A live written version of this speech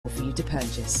for you to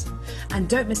purchase. And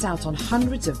don't miss out on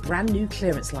hundreds of brand new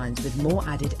clearance lines with more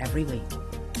added every week.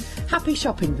 Happy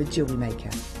shopping with Jewellery Maker.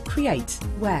 Create,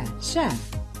 wear, share.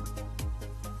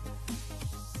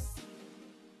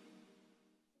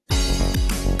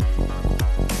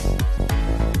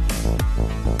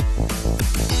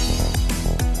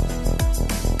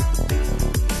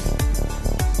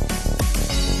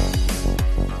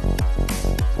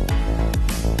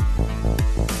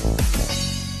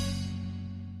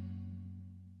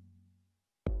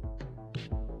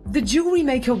 The Jewellery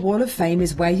Maker Wall of Fame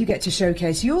is where you get to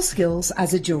showcase your skills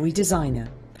as a jewellery designer.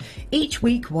 Each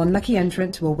week, one lucky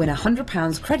entrant will win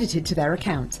 £100 credited to their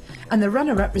account, and the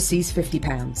runner-up receives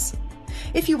 £50.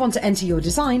 If you want to enter your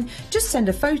design, just send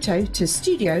a photo to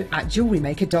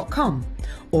studio@jewellerymaker.com,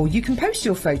 or you can post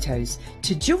your photos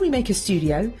to Jewellery Maker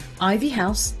Studio, Ivy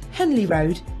House, Henley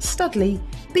Road, Studley,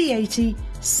 B80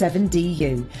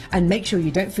 7DU, and make sure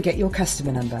you don't forget your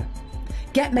customer number.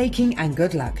 Get making and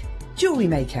good luck. Jewellery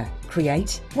Maker.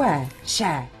 Create, wear,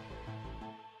 share.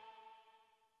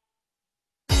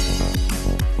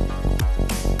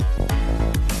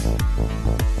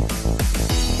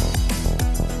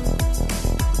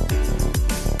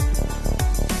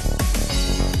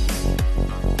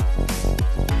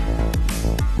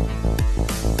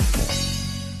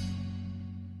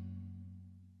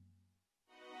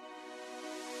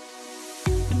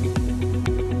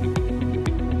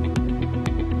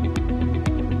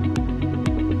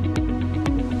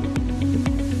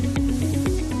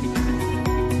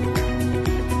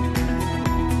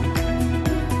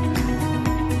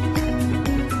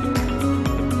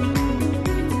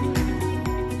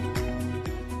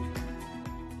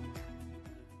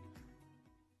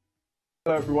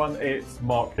 Hello everyone, it's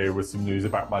Mark here with some news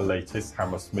about my latest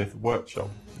Hammersmith workshop.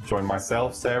 Join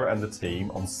myself, Sarah and the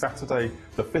team on Saturday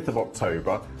the 5th of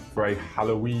October for a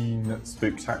Halloween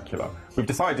spooktacular. We've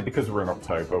decided because we're in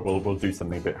October we'll do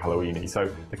something a bit Halloweeny. So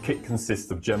the kit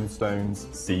consists of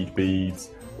gemstones, seed beads,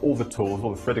 all the tools,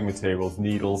 all the threading materials,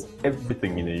 needles,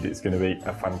 everything you need. It's going to be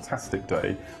a fantastic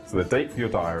day. So the date for your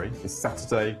diary is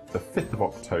Saturday the 5th of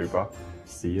October.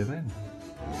 See you then.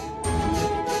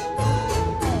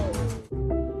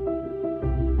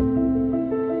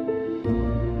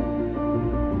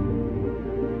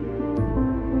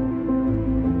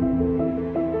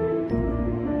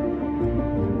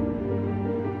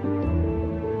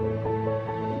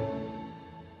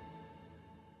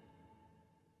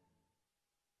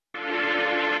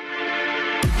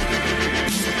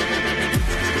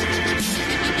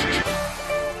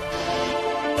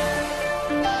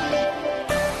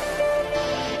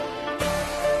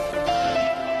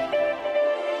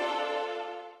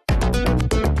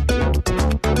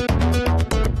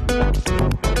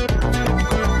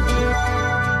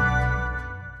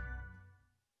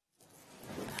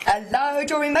 Hello,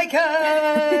 jewellery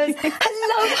makers!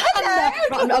 Hello!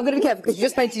 I'm going to be careful because you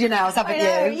just painted your nails, haven't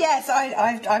you? Yes,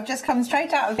 I've just come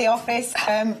straight out of the office.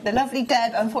 The lovely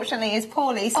Deb, unfortunately, is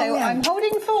poorly, so I'm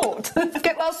holding fort.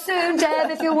 Get well soon,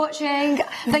 Deb, if you're watching.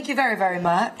 Thank you very, very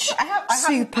much. I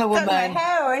haven't done my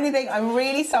hair or anything. I'm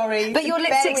really sorry. But your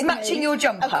lipstick's matching your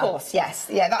jumper. Of course, yes.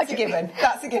 Yeah, that's a given.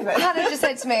 That's a given. Hannah just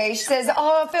said to me, she says,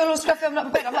 oh, I feel all scruffy, I'm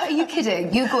not prepared. I'm like, are you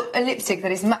kidding? You've got a lipstick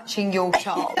that is matching your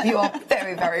top. You are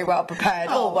very, very well prepared,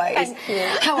 always. Thank you.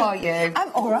 How are you?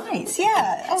 I'm all right,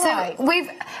 yeah. All right.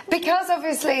 Because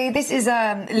obviously this is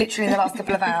literally in the last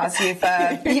couple of hours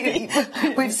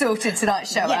we've sorted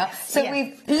tonight's show out. So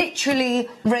we've literally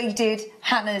raided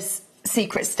Hannah's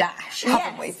secret stash,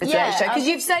 haven't we, for today's show? Because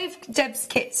you've saved Deb's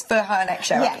kits for her next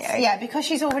show, haven't you? Yeah, because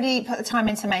she's already put the time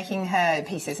into making her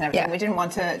pieces and everything. We didn't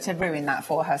want to ruin that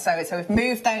for her, so we've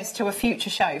moved those to a future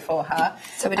show for her.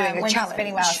 So we're doing a challenge.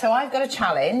 Feeling well. So I've got a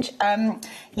challenge.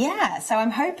 So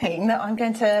I'm hoping that I'm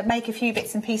going to make a few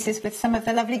bits and pieces with some of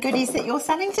the lovely goodies that you're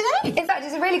selling today. In fact,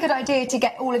 it's a really good idea to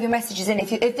get all of your messages in.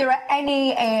 If there are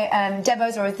any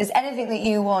demos, or if there's anything that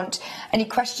you want, any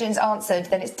questions answered,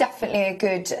 then it's definitely a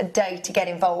good day to get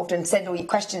involved and send all your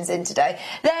questions in today.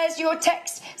 There's your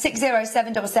text,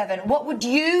 60777. What would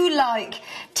you like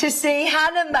to see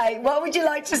Hannah make? What would you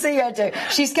like to see her do?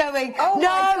 She's going, oh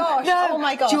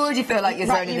my gosh. Do you already feel like you're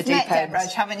thrown in the deep end? Deborah,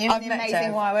 haven't you? The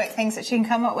amazing wirework things that she can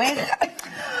come up with.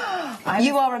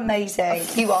 You are amazing.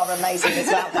 You are amazing as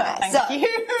well. Thank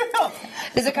you.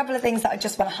 There's a couple of things that I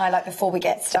just want to highlight before we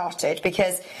get started,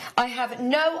 because I have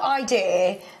no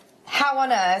idea how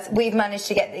on earth we've managed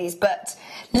to get these, but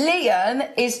Liam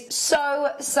is so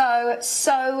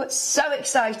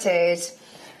excited.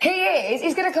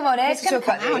 He's going to come on air to talk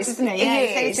about these, isn't he?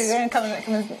 Yeah, he's going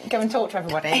to come and talk to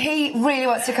everybody. He really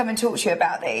wants to come and talk to you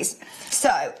about these.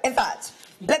 So, in fact,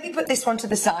 let me put this one to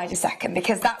the side a second,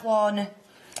 because that one,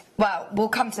 well, we'll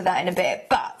come to that in a bit,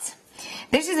 but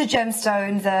this is a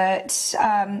gemstone that,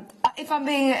 if I'm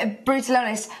being brutally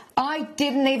honest, I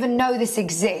didn't even know this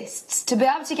exists. To be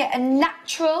able to get a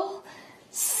natural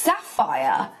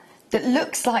sapphire that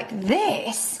looks like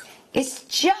this, it's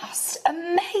just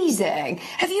amazing.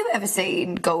 Have you ever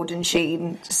seen golden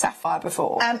sheen sapphire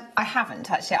before? I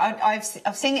haven't actually.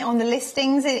 I've seen it on the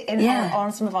listings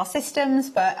on some of our systems,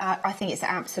 but I think it's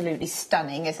absolutely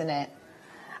stunning, isn't it?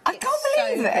 I can't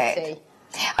believe it. Pretty.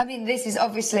 I mean, this is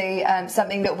obviously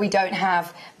something that we don't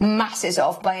have masses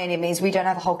of by any means. We don't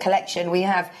have a whole collection. We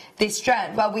have this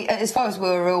strand. Well, as far as we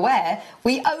were aware,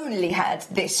 we only had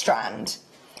this strand.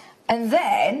 And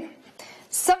then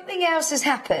something else has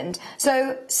happened.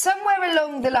 So somewhere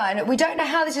along the line, we don't know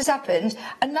how this has happened,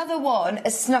 another one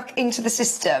has snuck into the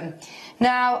system.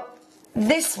 Now,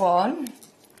 this one,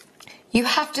 you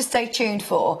have to stay tuned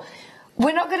for.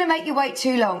 We're not going to make you wait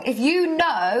too long. If you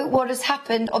know what has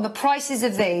happened on the prices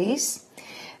of these,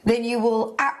 then you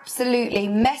will absolutely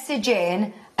message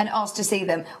in and ask to see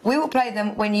them. We will play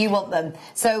them when you want them.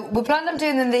 So we're planning on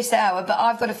doing them this hour, but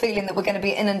I've got a feeling that we're going to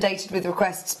be inundated with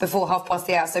requests before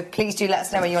 1:30. So please do let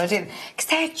us know when you want to do them, because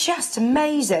they're just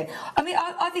amazing. I mean,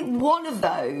 I think one of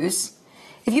those,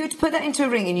 if you were to put that into a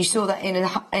ring and you saw that in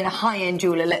a high-end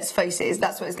jeweller, let's face it,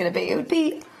 that's what it's going to be. It would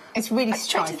be... It's really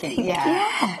striking.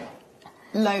 Yeah.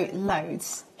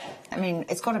 Loads. I mean,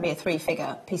 it's got to be a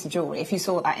 3-figure piece of jewellery. If you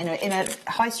saw that in a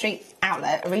high street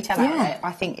outlet, a retail outlet,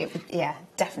 I think it would,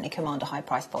 definitely command a high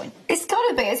price point. It's got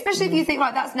to be, especially if you think,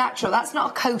 right, that's natural. That's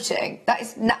not a coating. That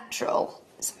is natural.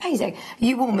 It's amazing. Are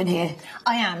you warm in here?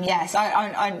 I am, yes.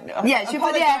 Yeah, should we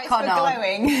put the aircon on?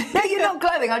 Glowing. No, you're not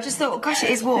glowing. I just thought, gosh, it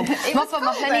is warm. I'm off on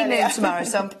my honeymoon tomorrow,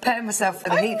 so I'm preparing myself for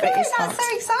the heat, but it's hot. That's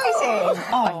so exciting.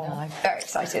 Oh, I know. Very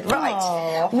excited.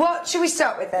 Right. What should we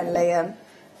start with then, Liam?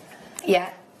 Yeah.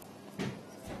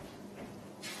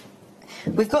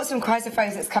 We've got some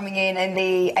chrysophones that's coming in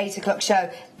the 8 o'clock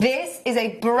show. This is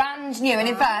a brand new, and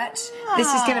in fact,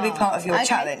 this is going to be part of your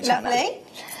challenge. Lovely.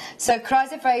 So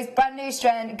chrysophones, brand new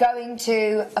strand, going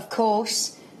to, of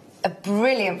course, a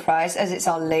brilliant price, as it's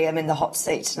our Liam in the hot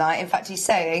seat tonight. In fact, he's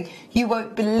saying you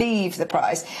won't believe the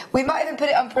price. We might even put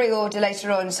it on pre-order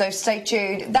later on, so stay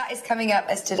tuned. That is coming up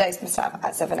as today's Masab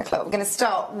at 7 o'clock. We're going to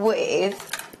start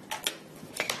with...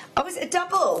 Oh, is it a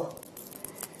double?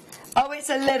 Oh, it's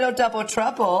a little double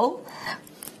trouble.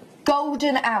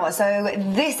 Golden hour. So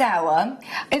this hour,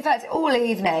 in fact, all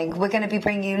evening, we're going to be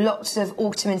bringing you lots of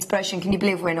autumn inspiration. Can you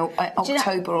believe we're in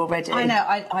October already? I know.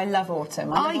 I love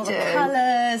autumn. I love all the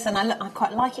colours, and I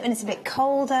quite like it when it's a bit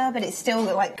colder, but it's still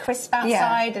like crisp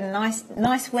outside and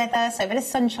nice weather. So a bit of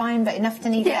sunshine, but enough to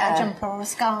need a jumper or a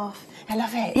scarf. I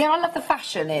love it. Yeah, I love the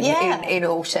fashion in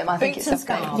autumn. I think it's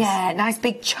lovely. Yeah, nice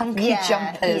big chunky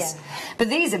jumpers. Yeah. But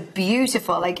these are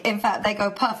beautiful. Like, in fact, they go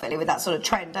perfectly with that sort of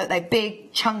trend, don't they?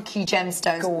 Big chunky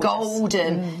gemstones,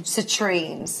 golden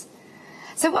citrines.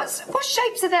 So what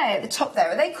shapes are they at the top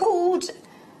there? Are they called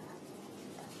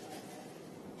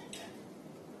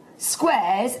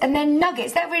squares? And then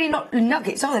nuggets. They're really not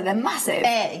nuggets, are they? They're massive.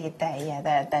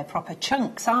 They're proper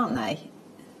chunks, aren't they?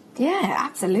 Yeah,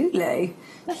 absolutely.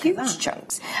 Huge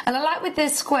chunks. And I like with the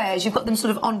squares, you've got them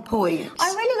sort of on point.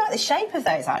 I really like the shape of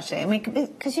those, actually. I mean,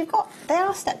 because they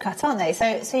are step cut, aren't they?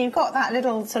 So you've got that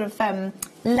little sort of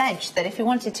ledge that if you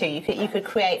wanted to, you could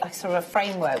create like sort of a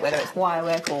framework, whether it's wire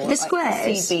work or the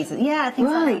squares. Seed beads. Yeah, I think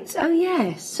right. Oh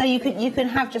yes. So you can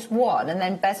have just one and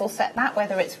then bezel set that,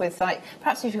 whether it's with like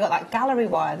perhaps if you've got like gallery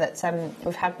wire that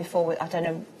we've had before. I don't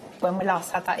know when we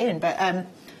last had that in, but.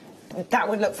 That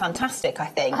would look fantastic, I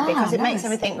think, because it makes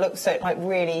everything look so like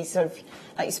really sort of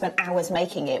like you spent hours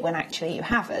making it when actually you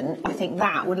haven't. I think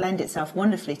that would lend itself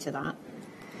wonderfully to that.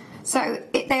 So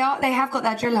they have got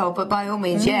that drill hole, but by all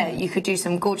means, you could do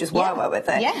some gorgeous wire work with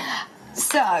it. Yeah.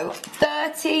 So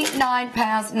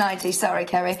 £39.90. Sorry,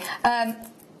 Kerry.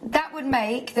 That would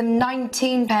make them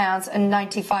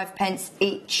 £19.95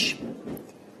 each.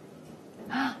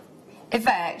 In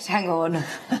fact, hang on,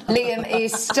 Liam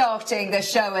is starting the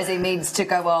show as he means to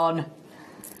go on.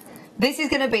 This is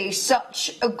going to be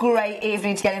such a great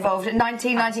evening to get involved at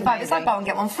 £19.95. It's like buy one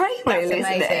get one free, really,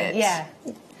 isn't it? Yeah.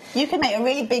 You can make a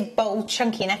really big, bold,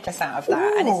 chunky necklace out of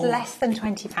that, and it's less than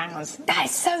 £20.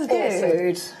 That's so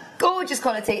good. Awesome. Gorgeous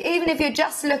quality. Even if you're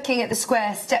just looking at the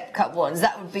square step cut ones,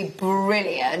 that would be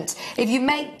brilliant. If you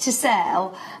make to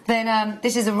sell, then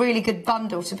this is a really good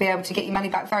bundle to be able to get your money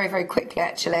back very, very quickly,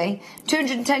 actually.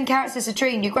 210 carats of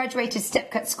citrine, your graduated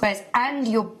step cut squares, and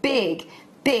your big,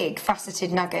 big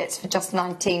faceted nuggets for just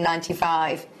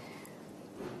 £19.95.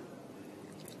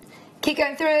 Keep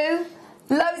going through.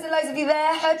 Loads and loads of you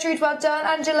there. Gertrude, well done.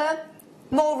 Angela,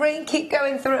 Maureen, keep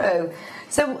going through.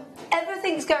 So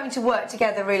everything's going to work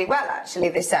together really well, actually,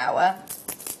 this hour.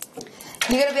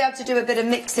 You're going to be able to do a bit of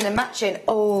mixing and matching.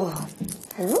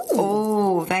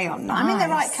 Oh, they are nice. I'm in the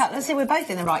right colour. Let's see, we're both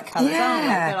in the right colours, aren't we?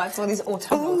 They're like all these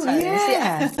autumnal tones.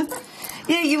 Yeah.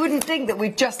 Yeah, you wouldn't think that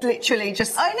we've just literally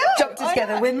jumped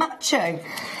together. We're matching.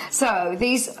 So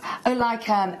these are like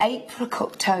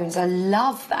apricot tones. I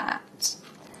love that.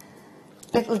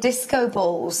 Little disco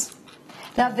balls.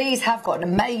 Now these have got an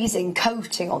amazing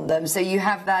coating on them. So you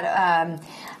have that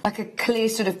like a clear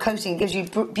sort of coating. It gives you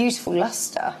beautiful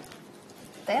lustre.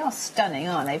 They are stunning,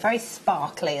 aren't they? Very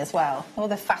sparkly as well. All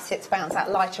the facets bounce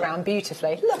that light around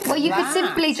beautifully. Look well, you could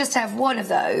simply just have one of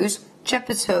those,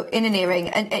 shepherd's hook in an earring,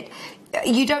 and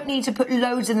you don't need to put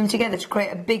loads of them together to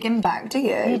create a big impact, do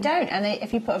you? You don't, and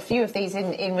if you put a few of these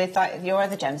in with like your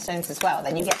other gemstones as well,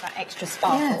 then you get that extra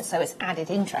sparkle, so it's added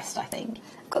interest, I think.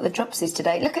 Got the dropsies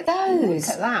today. Look at those.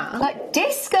 Look at that. Like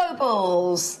disco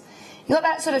balls. You got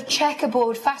that sort of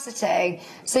checkerboard faceting,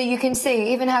 so you can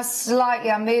see even how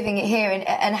slightly I'm moving it here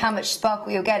and how much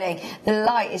sparkle you're getting. The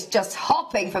light is just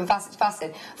hopping from facet to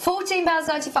facet.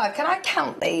 £14.95. Can I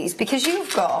count these? Because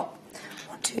you've got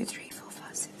 1, 2, 3, 4,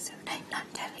 5, 6, 7, 8, 9,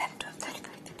 10, 11, 12, 13,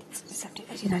 14, 15, 16, 17,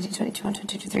 18, 19, 20, 21,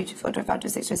 22, 23, 24, 25,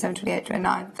 26, 27, 28,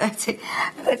 29, 30,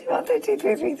 31, 32,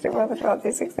 33, 34, 35,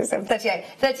 36, 37, 38.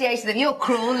 38 of them. You're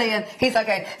crawling, and he's like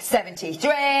going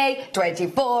 73,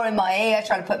 24 in my ear,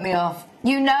 trying to put me off.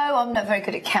 You know I'm not very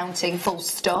good at counting, full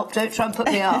stop. Don't try and put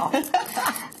me off.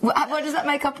 What does that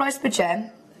make our price per gem?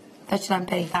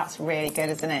 39p. That's really good,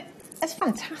 isn't it? That's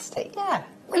fantastic, yeah.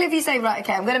 Well, if you say, right,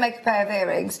 OK, I'm going to make a pair of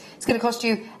earrings, it's going to cost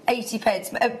you 80 pence,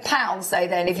 pounds, say,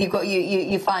 then, if you've got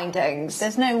your findings.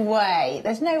 There's no way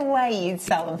you'd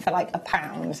sell them for, like,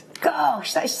 £1.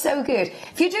 Gosh, that is so good.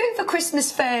 If you're doing for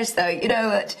Christmas fairs, though, you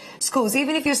know, at schools,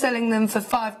 even if you're selling them for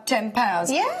 £5, £10,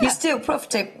 you're still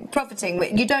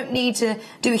profiting. You don't need to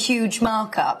do a huge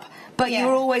markup. But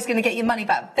you're always going to get your money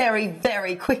back very,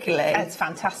 very quickly. It's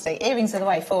fantastic. Earrings are the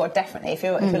way forward, definitely, if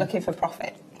you're looking for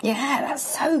profit. Yeah, that's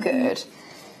so good.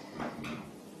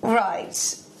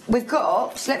 Right, we've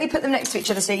got, let me put them next to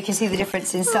each other so you can see the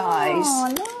difference in size.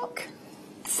 Oh, look.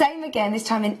 Same again, this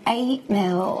time in 8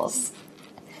 mils.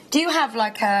 Do you have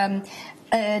like a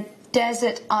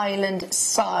desert island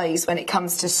size when it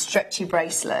comes to stretchy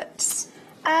bracelets?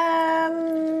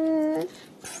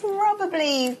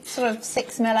 Probably sort of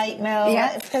 6 mil, 8 mil.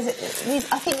 Yeah. Because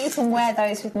I think you can wear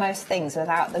those with most things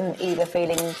without them either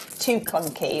feeling too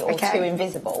clunky or too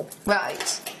invisible.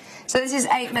 Right. So this is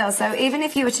 8 mil. So even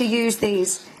if you were to use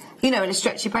these, you know, in a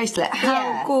stretchy bracelet,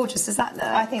 how gorgeous does that look?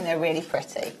 I think they're really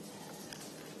pretty.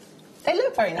 They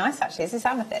look very nice, actually. Is this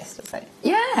amethyst, is it?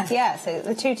 Yeah. Yeah, so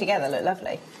the two together look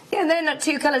lovely. Yeah, and they're not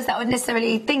two colours that I would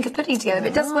necessarily think of putting together,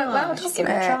 but it does work well, just give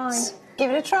it a try. Give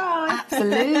it a try.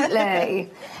 Absolutely.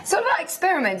 Sort of like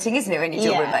experimenting, isn't it, when you're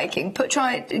jewellery making?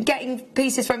 Getting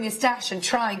pieces from your stash and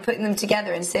putting them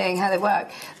together and seeing how they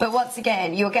work. But once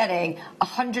again, you're getting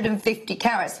 150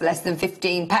 carats for less than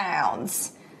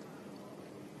 £15.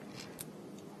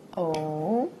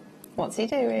 Oh, what's he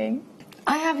doing?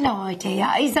 I have no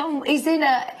idea. He's in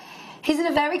a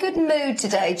very good mood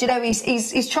today. Do you know,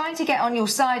 he's trying to get on your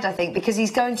side, I think, because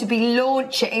he's going to be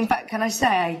launching. In fact, can I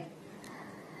say,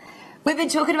 we've been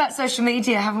talking about social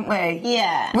media, haven't we?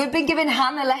 Yeah. We've been giving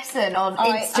Hannah a lesson on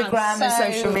Instagram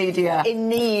and social media. In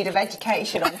need of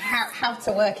education on how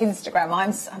to work Instagram.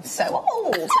 I'm so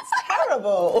old. It's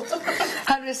terrible.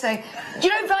 Hannah was saying, do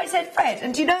you know Right Said Fred?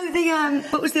 And do you know the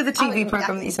what was the other TV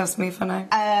programme that you asked me if I know?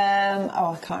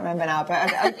 I can't remember now,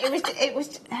 but it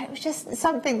was just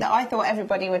something that I thought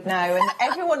everybody would know, and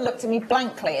everyone looked at me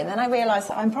blankly, and then I realised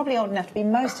that I'm probably old enough to be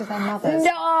most of their mothers.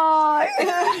 No.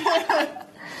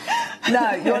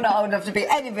 No, you're not old enough to be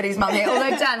anybody's mum here.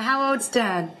 Although, Dan, how old's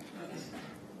Dan?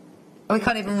 We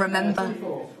can't even remember.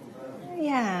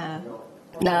 Yeah.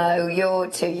 No, you're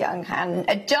too young, Han.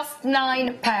 Just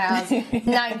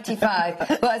 £9.95.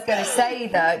 What I was going to say,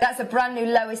 though, that's a brand new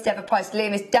lowest ever price.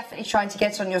 Liam is definitely trying to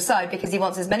get on your side because he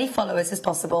wants as many followers as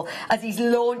possible as he's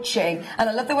launching. And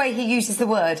I love the way he uses the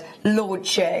word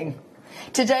launching.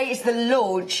 Today is the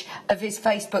launch of his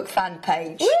Facebook fan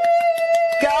page. Woo!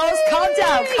 Girls, calm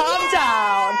down, calm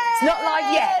down. It's not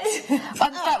live yet. In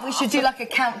fact, we should do like a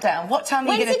countdown. What time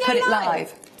are you going to put it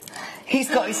live?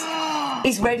 He's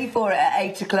ready for it at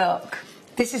 8 o'clock.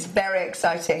 This is very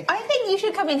exciting. I think you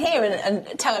should come in here and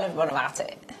tell everyone about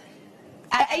it.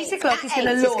 At 8 o'clock, he's going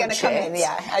to launch it.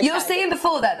 Okay. You'll see him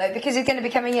before that, though, because he's going to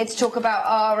be coming here to talk about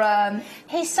our...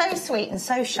 He's so sweet and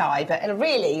so shy, but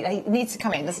really, he needs to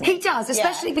come in, doesn't he? He does,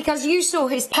 especially because you saw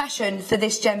his passion for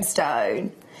this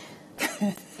gemstone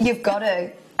You've got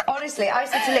to. Honestly, I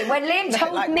said to Liam, when Liam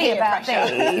told like me peer about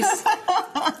pressure. these,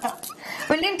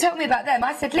 when Liam told me about them,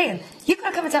 I said, Liam, you've got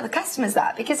to come and tell the customers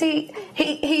that, because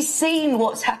he's seen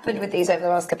what's happened with these over the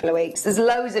last couple of weeks. There's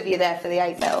loads of you there for the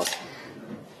 8mm.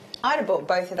 I'd have bought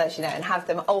both of those, you know, and have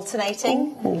them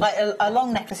alternating. Ooh. Like a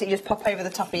long necklace that you just pop over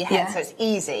the top of your head, Yeah. so it's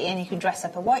easy, and you can dress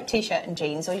up a white T-shirt and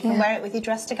jeans, or you can wear it with your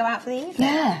dress to go out for the evening.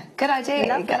 Yeah, good idea.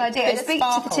 Lovely. Good idea. Bit of Speak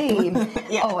to the team.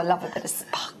 Yeah. Oh, I love a bit of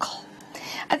sparkle.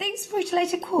 Are these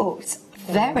fruit-related quartz?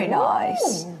 Very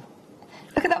nice.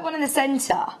 Look at that one in the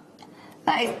centre.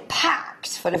 That is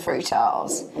packed full of fruit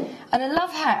tiles. And I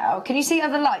love how, can you see how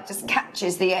the light just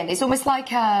catches the end? It's almost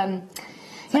like, you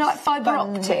know, like fibre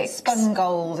optics. Spun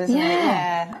gold, isn't it?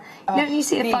 Yeah. Oh, no, you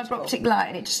see the beautiful. fibre optic light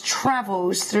and it just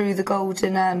travels through the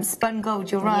golden spun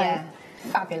gold, you're right. Yeah.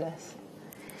 Fabulous.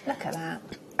 Look at that.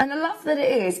 And I love that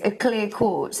it is a clear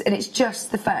quartz, and it's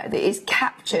just the fact that it's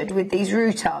captured with these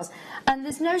rutiles. And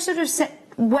there's no sort of set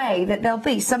way that they'll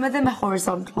be. Some of them are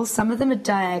horizontal, some of them are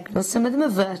diagonal, some of them are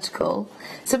vertical,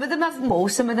 some of them have more,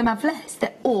 some of them have less.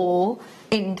 They're all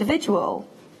individual.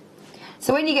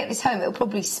 So when you get this home, it'll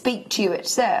probably speak to you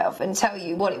itself and tell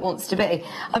you what it wants to be.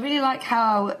 I really like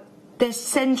how they're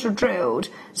centre drilled,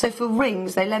 so for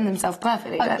rings they lend themselves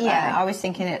perfectly, don't they? Yeah, I was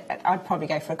thinking I'd probably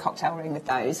go for a cocktail ring with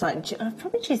those. Like, I'd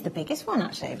probably choose the biggest one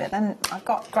actually, but then I've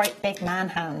got great big man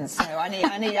hands, so I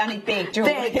need big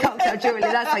jewellery. Big cocktail jewellery,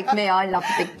 that's like me, I love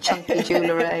big chunky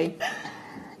jewellery.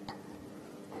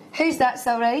 Who's that,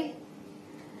 sorry?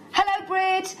 Hello,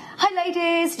 Brid. Hi,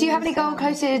 ladies. Do you have any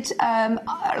gold-coated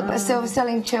silver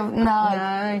selling children?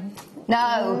 No.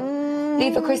 No.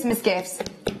 Need for Christmas gifts.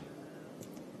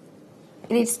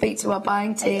 You need to speak to our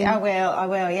buying team. I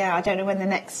will, yeah. I don't know when the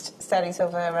next sterling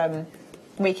silver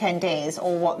weekend is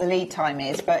or what the lead time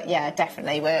is, but yeah,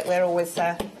 definitely. We're always...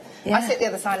 I sit the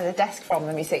other side of the desk from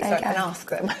them, you see, so I can ask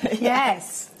them.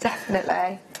 Yes,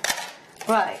 definitely.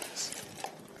 Right.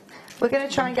 We're going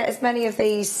to try and get as many of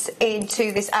these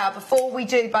into this hour. Before we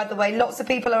do, by the way, lots of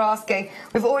people are asking.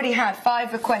 We've already had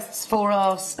 5 requests for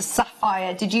our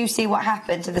sapphire. Did you see what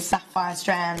happened to the sapphire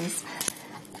strands?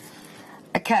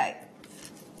 Okay.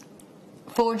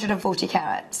 440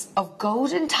 carats of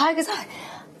golden tiger's eye.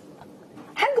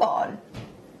 Hang on.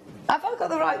 Have I got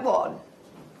the right one?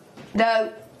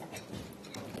 No.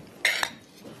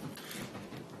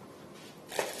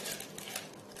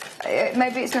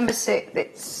 Maybe it's number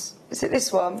 6. Is it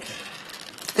this one?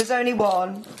 There's only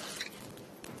one.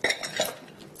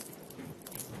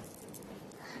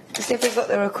 Let's see if we've got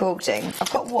the recording.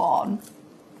 I've got one.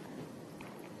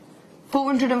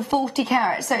 440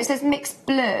 carats. So it says mixed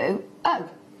blue. Oh.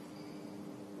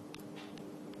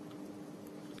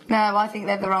 No, I think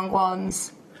they're the wrong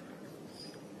ones.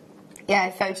 Yeah,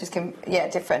 photos can... Yeah,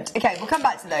 different. Okay, we'll come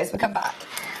back to those. We'll come back.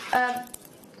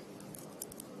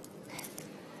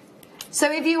 So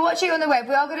if you're watching on the web,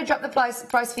 we are going to drop the price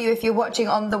for you if you're watching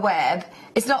on the web.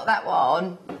 It's not that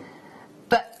one,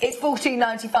 but it's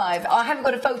 $14.95. I haven't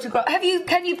got a photograph.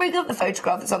 Can you bring up the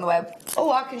photograph that's on the web?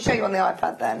 Oh, I can show you on the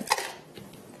iPad then.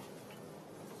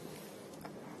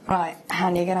 Right,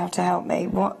 Hannah, you're going to have to help me.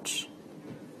 Watch.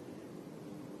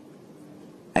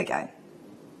 Okay.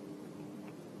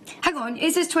 Hang on,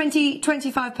 it says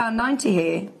 £25.90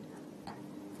 here.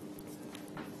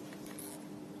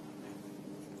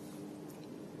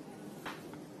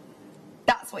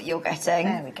 That's what you're getting.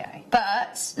 There we go.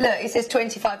 But look, it says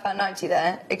 £25.90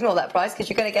 there. Ignore that price because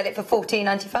you're going to get it for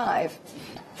 $14.95.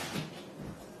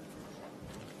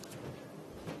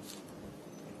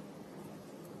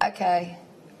 Okay.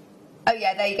 Oh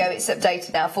yeah, there you go. It's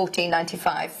updated now.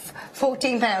 £14.95.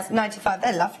 £14.95.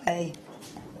 They're lovely.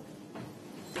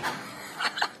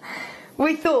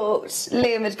 We thought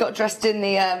Liam had got dressed in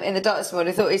the dark this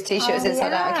morning. We thought his t-shirt was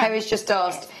inside out. And Kerry's just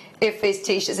asked if his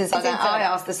t-shirt's inside out. I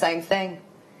asked the same thing.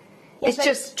 Yeah, it's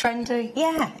just trendy.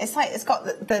 Yeah, it's like it's got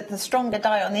the stronger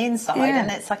dye on the inside,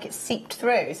 and it's like it's seeped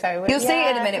through. So you'll see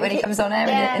it in a minute when he comes on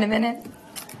air. In a minute.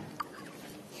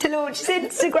 To launch his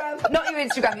Instagram, not your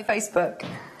Instagram, your Facebook.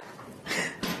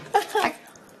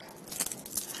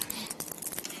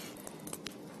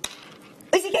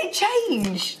 Is it getting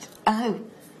changed? Oh.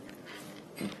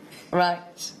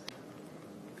 Right.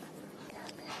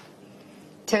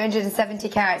 270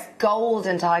 carats,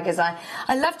 golden tiger's eye.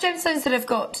 I love gemstones that have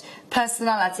got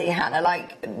personality, Hannah.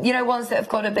 Like, you know, ones that have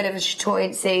got a bit of a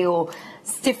chatoyancy or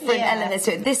different elements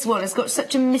to it. This one has got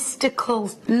such a mystical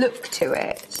look to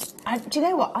it. Do you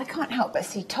know what? I can't help but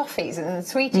see toffees and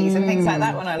sweeties and things like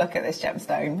that when I look at this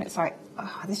gemstone. It's like,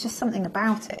 oh, there's just something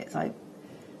about it. It's like,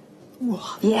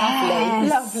 oh, yes.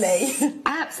 lovely.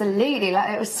 Absolutely, like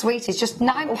it was sweet. It's just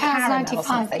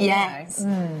 £9.95. Yes.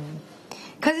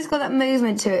 because it's got that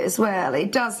movement to it as well,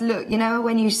 it does look, you know,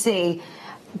 when you see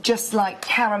just like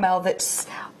caramel that's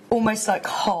almost like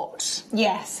hot.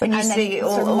 Yes. When you and see it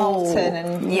all sort of molten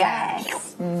and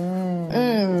yes. Love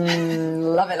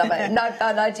it, love it.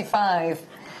 £9.95.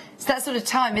 It's that sort of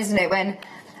time, isn't it, when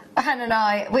Hannah and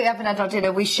I, we haven't had our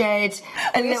dinner, we shared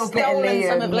a little bit of Liam's.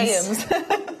 Some of Liam's.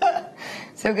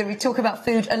 So we're going to be talking about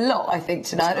food a lot, I think,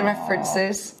 tonight, the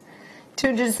references.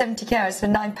 270 carats for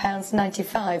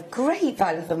 £9.95. Great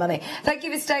value for money. Thank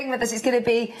you for staying with us. It's going to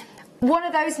be one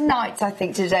of those nights, I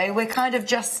think, today. We're kind of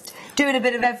just doing a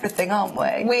bit of everything, aren't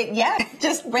we? Yeah,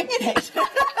 just bringing it.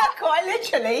 Quite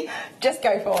literally, just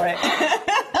go for it.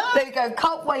 There we go.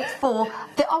 Can't wait for...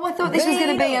 I thought this was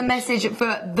going to be a message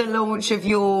for the launch of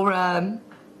your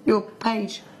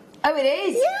page. Oh, it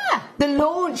is? Yeah. The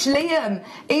launch, Liam.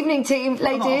 Evening team,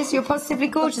 ladies. You're positively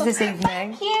gorgeous this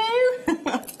evening. Thank you.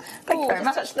 Thank you very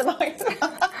much. Touch the mic.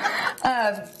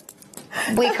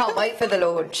 We can't wait for the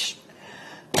launch.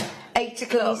 8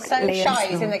 o'clock. He's so Liam's shy.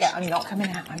 He's in launch. the gate. I'm not coming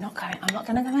out. I'm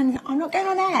not going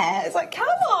on air. It's like, come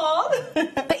on.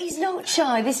 But he's not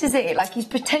shy. This is it. Like, he's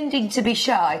pretending to be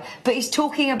shy, but he's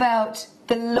talking about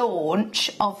the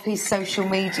launch of his social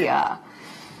media.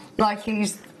 Like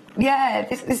he's... Yeah,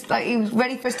 this like he was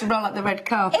ready for us to roll out the red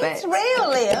carpet. It's real,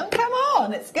 Liam. Come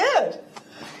on, it's good.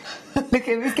 Look at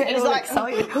him, he's getting all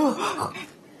excited.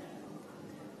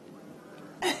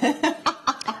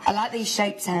 I like these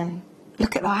shapes, Anne.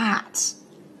 Look at that.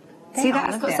 See that?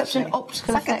 It's got such an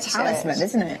optical effect. It's like a talisman,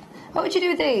 isn't it? What would you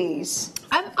do with these?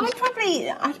 I'd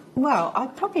probably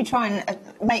try and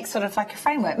make sort of like a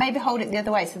framework. Maybe hold it the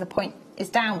other way so the point is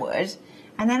downward.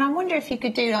 And then I wonder if you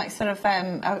could do like sort of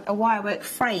a wirework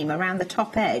frame around the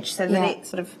top edge so that it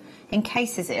sort of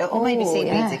encases it, or maybe seed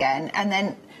beads again, and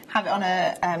then have it on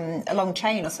a long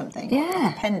chain or something.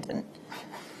 Yeah. A pendant.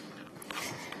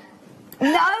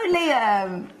 No,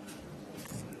 Liam.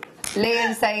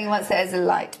 Liam saying he wants it as a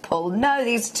light pull. No,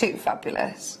 these are too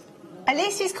fabulous. At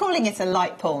least he's calling it a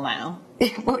light pull now.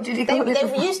 What did he call it?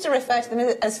 They used to refer to them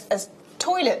as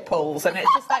toilet pulls, and it's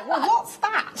just like, well, what's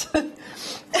that?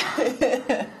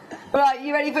 Right,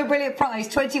 you ready for a brilliant prize?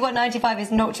 £21.95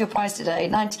 is not your price today.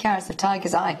 90 carats of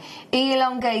tiger's eye.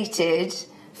 Elongated,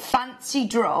 fancy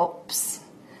drops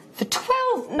for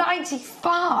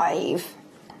 £12.95.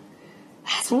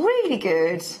 That's really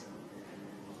good.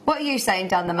 What are you saying,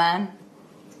 Dan the Man?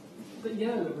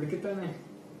 Yeah, look really good, don't they?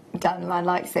 Dan the Man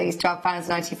likes these.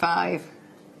 £12.95.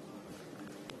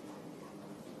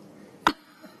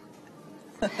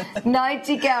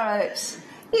 90 carats.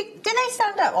 Do they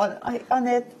stand up on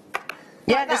the...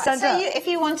 Yeah, they stand up. If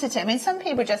you wanted to, I mean, some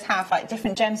people just have like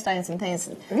different gemstones and things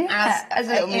as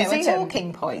a little a museum.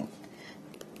 talking point.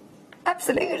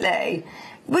 Absolutely.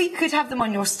 Well, you could have them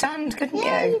on your stand, couldn't you?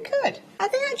 Yeah, you could. Are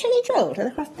they actually drilled?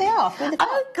 They are.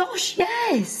 Oh gosh,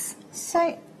 yes.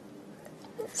 So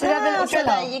they have a little drill.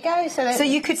 there you go. So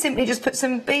you could simply just put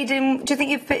some beading. Do you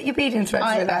think you'd fit your beading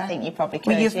threads with that? I think you probably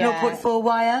could. With your 0.4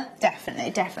 wire? Definitely.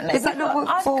 Is that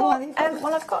 0.4 wire?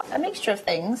 Well, I've got a mixture of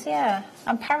things. Yeah,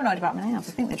 I'm paranoid about my nails.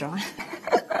 I think they're dry.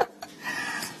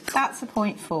 That's a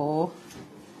 0.4. So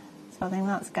I think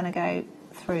that's going to go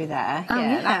through there. Oh,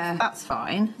 yeah. That's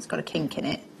fine. It's got a kink in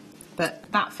it, but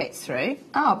that fits through.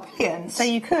 Oh, brilliant. So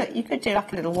you could do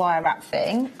like a little wire wrap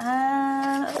thing.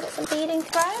 I've got some beading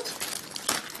thread.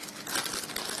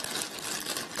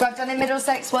 Well done in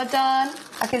Middlesex, well done.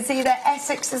 I can see there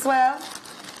Essex as well.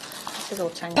 This is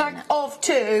all tangled. Pack of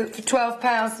 2 for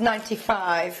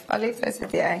 £12.95. I'll leave those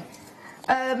with you.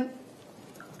 Can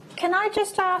I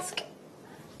just ask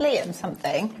Liam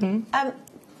something?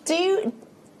 Do you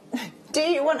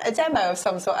want a demo of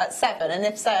some sort at 7? And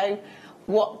if so,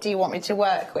 what do you want me to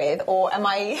work with? Or am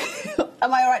I all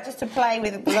right just to play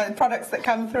with the products that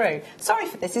come through? Sorry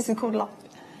for this. This is called live.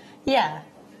 Yeah.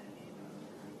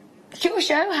 It's your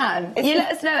show, Han. You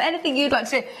let us know anything you'd like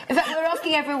to do. In fact, we're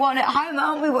asking everyone at home,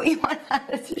 aren't we, what you want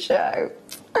Hannah to show?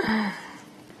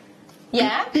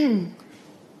 Yeah?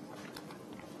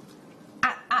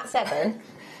 at 7?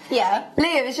 Yeah.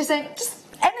 Liam is just saying, just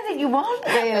anything you want,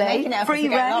 really. Free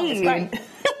reign.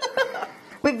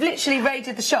 We've literally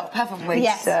raided the shop, haven't we?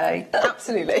 Yes, today?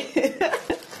 absolutely.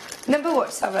 Number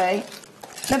what, sorry?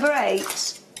 Number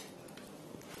 8.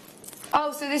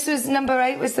 Oh, so this was number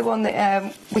 8 was the one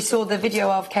that we saw the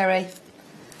video of, Kerry.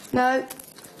 No.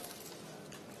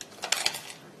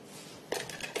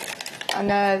 I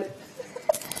know.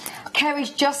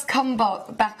 Kerry's just come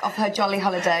back off her jolly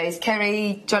holidays.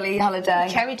 Kerry Jolly Holiday.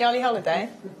 Kerry Jolly Holiday?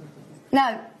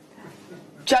 No.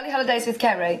 Jolly Holidays with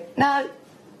Kerry. No.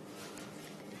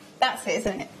 That's it,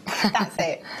 isn't it? That's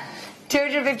it.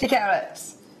 250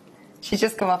 carats. She's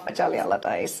just come off her Jolly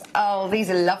Holidays. Oh, these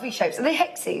are lovely shapes. Are they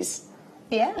hexes?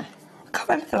 Yeah. I can't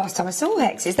remember the last time I saw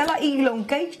hexes. They're like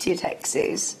elongated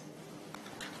hexes.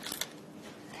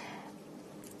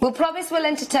 We'll promise we'll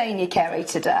entertain you, Kerry,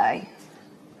 today.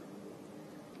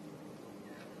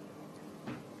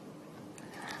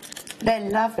 They're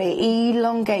lovely,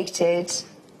 elongated,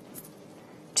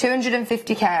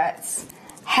 250 carats,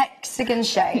 hexagon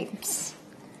shapes.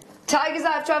 Tiger's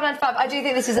Eye of 12.95. I do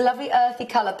think this is a lovely earthy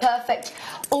colour, perfect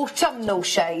autumnal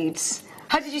shades.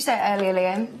 How did you say it earlier,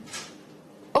 Liam?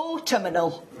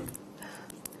 Autumnal.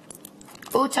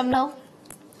 Autumnal?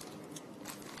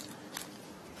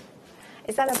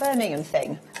 Is that a Birmingham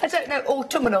thing? I don't know,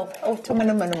 autumnal.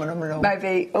 Autumnal.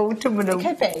 Maybe autumnal. It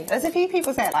could be. There's a few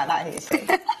people say it like that here.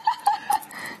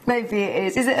 Maybe it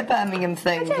is. Is it a Birmingham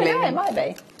thing, I don't know, Liam? it might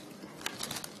be.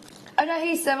 Oh no,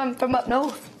 he's from up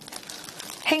north.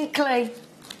 Hinkley,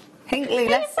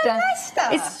 Leicester. Leicester?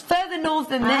 It's further north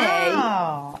than me.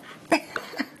 Oh.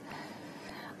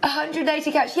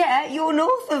 180 catch. Yeah, you're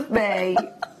north of me.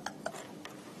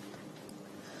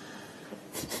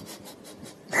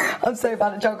 I'm so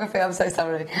bad at geography, I'm so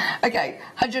sorry. Okay,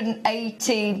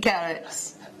 118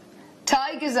 carats.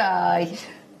 Tiger's Eye.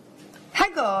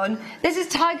 Hang on, this is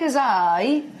Tiger's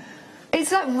Eye.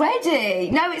 It's like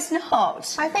ready. No, it's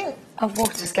not. I think... Oh,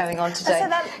 water's going on today. So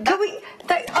Can we...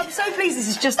 I'm so pleased this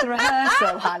is just the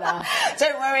rehearsal, Hannah.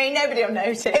 Don't worry, nobody will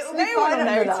notice. It will be no one fine will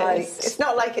under notice. light. It's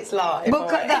not like it's live. We'll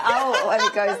cut that out when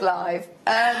it goes live.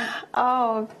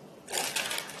 Oh.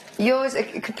 Yours are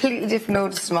completely different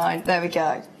orders to mine. There we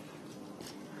go.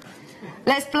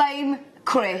 Let's blame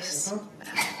Chris.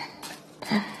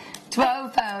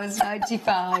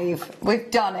 £12.95.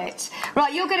 We've done it.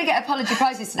 Right, you're going to get apology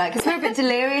prizes tonight because we're a bit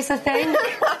delirious, I think.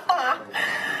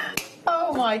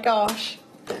 Oh my gosh.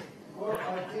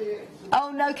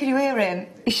 Oh no, can you hear him?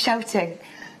 He's shouting.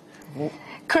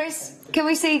 Chris, can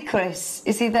we see Chris?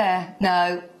 Is he there?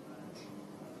 No.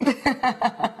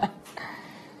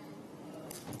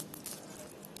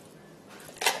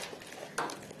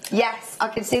 Yes, I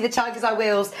can see the Tiger's Eye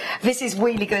wheels. This is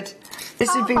really good.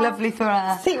 This would be lovely for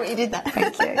our... See what you did there.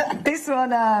 Thank you. This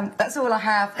one, that's all I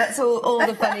have. That's all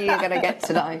the funny you're going to get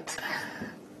tonight.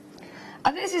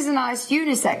 And this is a nice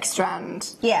unisex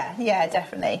strand. Yeah,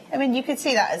 definitely. I mean, you could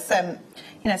see that as,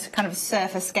 it's kind of a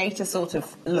surfer skater sort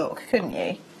of look, couldn't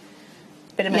you?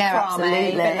 Bit of Yeah, macrame,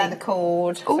 absolutely. bit of leather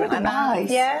cord. Oh, something like nice.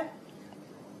 That.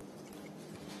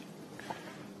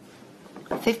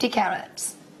 Yeah. 50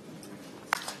 carats.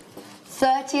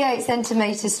 38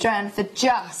 centimetre strand for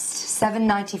just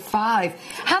 £7.95.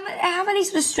 How many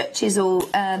sort of stretches or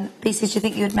pieces do you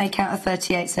think you would make out of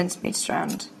 38 centimetre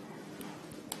strand?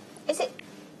 Is it?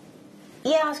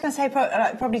 Yeah, I was going to say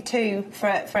probably two for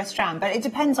a strand, but it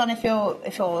depends on if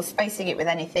you're spacing it with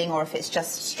anything or if it's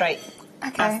just straight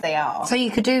as they are. So you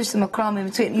could do some macrame in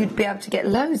between. You'd be able to get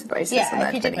loads of bracelets. Yeah, on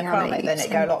if you did depending how many macrame, then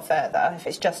it'd go a lot further. If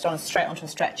it's just straight onto a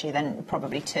stretchy, then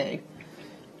probably two.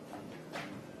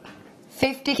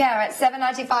 50 carats,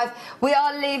 £7.95. We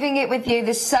are leaving it with you.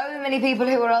 There's so many people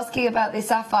who are asking about this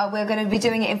sapphire. We're going to be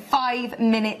doing it in 5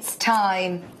 minutes'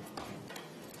 time.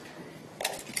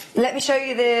 Let me show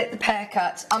you the pear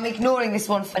cut. I'm ignoring this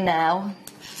one for now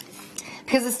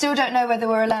because I still don't know whether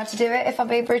we're allowed to do it, if I'm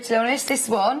being brutally honest. This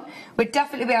one we'd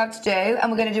definitely be able to do,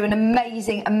 and we're going to do an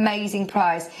amazing, amazing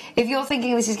prize. If you're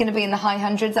thinking this is going to be in the high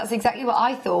hundreds, that's exactly what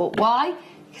I thought. Why?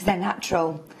 Because they're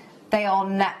natural. They are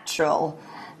natural.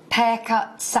 Pear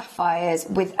cut sapphires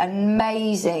with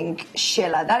amazing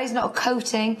shiller. That is not a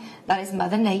coating, that is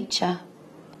Mother Nature.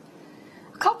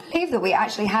 I can't believe that we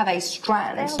actually have a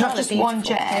strand. It's not just one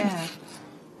gem. Yeah.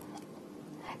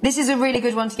 This is a really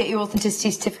good one to get your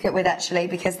authenticity certificate with, actually,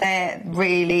 because they're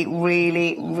really,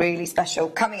 really, really special.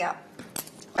 Coming up.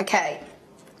 Okay.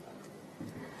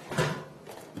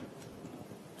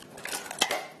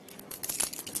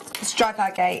 Stripe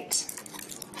our gate.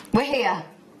 We're here.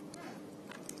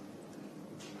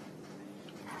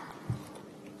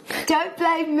 Don't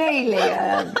blame me,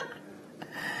 Liam.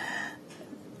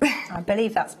 I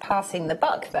believe that's passing the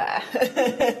buck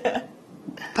there.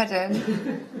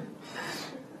 Pardon?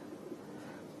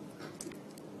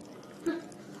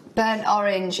 Burnt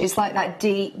orange. It's like that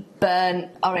deep burnt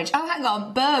orange. Oh, hang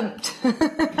on. Burnt.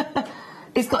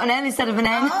 It's got an M instead of an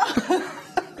N.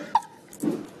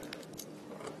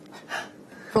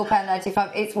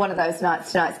 £4.95. It's one of those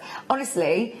nights tonight.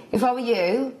 Honestly, if I were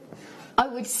you, I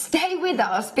would stay with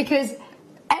us because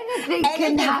anything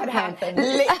can happen.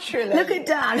 Literally. Look at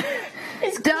Dan.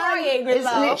 It's Dan crying with is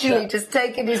laughter. literally just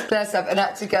taking his glass up and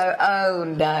had to go, oh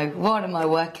no, what am I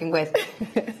working with?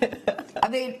 I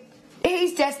mean,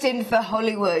 he's destined for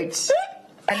Hollywood.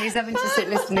 And he's having to sit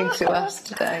listening to us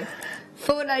today.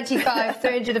 £4.95,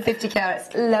 350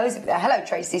 carats, loads of... Hello,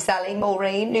 Tracy, Sally,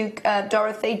 Maureen, new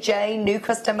Dorothy, Jane, new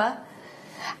customer.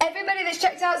 Everybody that's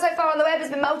checked out so far on the web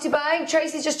has been multi-buying.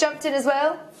 Tracy's just jumped in as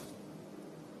well.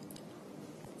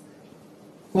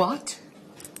 What?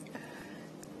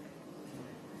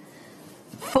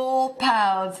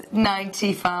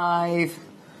 £4.95.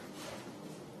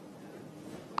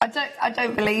 I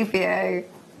don't believe you.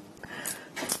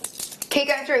 Keep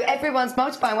going through. Everyone's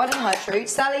multiplying. Well done, Gertrude.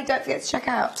 Sally, don't forget to check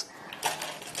out.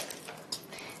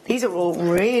 These are all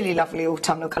really lovely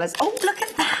autumnal colours. Oh, look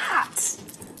at that!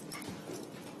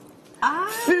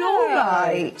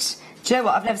 Fluorite. Do you know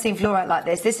what? I've never seen fluorite like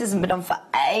this. This hasn't been on for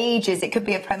ages. It could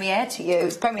be a premiere to you.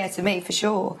 It's premiere to me for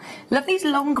sure. Love these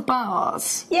long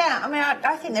bars. Yeah, I mean,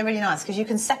 I think they're really nice because you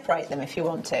can separate them if you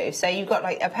want to. So you've got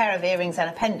like a pair of earrings and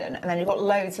a pendant, and then you've got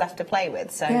loads left to play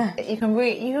with. So Yeah. you can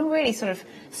really sort of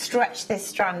stretch this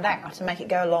strand out and make it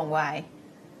go a long way.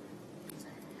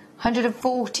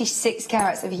 146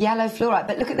 carats of yellow fluorite.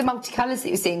 But look at the multicolours that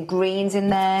you're seeing. Greens in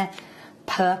there,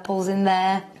 purples in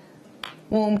there,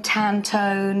 warm tan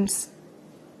tones.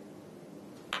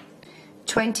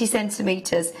 20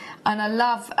 centimetres, and I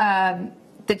love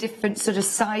the different sort of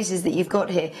sizes that you've got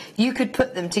here. You could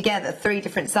put them together, 3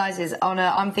 different sizes on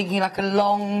a, I'm thinking like a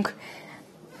long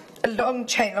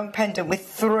chain, long pendant with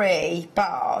 3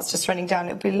 bars just running down.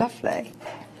 It would be lovely.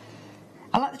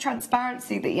 I like the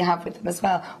transparency that you have with them as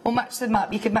well. Or match them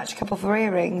up. You could match a couple for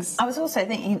earrings. I was also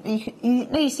thinking,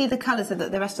 you see the colours of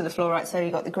the rest of the fluorite, so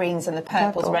you've got the greens and the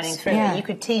purples running through yeah. it. You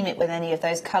could team it with any of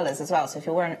those colours as well. So if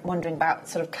you're wondering about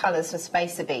sort of colours for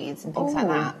spacer beads and things like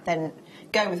that, then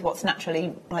go with what's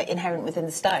naturally like inherent within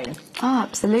the stone. Oh,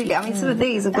 absolutely. I mean, some of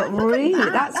these have got really,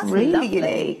 that's really lovely.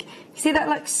 unique. You see that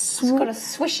like It's got a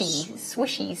swishy,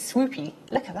 swoopy.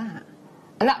 Look at that.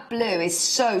 And that blue is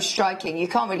so striking. You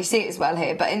can't really see it as well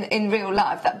here, but in real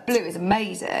life, that blue is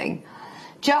amazing.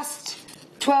 Just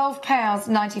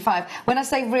 £12.95. When I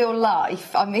say real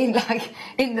life, I mean like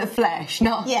in the flesh,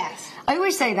 not. Yes. I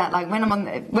always say that like when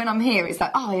I'm here, it's like,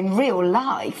 oh, in real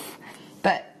life,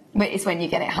 but it's when you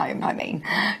get it home. I mean,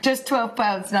 just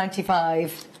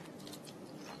 £12.95.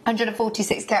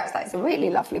 146 carats. That is a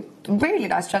really lovely, really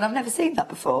nice trend. I've never seen that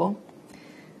before.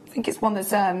 I think it's one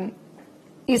that's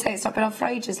You say it's not been on for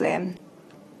ages, Liam.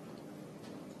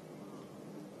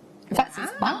 In fact, since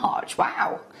March.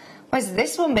 Wow. Where's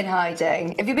this one been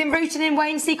hiding? Have you been rooting in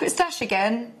Wayne's secret stash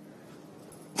again?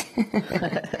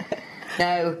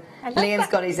 No, Liam's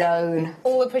got his own.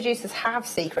 All the producers have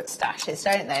secret stashes,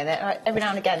 don't they? Like, every now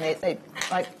and again, they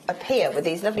like appear with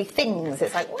these lovely things.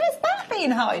 It's like, where's that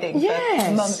been hiding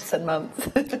for months and months?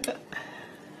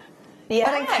 Yeah.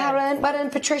 Well done, Karen. Well done,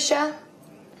 Patricia.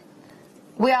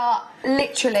 We are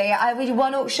literally, we do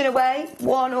one auction away.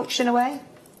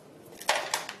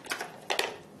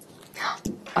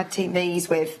 I'd team these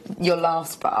with your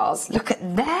last bars. Look at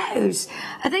those.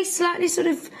 Are they slightly sort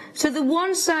of... So the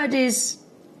one side is...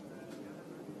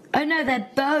 Oh no, they're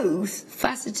both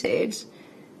faceted.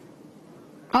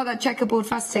 Oh, that checkerboard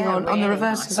faceting on the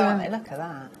reverse as well. Look at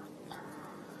that.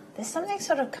 There's something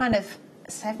sort of kind of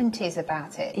 70s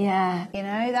about it. Yeah. You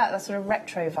know, that sort of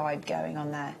retro vibe going on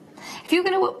there. If you're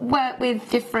going to work with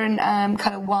different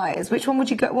kind of wires, which one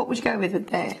would you go? What would you go with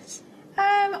this?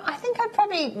 I think I'd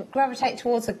probably gravitate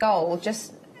towards a gold,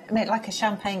 just like a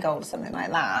champagne gold or something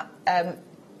like that.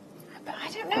 But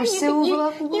I don't know. Or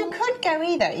silver? You could go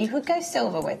either. You could go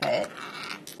silver with it.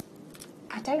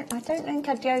 I don't think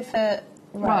I'd go for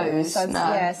rose. No.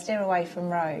 Yeah, steer away from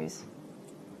rose.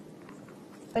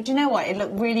 But do you know what? It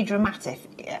looked really dramatic.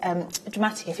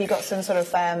 Dramatic if you got some sort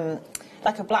of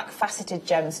like a black faceted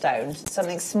gemstone,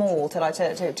 something small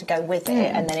to go with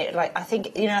it, and then it I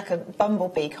think like a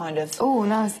bumblebee kind of. Oh,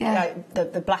 nice, yeah.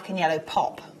 Like the black and yellow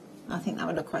pop. I think that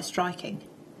would look quite striking.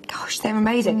 Gosh, they're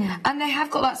amazing, and they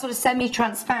have got that sort of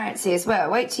semi-transparency as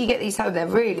well. Wait till you get these home; they're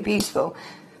really beautiful.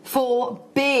 4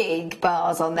 big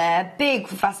bars on there, big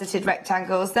faceted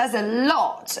rectangles. There's a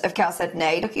lot of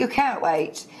chalcedony. Look at your carat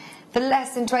weight. For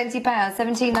less than £20,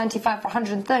 £17.95 for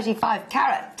 135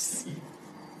 carats.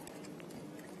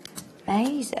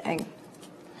 Amazing.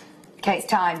 Okay, it's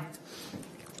time.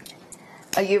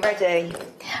 Are you ready?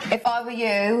 If I were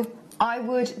you, I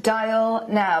would dial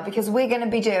now because we're going to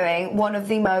be doing one of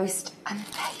the most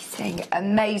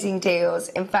amazing deals.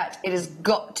 In fact, it has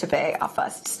got to be our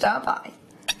first star buy.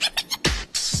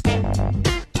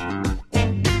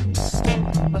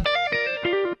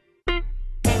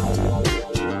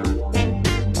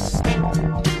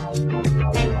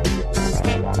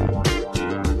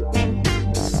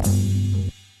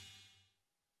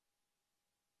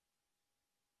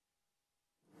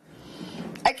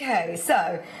 Okay, so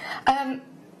I have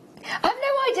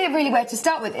no idea really where to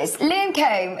start with this. Liam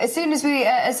came as soon as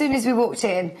we walked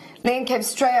in. Liam came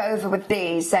straight over with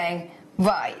these, saying,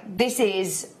 "Right, this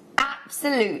is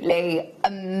absolutely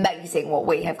amazing what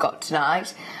we have got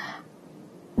tonight."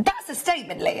 That's a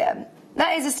statement, Liam.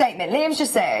 That is a statement. Liam's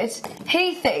just said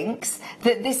he thinks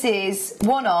that this is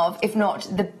one of, if not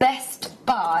the best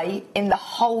buy in the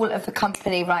whole of the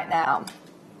company right now.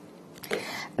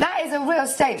 That is a real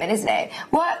statement, isn't it?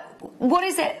 What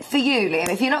is it for you, Liam?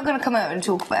 If you're not going to come out and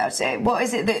talk about it, what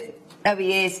is it that... Oh,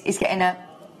 he is. He's getting a...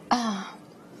 Ah.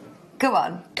 Go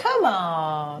on. Come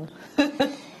on.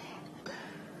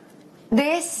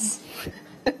 This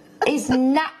is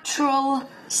natural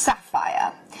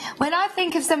sapphire. When I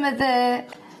think of some of the...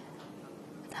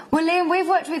 Well, Liam, we've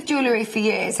worked with jewellery for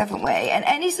years, haven't we? And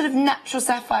any sort of natural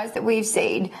sapphires that we've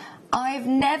seen, I've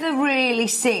never really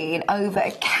seen over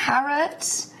a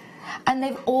carat, and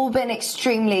they've all been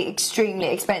extremely, extremely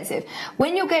expensive.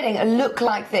 When you're getting a look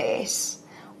like this,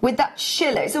 with that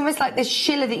shiller, it's almost like this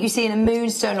shiller that you see in a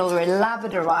moonstone or a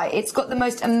labradorite. It's got the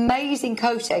most amazing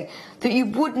coating that you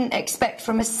wouldn't expect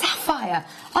from a sapphire.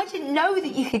 I didn't know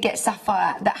that you could get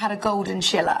sapphire that had a golden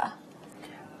shiller.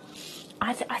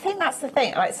 I think that's the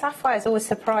thing. Like, sapphire is always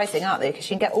surprising, aren't they? Because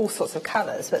you can get all sorts of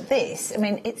colours. But this, I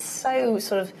mean, it's so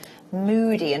sort of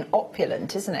moody and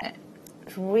opulent, isn't it?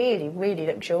 It's really, really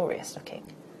luxurious looking.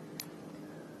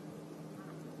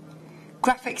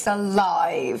 Graphics are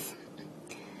live.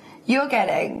 You're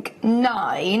getting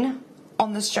 9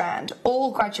 on the strand,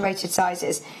 all graduated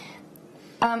sizes.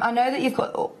 I know that you've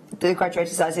got the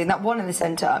graduated sizing. That one in the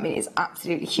centre, I mean, it's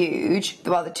absolutely huge.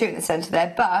 Well, the 2 in the centre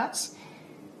there, but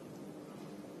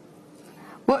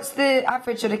what's the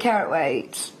average on a carat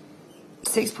weight?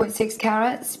 6.6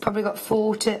 carats. Probably got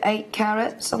 4 to 8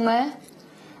 carats on there.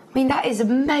 I mean, that is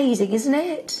amazing, isn't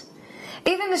it?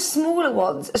 Even the smaller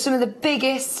ones are some of the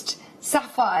biggest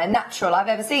sapphire natural I've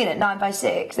ever seen at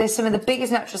 9x6. They're some of the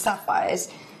biggest natural sapphires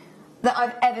that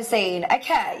I've ever seen.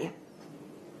 Okay.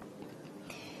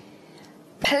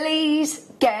 Please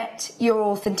get your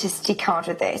authenticity card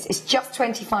with this. It's just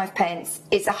 25 pence.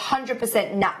 It's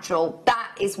 100% natural.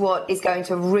 That is what is going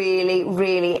to really,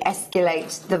 really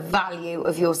escalate the value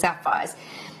of your sapphires.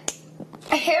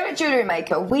 Here at Jewellery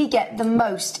Maker, we get the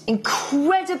most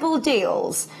incredible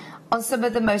deals on some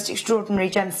of the most extraordinary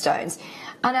gemstones.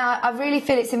 And I really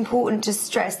feel it's important to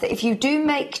stress that if you do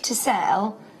make to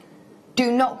sell,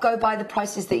 do not go by the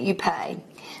prices that you pay.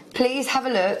 Please have a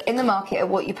look in the market at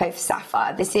what you pay for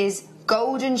sapphire. This is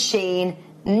golden sheen,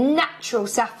 natural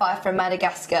sapphire from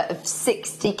Madagascar of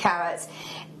 60 carats.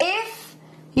 If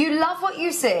you love what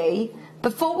you see,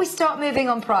 before we start moving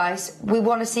on price, we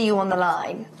want to see you on the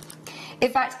line.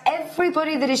 In fact,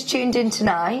 everybody that is tuned in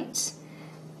tonight,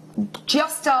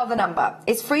 just dial the number.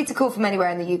 It's free to call from anywhere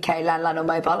in the UK, landline or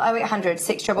mobile, 0800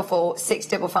 644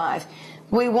 655.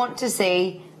 We want to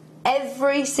see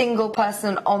every single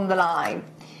person on the line.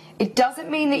 It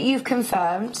doesn't mean that you've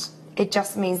confirmed. It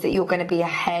just means that you're going to be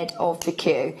ahead of the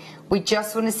queue. We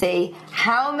just want to see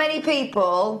how many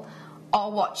people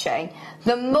are watching.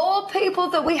 The more people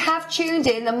that we have tuned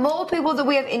in, the more people that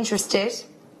we have interested,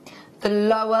 the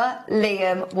lower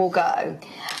Liam will go.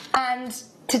 And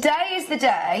today is the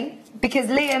day, because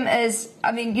Liam is,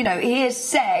 I mean, you know, he has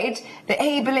said that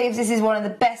he believes this is one of the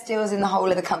best deals in the whole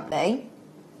of the company.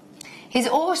 He's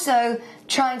also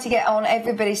trying to get on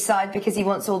everybody's side because he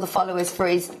wants all the followers for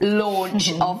his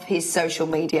launch of his social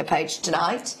media page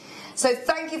tonight. So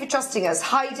thank you for trusting us.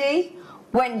 Heidi,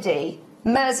 Wendy,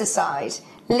 Merseyside,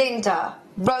 Linda,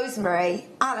 Rosemary,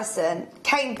 Alison,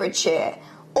 Cambridgeshire,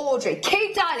 Audrey.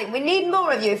 Keep dialing. We need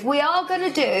more of you. If we are going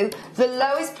to do the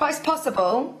lowest price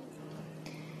possible,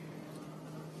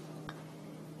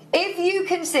 if you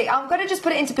can see, I'm going to just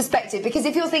put it into perspective, because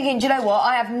if you're thinking, do you know what,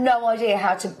 I have no idea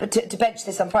how to bench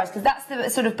this on price, because that's the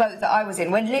sort of boat that I was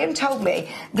in. When Liam told me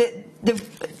that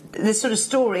the sort of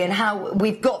story and how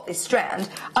we've got this strand,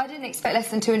 I didn't expect less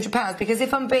than £200, because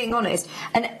if I'm being honest,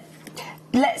 and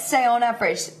let's say on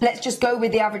average, let's just go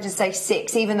with the average and say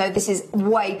 6, even though this is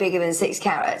way bigger than 6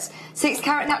 carats. 6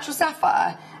 carat natural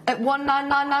sapphire at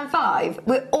 19995,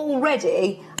 we're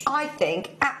already, I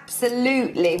think,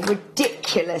 absolutely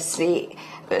ridiculously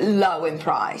low in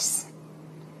price.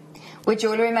 We're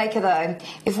Jewellery Maker though.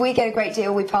 If we get a great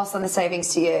deal, we pass on the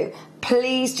savings to you.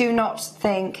 Please do not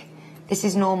think this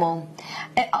is normal.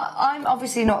 I'm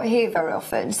obviously not here very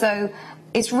often, so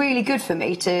it's really good for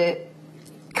me to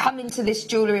come into this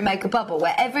Jewellery Maker bubble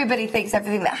where everybody thinks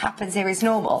everything that happens here is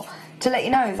normal, to let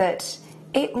you know that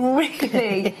it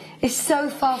really is so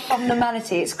far from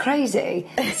normality. It's crazy.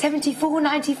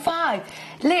 £74.95.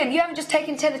 Liam, you haven't just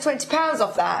taken £10 or £20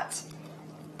 off that.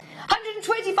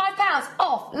 £125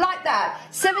 off, like that.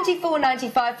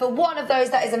 £74.95 for one of those.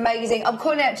 That is amazing. I'm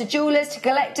calling out to jewellers, to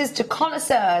collectors, to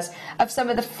connoisseurs of some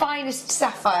of the finest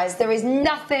sapphires. There is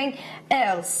nothing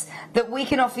else that we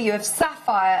can offer you of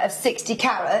sapphire of 60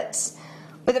 carats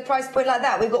with a price point like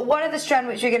that. We've got one of the strand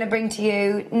which we're going to bring to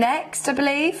you next, I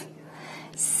believe.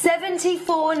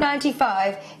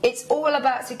 £74.95. It's all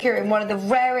about securing one of the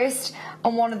rarest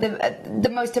and one of the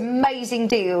most amazing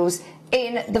deals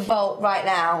in the vault right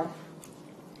now.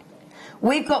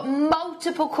 We've got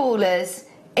multiple callers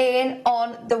in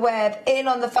on the web, in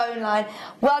on the phone line.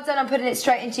 Well done on putting it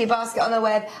straight into your basket on the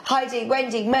web. Heidi,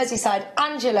 Wendy, Merseyside,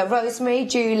 Angela, Rosemary,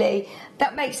 Julie.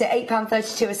 That makes it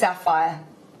 £8.32 a sapphire.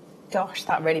 Gosh,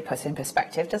 that really puts it in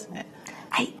perspective, doesn't it?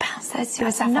 £8.32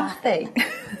 a sapphire. Nothing.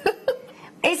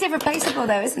 It's irreplaceable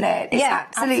though, isn't it? It's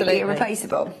absolutely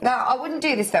irreplaceable. Now, I wouldn't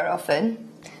do this very often,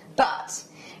 but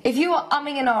if you are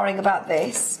umming and ahhing about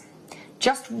this,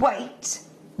 just wait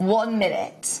 1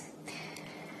 minute.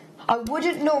 I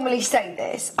wouldn't normally say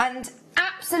this, and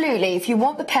absolutely, if you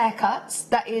want the pair cuts,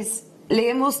 that is,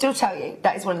 Liam will still tell you,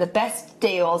 that is one of the best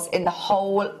deals in the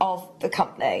whole of the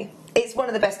company. It's one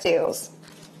of the best deals.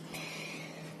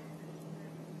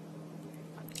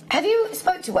 Have you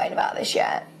spoke to Wayne about this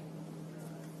yet?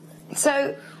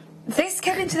 So, this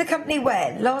came into the company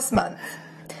when? Last month.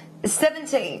 The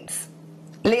 17th.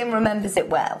 Liam remembers it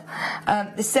well.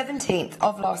 The 17th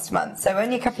of last month, so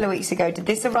only a couple of weeks ago, did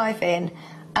this arrive in,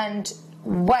 and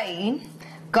Wayne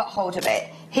got hold of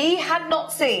it. He had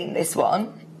not seen this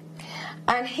one,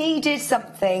 and he did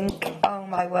something, oh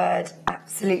my word,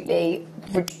 absolutely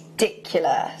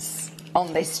ridiculous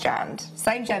on this strand.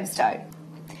 Same gemstone.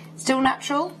 Still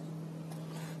natural?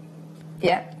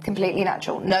 Yeah, completely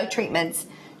natural. No treatments,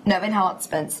 no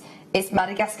enhancements. It's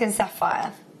Madagascan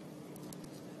sapphire.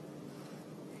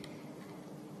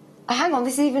 Oh, hang on,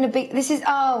 this is even a big... This is...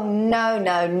 Oh, no,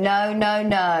 no, no, no,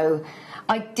 no.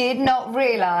 I did not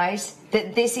realise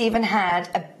that this even had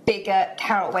a bigger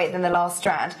carat weight than the last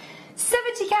strand.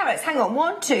 70 carats. Hang on.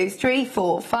 1, 2, 3,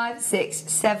 4, 5, 6,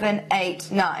 7,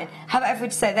 8, 9. How about if we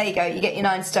say, there you go, you get your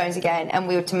 9 stones again, and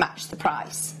we were to match the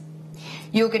price.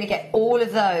 You're going to get all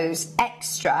of those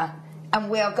extra, and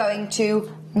we are going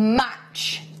to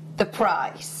match the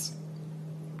price.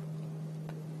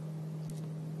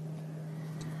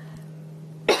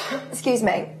 Excuse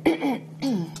me.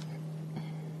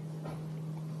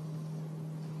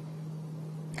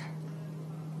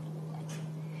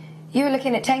 You're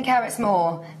looking at 10 carats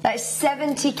more. That is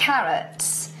 70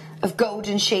 carats of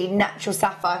golden sheen natural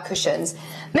sapphire cushions.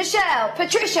 Michelle,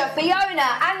 Patricia,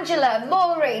 Fiona, Angela,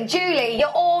 Maureen, Julie, you're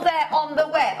all there on the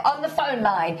web, on the phone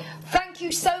line. Thank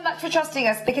you so much for trusting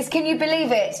us, because can you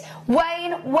believe it?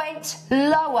 Wayne went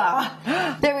lower.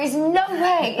 There is no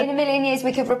way in a million years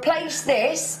we could replace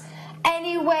this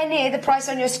anywhere near the price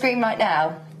on your screen right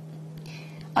now.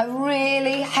 I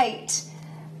really hate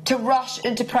to rush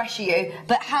and to pressure you,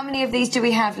 but how many of these do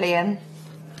we have, Liam?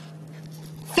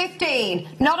 15,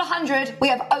 not 100. We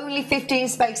have only 15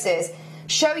 spaces.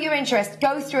 Show your interest,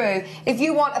 go through. If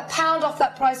you want £1 off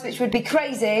that price, which would be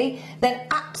crazy, then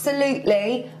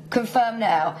absolutely confirm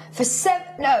now. For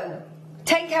 10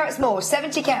 carats more,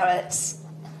 70 carats.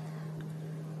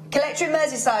 Collector in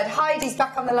Merseyside, Heidi's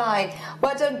back on the line.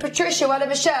 Well done, Patricia, well done,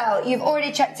 Michelle. You've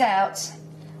already checked out.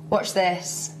 Watch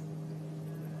this.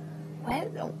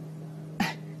 Well,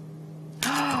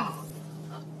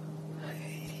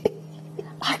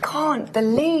 I can't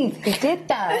believe he did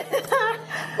that.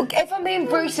 If I'm being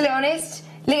brutally honest,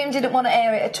 Liam didn't want to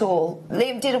air it at all.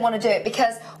 Liam didn't want to do it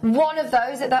because one of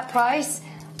those at that price,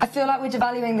 I feel like we're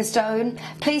devaluing the stone.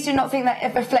 Please do not think that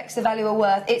it reflects the value or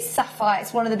worth. It's sapphire,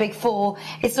 it's one of the big four.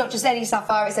 It's not just any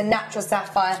sapphire, it's a natural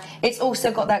sapphire. It's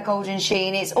also got that golden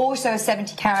sheen. It's also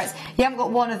 70 carats. You haven't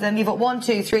got one of them. You've got 1,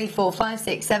 2, 3, 4, 5,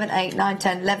 6, 7, 8, 9,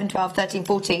 10, 11, 12, 13,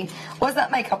 14. What does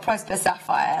that make our price per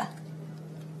sapphire?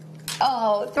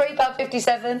 Oh,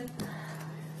 £3.57.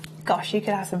 gosh, you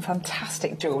could have some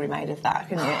fantastic jewellery made of that,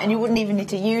 couldn't you? And you wouldn't even need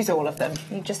to use all of them.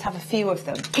 You'd just have a few of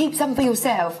them. Keep some for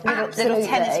yourself. Little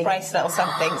tennis bracelet or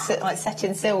something, like set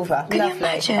in silver. Can lovely. you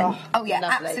imagine? Oh yeah,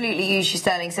 lovely. Absolutely use your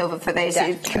sterling silver for this.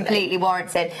 Definitely. It's completely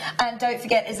warranted. And don't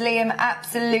forget, as Liam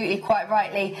absolutely quite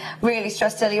rightly really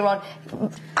stressed earlier on,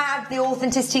 add the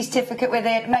authenticity certificate with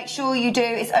it. Make sure you do.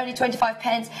 It's only 25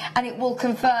 pence and it will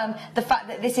confirm the fact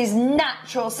that this is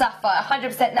natural sapphire,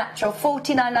 100% natural,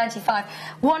 $49.95.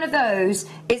 One of those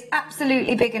is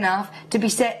absolutely big enough to be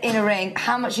set in a ring.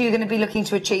 How much are you going to be looking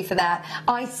to achieve for that?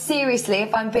 I seriously,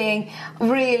 if I'm being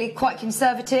really quite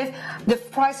conservative, the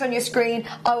price on your screen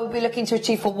I will be looking to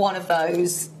achieve for one of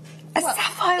those. A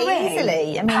sapphire ring?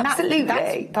 Easily. I mean,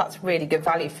 absolutely. That's really good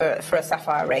value for a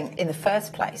sapphire ring in the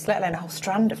first place, let alone a whole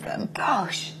strand of them.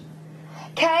 Gosh.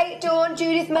 Kate, Dawn,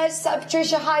 Judith, Merseyside,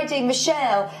 Patricia, Heidi,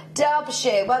 Michelle,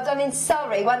 Derbyshire, well done in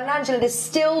Surrey, well done Angela, there's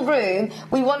still room.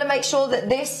 We want to make sure that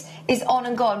this is on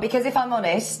and gone, because if I'm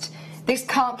honest, this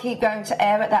can't keep going to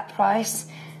air at that price.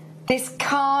 This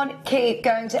can't keep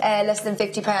going to air less than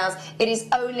 £50. It is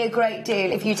only a great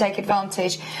deal if you take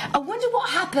advantage. I wonder what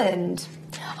happened.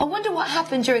 I wonder what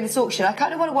happened during this auction. I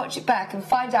kind of want to watch it back and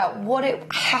find out what it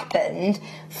happened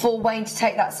for Wayne to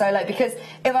take that so low. Because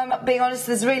if I'm being honest,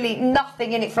 there's really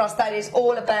nothing in it for us. That is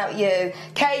all about you.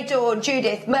 Kay, Dawn,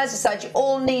 Judith, Merseyside, you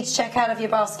all need to check out of your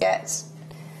baskets.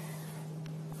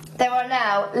 There are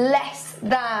now less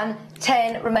than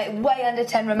 10 remaining, way under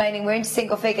 10 remaining. We're into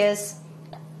single figures.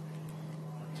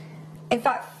 In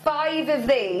fact, 5 of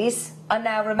these are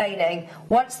now remaining.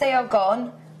 Once they are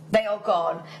gone, they are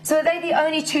gone. So are they the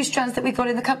only 2 strands that we've got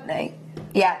in the company?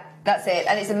 Yeah, that's it.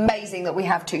 And it's amazing that we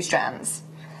have 2 strands.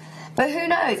 But who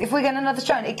knows? If we get another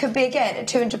strand, it could be again at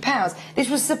 £200. This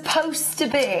was supposed to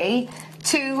be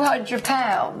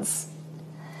 £200.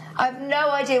 I have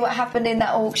no idea what happened in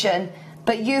that auction,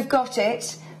 but you've got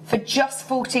it for just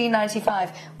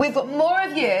 $14.95. We've got more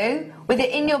of you with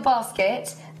it in your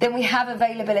basket than we have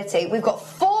availability. We've got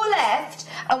 4 left,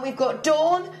 and we've got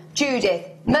Dawn, Judith,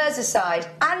 Merseyside,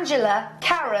 Angela,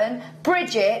 Karen,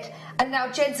 Bridget, and now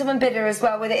Gentleman Bidder as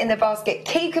well with it in the basket.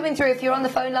 Keep coming through. If you're on the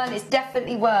phone line, it's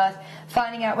definitely worth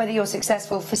finding out whether you're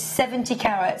successful for 70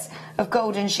 carats of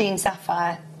golden sheen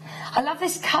sapphire. I love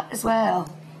this cut as well.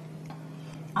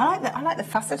 I like the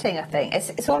faceting, I think.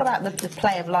 It's all about the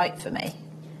play of light for me.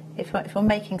 If you're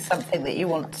making something that you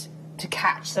want to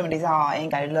catch somebody's eye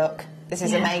and go, look, this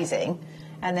is amazing,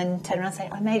 and then turn around and say,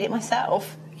 I made it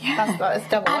myself. Yeah. That's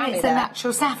double whammy. And it's a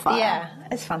natural sapphire. Yeah,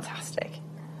 it's fantastic.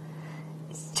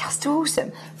 It's just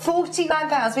awesome.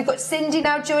 £49. We've got Cindy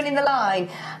now joining the line.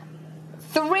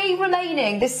 3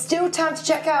 remaining. There's still time to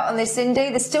check out on this, Cindy.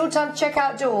 There's still time to check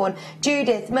out Dawn,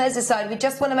 Judith, Merseyside. We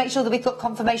just want to make sure that we've got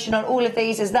confirmation on all of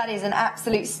these, as that is an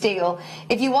absolute steal.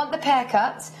 If you want the pair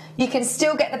cuts, you can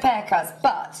still get the pair cuts,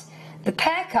 but the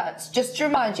pair cuts, just to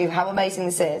remind you how amazing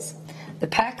this is, the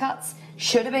pair cuts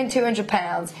should have been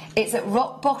 £200. It's at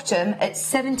rock bottom at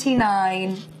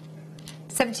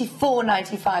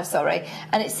 £74.95, sorry,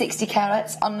 and it's 60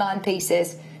 carats on 9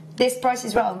 pieces. This price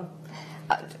is wrong.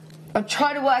 I'm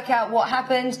trying to work out what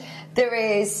happened.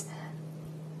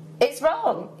 It's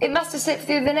wrong. It must have slipped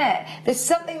through the net. There's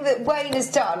something that Wayne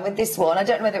has done with this one. I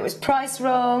don't know whether it was price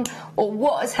wrong or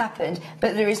what has happened,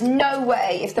 but there is no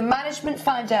way, if the management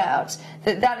find out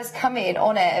that that has come in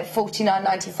on air at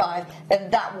 $49.95,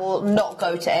 then that will not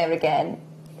go to air again.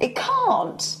 It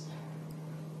can't.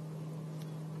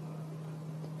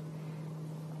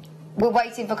 We're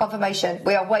waiting for confirmation.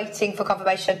 We are waiting for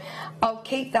confirmation. I'll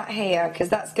keep that here because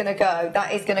that's going to go.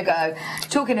 That is going to go.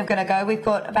 Talking of going to go, we've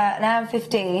got about an hour and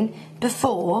 15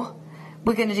 before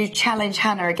we're going to do Challenge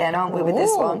Hannah again, aren't we, with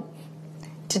this one?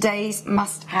 Today's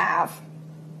must-have.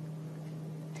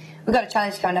 We've got a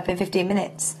challenge coming up in 15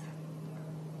 minutes.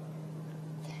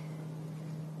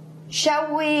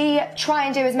 Shall we try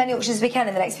and do as many auctions as we can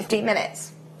in the next 15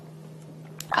 minutes?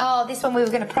 Oh, this one we were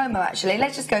going to promo, actually.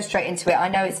 Let's just go straight into it. I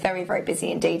know it's very, very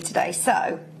busy indeed today.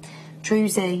 So,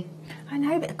 Druzy. I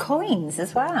know, but coins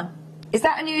as well. Is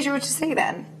that unusual to see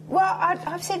then? Well,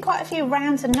 I've seen quite a few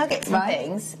rounds and nuggets and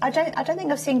things. I don't think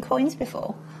I've seen coins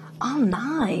before. Oh,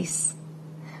 nice.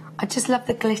 I just love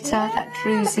the glitter, that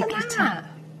Druzy glitter.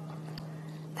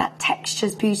 That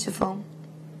texture's beautiful.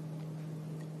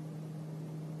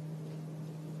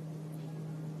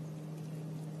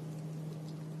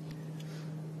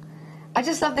 I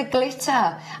just love the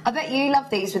glitter. I bet you love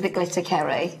these with the glitter,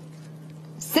 Kerry.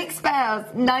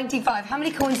 £6.95. How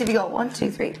many coins have you got? 1,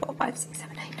 2, 3, 4, 5, 6,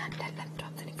 7, 8, 9, 10, 11,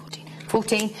 12, 13, 14.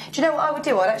 14. Do you know what I would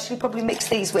do? I'd actually probably mix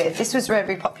these with. This was very,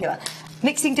 very popular.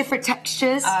 Mixing different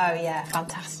textures. Oh, yeah,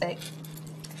 fantastic.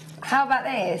 How about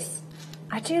this?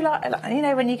 I do like, you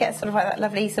know, when you get sort of like that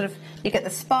lovely sort of, you get the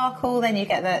sparkle, then you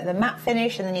get the matte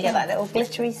finish, and then you get that little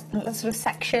glittery sort of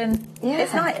section. Yeah.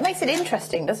 It's nice. It makes it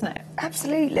interesting, doesn't it?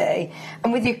 Absolutely.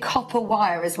 And with your copper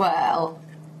wire as well,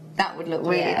 that would look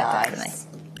really nice. Definitely.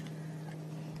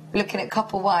 Looking at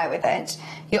copper wire with it.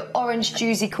 Your orange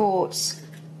juicy quartz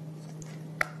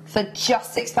for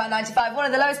just £6.95. One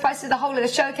of the lowest prices of the whole of the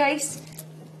showcase.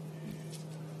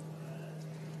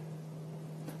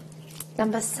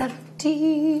 Number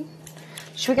 17.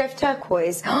 Should we go for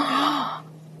turquoise? Oh,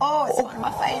 it's one of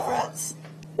my favourites.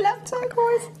 Love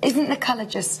turquoise. Isn't the colour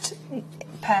just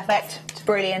perfect? It's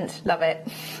brilliant. Love it.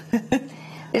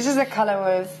 This is a colour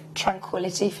of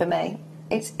tranquility for me.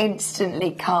 It's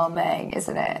instantly calming,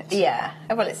 isn't it? Yeah.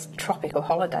 Well, it's tropical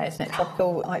holiday, isn't it?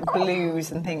 Tropical, like,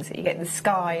 blues and things that you get in the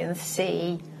sky and the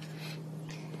sea.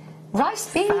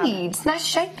 Rice beads, nice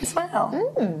shape as well.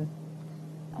 Oh,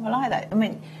 I like that. I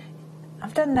mean,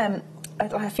 I've done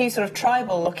a few sort of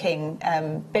tribal-looking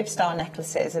bib style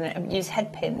necklaces and use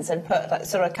head pins and put like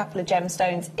sort of a couple of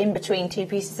gemstones in between two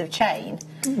pieces of chain,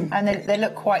 and they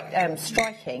look quite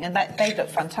striking, and they look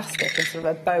fantastic in sort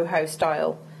of a boho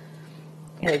style,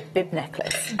 bib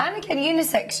necklace. And again,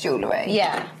 unisex jewellery.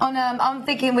 Yeah. I'm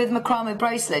thinking with macrame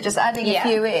bracelet, just adding a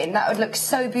few in, that would look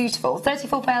so beautiful.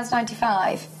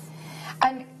 £34.95.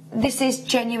 And this is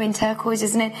genuine turquoise,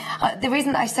 isn't it? The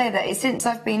reason I say that is since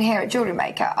I've been here at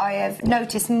JewelleryMaker, I have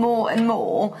noticed more and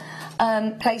more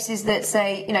places that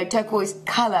say, turquoise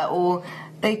colour, or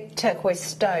they... Turquoise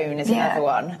stone is another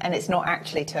one, and it's not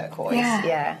actually turquoise.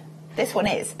 Yeah. This one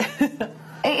is.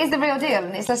 It is the real deal,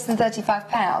 and it's less than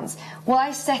 £35.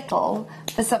 Why settle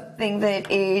for something that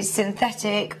is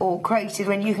synthetic or created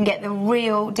when you can get the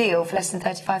real deal for less than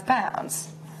 £35?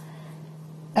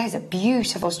 That is a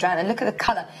beautiful strand, and look at the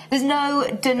colour. There's no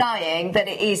denying that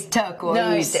it is turquoise.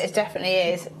 No, it definitely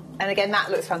is. And again,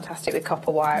 that looks fantastic with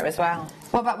copper wire as well.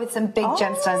 What about with some big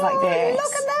gemstones like this?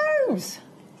 Look at those!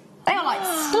 They are like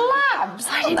slabs,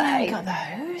 I aren't didn't know they? you got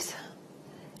those.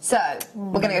 So,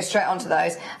 we're going to go straight on to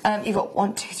those. You've got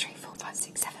 1, 2, 3, 4, 5,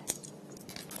 6,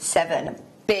 7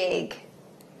 big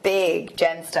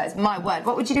gemstones. My word,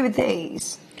 what would you do with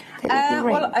these?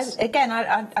 Well, again,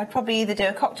 I'd probably either do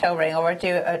a cocktail ring, or I'd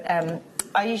do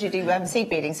I usually do seed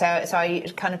beading, so I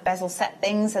kind of bezel set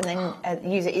things and then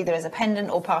use it either as a pendant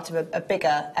or part of a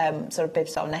bigger sort of bib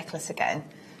style necklace again.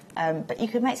 But you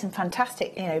could make some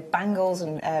fantastic, bangles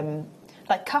and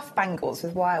like cuff bangles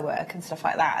with wire work and stuff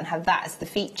like that, and have that as the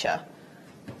feature.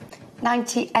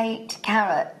 98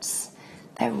 carats.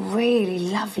 They're really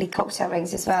lovely cocktail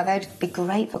rings as well. They'd be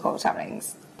great for cocktail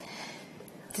rings.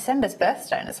 December's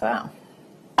birthstone as well.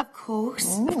 Of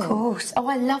course, of course. Oh,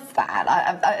 I love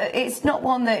that. It's not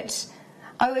one that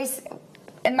I always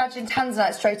imagine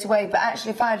tanzanite straight away, but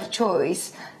actually, if I had a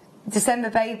choice, December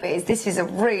babies, this is a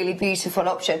really beautiful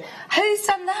option. Who's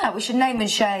done that? We should name and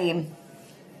shame.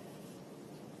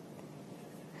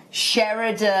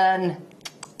 Sheridan.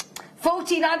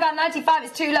 £49.95.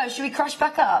 It's too low. Should we crash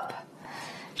back up?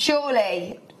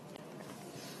 Surely.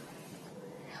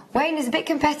 Wayne is a bit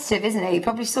competitive, isn't he? He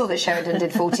probably saw that Sheridan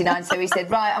did 49, so he said,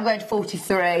 right, I'm going to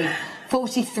 43.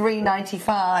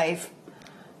 43.95.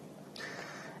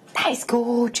 That is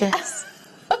gorgeous.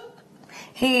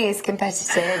 He is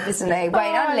competitive, isn't he?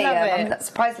 Wayne and Liam. I'm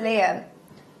surprised Liam.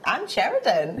 And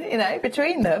Sheridan,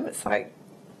 between them, it's like...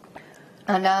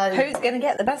 I know. Who's going to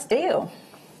get the best deal?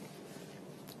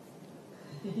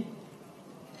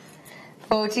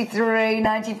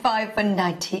 £43.95 for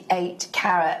 98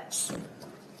 carats.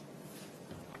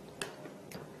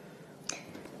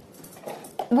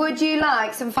 Would you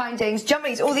like some findings? Jump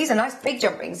rings. Oh, these are nice big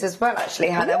jump rings as well, actually,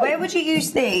 Hannah. Where would you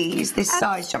use these, this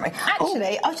size jump ring?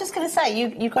 Actually, I was just going to say,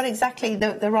 you've got exactly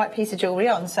the right piece of jewellery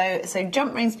on. So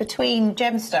jump rings between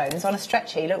gemstones on a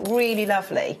stretchy look really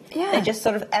lovely. Yeah. They just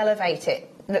sort of elevate it.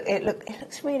 It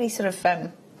looks really sort of,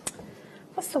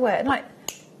 what's the word? Like,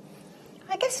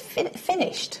 I guess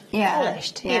finished. Yeah.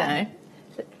 Polished,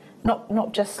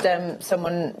 Not just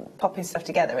someone popping stuff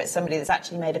together. It's somebody that's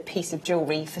actually made a piece of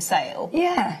jewellery for sale.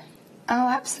 Yeah. Oh,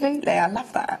 absolutely. I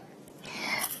love that.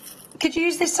 Could you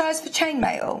use this size for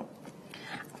chainmail?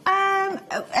 Are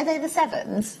they the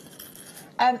 7s?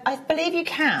 I believe you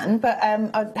can, but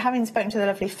having spoken to the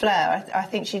lovely Fleur, I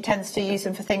think she tends to use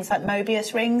them for things like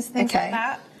Mobius rings, things like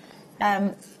that.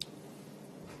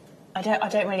 I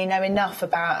don't really know enough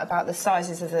about the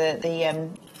sizes of the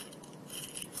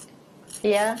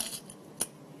yeah.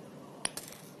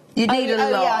 You need a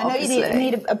lot. Yeah, I know obviously. you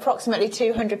need approximately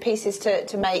 200 pieces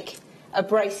to make a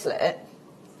bracelet.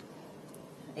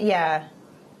 Yeah.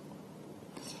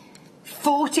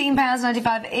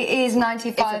 £14.95. It is 95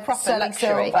 It's a proper sterling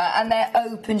luxury. silver, and they're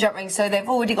open jump rings, so they've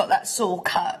already got that saw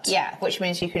cut. Yeah, which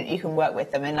means you can work with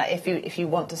them, and like if you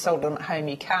want to solder them at home,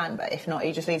 you can. But if not,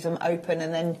 you just leave them open,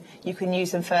 and then you can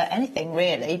use them for anything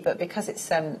really. But because it's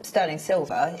sterling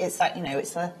silver, it's like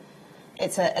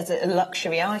it's a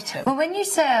luxury item. Well, when you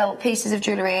sell pieces of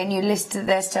jewellery and you list that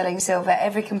they're sterling silver,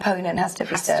 every component has to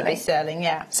be sterling. To be sterling,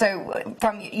 yeah. So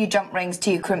from your jump rings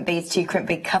to your crimp beads to your crimp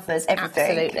bead covers, everything.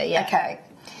 Absolutely, yeah. Okay.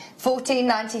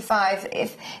 14.95.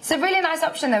 If it's a really nice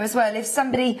option though as well. If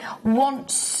somebody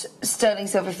wants sterling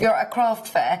silver, if you're at a craft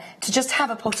fair, to just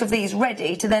have a pot of these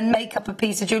ready to then make up a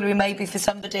piece of jewellery maybe for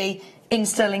somebody in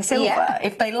sterling silver. Yeah.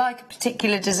 If they like a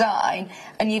particular design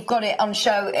and you've got it on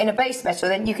show in a base metal,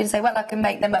 then you can say, well, I can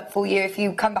make them up for you if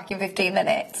you come back in 15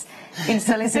 minutes in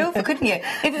sterling silver, couldn't you?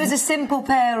 If it was a simple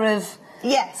pair of...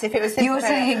 Yes, if it was. You were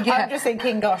saying, yeah. I'm just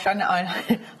thinking, gosh, I know.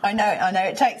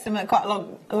 It takes them quite a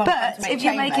long time to make if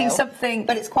you're making chainmail, something,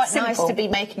 but it's quite simple. nice to be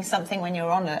making something when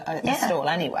you're on a stall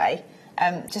anyway.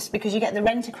 Just because you get the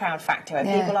rent-a-crowd factor, and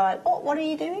people are like, "What are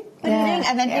you doing? What are you doing?"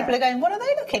 And then people are going, "What are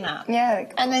they looking at?" Yeah.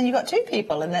 And then you've got two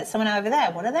people, and there's someone over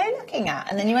there. What are they looking at?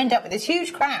 And then you end up with this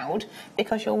huge crowd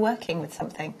because you're working with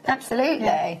something. Absolutely.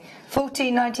 Yeah.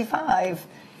 $14.95.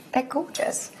 They're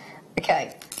gorgeous.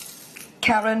 Okay.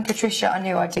 Karen, Patricia, I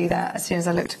knew I'd do that as soon as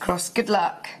I looked across. Good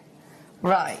luck.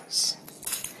 Right.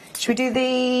 Should we do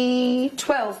the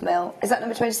 12 mil? Is that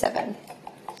number 27?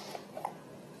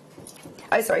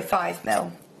 Oh, sorry, 5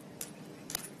 mil.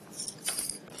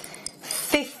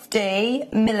 50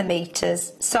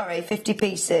 millimetres. Sorry, 50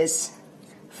 pieces.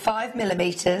 5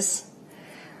 millimetres.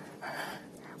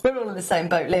 We're all in the same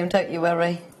boat, Liam, don't you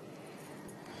worry.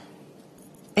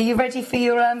 Are you ready for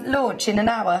your launch in an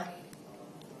hour?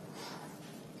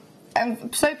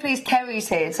 I'm so pleased Kerry's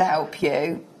here to help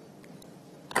you.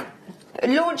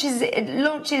 Launches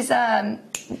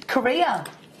Korea.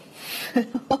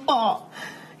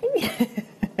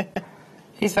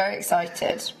 He's very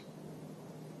excited.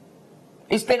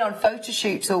 He's been on photo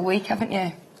shoots all week, haven't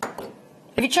you?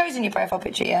 Have you chosen your profile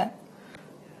picture yet?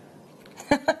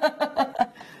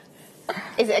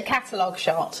 Is it a catalogue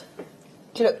shot?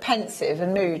 Do you look pensive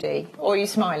and moody, or are you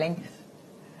smiling?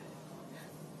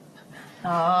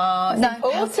 Oh,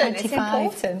 it's important. It's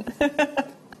important.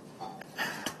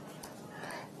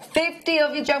 50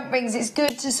 of your jump rings. It's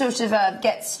good to sort of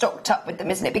get stocked up with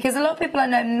them, isn't it? Because a lot of people I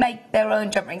know make their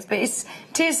own jump rings, but it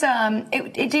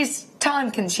is time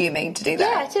consuming to do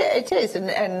that. Yeah, it is, and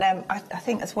I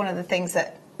think that's one of the things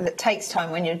that takes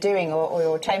time when you're doing or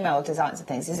your chainmail designs and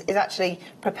things is actually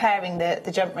preparing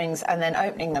the jump rings and then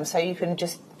opening them so you can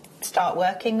just start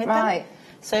working with them. Right.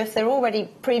 So if they're already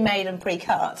pre-made and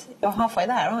pre-cut, you're halfway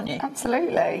there, aren't you?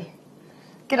 Absolutely.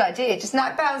 Good idea. Just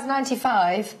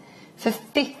 £9.95 for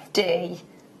 50.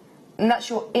 And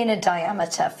that's your inner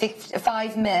diameter,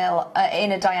 5 mil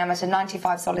inner diameter,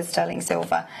 95 solid sterling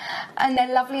silver. And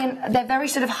they're lovely and they're very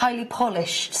sort of highly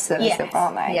polished sterling silver,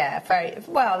 aren't they? Yeah, very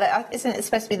well. Isn't it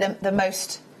supposed to be the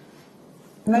most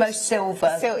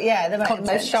silver? The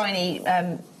most shiny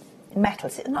metal.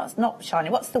 It's not shiny.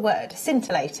 What's the word?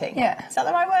 Scintillating. Yeah. Is that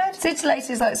the right word?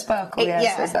 Scintillating is like sparkle. Yes.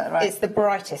 Yeah. Is that right? It's the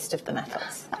brightest of the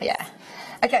metals. Nice. Yeah.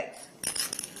 Okay.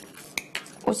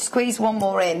 We'll squeeze one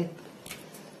more in.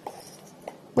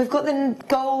 We've got the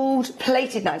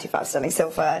gold-plated 95 sterling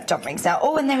silver jump rings now.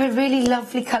 Oh, and they're a really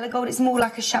lovely colour gold. It's more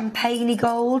like a champagne-y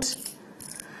gold.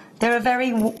 They're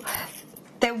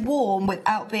they're warm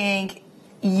without being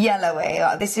yellowy.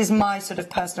 This is my sort of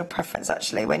personal preference,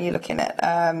 actually, when you're looking at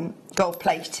gold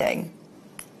plating.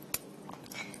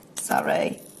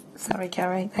 Sorry,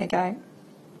 Kerry. There you go.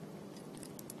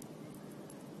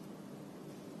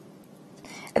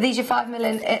 Are these your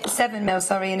 7 mil,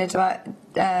 sorry, inner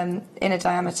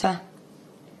diameter?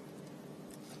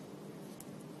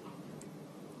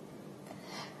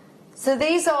 So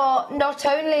these are not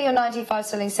only your 95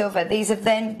 sterling silver, these have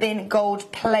then been gold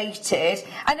plated,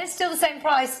 and it's still the same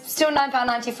price, still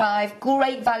 £9.95.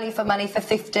 Great value for money for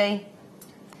 50.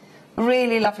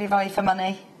 Really lovely value for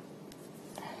money.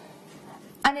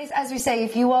 And as we say,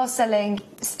 if you are selling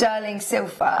sterling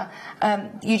silver,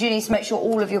 you do need to make sure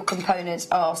all of your components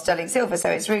are sterling silver, so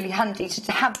it's really handy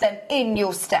to have them in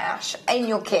your stash, in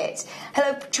your kit.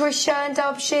 Hello, Patricia in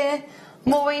Derbyshire.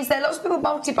 Maureen's there. Lots of people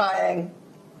multi-buying.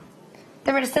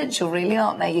 They're an essential, really,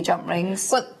 aren't they, your jump rings?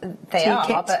 Well, they are,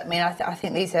 but I mean, I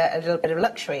think these are a little bit of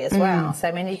luxury as well. So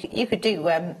I mean, you could do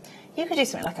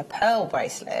something like a pearl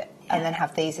bracelet and then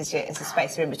have these as a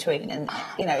spacer in between, and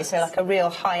so like a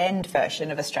real high-end version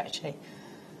of a stretchy.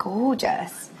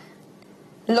 Gorgeous.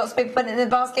 Lots of people putting it in the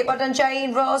basket. Well done,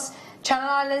 Jane, Ross, Channel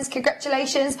Islands.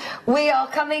 Congratulations. We are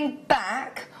coming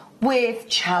back with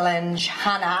Challenge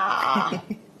Hannah.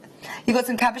 You've got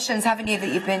some cabochons, haven't you, that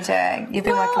you've been doing? You've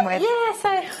been working with. Yeah,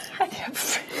 so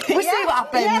we'll see what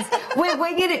happens. Yeah. We're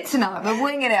winging it tonight. We're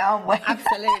winging it, aren't we?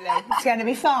 Absolutely. It's going to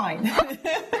be fine.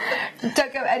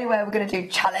 Don't go anywhere. We're going to do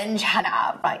Challenge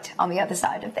Hannah right on the other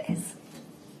side of this.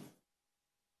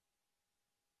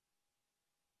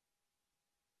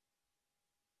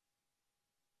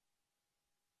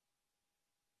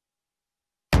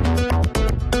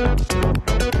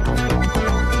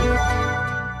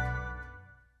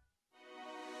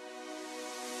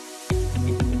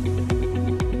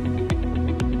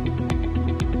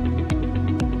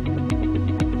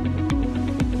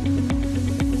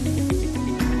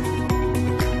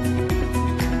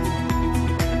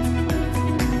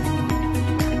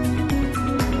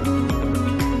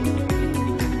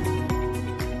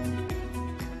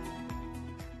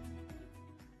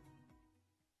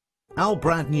 Our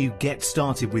brand new Get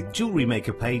Started with Jewellery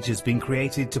Maker page has been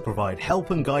created to provide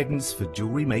help and guidance for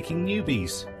jewellery making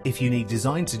newbies. If you need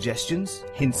design suggestions,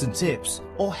 hints and tips,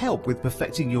 or help with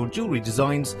perfecting your jewellery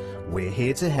designs, we're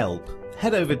here to help.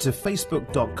 Head over to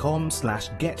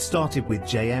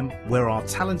facebook.com/getstartedwithjm, where our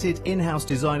talented in-house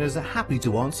designers are happy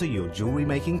to answer your jewellery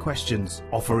making questions,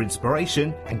 offer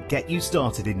inspiration and get you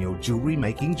started in your jewellery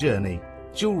making journey.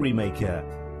 Jewellery Maker.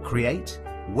 Create,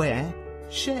 wear,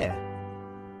 share.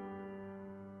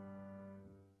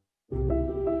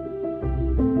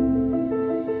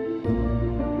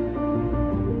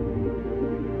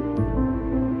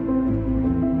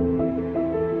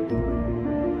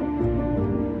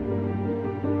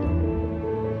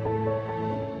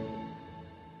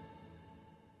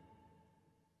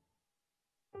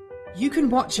 You can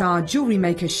watch our Jewellery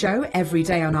Maker show every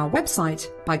day on our website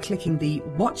by clicking the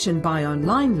Watch and Buy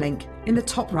Online link in the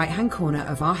top right-hand corner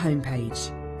of our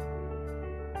homepage.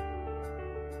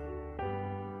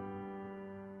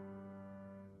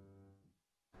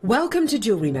 Welcome to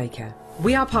Jewellery Maker.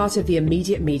 We are part of the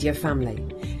Immediate Media family.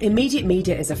 Immediate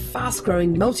Media is a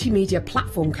fast-growing multimedia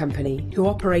platform company who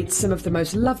operates some of the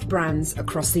most loved brands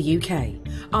across the UK.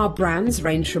 Our brands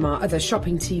range from our other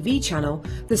shopping TV channel,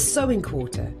 The Sewing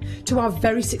Quarter, to our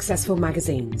very successful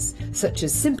magazines, such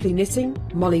as Simply Knitting,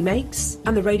 Molly Makes,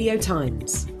 and The Radio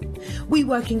Times. We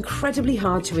work incredibly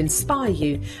hard to inspire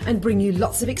you and bring you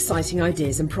lots of exciting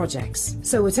ideas and projects.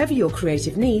 So whatever your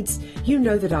creative needs, you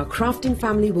know that our crafting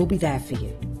family will be there for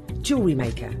you. Jewellery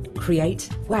Maker. Create,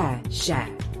 wear, share.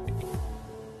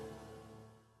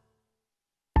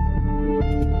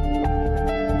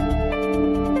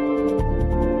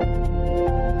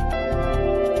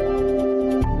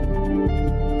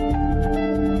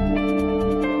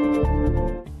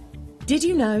 Did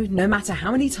you know, no matter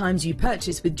how many times you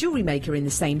purchase with Jewellery Maker in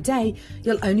the same day,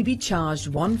 you'll only be charged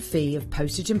one fee of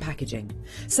postage and packaging.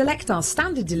 Select our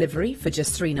standard delivery for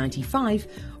just $3.95,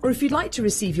 or if you'd like to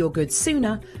receive your goods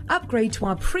sooner, upgrade to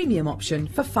our premium option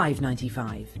for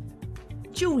 $5.95.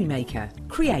 Jewellery Maker.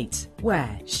 Create,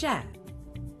 wear, share.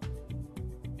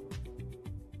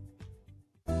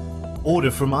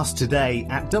 Order from us today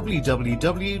at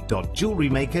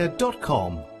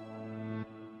www.jewellerymaker.com.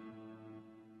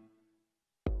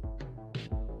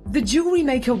 The Jewellery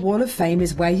Maker Wall of Fame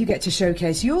is where you get to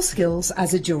showcase your skills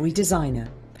as a jewellery designer.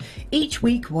 Each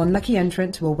week, one lucky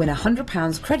entrant will win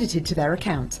 £100 credited to their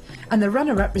account, and the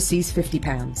runner-up receives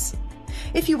 £50.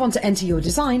 If you want to enter your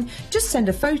design, just send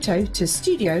a photo to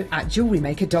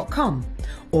studio@jewellerymaker.com,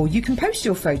 or you can post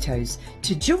your photos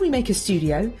to Jewellery Maker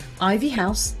Studio, Ivy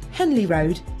House, Henley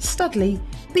Road, Studley,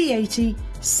 B80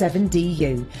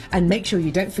 7DU, and make sure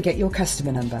you don't forget your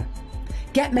customer number.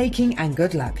 Get making and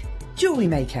good luck. Jewellery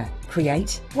Maker.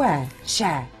 Create, wear,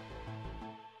 share.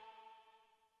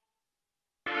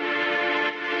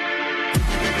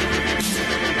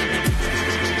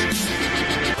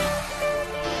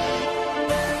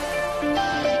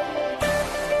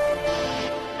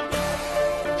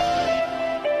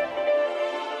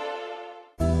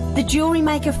 The Jewellery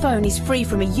Maker phone is free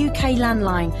from a UK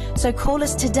landline, so call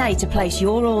us today to place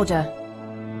your order.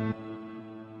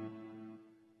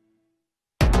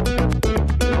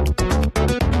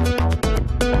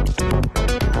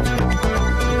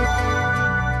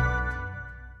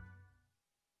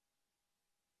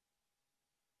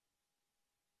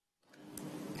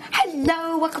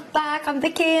 Hello, welcome back. I'm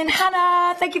Vicki and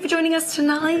Hannah. Thank you for joining us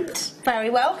tonight. Very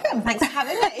welcome. Thanks for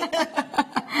having me.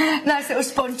 Nice little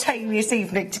spontaneous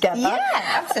evening together. Yeah,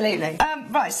 absolutely.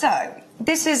 Right, so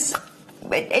this is.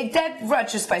 Deb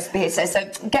Rudge was supposed to be here today, so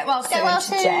get well soon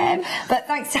to Deb. But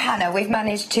thanks to Hannah, we've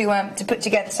managed to put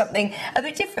together something a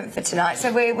bit different for tonight.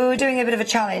 So we were doing a bit of a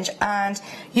challenge, and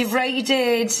you've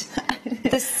raided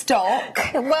the stock.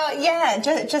 Well, yeah,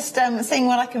 just seeing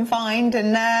what I can find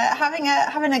and having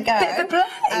a go. Bit of a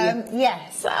play.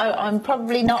 Yes, I'm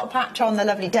probably not a patch on the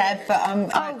lovely Deb,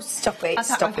 but Stop it!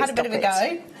 I've had a bit of a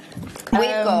go.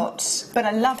 We've got, but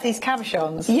I love these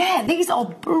cabochons. Yeah, these are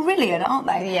brilliant, aren't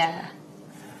they? Yeah.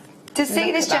 To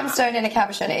see this gemstone in a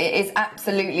cabochon, it is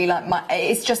absolutely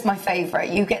it's just my favourite.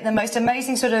 You get the most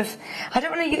amazing sort of, I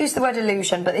don't want to use the word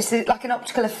illusion, but this is like an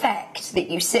optical effect that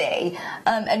you see.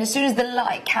 And as soon as the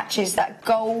light catches that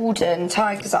golden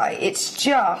tiger's eye, it's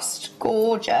just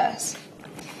gorgeous.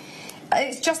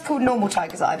 It's just called normal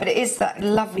tiger's eye, but it is that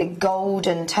lovely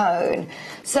golden tone.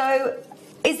 So,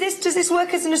 does this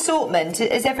work as an assortment?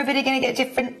 Is everybody going to get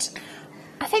different?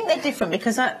 I think they're different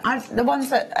because the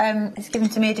ones that it's given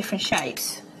to me are different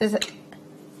shapes. Are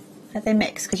they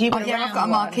mixed? Because you've got I've got a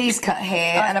marquise cut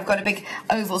here and I've got a big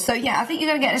oval. So yeah, I think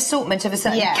you're going to get an assortment of a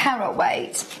certain carat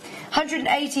weight.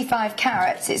 185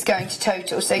 carats it's going to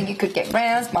total, so you could get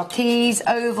rounds, marquees,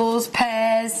 ovals,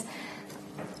 pairs,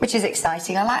 which is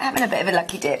exciting. I like having a bit of a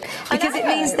lucky dip, because it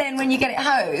means then when you get it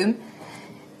home,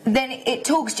 then it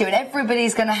talks to you, and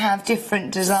everybody's going to have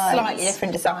different designs. Slightly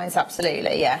different designs,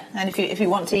 absolutely, yeah. And if you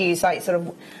want to use, like, sort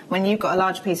of, when you've got a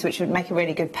large piece which would make a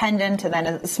really good pendant, and then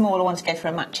a smaller one to go for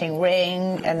a matching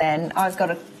ring, and then I've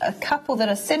got a couple that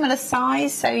are similar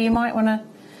size, so you might want to,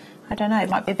 I don't know, it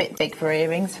might be a bit big for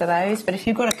earrings for those, but if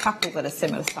you've got a couple that are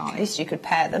similar sized, you could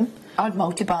pair them. I'd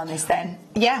multi-bind this then.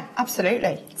 Yeah,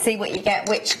 absolutely. See what you get,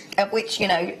 which you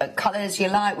know, colours you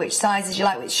like, which sizes you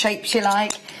like, which shapes you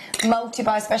like.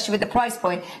 Multi-buy, especially with the price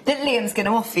point that Liam's going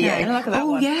to offer you. Yeah, look at that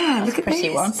one. Oh yeah, look at pretty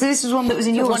this. one. So this was one that was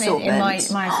in your assortment. In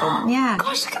my assortment. Yeah.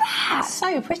 Gosh, look at that.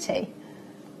 So pretty.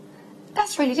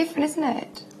 That's really different, isn't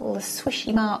it? All the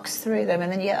swishy marks through them,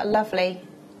 and then you get a lovely.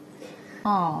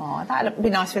 Oh, that'd be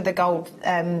nice with the gold,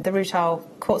 the rutile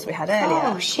quartz we had earlier.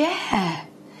 Oh, yeah.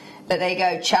 But there you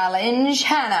go, challenge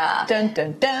Hannah. Dun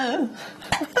dun dun.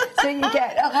 So you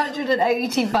get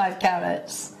 185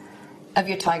 carats of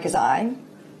your tiger's eye.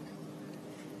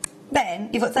 Then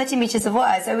you've got 30 metres of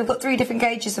wire, so we've got 3 different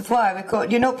gauges of wire. We've got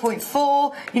your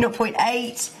 0.4, your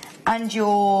 0.8, and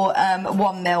your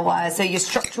 1 mil wire. So your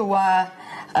structural wire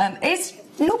is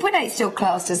 0.8 still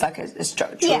classed as like a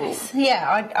structural. Yes,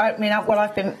 yeah. I mean,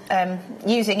 I've been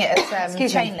using it as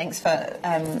chain links for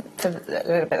a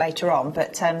little bit later on.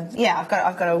 But yeah, I've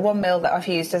got a 1 mil that I've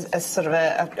used as sort of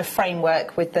a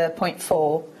framework with the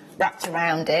 0.4 wrapped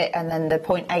around it, and then the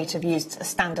 0.8 I've used a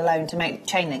standalone to make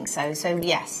chain links. So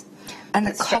yes. And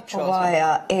the copper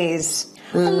wire is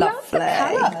lovely.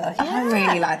 I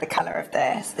really like the colour of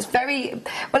this. It's very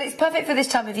well. It's perfect for this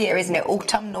time of year, isn't it?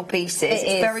 Autumnal pieces.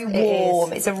 It's very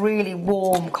warm. It's a really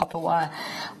warm copper wire.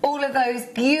 All of those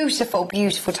beautiful,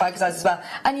 beautiful tiger's eyes as well.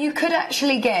 And you could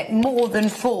actually get more than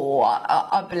 4,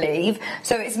 I believe.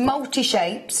 So it's multi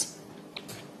shapes.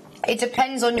 It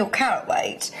depends on your carat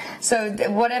weight. So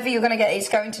whatever you're going to get, it's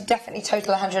going to definitely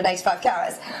total 185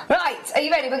 carats. Right, are you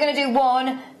ready? We're going to do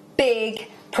one big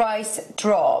price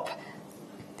drop.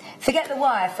 Forget the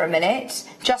wire for a minute.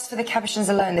 Just for the cabochons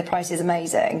alone, the price is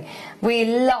amazing. We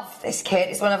love this kit.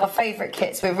 It's one of our favourite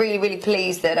kits. We're really, really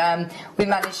pleased that we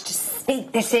managed to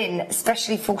sneak this in,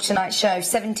 especially for tonight's show.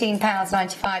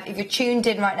 £17.95. If you're tuned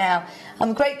in right now,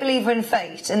 I'm a great believer in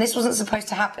fate, and this wasn't supposed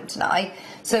to happen tonight.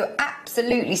 So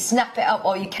absolutely snap it up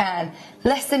while you can.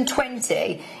 Less than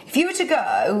 20. If you were to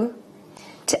go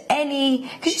to any,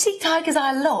 because you see tiger's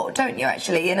eye a lot, don't you,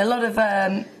 actually, in a lot of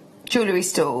jewellery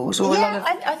stalls, or a lot of...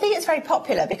 I think it's very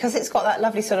popular because it's got that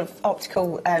lovely sort of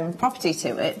optical property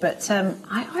to it, but I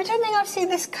don't think I've seen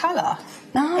this colour.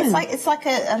 No. It's like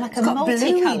a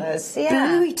multi-colours. Yeah.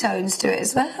 Bluey tones to it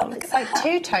as well. Look It's like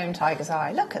two-tone tiger's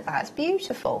eye. Look at that, it's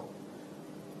beautiful.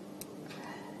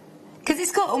 Because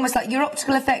it's got almost like your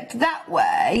optical effect that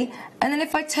way, and then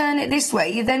if I turn it this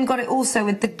way, you've then got it also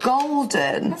with the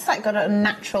golden. It's like got a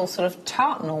natural sort of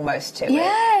tartan almost to it.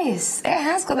 Yes, it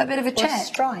has got that bit of a Or check.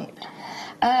 stripe.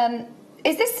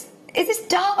 Is this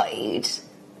dyed?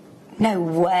 No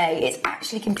way. It's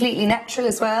actually completely natural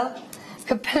as well.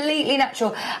 Completely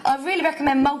natural. I really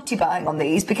recommend multi-buying on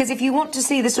these, because if you want to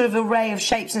see the sort of array of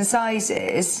shapes and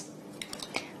sizes,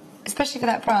 especially for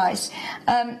that price.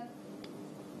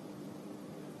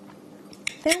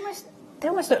 They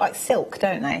almost look like silk,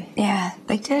 don't they? Yeah,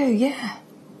 they do, yeah.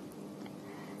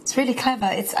 It's really clever.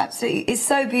 It's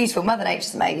so beautiful. Mother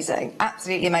Nature's amazing.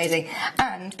 Absolutely amazing.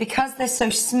 And because they're so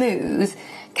smooth,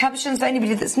 cabochons, for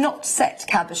anybody that's not set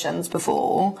cabochons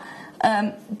before,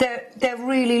 they're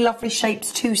really lovely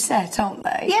shapes to set, aren't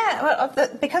they? Yeah, well,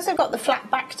 because they've got the flat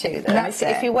back to them. That's it.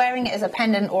 If you're wearing it as a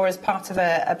pendant or as part of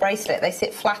a bracelet, they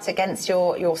sit flat against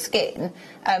your skin,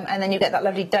 and then you get that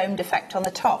lovely domed effect on the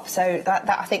top. So that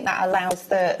I think that allows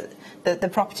the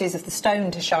properties of the stone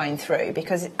to shine through,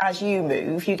 because as you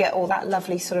move, you get all that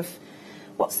lovely sort of,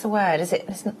 what's the word? Is it?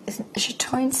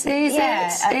 Chatoincy, is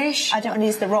yeah, it? Ish. I don't want to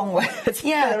use the wrong word.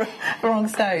 Yeah. The wrong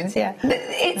stones. Yeah.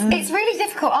 It's really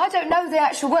difficult. I don't know the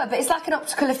actual word, but it's like an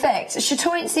optical effect.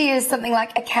 Chatoincy is something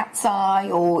like a cat's eye,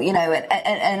 or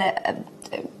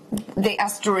the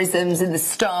asterisms and the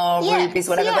star rubies,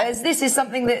 whatever. Yeah. Whereas this is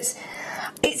something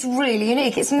it's really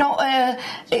unique. It's not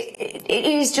it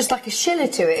is just like a shiller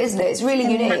to it, isn't it? It's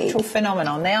really unique. Natural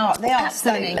phenomenon. They are Absolutely.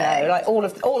 stunning though. Like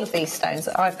all of these stones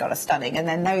that I've got are stunning, and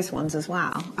then those ones as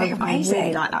well. They're I amazing.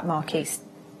 really like that marquee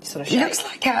sort of shape. It looks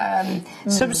like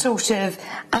some sort of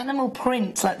animal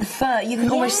print, like the fur. You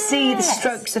can almost see the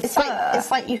strokes of fur.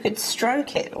 It's like you could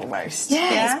stroke it almost.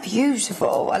 Yeah, it's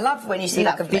beautiful. I love when you see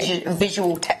like a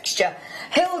visual texture.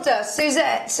 Hilda Imelda,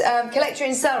 Suzette, Collector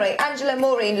in Surrey, Angela,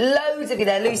 Maureen, loads of you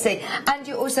there, Lucy. And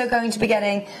you're also going to be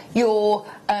getting your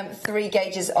 3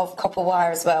 gauges of copper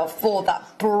wire as well for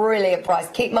that brilliant price.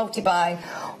 Keep multi-buying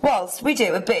whilst we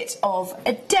do a bit of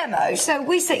a demo. So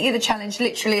we set you the challenge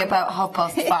literally about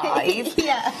 5:30.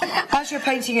 Yeah. As you're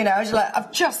painting your nails, you're like,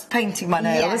 I'm just painting my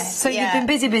nails. Yes, so you've been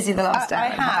busy the last hour. I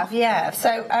have, yeah.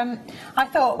 So I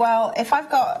thought, well, if I've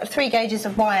got 3 gauges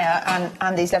of wire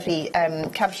and these lovely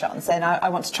cabochons, then I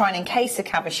want to try and encase a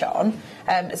cabochon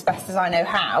as best as I know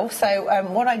how. So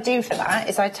what I do for that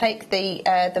is I take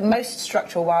the most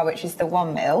structural wire, which is the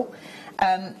 1mm,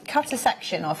 cut a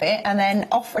section of it and then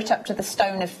offer it up to the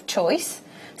stone of choice.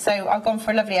 So I've gone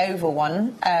for a lovely oval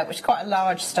one, which is quite a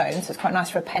large stone, so it's quite nice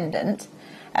for a pendant.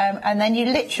 And then you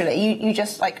literally, you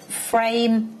just like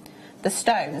frame the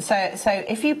stone. So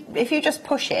if you just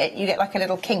push it, you get like a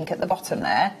little kink at the bottom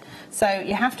there. So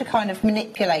you have to kind of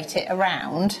manipulate it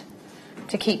around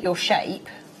to keep your shape.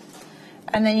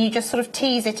 And then you just sort of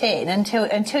tease it in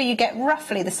until you get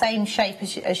roughly the same shape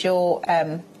as your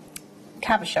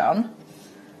cabochon.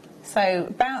 So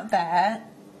about there,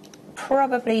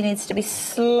 probably needs to be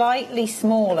slightly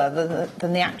smaller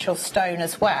than the actual stone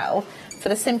as well, for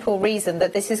the simple reason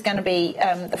that this is going to be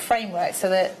the framework, so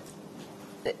that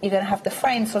you're going to have the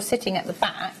frame sort of sitting at the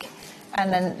back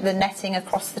and then the netting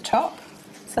across the top.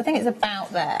 So I think it's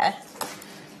about there.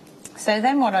 So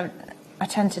then what I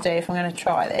tend to do, if I'm going to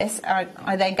try this,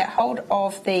 I then get hold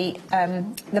of the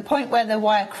point where the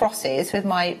wire crosses with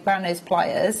my round nose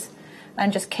pliers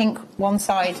and just kink one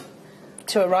side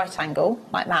to a right angle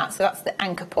like that. So that's the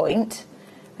anchor point,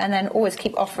 and then always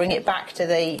keep offering it back to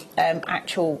the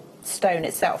actual stone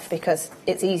itself, because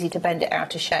it's easy to bend it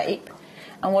out of shape.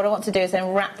 And what I want to do is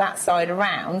then wrap that side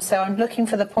around, so I'm looking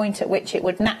for the point at which it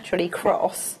would naturally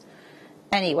cross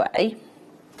anyway,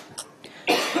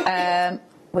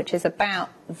 which is about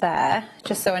there,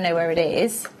 just so I know where it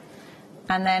is.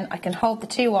 And then I can hold the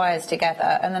 2 wires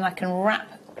together, and then I can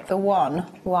wrap the one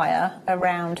wire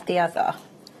around the other.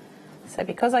 So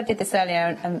because I did this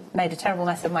earlier and made a terrible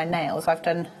mess of my nails, I've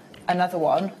done another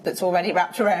one that's already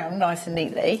wrapped around nice and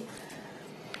neatly.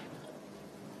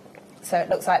 So it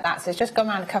looks like that. So it's just gone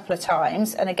around a couple of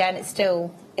times, and again it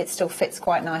still fits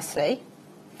quite nicely.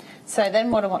 So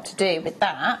then what I want to do with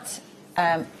that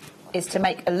is to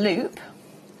make a loop.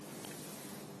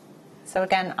 So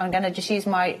again, I'm going to just use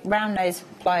my round nose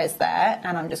pliers there,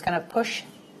 and I'm just going to push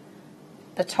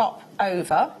the top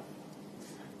over,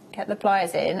 get the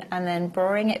pliers in, and then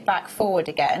bring it back forward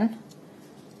again.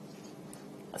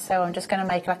 So I'm just going to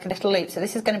make like a little loop. So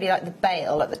this is going to be like the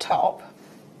bail at the top,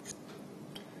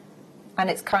 and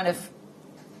it's kind of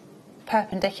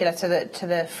perpendicular to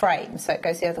the frame, so it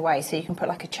goes the other way. So you can put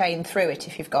like a chain through it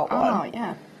if you've got one. Oh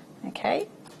yeah. Okay.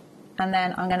 And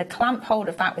then I'm going to clamp hold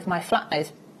of that with my flat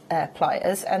nose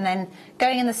pliers, and then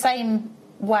going in the same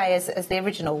way as the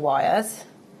original wires,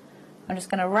 I'm just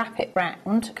going to wrap it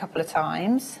round a couple of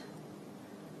times.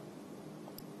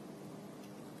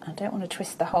 I don't want to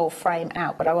twist the whole frame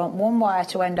out, but I want one wire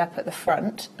to end up at the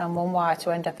front and one wire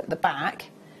to end up at the back,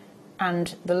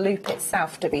 and the loop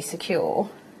itself to be secure.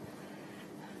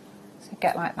 So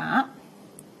get like that.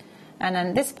 And then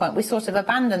at this point we sort of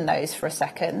abandon those for a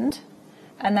second,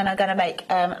 and then I'm going to make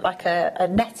like a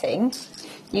netting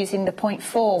using the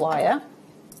 0.4 wire.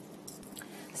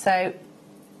 So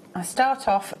I start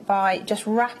off by just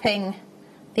wrapping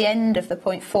the end of the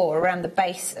 0.4 around the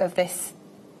base of this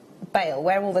bail,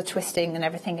 where all the twisting and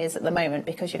everything is at the moment,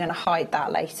 because you're going to hide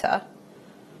that later.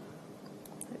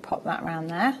 So pop that around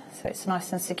there so it's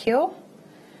nice and secure.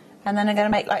 And then I'm going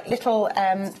to make like little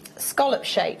scallop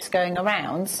shapes going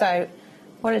around. So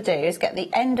what I do is get the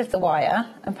end of the wire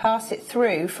and pass it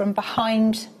through from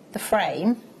behind the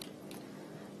frame.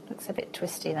 Looks a bit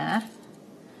twisty there.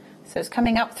 So it's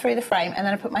coming up through the frame, and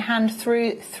then I put my hand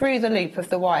through the loop of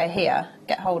the wire here,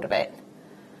 get hold of it,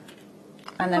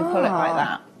 and then pull it like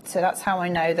that. So that's how I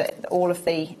know that all of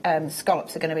the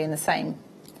scallops are going to be in the same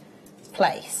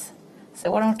place.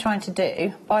 So what I'm trying to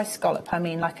do, by scallop I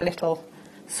mean like a little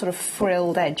sort of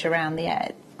frilled edge around the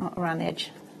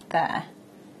edge there.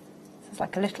 So it's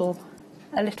like a little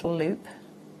loop.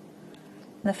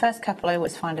 And the first couple I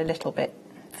always find a little bit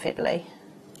fiddly,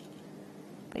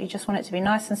 but you just want it to be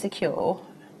nice and secure.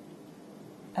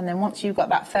 And then once you've got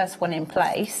that first one in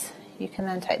place, you can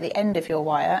then take the end of your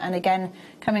wire, and again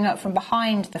coming up from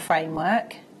behind the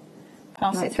framework,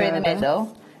 pass it through the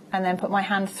middle, and then put my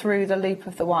hand through the loop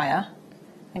of the wire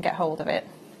and get hold of it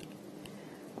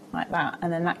like that,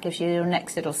 and then that gives you your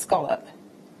next little scallop.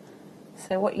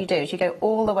 So what you do is you go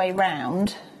all the way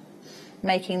round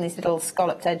making these little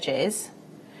scalloped edges,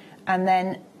 and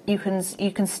then you can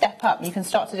step up. You can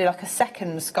start to do like a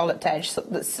second scalloped edge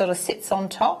that sort of sits on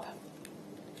top.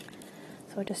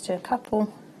 So we'll just do a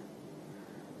couple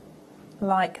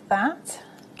like that.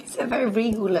 It's a very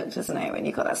regal look, doesn't it, when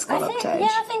you've got that scalloped edge? Yeah,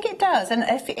 I think it does. And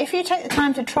if you take the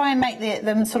time to try and make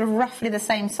them sort of roughly the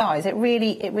same size, it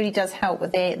really does help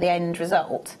with the end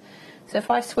result. So if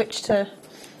I switch to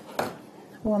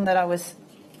one that I was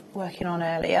working on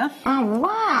earlier. Oh,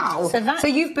 wow. So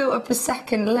you've built up a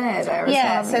second layer there as well.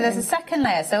 Yeah, so there's a second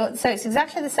layer. So it's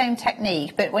exactly the same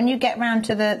technique, but when you get round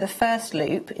to the first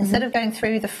loop, instead of going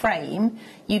through the frame,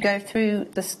 you go through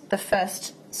the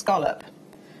first scallop.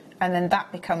 And then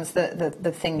that becomes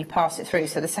the thing you pass it through.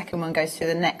 So the second one goes through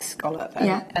the next scallop.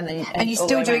 And you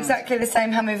still do exactly the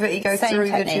same hammer that you go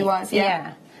through the two wires.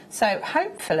 Yeah. So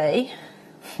hopefully,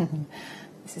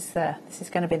 this is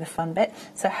going to be the fun bit.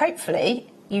 So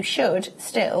hopefully you should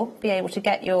still be able to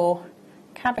get your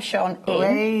cabochon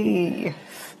in,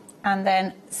 and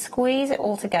then squeeze it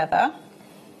all together.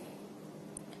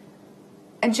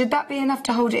 And should that be enough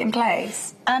to hold it in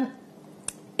place?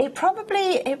 It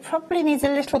probably needs a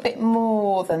little bit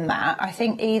more than that. I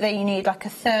think either you need like a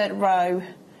third row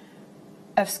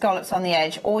of scallops on the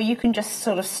edge, or you can just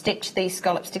sort of stitch these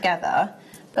scallops together.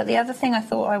 But the other thing I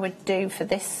thought I would do for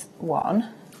this one,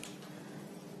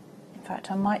 in fact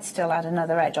I might still add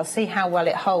another edge. I'll see how well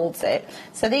it holds it.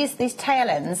 So these tail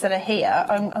ends that are here,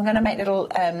 I'm going to make little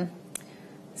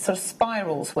sort of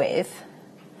spirals with.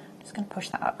 I'm just going to push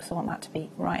that up because I want that to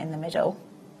be right in the middle.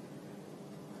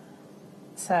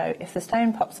 So if the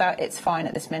stone pops out, it's fine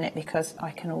at this minute because I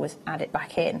can always add it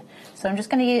back in. So I'm just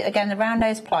going to use, again, the round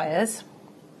nose pliers.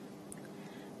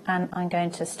 And I'm going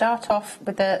to start off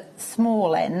with the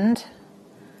small end.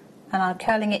 And I'm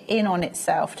curling it in on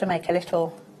itself to make a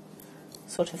little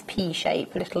sort of pea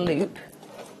shape, a little loop.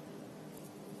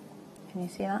 Can you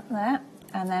see that there?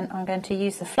 And then I'm going to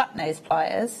use the flat nose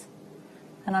pliers.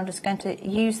 And I'm just going to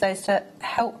use those to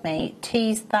help me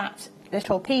tease that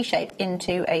little pea shape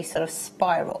into a sort of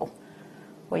spiral,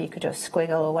 or you could do a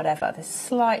squiggle or whatever. This is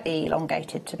slightly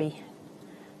elongated to be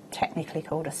technically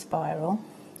called a spiral,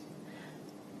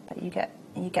 but you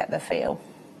get the feel.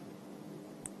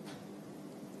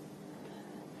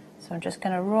 So I'm just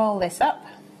going to roll this up.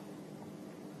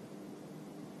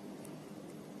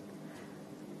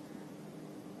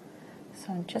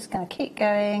 So I'm just going to keep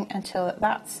going until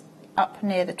that's up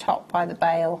near the top by the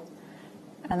bail.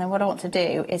 And then what I want to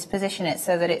do is position it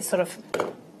so that it's sort of...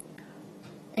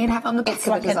 You'd have on the back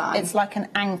of the design. It's like an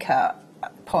anchor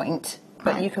point,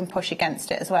 but you can push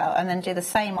against it as well. And then do the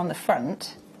same on the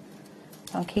front.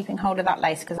 So I'm keeping hold of that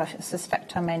lace because I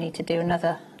suspect I may need to do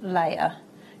another layer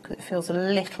because it feels a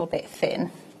little bit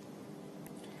thin.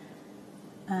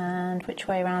 And which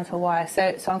way around the wire?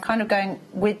 So I'm kind of going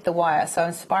with the wire, so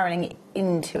I'm spiralling it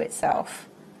into itself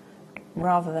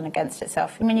rather than against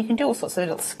itself. I mean, you can do all sorts of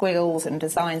little squiggles and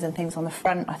designs and things on the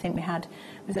front. I think we had,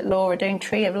 was it Laura doing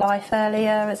Tree of Life earlier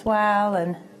as well?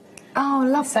 And oh,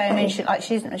 lovely. So I mean,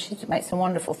 she makes some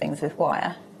wonderful things with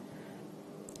wire.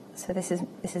 So this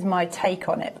is my take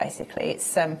on it. Basically,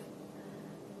 it's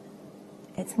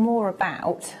more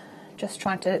about just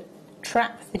trying to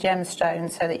trap the gemstone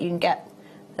so that you can get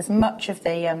as much of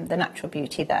the natural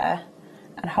beauty there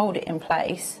and hold it in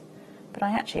place. But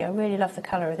I really love the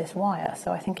colour of this wire,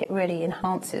 so I think it really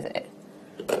enhances it.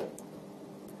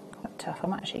 Quite tough.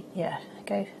 I'm actually,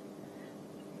 go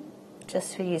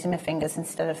just for using my fingers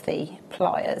instead of the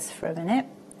pliers for a minute.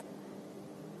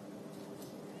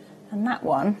 And that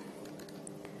one,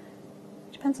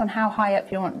 depends on how high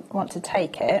up you want to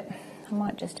take it. I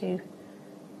might just do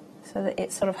so that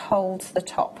it sort of holds the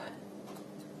top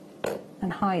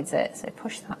and hides it. So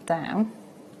push that down.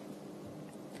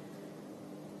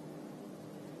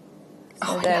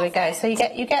 So there we go. So you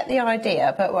get the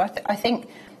idea, but I think,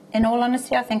 in all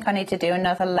honesty, I think I need to do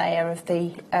another layer of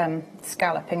the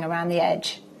scalloping around the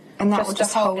edge, and that will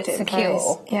just hold it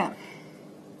secure. Yeah.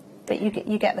 But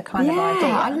you get the kind of idea.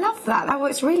 Yeah, I love that. That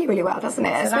works really, really well, doesn't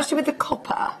it? So especially with the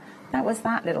copper. That was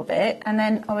that little bit, and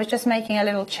then I was just making a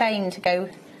little chain to go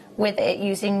with it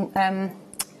using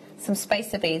some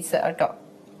spacer beads that I got.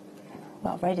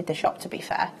 Well, I've raided the shop, to be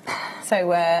fair.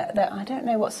 So I don't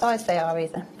know what size they are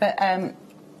either. But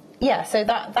yeah, so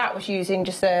that was using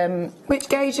just which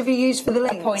gauge have you used for the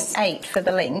link? 0.8 for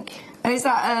the link. And is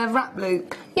that a wrap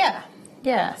loop?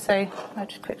 Yeah. So I'll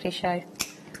just quickly show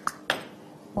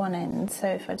one end. So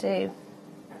if I do.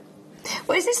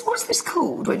 What's this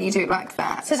called when you do it like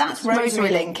that? So that's rosary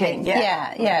linking.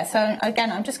 Yeah. So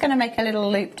again, I'm just going to make a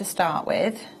little loop to start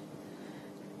with.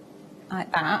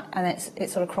 like that, and it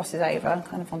sort of crosses over,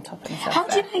 kind of on top of itself. How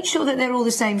do you make sure that they're all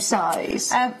the same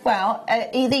size?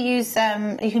 Either use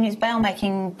you can use bail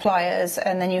making pliers,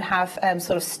 and then you have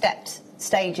sort of stepped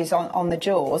stages on the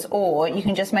jaws, or you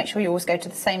can just make sure you always go to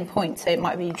the same point. So it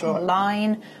might be you draw a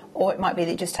line, or it might be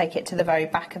that you just take it to the very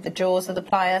back of the jaws of the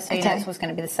plier, so you know it's always going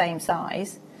to be the same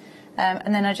size.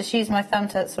 And then I just use my thumb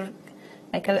to sort of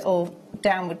make a little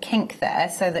downward kink there,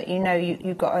 so that you know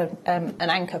you've got an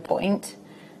anchor point.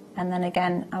 And then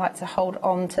again, I like to hold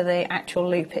on to the actual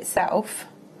loop itself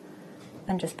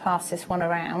and just pass this one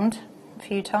around a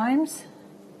few times.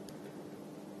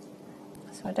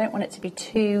 So I don't want it to be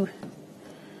too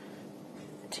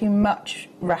much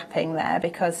wrapping there,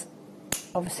 because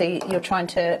obviously you're trying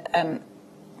to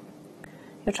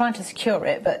secure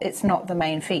it, but it's not the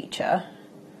main feature.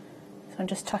 So I'm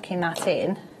just tucking that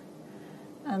in,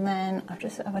 and then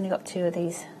I've only got 2 of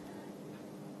these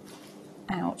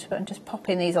out, but I'm just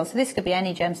popping these on. So this could be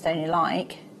any gemstone you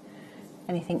like,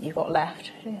 anything you've got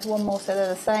left. One more so they're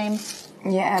the same.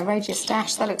 Yeah, Radius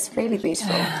Stash, that looks really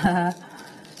beautiful.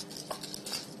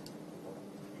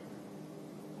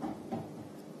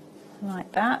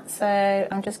 Like that. So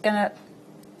I'm just going to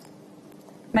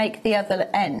make the other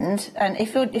end, and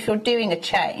if you're doing a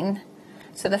chain,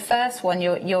 so the first one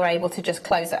you're able to just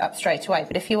close it up straight away,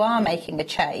 but if you are making a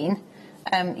chain,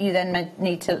 you then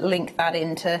need to link that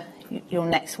into your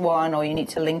next one, or you need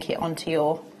to link it onto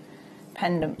your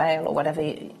pendant bail or whatever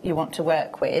you want to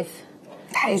work with.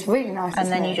 That is really nice. And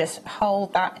then you just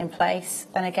hold that in place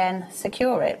and again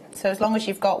secure it. So as long as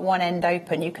you've got one end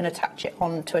open, you can attach it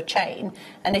onto a chain.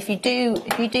 And if you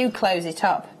do close it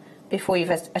up before you've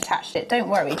attached it, don't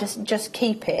worry, just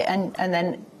keep it, and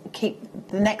then keep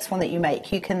the next one that you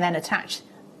make. You can then attach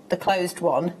the closed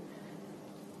one.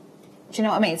 Do you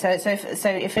know what I mean? So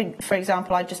if for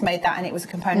example, I just made that and it was a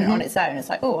component on its own, it's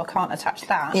like, oh, I can't attach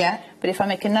that. Yeah. But if I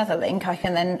make another link, I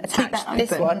can then attach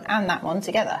this one and that one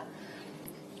together.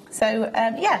 So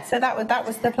yeah, so that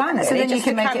was the plan. Really. So then you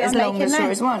can make it as long as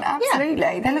yours one. Absolutely,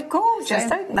 Yeah. They look gorgeous,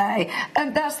 don't they?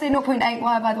 That's the 0.8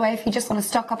 wire, by the way. If you just want to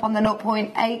stock up on the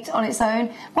 0.8 on its own,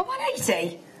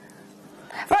 180.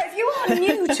 Right, if you are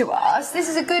new to us, this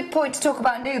is a good point to talk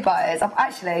about new buyers.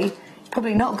 It's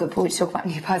probably not a good point to talk about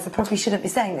new buyers. I probably shouldn't be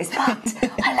saying this, but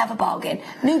I love a bargain.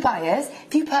 New buyers,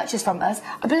 if you purchase from us,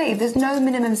 I believe there's no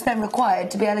minimum spend required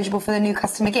to be eligible for the new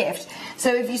customer gift.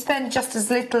 So if you spend just as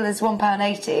little as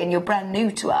 £1.80 and you're brand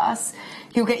new to us,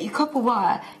 you'll get your copper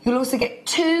wire. You'll also get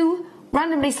 2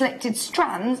 randomly selected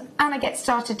strands and a Get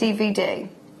Started DVD.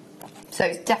 So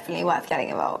it's definitely worth getting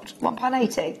involved.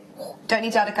 £1.80. Don't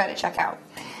need to add a code at checkout.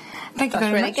 Thank you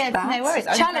very much for that. No worries.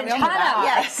 Challenge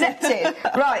Hannah, accepted.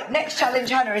 Right, next challenge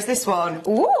Hannah is this one.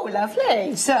 Ooh,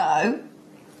 lovely. So,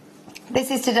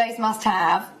 this is today's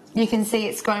must-have. You can see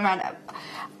it's going around.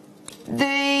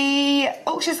 The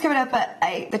auction's coming up at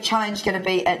 8. The challenge going to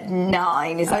be at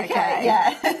 9. Is that okay?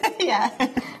 Yeah. Yeah.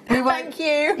 Thank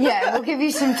you. Yeah, we'll give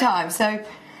you some time. So,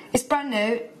 it's brand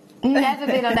new. Never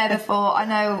been on there before. I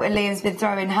know Liam's been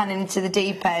throwing Hannah into the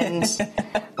deep end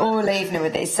all evening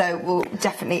with this, so we'll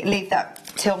definitely leave that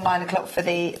till 9 o'clock for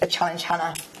the challenge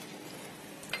Hannah.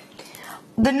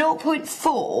 The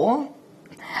 0.4,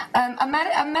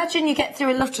 imagine you get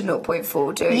through a lot of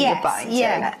 0.4 doing your binding.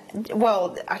 Yeah.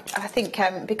 Well, I think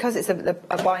because it's a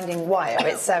binding wire,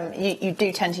 it's you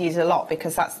do tend to use a lot,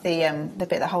 because that's the bit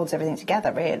that holds everything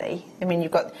together, really. I mean,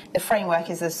 you've got the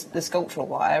framework is the sculptural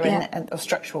wire or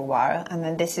structural wire, and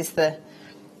then this is the.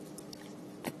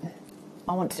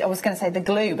 I was going to say the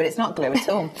glue, but it's not glue at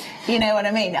all. You know what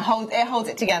I mean? It holds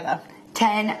it together.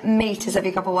 10 metres of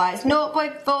your copper wire. It's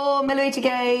 0.4 millimetre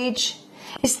gauge.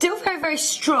 It's still very, very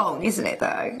strong, isn't it,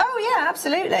 though? Oh, yeah,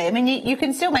 absolutely. I mean, you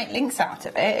can still make links out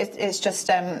of it. It's just,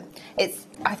 I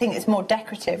think it's more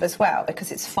decorative as well,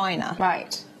 because it's finer.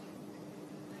 Right.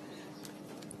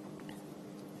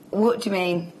 What do you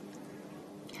mean?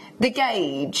 The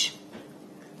gauge.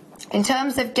 In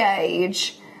terms of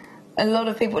gauge, a lot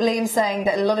of people, Liam's saying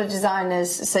that a lot of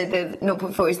designers say the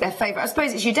 0.4 is their favourite. I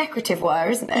suppose it's your decorative wire,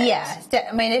 isn't it? Yeah.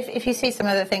 I mean, if you see some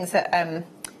of the things that...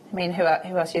 I mean, who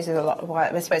else uses a lot of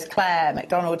wire? I suppose Claire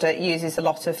McDonald uses a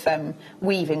lot of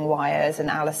weaving wires, and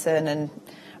Alison and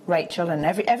Rachel and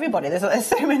everybody. There's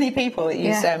so many people that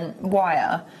use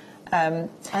wire. And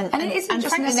it isn't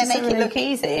just frankly, they make it look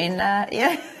easy. And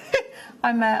yeah,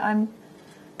 I'm.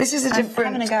 This is a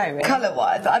different really. colour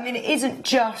wire. I mean, it isn't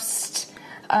just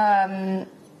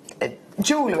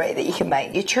jewellery that you can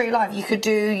make. Your tree life, you could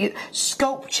do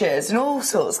sculptures and all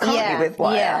sorts, can't you, with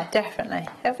wire? Yeah, definitely.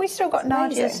 Have we still got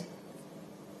Nadia's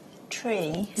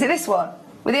tree? Is it this one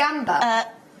with the amber?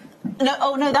 No,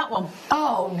 oh no, that one.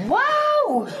 Oh wow!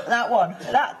 Oh! That one.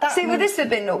 That See, would this have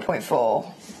been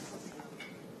 0.4?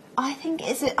 I think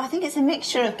it's a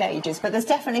mixture of gauges, but there's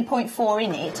definitely 0.4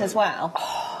 in it as well.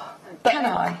 But, Can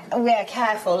I? Yeah,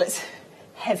 careful. It's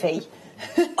heavy.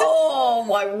 Oh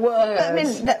my word! But, I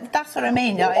mean, that's what I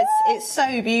mean. It's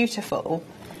so beautiful.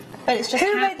 But it's just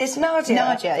who made this? Nadia.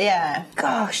 Nadia, yeah.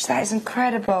 Gosh, that is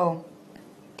incredible.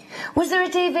 Was there a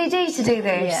DVD to do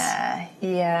this?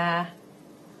 Yeah.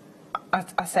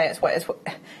 I say it's what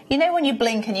you know when you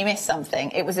blink and you miss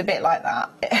something. It was a bit like that.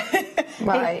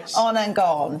 Right. On and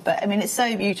gone. But I mean, it's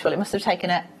so beautiful. It must have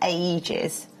taken her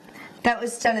ages. That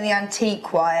was done in the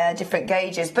antique wire, different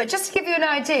gauges. But just to give you an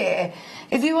idea,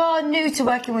 if you are new to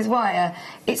working with wire,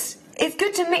 it's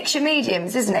good to mix your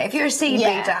mediums, isn't it? If you're a seed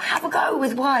reader, have a go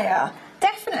with wire.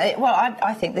 Definitely. Well,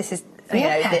 I think this is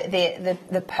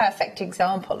the perfect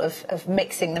example of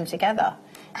mixing them together.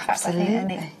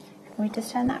 Absolutely. Can we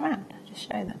just turn that round? Just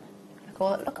show them.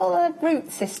 Look all the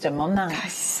root system on that.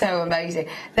 That's so amazing.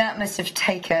 That must have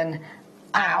taken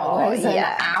hours and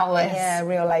hours. Yeah,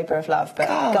 real labour of love, but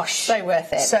gosh, so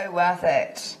worth it. So worth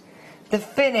it. The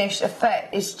finished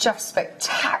effect is just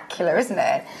spectacular, isn't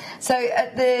it? So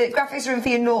at the graphics room for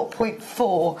your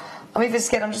 0.4, I'm even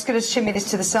scared. I'm just going to shimmy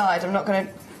this to the side. I'm not going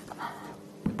to...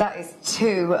 That is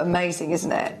too amazing,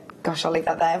 isn't it? Gosh, I'll leave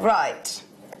that there. Right.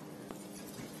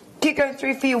 Keep going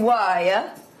through for your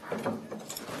wire.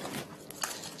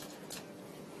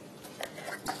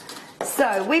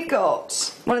 So we've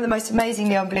got one of the most amazing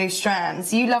neon blue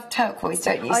strands. You love turquoise,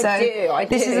 don't you? I do.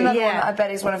 This is another one that I bet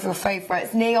is one of your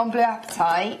favourites. Neon blue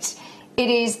apatite. It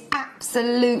is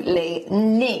absolutely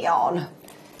neon.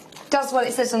 Does what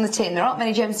it says on the tin. There aren't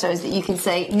many gemstones that you can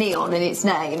say neon in its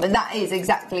name, and that is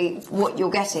exactly what you're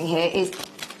getting here. Is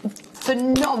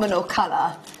phenomenal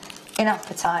colour in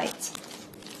apatite.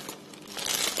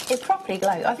 It properly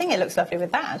glows. I think it looks lovely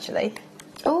with that actually.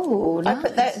 Oh, nice. I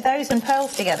put those and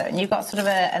pearls together, and you've got sort of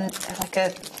like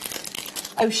a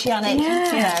oceanic,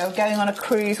 you know, going on a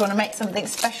cruise, want to make something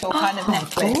special kind of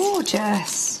necklace.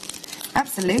 Gorgeous.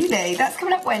 Absolutely. That's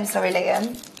coming up when, sorry,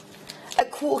 Liam?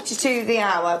 At 7:45 the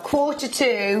hour.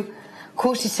 7:45,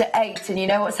 7:45, and you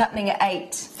know what's happening at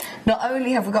 8. Not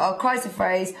only have we got our cries of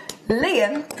phrase,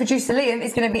 Liam, producer Liam,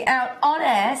 is going to be out on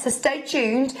air, so stay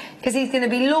tuned, because he's going to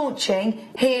be launching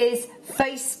his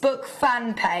Facebook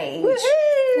fan page.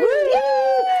 Woohoo! Woo!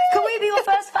 Can we be your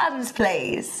first fans,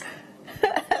 please?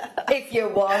 If you're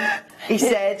one, he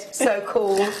said. So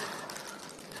cool.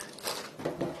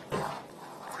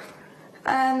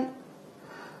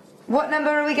 What number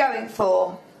are we going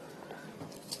for?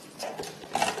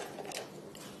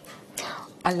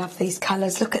 I love these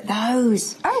colours. Look at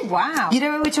those. Oh, wow. You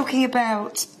know when we're talking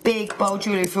about big, bold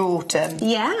jewellery for autumn?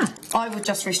 Yeah. I would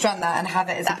just restrand that and have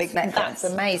it as a big necklace. That's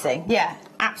amazing. Yeah,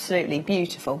 absolutely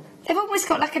beautiful. They've almost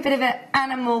got like a bit of an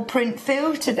animal print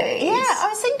feel to these. Yeah, I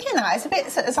was thinking that.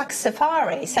 It's like a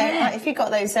safari. So like, if you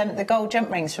got those the gold jump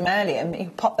rings from earlier, you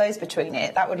could pop those between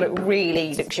it, that would look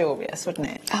really luxurious, wouldn't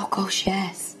it? Oh, gosh,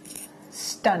 yes.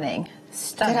 Stunning.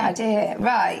 Stunning. Good idea.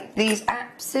 Right, these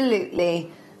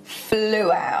absolutely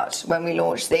flew out when we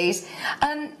launched these.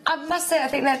 And I must say, I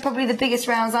think they're probably the biggest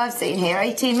rounds I've seen here,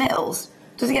 18 mils.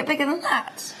 Does it get bigger than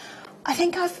that? I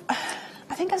think I've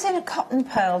seen a cotton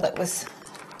pearl that was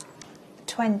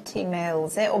 20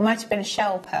 mils, or might have been a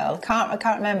shell pearl. I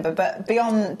can't remember. But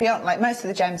beyond like most of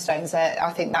the gemstones,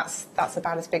 I think that's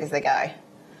about as big as they go.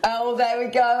 Oh, there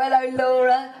we go. Hello,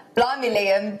 Laura. Blimey,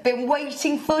 Liam. Been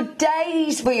waiting for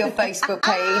days for your Facebook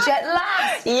page at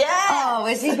last. Yeah. Oh,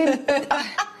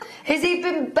 has he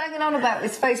been banging on about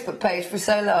this Facebook page for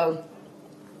so long?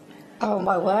 Oh,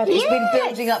 my word. He's been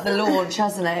building up the launch,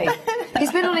 hasn't he?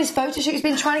 He's been on his photo shoot. He's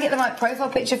been trying to get the right profile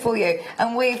picture for you.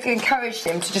 And we've encouraged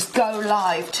him to just go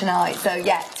live tonight. So,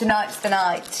 yeah, tonight's the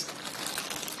night.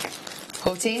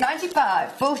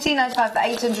 $14.95. $14.95 for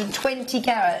 820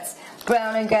 carats.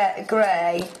 Brown and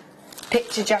grey.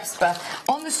 Picture Jasper.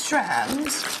 On the strand... 1, 2,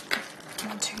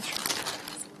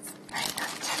 3, 9,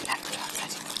 10, 11, 12,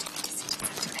 13, 14, 15,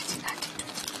 16, 17, 18,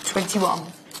 19,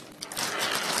 20.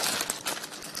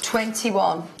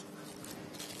 21.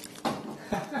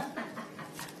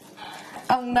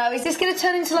 Oh no, is this going to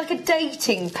turn into like a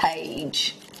dating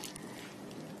page?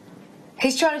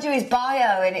 He's trying to do his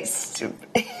bio and it's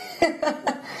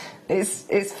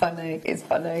it's funny, it's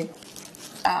funny.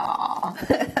 Ah,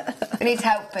 we need to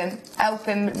help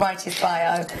him write his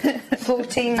bio.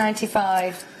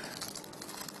 $14.95.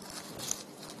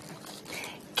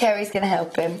 Kerry's going to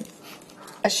help him.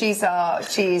 She's our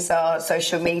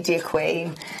social media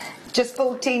queen. Just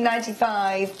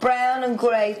 $14.95. Brown and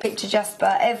grey Picture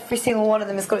Jasper. Every single one of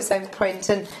them has got its own print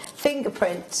and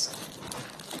fingerprint.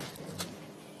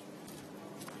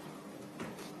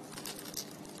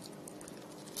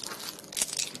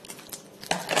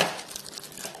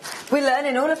 We're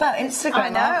learning all about Instagram. I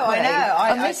know, aren't we? I know.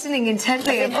 I'm listening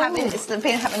intently. It's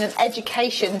been having an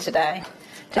education today.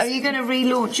 Are you going to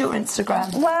relaunch your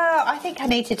Instagram? Well, I think I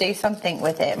need to do something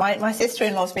with it. My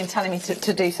sister-in-law's been telling me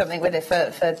to do something with it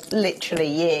for literally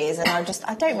years, and I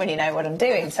don't really know what I'm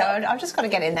doing, so I've just got to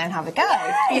get in there and have a go.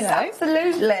 Yes, you know?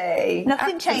 absolutely.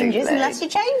 Nothing changes unless you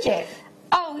change it.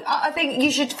 Oh, I think you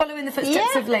should follow in the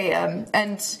footsteps of Liam,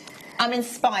 and I'm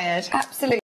inspired.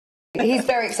 absolutely. He's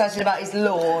very excited about his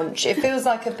launch. It feels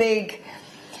like a big...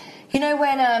 You know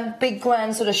when big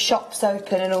grand sort of shops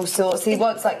open and all sorts? He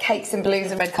wants like cakes and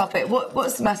balloons and red carpet.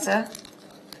 What's the matter?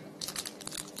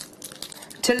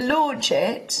 To launch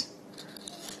it...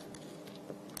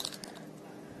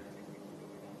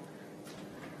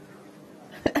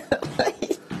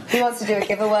 He wants to do a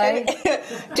giveaway.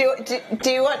 do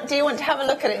you want to have a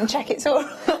look at it and check it's all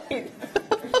right?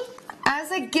 As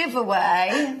a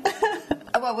giveaway...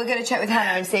 Well, we're going to check with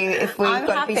Hannah and see if we've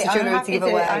got a piece of jewellery to give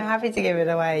away. I'm happy to give it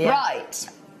away, yeah. Right.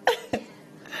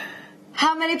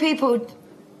 How many people... 500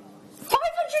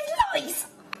 likes!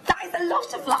 That is a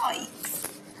lot of likes.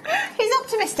 He's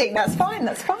optimistic, that's fine,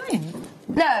 that's fine.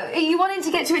 No, are you wanting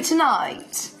to get to it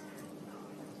tonight?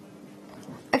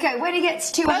 Okay, when he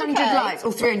gets to 100 likes,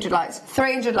 or 300 likes,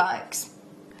 300 likes.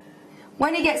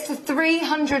 When he gets to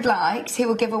 300 likes, he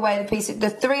will give away the piece of... The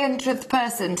 300th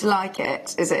person to like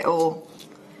it, is it, or...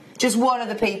 Just one of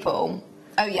the people.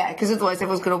 Oh, yeah, because otherwise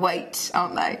everyone's going to wait,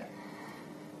 aren't they?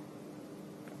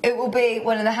 It will be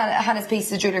one of the Hannah's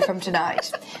pieces of jewellery from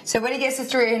tonight. So when he gets to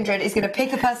 300, he's going to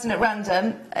pick a person at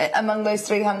random among those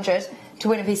 300 to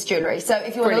win a piece of jewellery. So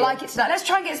if you want to like it tonight, let's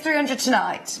try and get to 300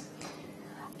 tonight.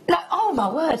 Like, oh,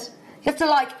 my word. You have to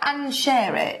like and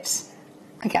share it.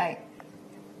 Okay.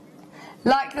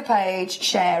 Like the page,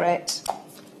 share it.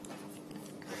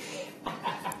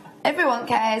 Everyone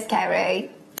cares,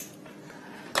 Kerry.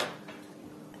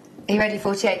 Are you ready?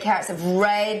 48 carats of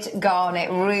red garnet,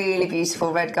 really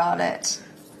beautiful red garnet.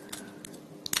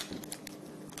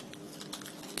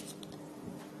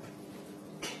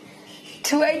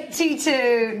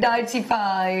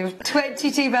 £22.95.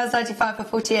 £22.95 for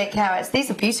 48 carats. These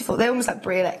are beautiful. They're almost like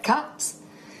briolet cuts.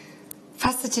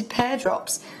 Faceted pear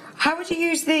drops. How would you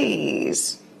use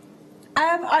these?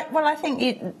 I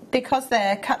think because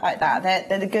they're cut like that,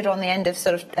 they're good on the end of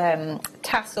sort of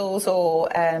tassels, or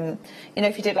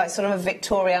if you did like sort of a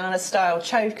Victoriana style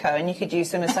choker, and you could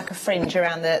use them as like a fringe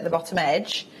around the bottom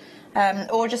edge,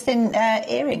 or just in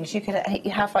earrings. You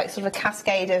have like sort of a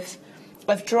cascade of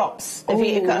drops. If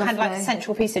you had like a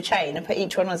central piece of chain and put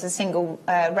each one as a single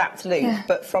wrapped loop,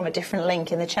 but from a different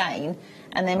link in the chain,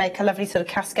 and they make a lovely sort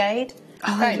of cascade.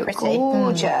 Oh, very they look pretty.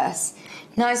 Gorgeous.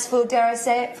 Nice for, dare I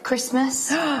say it, for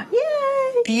Christmas.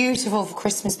 Yay! Beautiful for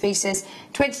Christmas pieces.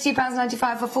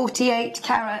 £22.95 for 48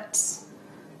 carats.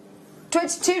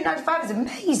 £22.95 is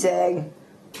amazing.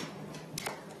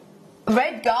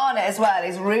 Red garnet as well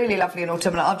is really lovely and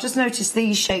autumnal. I've just noticed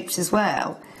these shapes as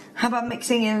well. How about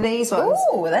mixing in these ones?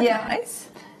 Oh, they're nice.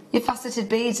 Your faceted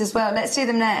beads as well. Let's do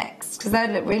them next, because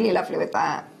they'd look really lovely with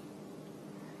that.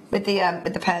 With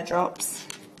the pear drops.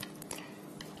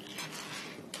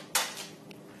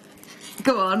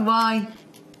 Go on, why?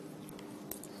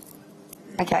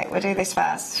 Okay, we'll do this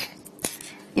first.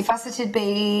 Your faceted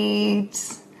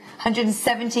beads,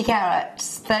 170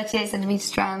 carats, 38 centimetre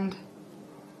strand.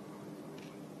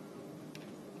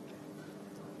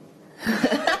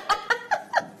 A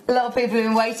lot of people have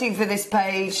been waiting for this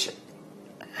page.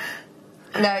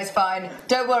 No, it's fine.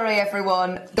 Don't worry,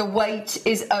 everyone. The wait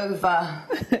is over.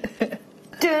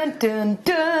 Dun, dun,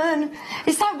 dun.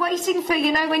 It's like waiting for,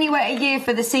 when you wait a year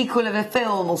for the sequel of a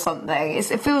film or something.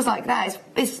 It feels like that.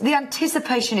 The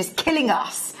anticipation is killing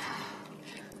us.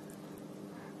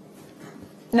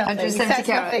 Nothing says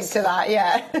nothing to that,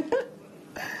 yeah.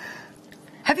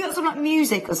 Have you got some like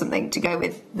music or something to go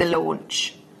with the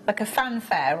launch? Like a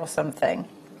fanfare or something?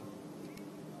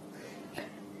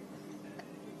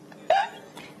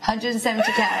 170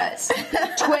 carats,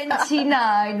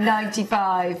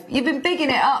 £29.95. You've been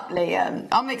bigging it up, Liam.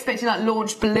 I'm expecting like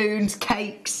launch balloons,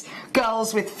 cakes,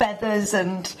 girls with feathers,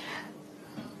 and...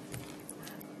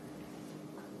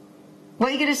 What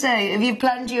are you going to say? Have you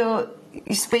planned your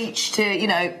speech to,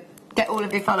 get all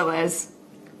of your followers?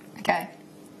 Okay.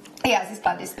 He has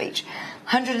planned his speech.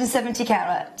 170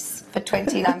 carats for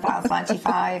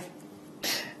 £29.95.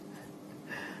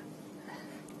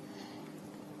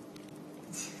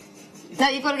 No,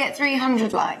 you've got to get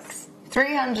 300 likes.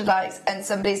 300 likes, and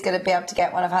somebody's going to be able to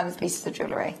get one of Hannah's pieces of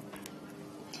jewellery.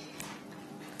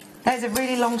 There's a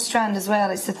really long strand as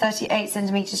well. It's a 38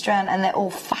 centimetre strand, and they're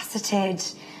all faceted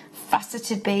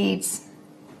beads.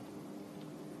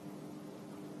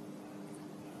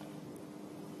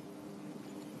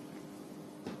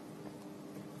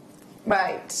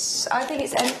 Right, I think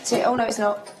it's empty. Oh no, it's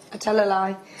not. I tell a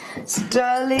lie.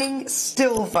 Sterling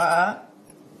silver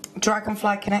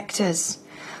dragonfly connectors.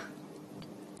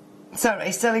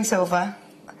 Sorry, sterling silver.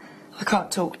 I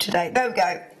can't talk today. There we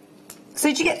go. So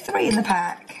did you get 3 in the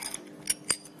pack?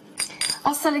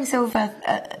 Our sterling silver,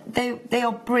 they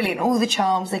are brilliant. All the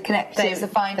charms, the connectors, the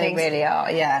findings. They really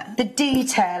are, yeah. The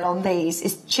detail on these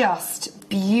is just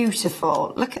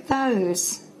beautiful. Look at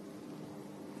those.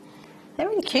 They're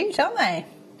really cute, aren't they?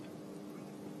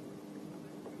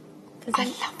 I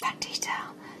love that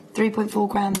detail. 3.4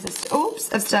 grams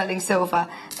of sterling silver.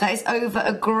 That is over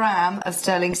a gram of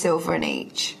sterling silver in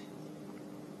each.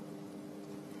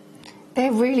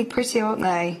 They're really pretty, aren't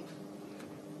they?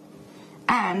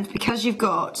 And because you've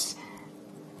got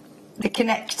the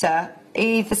connector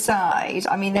either side,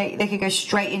 I mean, they could go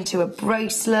straight into a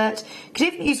bracelet. Could you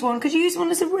even use one? Could you use one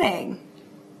as a ring?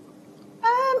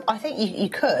 I think you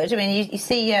could. I mean, you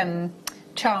see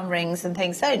charm rings and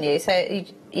things, don't you? So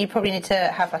you probably need to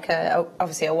have like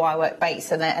obviously a wirework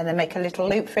base and then make a little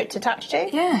loop for it to attach to.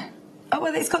 Yeah. Oh,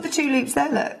 well, it's got the 2 loops there,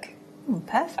 look.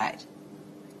 Perfect.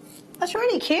 That's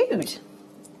really cute.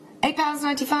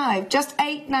 £8.95, just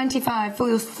 £8.95 for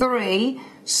your 3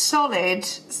 solid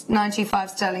 95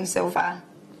 sterling silver.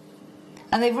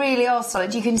 And they really are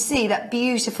solid. You can see that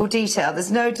beautiful detail.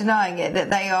 There's no denying it that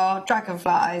they are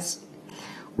dragonflies.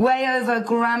 Way over a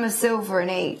gram of silver in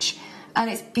each. And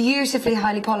it's beautifully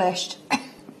highly polished.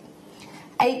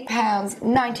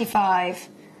 £8.95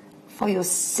 for your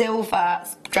silver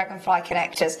dragonfly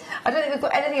connectors. I don't think we've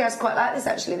got anything else quite like this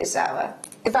actually this hour.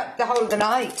 In fact, the whole of the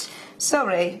night.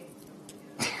 Sorry.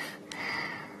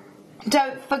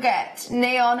 Don't forget,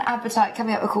 Neon Appetite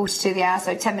coming up at 1:45,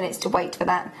 so 10 minutes to wait for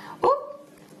that. Ooh.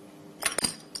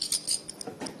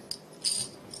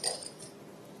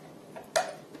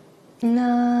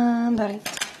 Number 8.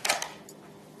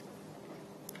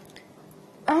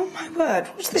 Oh my word,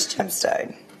 what's this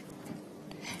gemstone?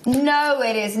 No,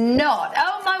 it is not.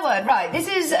 Oh my word, right, this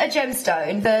is a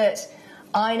gemstone that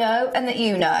I know and that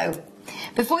you know.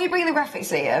 Before you bring the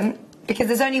graphics, Liam, because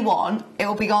there's only one, it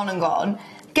will be gone and gone.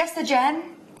 Guess the gem.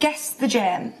 Guess the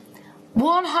gem.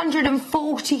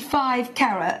 145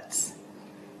 carats.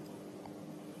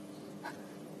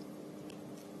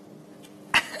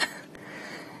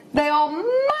 They are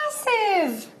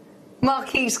massive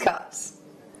Marquise cups.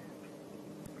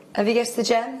 Have you guessed the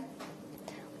gem?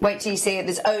 Wait till you see it.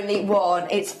 There's only one.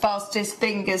 It's fastest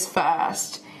fingers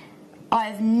first.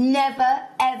 I've never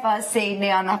ever seen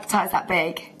Neon Appetite that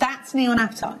big. That's Neon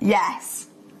Appetite? Yes.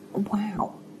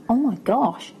 Wow. Oh my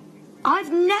gosh.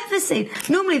 I've never seen...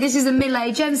 Normally this is a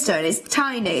Millet gemstone. It's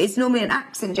tiny. It's normally an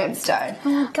accent gemstone. Oh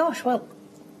my gosh, well...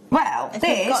 Well, if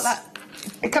this... you've got that...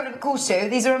 Coming up at 1:45.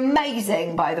 These are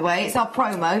amazing, by the way. It's our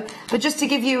promo. But just to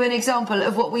give you an example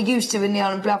of what we're used to in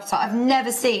Neon and Blue Appetite, I've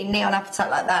never seen Neon Appetite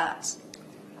like that.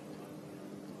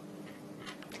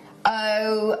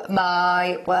 Oh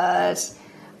my word.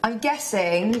 I'm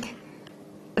guessing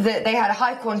that they had a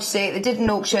high quantity, they did an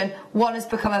auction, one has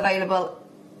become available,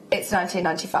 it's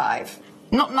 £19.95.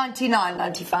 Not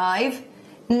 £99.95,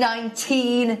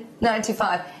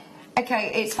 £19.95.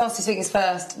 Okay, it's fastest fingers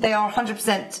first. They are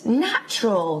 100%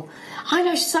 natural. I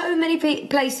know so many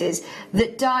places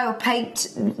that dye or paint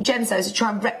gemstones to try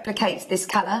and replicate this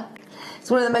colour.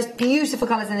 It's one of the most beautiful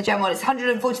colours in the gem world. It's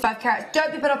 145 carats.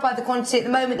 Don't be put off by the quantity at the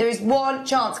moment. There is one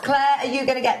chance. Claire, are you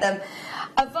going to get them?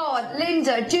 Yvonne,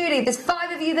 Linda, Julie, there's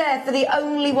 5 of you there for the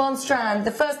only one strand.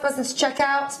 The first person to check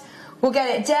out will get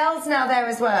it. Dell's now there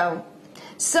as well.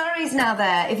 Surrey's now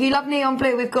there. If you love neon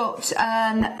blue, we've got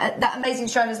that amazing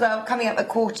strand as well coming up at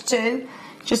 1:45.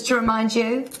 Just to remind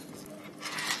you,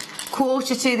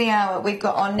 1:45 the hour, we've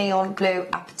got our neon blue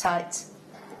Appetite.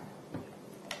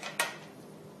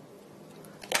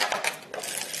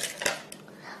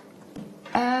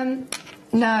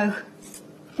 No,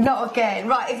 not again.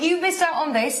 Right, if you missed out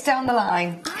on this down the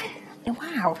line.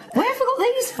 Wow. Where have we got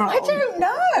these from? I don't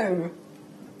know.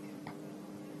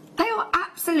 They are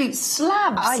absolute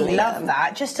slabs. I love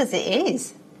that, just as it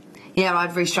is. Yeah,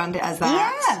 I'd restrand it as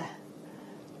that. Yeah.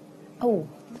 Oh.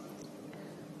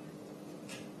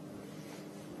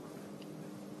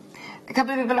 A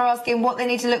couple of people are asking what they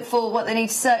need to look for, what they need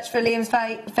to search for Liam's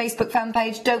Facebook fan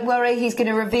page. Don't worry, he's going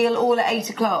to reveal all at 8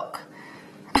 o'clock.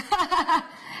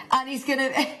 And he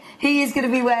is going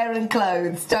to be wearing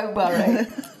clothes, don't worry.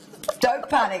 Don't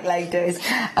panic, ladies.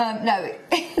 No.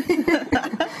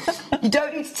 You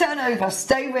don't need to turn over.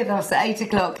 Stay with us at 8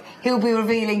 o'clock. He'll be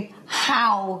revealing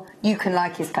how you can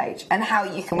like his page and how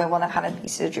you can win one of Hannah's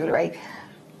pieces of jewellery.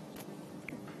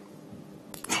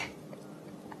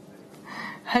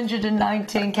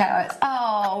 119 carats.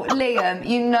 Oh, Liam,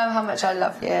 you know how much I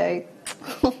love you.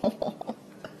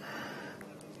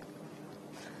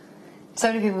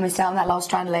 So many people missed out on that last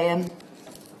strand, Liam.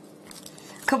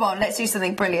 Come on, let's do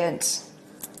something brilliant.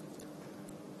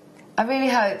 I really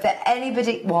hope that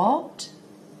anybody... What?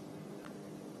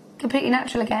 Completely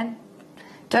natural again.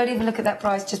 Don't even look at that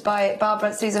price, just buy it. Barbara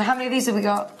and Susan, how many of these have we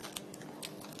got?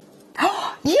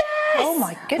 Yes! Oh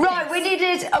my goodness. Right, we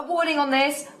needed a warning on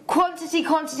this. Quantity,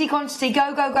 quantity, quantity.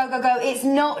 Go, go, go, go, go. It's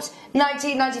not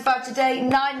 $19.95 today,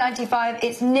 $9.95.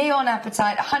 It's Neon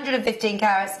Appetite, 115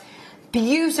 carats.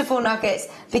 Beautiful nuggets.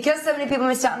 Because so many people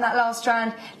missed out on that last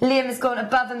strand, Liam has gone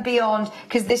above and beyond,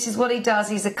 because this is what he does.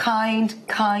 He's a kind,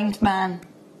 kind man.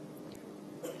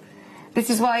 This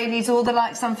is why he needs all the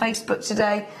likes on Facebook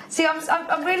today. See,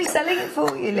 I'm really selling it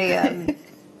for you, Liam.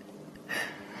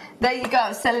 There you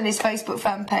go, selling his Facebook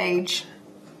fan page.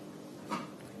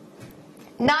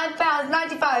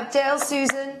 £9.95. Dale,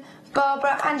 Susan,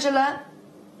 Barbara, Angela.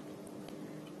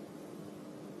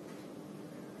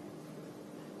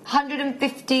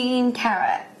 115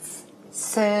 carats.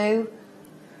 Sue,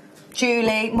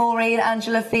 Julie, Maureen,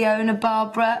 Angela, Fiona,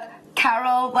 Barbara,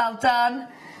 Carol, well done.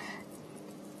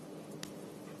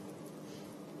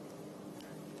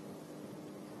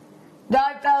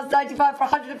 £9.95 for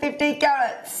 115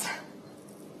 carats.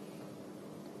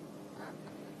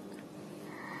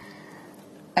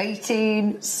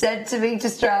 18 centimetre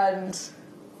strands.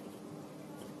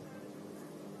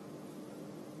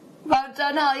 Well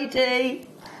done, Heidi.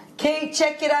 Keep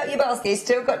checking out your basket, you've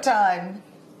still got time.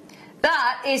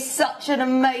 That is such an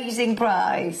amazing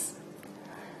prize.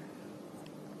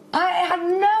 I had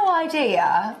no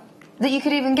idea that you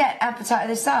could even get Appetite of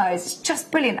this size. It's just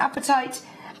brilliant. Appetite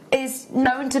is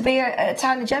known to be a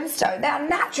tiny gemstone. They are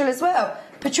natural as well.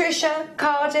 Patricia,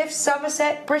 Cardiff,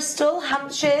 Somerset, Bristol,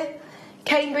 Hampshire,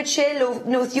 Cambridgeshire,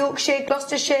 North Yorkshire,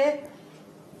 Gloucestershire.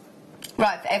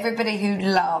 Right, for everybody who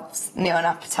loves Neon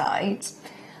Appetite,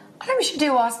 I think we should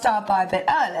do our star buy a bit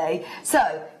early.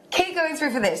 So, keep going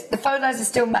through for this. The phone lines are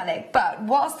still manic, but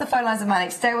whilst the phone lines are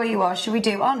manic, stay where you are. Should we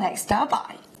do our next star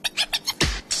buy?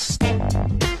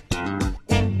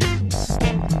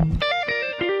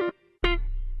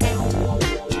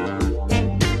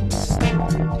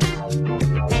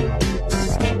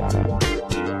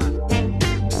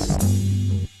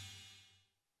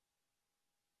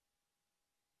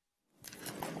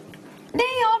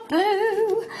 Neon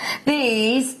blue.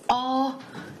 These are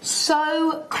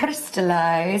so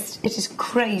crystallised. It is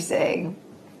crazy.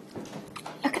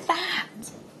 Look at that.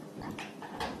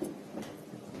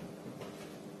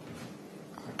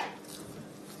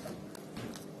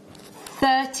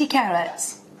 $30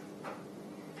 carats.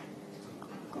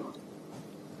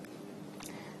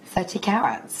 30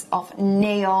 carats of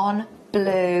neon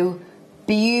blue,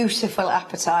 beautiful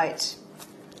Appetite.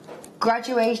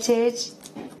 Graduated,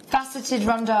 faceted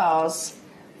rondars,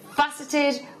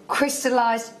 faceted,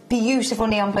 crystallised, beautiful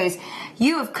neon blues.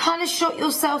 You have kind of shot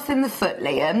yourself in the foot,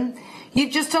 Liam.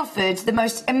 You've just offered the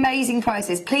most amazing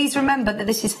prices. Please remember that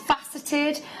this is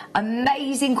faceted,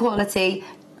 amazing quality,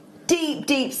 deep,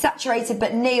 deep saturated,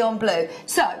 but neon blue.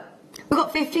 So, we've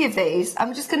got 50 of these.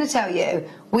 I'm just going to tell you,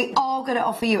 we are going to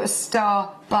offer you a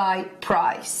star buy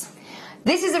price.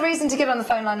 This is a reason to get on the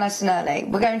phone line nice and early.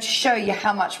 We're going to show you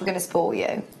how much we're going to spoil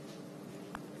you.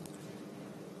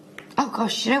 Oh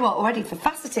gosh, you know what, already for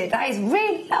faceted, that is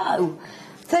really low.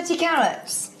 30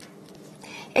 carats.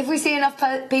 If we see enough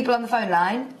people on the phone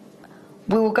line,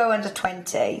 we will go under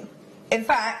 20. In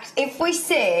fact, if we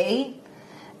see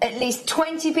at least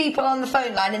 20 people on the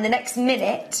phone line in the next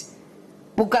minute,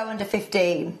 we'll go under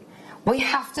 15. We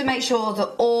have to make sure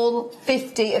that all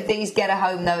 50 of these get a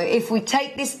home though. If we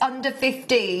take this under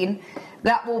 15,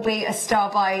 that will be a star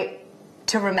buy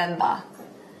to remember.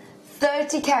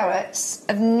 30 carats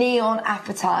of Neon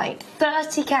Appetite.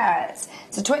 30 carats.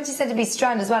 It's a 20 centimetre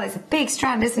strand as well. It's a big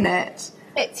strand, isn't it?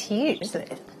 It's huge,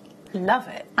 isn't it? Love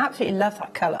it. Absolutely love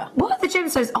that colour. What are the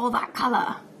gemstones all that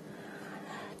colour?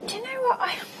 Do you know what?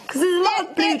 Because there's a lot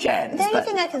of blue gems. The only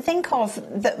thing I can think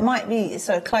of that might be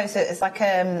sort of closer is like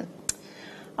I've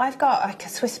got like a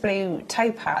Swiss blue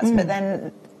topaz, but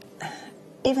then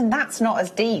even that's not as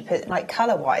deep, like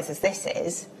colour-wise, as this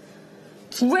is.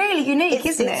 It's really unique,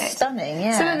 isn't it? It's stunning,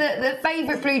 yeah. Some of the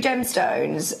favourite blue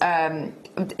gemstones,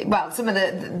 well, some of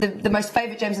the most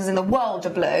favourite gemstones in the world are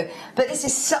blue, but this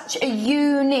is such a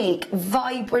unique,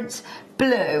 vibrant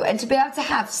blue, and to be able to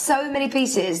have so many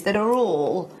pieces that are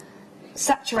all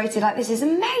saturated like this is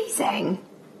amazing.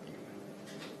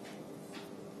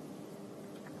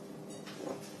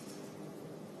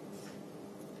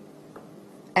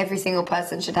 Every single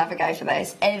person should have a go for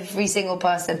this. Every single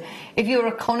person. If you're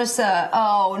a connoisseur,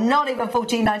 oh, not even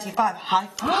 $14.95. High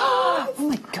five. Oh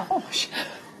my gosh.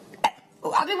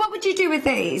 I mean, what would you do with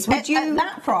these? Would you? At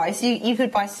that price, you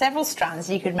could buy several strands.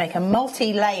 You could make a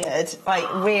multi-layered,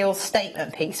 like, real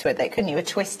statement piece with it, couldn't you? A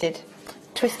twisted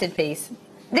piece.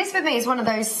 This for me is one of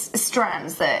those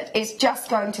strands that is just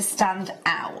going to stand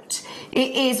out.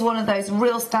 It is one of those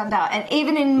real stand out, and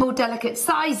even in more delicate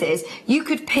sizes, you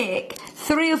could pick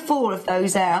 3 or 4 of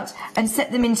those out and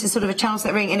set them into sort of a channel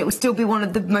set ring, and it would still be one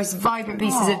of the most vibrant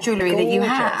pieces of jewellery that you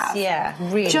have. Yeah,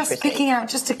 really just pretty. Picking out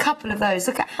just a couple of those.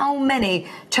 Look at how many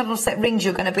channel set rings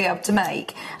you're going to be able to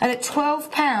make. And at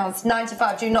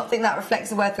 £12.95, do you not think that reflects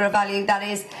the worth or a value? That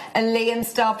is a Liam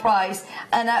star price,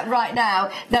 and right now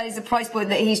that is a price point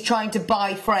that he's trying to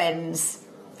buy friends.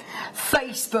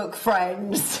 Facebook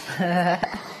friends.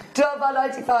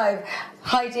 £12.95.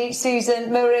 Heidi,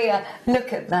 Susan, Maria,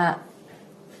 look at that.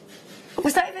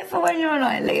 Was that it for when you're on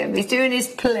night, Liam? He's doing his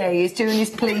plea. He's doing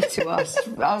his plea to us,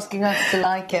 asking us to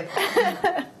like him.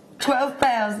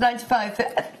 £12.95 for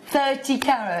 30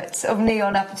 carats of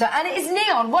neon apatite. And it is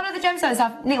neon. What other gemstones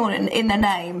have neon in their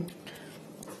name?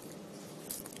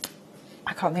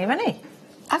 I can't think of any.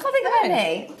 I can't think of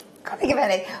any. Can't think of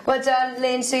any. Well done,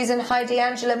 Lynn, Susan, Heidi,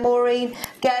 Angela, Maureen,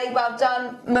 Gay, well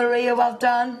done. Maria, well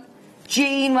done.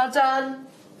 Jean, well done.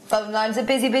 Phone lines are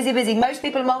busy, busy, busy. Most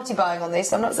people are multi-buying on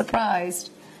this, I'm not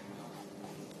surprised.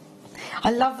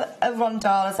 I love a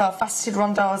rondelle as well, faceted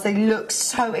rondelles. They look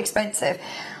so expensive.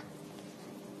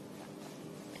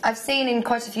 I've seen in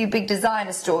quite a few big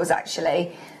designer stores,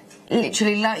 actually,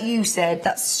 literally, like you said,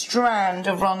 that strand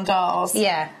of rondelles.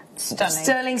 Yeah. Stunning.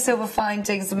 Sterling silver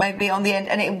findings maybe on the end,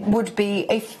 and it would be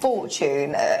a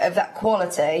fortune of that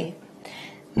quality.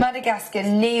 Madagascar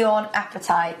neon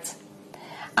apatite.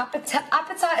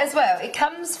 Apatite as well, it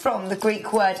comes from the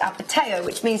Greek word apateo,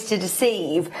 which means to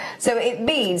deceive. So it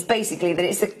means basically that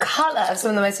it's the colour of some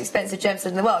of the most expensive gemstones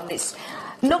in the world, and it's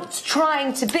not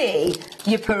trying to be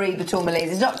your Paris tourmaline.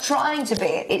 It's not trying to be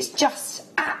it. It's just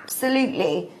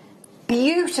absolutely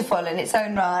beautiful in its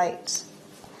own right.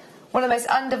 One of the most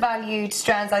undervalued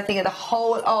strands, I think, of the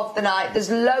whole of the night. There's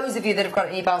loads of you that have got it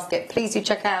in your basket. Please do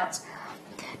check out.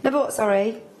 Number what,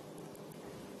 sorry?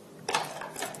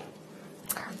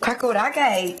 Crackled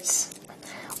agate.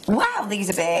 Wow, these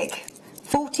are big.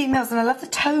 14 mils, and I love the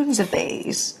tones of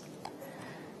these.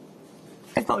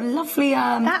 They've got lovely...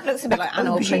 that looks a bit like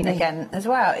animal print again as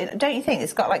well. Don't you think?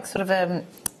 It's got like sort of a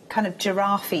kind of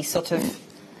giraffe-y sort of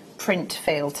print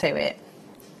feel to it.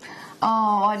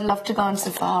 Oh, I'd love to go on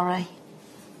safari.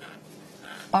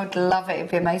 I'd love it.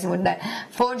 It'd be amazing, wouldn't it?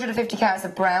 450 carats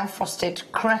of brown frosted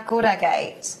crackled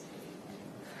agate.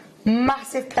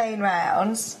 Massive plain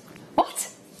rounds.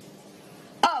 What?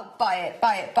 Oh, buy it,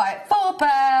 buy it, buy it.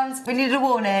 £4. We needed a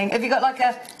warning. Have you got like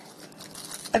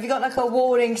a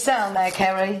warning sound there,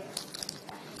 Kerry?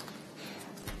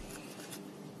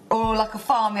 Or like a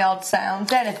farmyard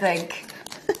sound? Anything.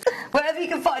 Wherever you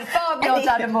can find farmyard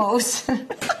animals.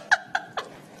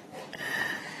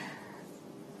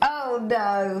 Oh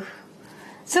no.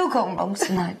 It's all gone wrong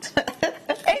tonight.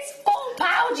 It's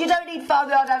 £4. You don't need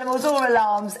farmyard animals or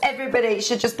alarms. Everybody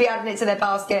should just be adding it to their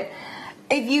basket.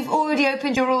 If you've already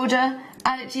opened your order,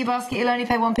 add it to your basket. You'll only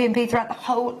pay 1p throughout the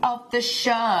whole of the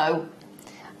show.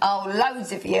 Oh,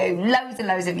 loads of you. Loads and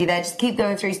loads of you there. Just keep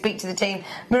going through. Speak to the team.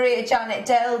 Maria, Janet,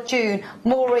 Dale, June,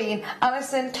 Maureen,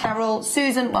 Alison, Carol,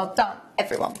 Susan. Well done,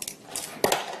 everyone.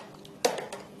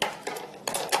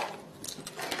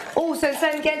 Also,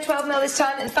 same again, 12 mil this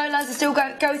time, and the phone lines are still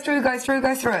go through. You've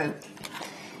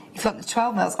got the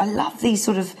 12 mils. I love these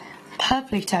sort of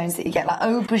purpley tones that you get, like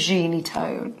aubergine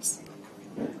tones.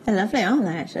 They're lovely, aren't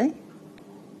they, actually?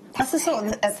 That's the sort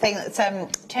of thing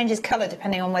that changes colour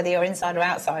depending on whether you're inside or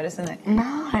outside, isn't it?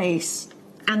 Nice.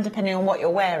 And depending on what you're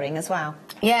wearing as well.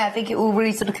 Yeah, I think it will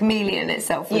really sort of chameleon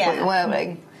itself with what you're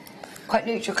wearing. Quite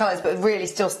neutral colours, but really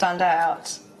still stand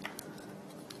out.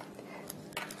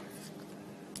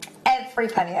 Every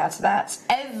penny out of that.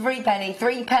 Every penny.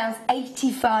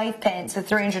 £3.85 for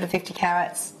 350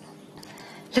 carats.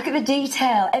 Look at the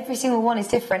detail. Every single one is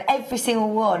different. Every single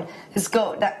one has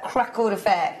got that crackled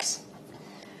effect.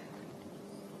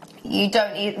 You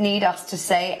don't need us to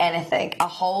say anything. A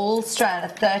whole strand, a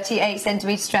 38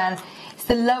 centimetre strand. It's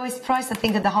the lowest price, I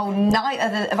think, of the whole night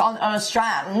on a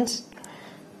strand.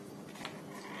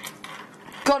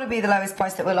 Got to be the lowest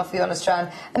price that we'll offer you on a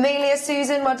strand. Amelia,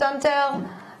 Susan, well done, Dale.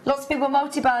 Lots of people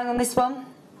multi-buying on this one.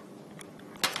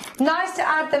 Nice to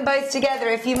add them both together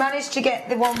if you manage to get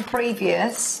the one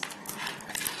previous.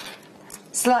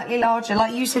 slightly larger,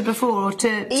 like you said before, or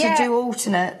to do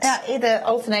alternate. Yeah, either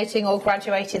alternating or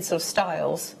graduated sort of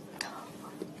styles.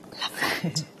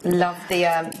 Love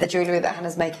the jewellery that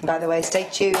Hannah's making, by the way. Stay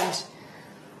tuned.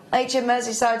 HM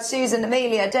Merseyside, Susan,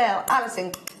 Amelia, Dale,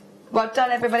 Alison. Well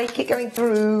done, everybody. Keep going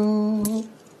through.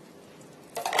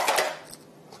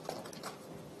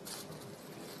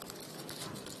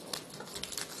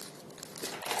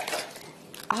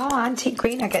 Oh, antique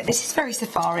green agate. This is very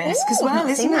safari-esque as well,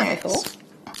 isn't it?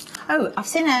 Oh, I've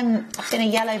seen a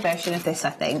yellow version of this, I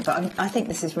think, but I think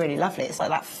this is really lovely. It's like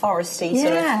that foresty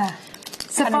sort of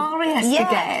safari-esque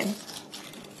again.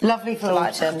 Lovely for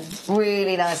autumn.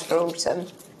 Really nice for autumn.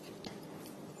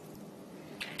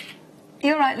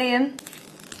 You all right, Liam?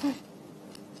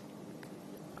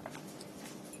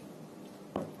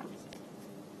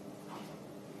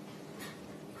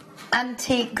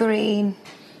 Antique green.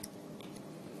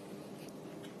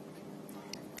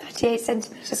 38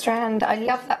 centimetres a strand. I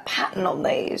love that pattern on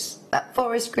these. That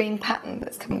forest green pattern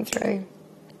that's coming through.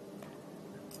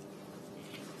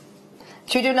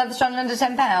 Should we do another strand under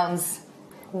 £10?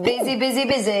 Busy, busy,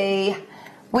 busy.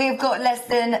 We've got less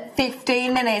than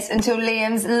 15 minutes until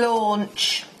Liam's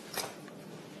launch.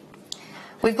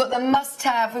 We've got the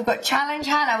must-have. We've got Challenge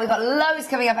Hannah. We've got loads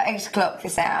coming up at 8 o'clock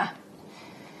this hour.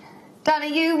 Dan, are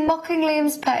you mocking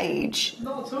Liam's page?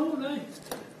 Not at all, no.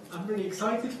 I'm really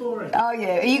excited for it. Are you?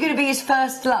 Are you going to be his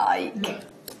first like? No.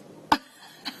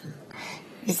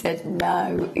 He said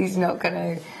no, he's not going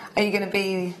to. Are you going to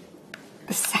be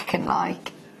the second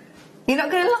like? You're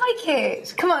not going to like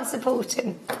it. Come on, support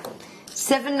him.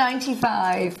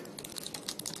 £7.95.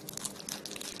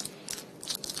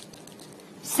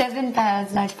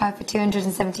 £7.95 for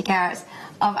 270 carats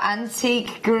of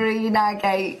antique green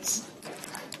agate.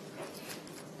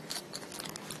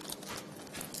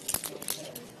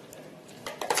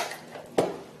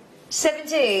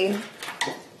 £17.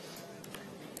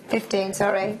 £15,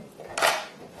 sorry.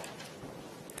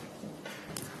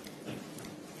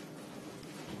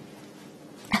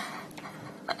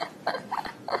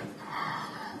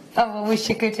 Oh, I wish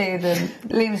you could hear them.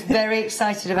 Liam's very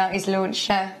excited about his launch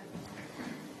show.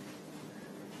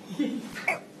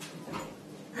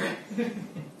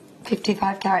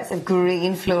 55 carats of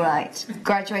green fluorite.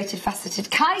 Graduated faceted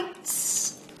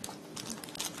kites.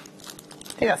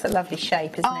 I think that's a lovely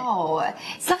shape, isn't it? Oh,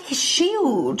 it's like a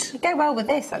shield. It'd go well with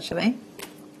this, actually.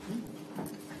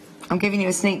 I'm giving you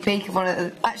a sneak peek of one of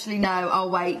the... Actually, no, I'll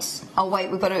wait. I'll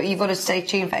wait. You've got to stay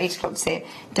tuned for 8 o'clock to see it.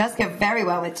 It does go very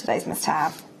well with today's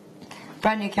must-have.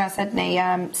 Brand new Chalcedony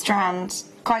strand.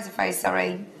 Chrysoprase,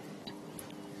 sorry.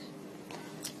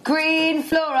 Green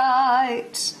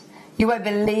fluorite. You won't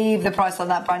believe the price on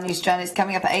that brand new strand. It's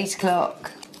coming up at 8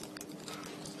 o'clock.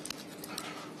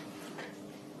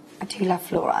 I do love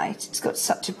fluorite. It's got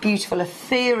such a beautiful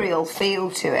ethereal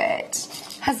feel to it,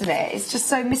 hasn't it? It's just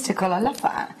so mystical. I love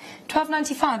that.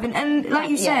 £12.95, and like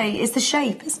you say, it's the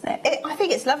shape, isn't it? I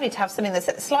think it's lovely to have something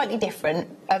that's slightly different.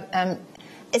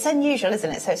 It's unusual,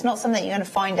 isn't it? So it's not something you're going to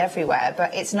find everywhere,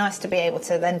 but it's nice to be able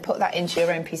to then put that into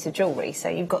your own piece of jewellery, so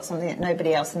you've got something that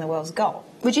nobody else in the world's got.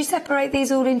 Would you separate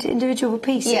these all into individual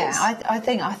pieces? Yeah, I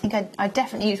think I'd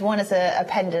definitely use one as a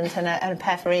pendant and a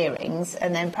pair for earrings,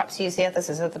 and then perhaps use the others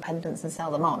as other pendants and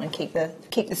sell them on, and keep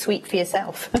the suite for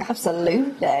yourself.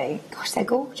 Absolutely. Gosh, they're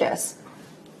gorgeous.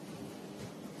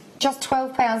 Just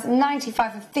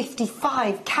 £12.95 for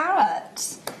 55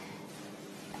 carats.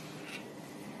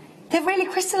 They're really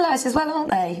crystallised as well,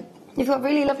 aren't they? You've got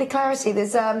really lovely clarity.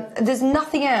 There's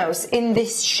nothing else in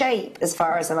this shape, as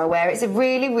far as I'm aware. It's a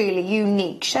really, really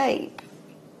unique shape.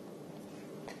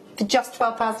 For just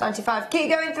 £12.95. Keep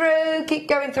going through, keep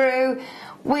going through.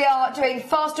 We are doing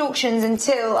fast auctions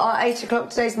until our 8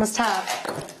 o'clock today's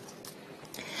must-have.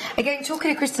 Again,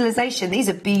 talking of crystallisation, these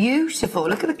are beautiful.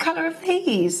 Look at the colour of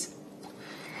these.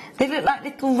 They look like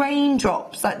little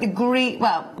raindrops, like the green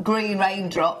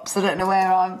raindrops. I don't know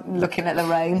where I'm looking at the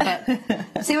rain, but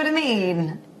see what I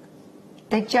mean?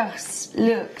 They just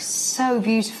look so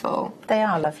beautiful. They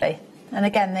are lovely. And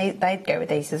again, they'd go with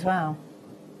these as well.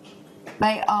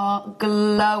 They are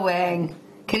glowing.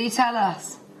 Can you tell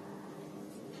us?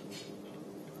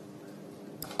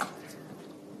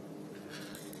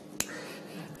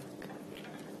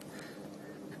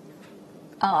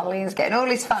 Oh, Liam's getting all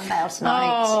his fun now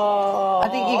tonight. Oh. I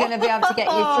think you're going to be able to get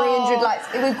your 300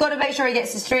 likes. We've got to make sure he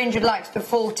gets his 300 likes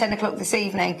before 10 o'clock this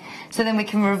evening, so then we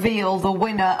can reveal the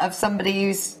winner of somebody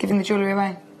who's giving the jewellery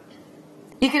away.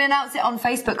 You can announce it on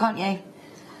Facebook, can't you?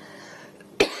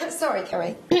 Sorry,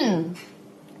 Kerry. No,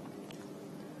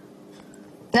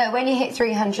 when you hit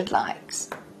 300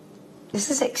 likes. This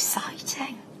is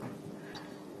exciting.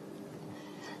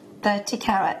 30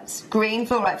 carats. Green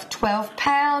fluorite for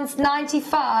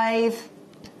 £12.95.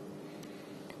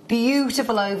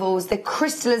 Beautiful ovals. The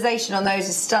crystallisation on those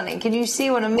is stunning. Can you see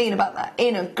what I mean about that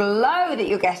inner glow that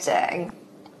you're getting?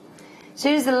 As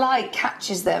soon as the light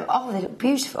catches them, oh, they look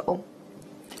beautiful.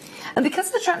 And because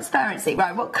of the transparency,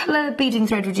 right, what colour beading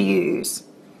thread would you use?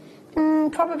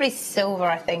 Probably silver,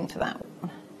 I think, for that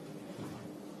one.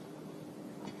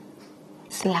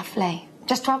 It's lovely.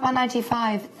 Just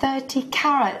 £12.95. 30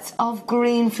 carats of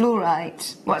green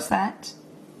fluorite. What's that?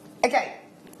 Okay.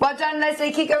 Well done,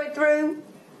 Leslie. Keep going through.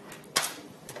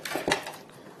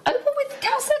 Opal with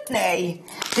chalcedony.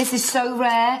 This is so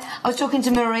rare. I was talking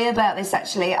to Maria about this,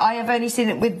 actually. I have only seen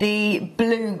it with the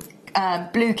blue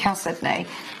chalcedony,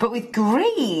 but with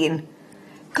green.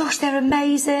 Gosh, they're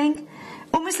amazing.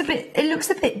 Almost a bit, it looks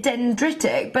a bit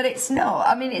dendritic, but it's not.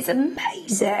 I mean, it's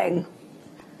amazing.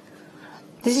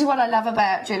 This is what I love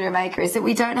about JewelleryMaker, is that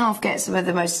we don't half get some of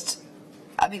the most,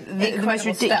 I mean, the most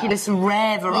ridiculous and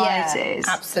rare varieties.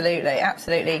 Yeah, absolutely,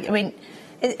 absolutely. I mean,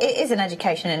 it is an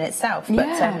education in itself, but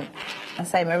I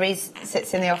say Marie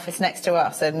sits in the office next to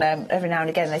us, and every now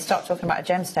and again they start talking about a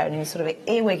gemstone, and you're sort of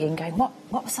earwigging, going, "What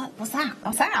was that? What's that?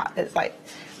 What's that?" It's like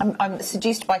I'm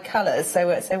seduced by colours, so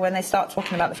when they start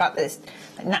talking about the fact that it's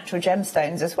like natural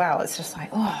gemstones as well, it's just like,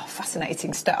 oh,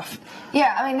 fascinating stuff.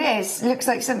 Yeah, I mean, this looks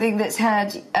like something that's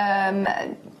had,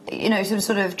 you know, some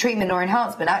sort of treatment or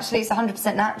enhancement. Actually, it's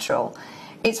 100% natural.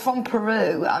 It's from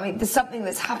Peru. I mean, there's something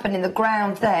that's happened in the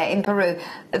ground there in Peru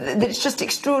that's just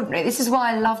extraordinary. This is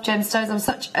why I love gemstones. I'm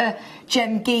such a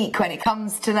gem geek when it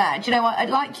comes to that. Do you know what?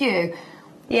 Like you,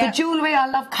 the jewellery, I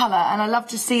love colour, and I love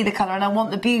to see the colour, and I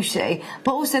want the beauty.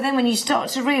 But also then when you start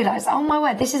to realise, oh my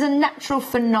word, this is a natural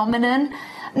phenomenon.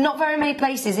 Not very many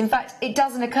places, in fact, it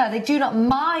doesn't occur. They do not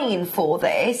mine for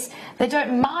this. They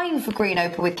don't mine for green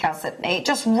opal with chalcedony. It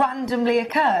just randomly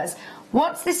occurs.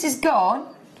 Once this is gone,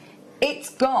 it's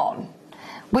gone.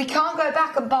 We can't go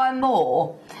back and buy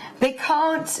more. They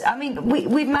can't. I mean,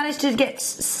 we've managed to get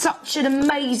such an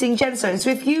amazing gemstone. So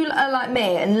if you are like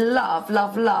me and love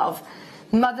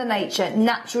Mother Nature,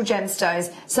 natural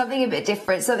gemstones, something a bit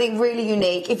different, something really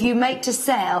unique, if you make to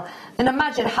sell, then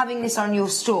imagine having this on your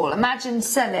stall. Imagine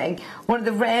selling one of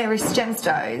the rarest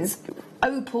gemstones,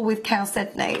 opal with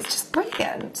chalcedony. It's just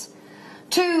brilliant.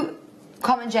 Two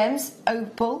common gems,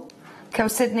 opal,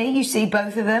 chalcedony, you see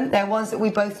both of them. They're ones that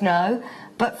we both know.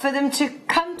 But for them to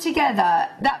come together,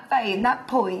 that vein, that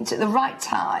point, at the right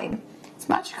time, it's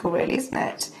magical, really, isn't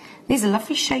it? These are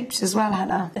lovely shapes as well,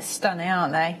 Hannah. They're stunning,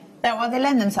 aren't they? Well, they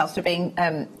lend themselves to being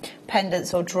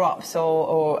pendants or drops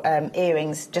or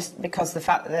earrings, just because of the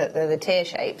fact that they're the tear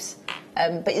shapes.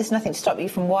 But there's nothing to stop you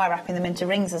from wire wrapping them into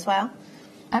rings as well.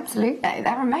 Absolutely,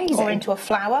 they're amazing. Or into a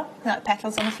flower, like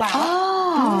petals on a flower.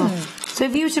 Oh, so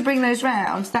if you were to bring those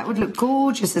round, that would look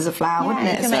gorgeous as a flower, wouldn't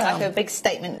it? You can make like a big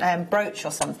statement brooch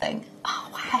or something. Oh,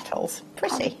 wow. Petals,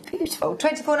 pretty. Oh, beautiful.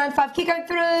 £24.95. Keep going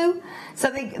through.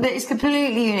 Something that is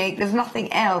completely unique. There's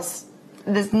nothing else.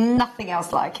 There's nothing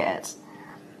else like it.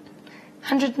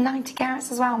 190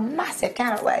 carats as well. Massive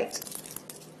carat weight.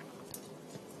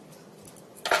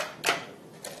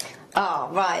 Oh,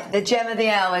 right. The gem of the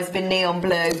hour has been neon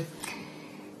blue.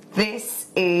 This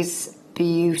is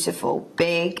beautiful.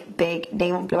 Big, big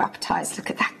neon blue apatites. Look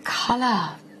at that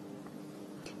colour.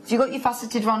 If you've got your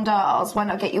faceted rondelles, why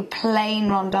not get your plain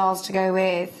rondelles to go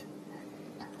with?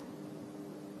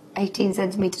 18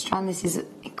 centimetre strand. This is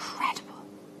incredible.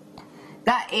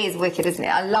 That is wicked, isn't it?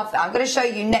 I love that. I'm going to show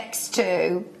you next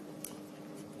to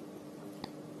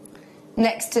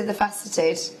the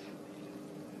faceted.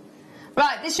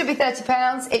 Right, this should be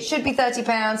 £30. It should be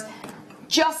 £30.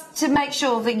 Just to make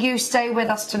sure that you stay with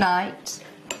us tonight,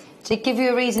 to give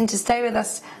you a reason to stay with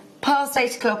us past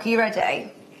 8 o'clock. Are you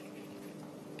ready?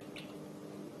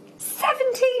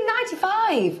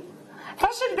 £17.95.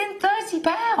 That should have been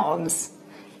 £30.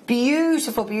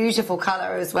 Beautiful, beautiful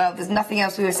colour as well. There's nothing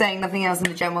else, we were saying, nothing else in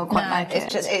the gem world quite like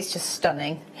it. It's just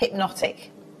stunning. Hypnotic.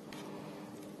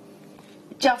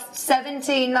 Just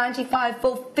 £17.95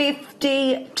 for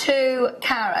 52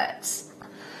 carats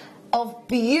of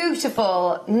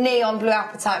beautiful neon blue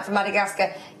apatite from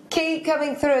Madagascar. Keep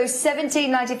coming through.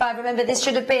 £17.95. Remember, this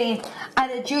should have been at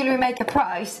a JewelleryMaker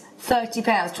price, £30.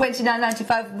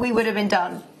 £29.95, we would have been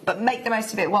done. But make the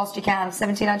most of it whilst you can.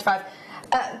 £17.95.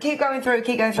 Keep going through,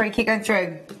 keep going through, keep going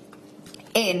through.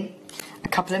 In a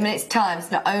couple of minutes' time,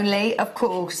 not only, of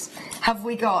course, have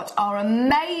we got our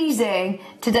amazing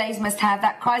Today's Must Have,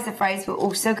 that Chrysler phrase, we're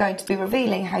also going to be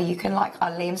revealing how you can like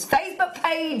our Liam's Facebook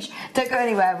page. Don't go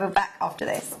anywhere, we're back after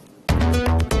this.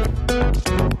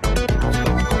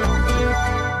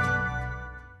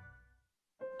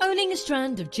 Only Winning a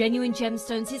strand of genuine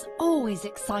gemstones is always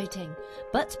exciting,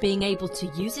 but being able to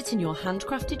use it in your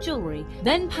handcrafted jewellery,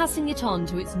 then passing it on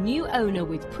to its new owner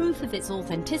with proof of its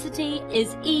authenticity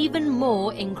is even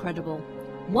more incredible.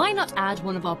 Why not add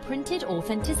one of our printed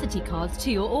authenticity cards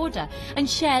to your order and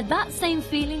share that same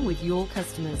feeling with your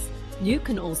customers? You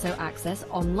can also access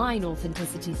online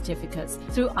authenticity certificates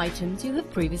through items you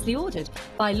have previously ordered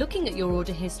by looking at your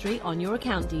order history on your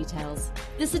account details.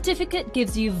 The certificate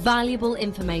gives you valuable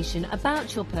information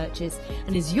about your purchase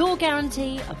and is your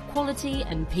guarantee of quality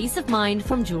and peace of mind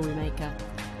from JewelleryMaker.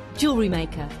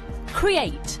 JewelleryMaker.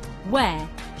 Create, wear,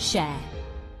 share.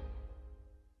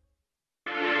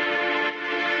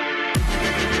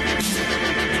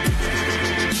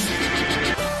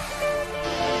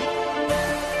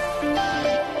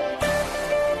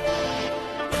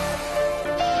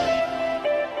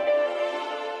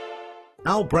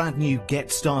 Our brand new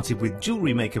Get Started with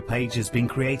Jewellery Maker page has been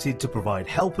created to provide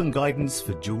help and guidance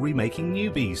for jewellery making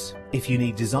newbies. If you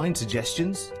need design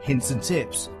suggestions, hints and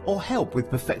tips, or help with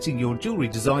perfecting your jewellery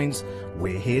designs,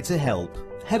 we're here to help.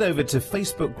 Head over to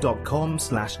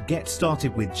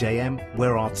facebook.com/getstartedwithjm,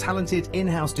 where our talented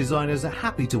in-house designers are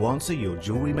happy to answer your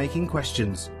jewellery making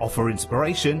questions, offer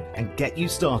inspiration, and get you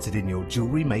started in your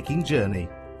jewellery making journey.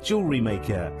 Jewellery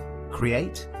Maker.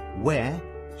 Create, wear,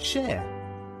 share.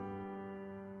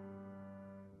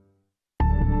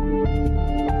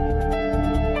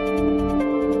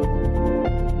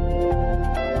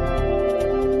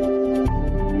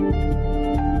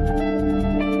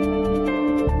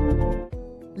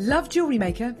 Love Jewellery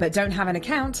Maker but don't have an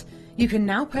account? You can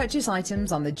now purchase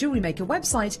items on the Jewellery Maker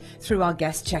website through our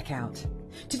guest checkout.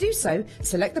 To do so,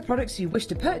 select the products you wish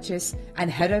to purchase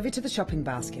and head over to the shopping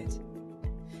basket.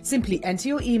 Simply enter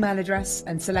your email address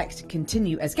and select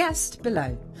Continue as Guest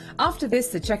below. After this,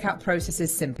 the checkout process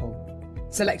is simple.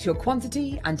 Select your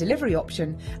quantity and delivery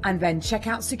option and then check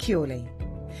out securely.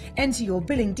 Enter your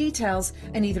billing details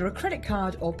and either a credit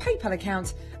card or PayPal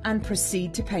account and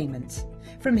proceed to payment.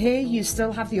 From here, you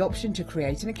still have the option to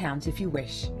create an account if you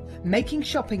wish, making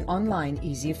shopping online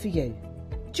easier for you.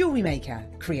 Jewellery Maker.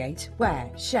 Create, wear,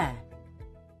 share.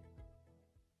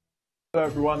 Hello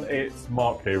everyone, it's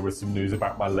Mark here with some news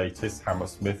about my latest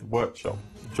Hammersmith workshop.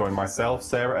 Join myself,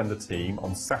 Sarah and the team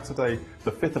on Saturday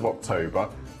the 5th of October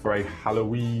for a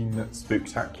Halloween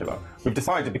spooktacular. We've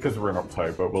decided because we're in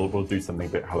October we'll do something a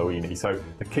bit Halloweeny. So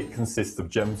the kit consists of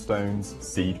gemstones,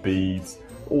 seed beads,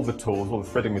 all the tools, all the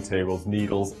threading materials,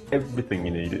 needles, everything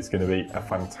you need. It's going to be a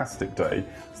fantastic day.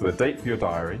 So the date for your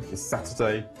diary is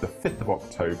Saturday the 5th of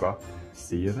October.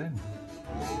 See you then.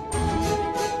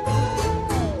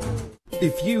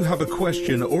 If you have a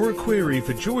question or a query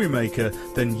for Jewellery Maker,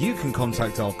 then you can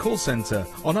contact our call centre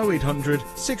on 0800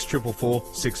 644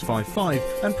 655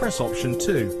 and press option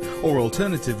 2. Or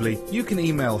alternatively, you can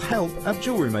email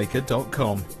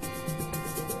help@jewellerymaker.com.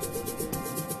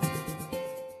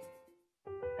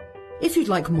 If you'd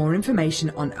like more information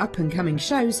on up-and-coming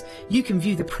shows, you can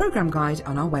view the programme guide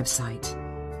on our website.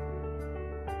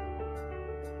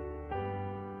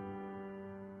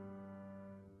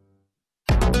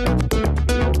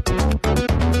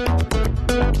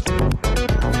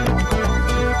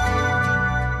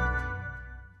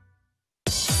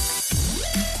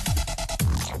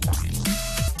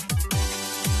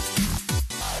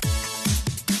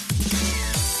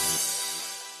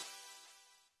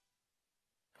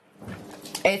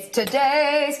 It's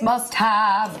today's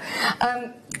must-have.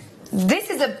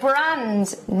 This is a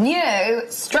brand new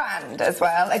strand as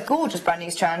well, a gorgeous brand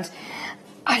new strand.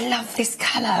 I love this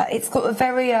colour. It's got a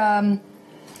very,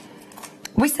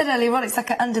 we said earlier on, it's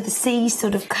like an under the sea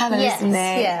sort of colour, isn't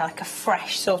it? Yeah, like a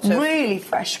fresh sort of... Really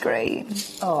fresh green.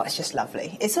 Oh, it's just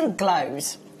lovely. It sort of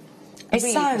glows. It's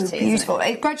really so pretty, beautiful.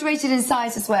 It graduated in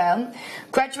size as well.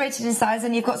 Graduated in size,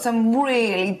 and you've got some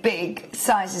really big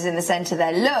sizes in the centre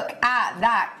there. Look at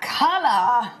that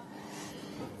colour.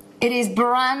 It is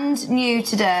brand new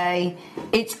today.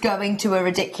 It's going to a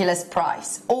ridiculous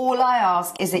price. All I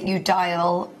ask is that you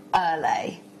dial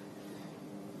early.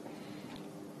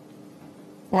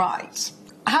 Right.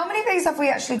 How many of these have we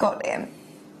actually got in?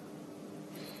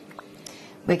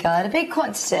 We got a big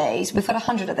quantity. We've got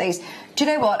 100 of these. Do you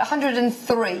know what?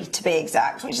 103 to be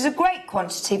exact, which is a great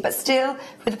quantity, but still,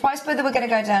 with the price point that we're going to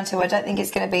go down to, I don't think it's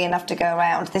going to be enough to go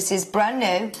around. This is brand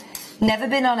new, never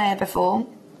been on air before.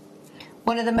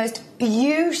 One of the most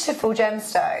beautiful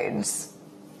gemstones.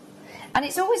 And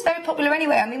it's always very popular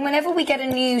anyway. I mean, whenever we get a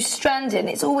new strand in,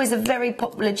 it's always a very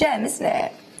popular gem, isn't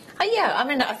it? Yeah, I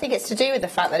mean, I think it's to do with the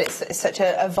fact that it's such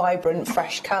a vibrant,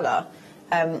 fresh colour.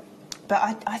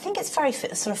 I think it's very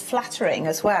sort of flattering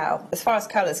as well, as far as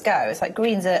colours go. It's like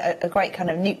green's a great kind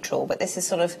of neutral, but this is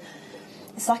sort of,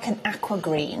 it's like an aqua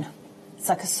green. It's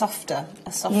like a softer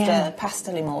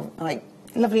pastel-y, more like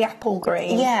lovely apple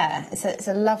green. Yeah, it's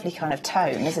a lovely kind of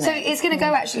tone, isn't it? So it's going to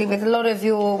go actually with a lot of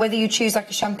your, whether you choose like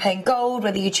a champagne gold,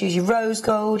 whether you choose your rose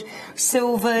gold,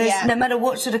 silvers, no matter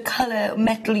what sort of colour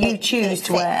metal you choose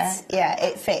to wear. Yeah,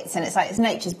 it fits, and it's like, it's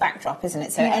nature's backdrop, isn't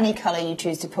it? So any colour you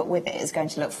choose to put with it is going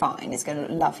to look fine, it's going to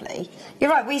look lovely.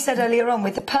 You're right, we said earlier on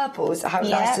with the purples, how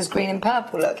nice does green and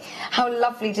purple look? How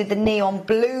lovely did the neon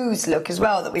blues look as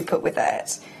well that we put with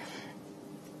it?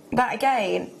 That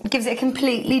again gives it a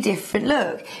completely different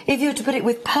look. If you were to put it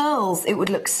with pearls, it would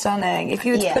look stunning. If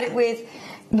you were to put it with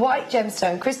white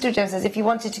gemstone, crystal gemstones, if you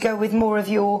wanted to go with more of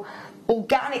your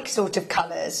organic sort of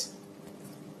colours,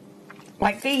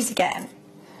 like these again,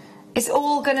 it's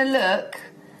all going to look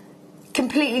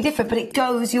completely different, but it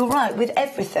goes, you're right, with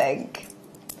everything.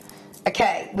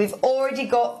 Okay, we've already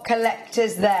got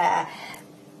collectors there.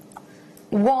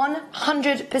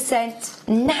 100%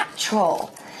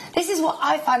 natural. This is what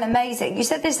I find amazing. You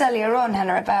said this earlier on,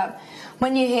 Hannah, about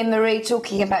when you hear Marie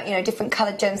talking about, you know, different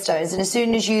coloured gemstones, and as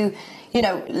soon as you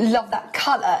know, love that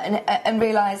colour and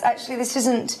realise, actually, this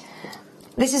isn't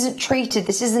treated,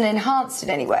 this isn't enhanced in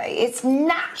any way. It's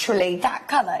naturally that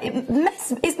colour.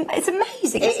 It's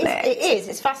amazing, isn't it? It is.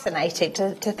 It's fascinating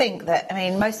to think that, I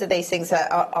mean, most of these things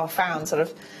are found sort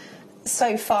of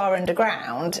so far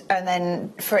underground, and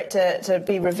then for it to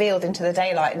be revealed into the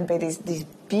daylight and be these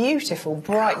beautiful,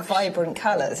 bright, vibrant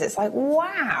colours. It's like,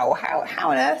 wow, how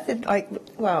on earth did, like,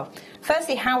 well,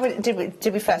 firstly, how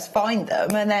did we first find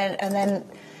them, and then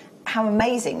how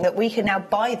amazing that we can now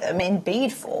buy them in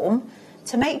bead form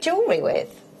to make jewellery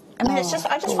with. I mean, it's just,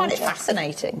 I just find it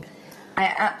fascinating.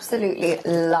 I absolutely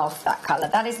love that colour.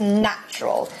 That is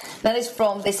natural. That is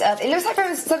from this earth. It looks like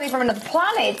something from another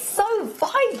planet. It's so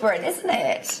vibrant, isn't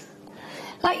it?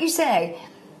 Like you say,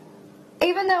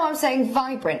 even though I'm saying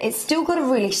vibrant, it's still got a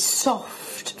really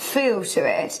soft feel to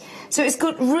it. So it's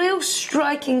got real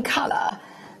striking colour.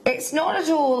 It's not at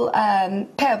all pale,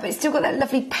 but it's still got that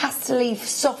lovely pastel-y,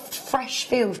 soft, fresh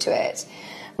feel to it.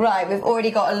 Right, we've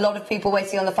already got a lot of people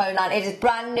waiting on the phone line. It is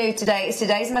brand new today. It's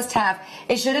today's must-have.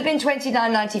 It should have been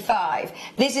 $29.95.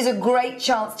 This is a great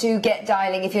chance to get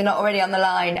dialing if you're not already on the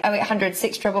line. 0800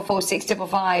 644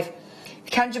 655. If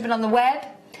you can jump in on the web,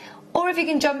 or if you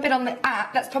can jump in on the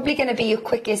app, that's probably going to be your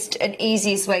quickest and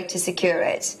easiest way to secure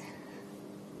it.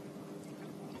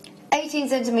 18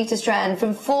 centimetre strand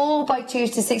from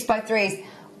 4x2s to 6x3s.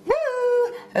 Woo!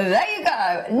 There you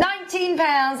go.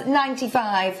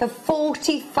 £19.95 for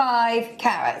 45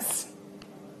 carats.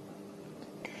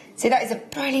 See, that is a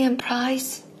brilliant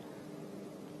price.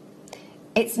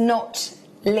 It's not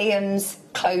Liam's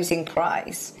closing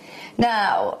price.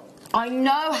 Now, I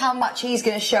know how much he's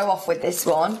going to show off with this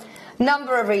one.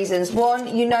 Number of reasons.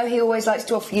 One, you know he always likes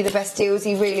to offer you the best deals.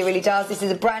 He really, really does. This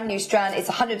is a brand new strand. It's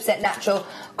 100% natural.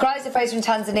 Chrysoprase from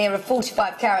Tanzania of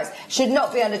 45 carats. Should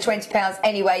not be under £20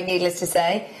 anyway, needless to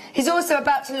say. He's also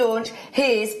about to launch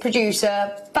his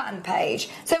producer fan page.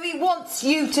 So he wants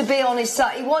you to be on his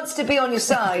side. He wants to be on your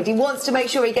side. He wants to make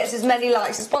sure he gets as many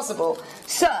likes as possible.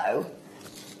 So,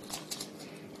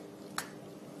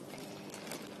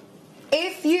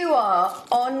 if you are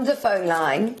on the phone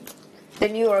line,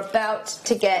 then you are about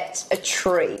to get a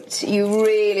treat. You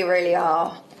really, really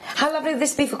are. How lovely would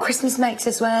this be for Christmas makes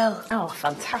as well? Oh,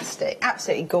 fantastic.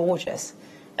 Absolutely gorgeous.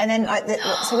 And then, like,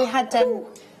 so we had, was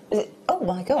it, oh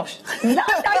my gosh.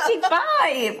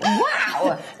 $9.95!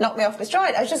 Wow! Knocked me off the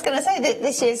stride. I was just going to say that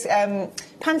this year's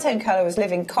Pantone colour was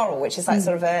Living Coral, which is like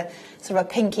sort of a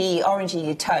pinky,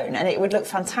 orangey tone, and it would look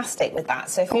fantastic with that.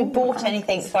 So if you bought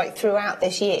anything like throughout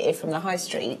this year from the high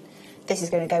street, this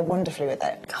is going to go wonderfully with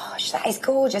it. Gosh, that is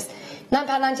gorgeous.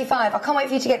 £9.95. I can't wait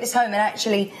for you to get this home and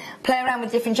actually play around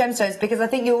with different gemstones, because I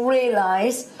think you'll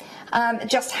realise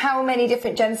just how many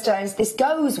different gemstones this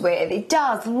goes with. It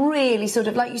does really sort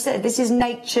of, like you said, this is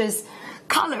nature's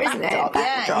colour, isn't it?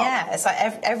 Yeah. It's like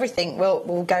everything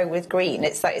will go with green.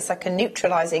 It's like a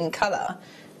neutralising colour.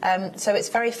 So it's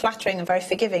very flattering and very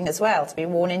forgiving as well to be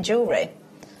worn in jewellery.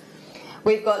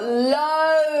 We've got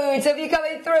loads of you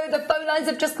coming through. The phone lines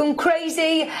have just gone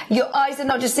crazy. Your eyes are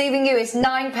not deceiving you. It's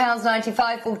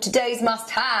 £9.95 for today's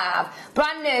must-have.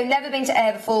 Brand new, never been to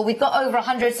air before. We've got over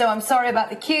 100, so I'm sorry about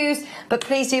the queues, but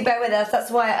please do bear with us. That's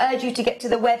why I urge you to get to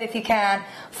the web if you can.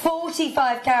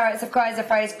 45 carats of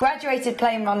chrysoprase, graduated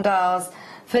plain rondelles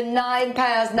for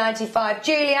 £9.95.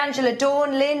 Julie, Angela,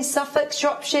 Dawn, Lynn, Suffolk,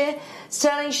 Shropshire,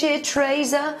 Stirlingshire,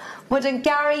 Tracer. Well done,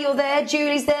 Gary, you're there.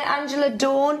 Julie's there. Angela,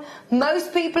 Dawn.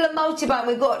 Most people are multi-buying.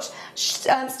 We've got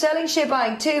Stirlingshire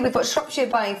buying 2. We've got Shropshire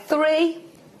buying 3.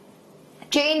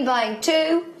 Jean buying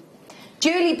 2.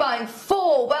 Julie buying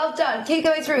 4. Well done. Keep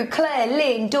going through. Claire,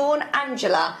 Lynn, Dawn,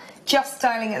 Angela. Just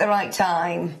styling at the right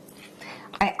time.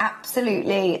 I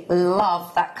absolutely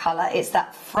love that colour. It's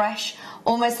that fresh,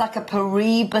 almost like a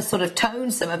Pariba sort of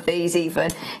tone, some of these even.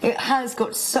 It has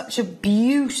got such a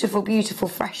beautiful, beautiful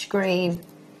fresh green.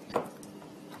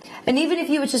 And even if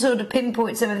you were to sort of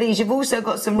pinpoint some of these, you've also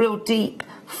got some real deep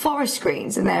forest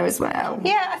greens in there as well.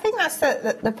 Yeah, I think that's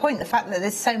the point, the fact that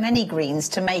there's so many greens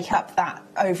to make up that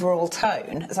overall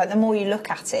tone. It's like the more you look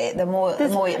at it, the more I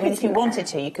mean, if you wanted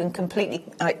to, you can completely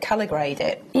like colour grade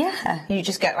it. Yeah. You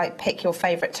just get like pick your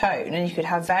favourite tone, and you could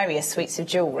have various suites of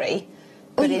jewellery.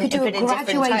 Or you could do a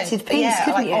graduated piece,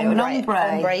 couldn't you? An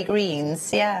ombre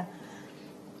greens, yeah.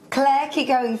 Claire, keep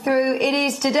going through. It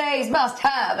is today's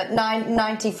must-have at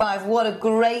 £9.95. What a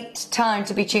great time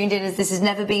to be tuned in, as this has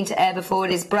never been to air before.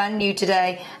 It is brand new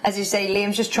today. As you say,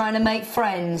 Liam's just trying to make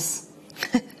friends.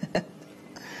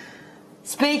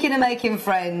 Speaking of making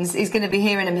friends, he's going to be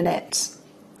here in a minute.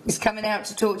 He's coming out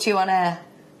to talk to you on air.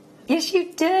 Yes,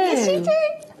 you do. Yes, you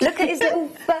do. Look at his little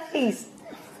face.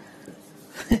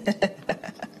 Have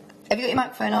you got your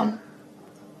microphone on?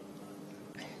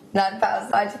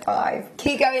 £9.95.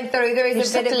 Keep going through. There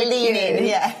is a bit of a queue.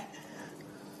 Yeah.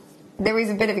 There is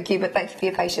a bit of a queue, but thank you for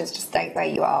your patience. Just stay where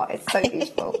you are. It's so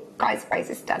beautiful. Guys, price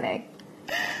is stunning.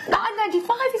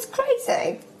 £9.95 is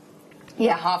crazy.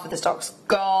 Yeah, half of the stock's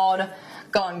gone.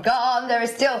 Gone. There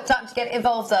is still time to get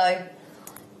involved, though.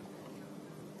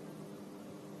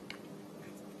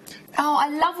 Oh, I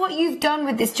love what you've done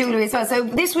with this jewellery as well. So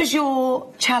this was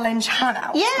your challenge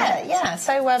handout. Yeah.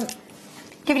 So,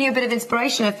 giving you a bit of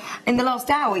inspiration. In the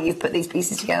last hour, you've put these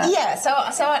pieces together. Yeah, so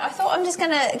I thought I'm just going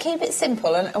to keep it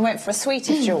simple and went for a suite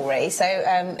of jewellery. So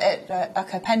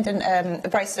like a pendant, a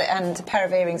bracelet and a pair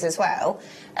of earrings as well.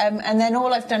 And then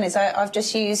all I've done is I've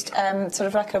just used sort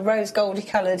of like a rose goldy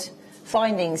coloured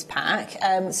findings pack.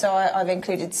 So I've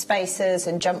included spacers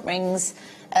and jump rings,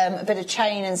 a bit of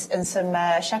chain and some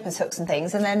shepherd's hooks and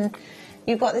things. And then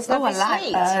you've got this lovely suite. Oh, I like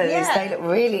those. Yeah. They look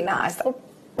really nice.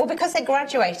 Well, because they're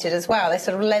graduated as well, they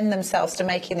sort of lend themselves to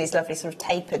making these lovely sort of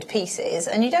tapered pieces,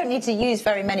 and you don't need to use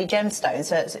very many gemstones,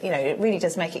 so it's, you know, it really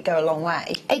does make it go a long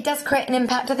way. It does create an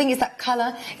impact. I think it's that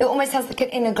colour. It almost has like an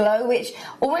inner glow, which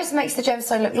almost makes the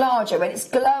gemstone look larger. When it's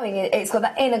glowing, it's got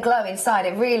that inner glow inside.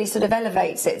 It really sort of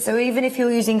elevates it. So even if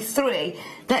you're using 3,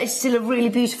 that is still a really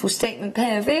beautiful statement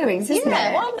pair of earrings, isn't it?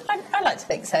 Yeah, well, I like to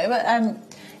think so, but,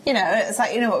 you know, it's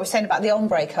like, you know what we're saying about the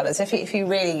ombre colours. If you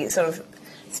really sort of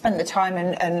spent the time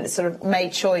and sort of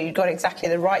made sure you got exactly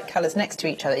the right colours next to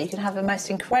each other, you can have the most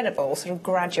incredible sort of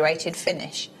graduated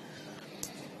finish.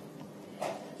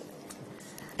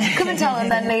 Come and tell them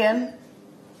then, Liam.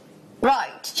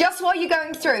 Right, just while you're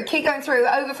going through, keep going through,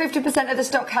 over 50% of the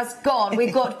stock has gone.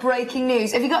 We've got breaking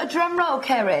news. Have you got a drum roll,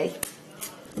 Kerry?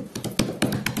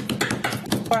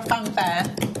 Or a fanfare.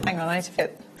 Hang on, I need to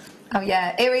fit. Oh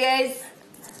yeah, here he is.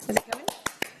 Is it coming?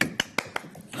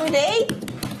 Ready?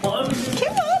 Come on!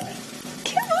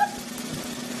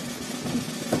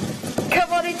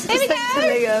 Come on into the centre,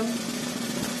 Liam.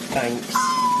 Thanks.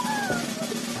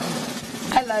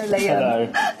 Hello,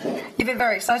 Liam. Hello. You've been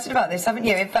very excited about this, haven't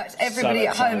you? In fact, everybody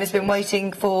at home has been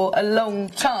waiting for a long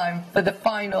time for the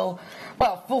final,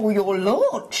 well, for your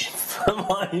launch. For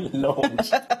my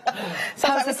launch.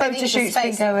 How's the photo shoot's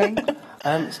been going?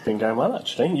 It's been going well,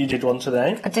 actually. You did one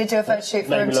today. I did do a photo shoot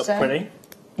for him today. Made me look pretty.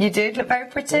 You did look very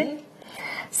pretty.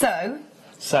 So,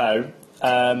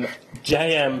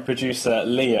 JM producer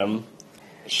Liam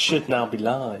should now be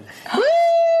live. Woo!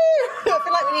 I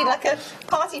feel like we need like a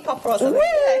party popper or something. Woo!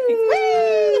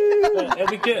 It'll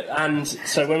be good. And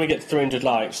so when we get to 300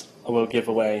 likes, I will give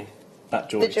away that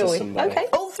jewellery to somebody. Okay,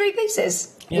 all 3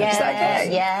 pieces. Yeah. Is that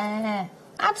okay? Yeah,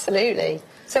 absolutely.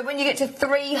 So when you get to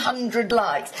 300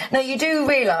 likes, now you do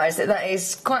realise that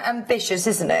is quite ambitious,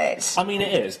 isn't it? I mean,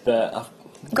 it is, but I've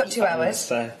got 2 hours.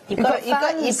 So. You've got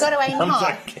to aim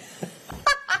high.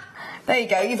 There you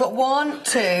go. You've got 1,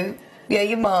 2. Yeah,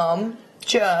 your mum,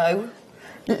 Joe.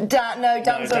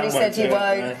 Dan's already said he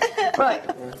won't. No. Right.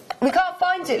 We can't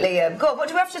find it, Liam. God, what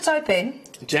do we have to type in?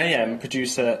 JM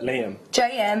producer Liam.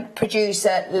 JM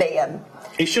producer Liam.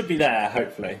 It should be there,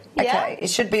 hopefully. Okay, it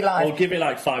should be live. Or give it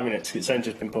like 5 minutes, it's only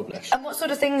just been published. And what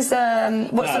sort of things? Sort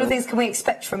of things can we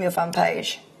expect from your fan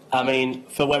page? I mean,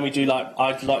 for when we do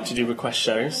I'd like to do request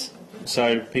shows,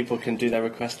 so people can do their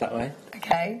requests that way.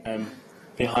 Okay.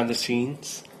 Behind the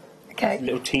scenes. Okay.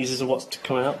 Little teasers of what's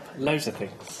coming up. Loads of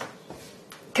things.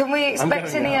 Can we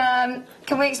expect any?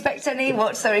 Can we expect any?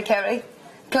 What? Sorry, Kerry.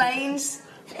 Planes.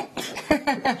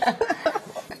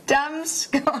 Dams.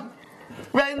 Go on.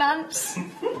 Romance.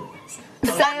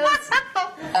 Sales.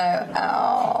 He's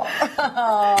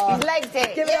legged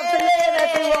it. Give it up for Liam,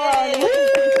 everyone.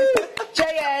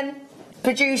 JN,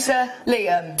 producer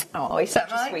Liam. Oh, he's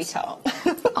such a sweetheart.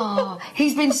 Oh,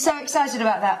 he's been so excited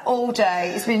about that all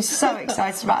day. He's been so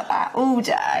excited about that all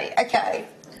day. Okay.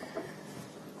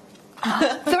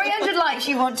 300 likes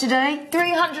you want today?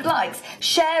 300 likes.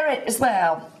 Share it as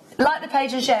well. Like the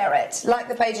page and share it. Like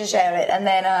the page and share it. And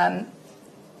then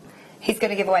he's going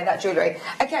to give away that jewellery.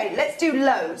 Okay, let's do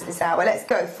loads this hour. Let's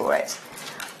go for it.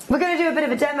 We're going to do a bit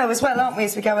of a demo as well, aren't we,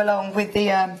 as we go along with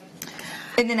the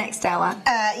in the next hour?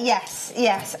 Yes.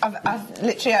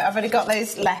 I've only got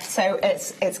those left, so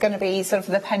it's going to be sort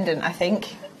of the pendant, I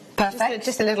think. Perfect.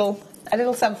 Just a little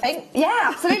something.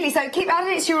 Yeah, absolutely. So keep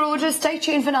adding it to your orders. Stay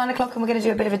tuned for 9 o'clock, and we're going to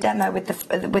do a bit of a demo with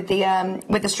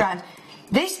the strand.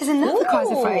 This is another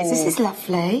chrysoprase. This is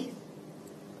lovely.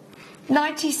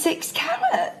 96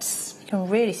 carats. You can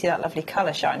really see that lovely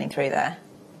colour shining through there.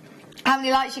 How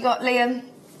many likes you got, Liam?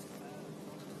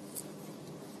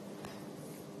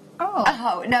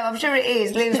 Oh, no, I'm sure it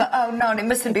is. Liam's like, oh, no, it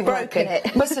mustn't be working.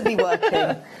 It mustn't be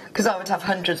working. Because I would have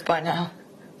hundreds by now.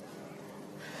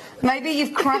 Maybe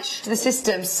you've crashed the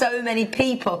system. So many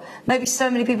people. Maybe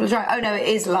so many people are trying. Oh, no, it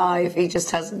is live. He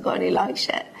just hasn't got any likes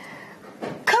yet.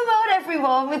 Come on,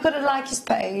 everyone. We've got to like his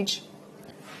page.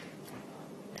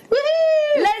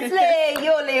 Woohoo! Leslie,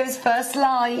 you're Liam's first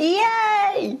like.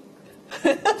 Yay!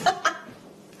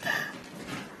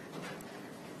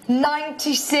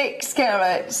 96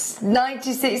 carats.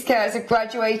 96 carats of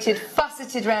graduated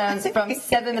faceted rounds from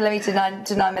 7mm to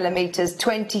 9mm,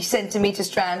 20 centimetre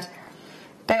strand.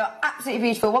 They are absolutely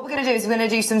beautiful. What we're going to do is we're going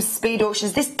to do some speed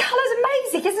auctions. This colour's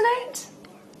amazing, isn't it?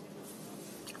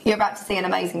 You're about to see an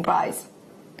amazing prize.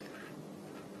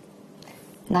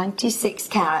 96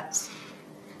 carats.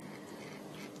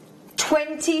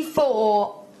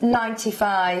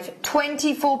 £24.95.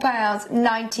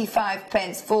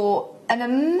 £24.95 for an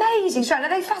amazing strand. Are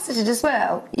they faceted as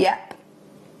well? Yep.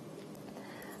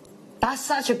 That's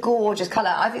such a gorgeous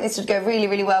colour. I think this would go really,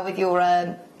 really well with your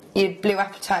blue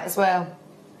apatite as well.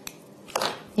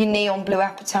 Your neon blue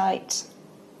apatite.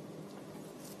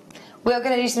 We're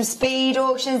going to do some speed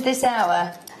auctions this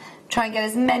hour. Try and get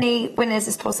as many winners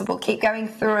as possible. Keep going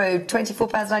through.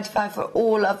 £24.95 for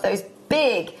all of those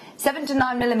big 7 to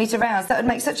 9mm rounds. That would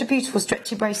make such a beautiful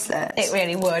stretchy bracelet. It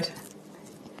really would.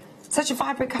 Such a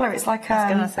vibrant colour. It's like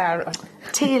a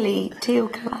teal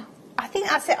colour. I think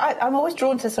that's it. I'm always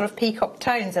drawn to sort of peacock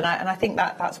tones, and I think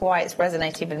that's why it's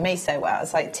resonated with me so well.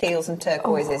 It's like teals and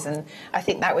turquoises, and I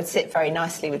think that would sit very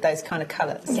nicely with those kind of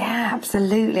colours. Yeah,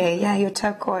 absolutely. Yeah, your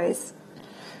turquoise.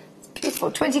 It's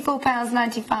beautiful.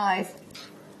 £24.95.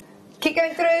 Keep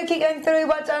going through. Keep going through.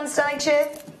 Well done, Sterling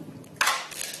Chip.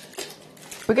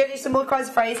 We're going to do some more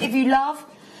chrysoprase. If you love...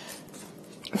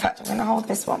 In fact, I'm going to hold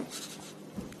this one.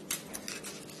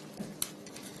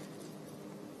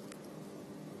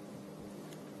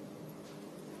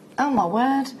 Oh, my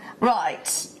word.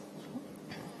 Right.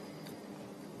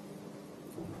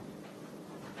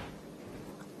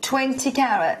 $20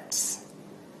 carats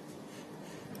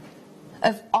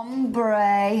of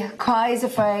ombre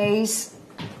chrysoprase.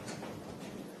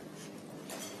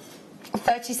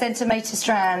 30 centimetre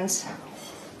strands.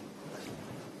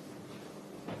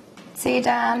 See you,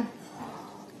 Dan.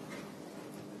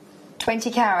 20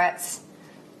 carats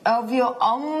of your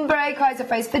ombre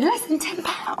chrysoprase for less than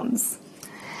 £10.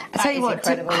 I tell you what,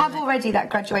 to have already that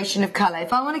graduation of colour,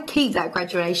 if I want to keep that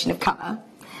graduation of colour,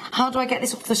 how do I get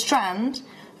this off the strand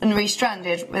and re-strand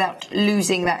it without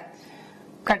losing that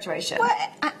graduation? Well,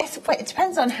 it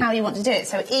depends on how you want to do it.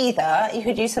 So either you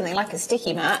could use something like a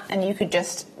sticky mat and you could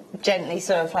just gently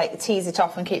sort of like tease it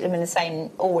off and keep them in the same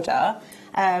order.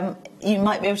 You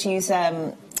might be able to use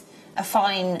a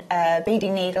fine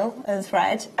beading needle and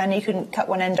thread, and you can cut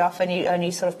one end off and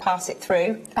you sort of pass it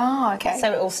through. Oh, okay.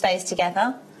 So it all stays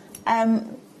together.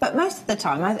 But most of the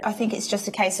time, I think it's just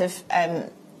a case of,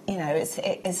 you know, it's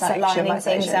like lining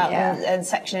things up and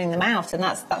sectioning them out, and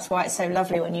that's why it's so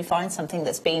lovely when you find something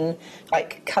that's been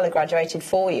like colour graduated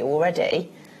for you already.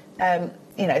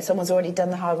 You know, someone's already done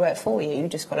the hard work for you. You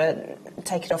just got to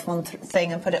take it off one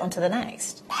thing and put it onto the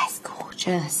next. That's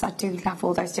gorgeous. I do love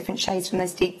all those different shades, from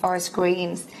those deep forest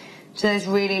greens to those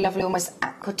really lovely almost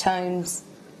aqua tones.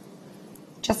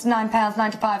 Just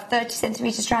 £9.95, 30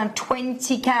 centimetre strand,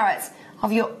 20 carats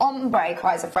of your ombre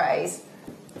chrysoprase.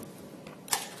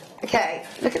 Okay,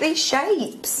 look at these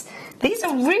shapes. These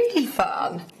are really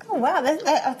fun. Oh wow,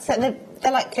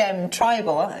 they're like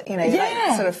tribal, you know,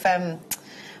 like sort of.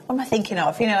 What am I thinking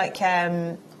of? You know, like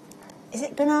is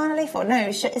it banana leaf or no?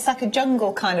 It's like a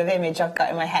jungle kind of image I've got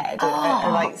in my head.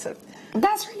 Like sort of.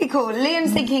 That's really cool.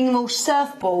 Liam's thinking more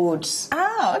surfboards.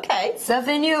 Oh, okay.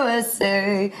 Surfing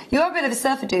USA. You're a bit of a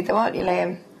surfer dude, though, aren't you,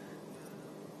 Liam?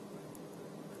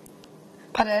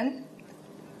 Pardon?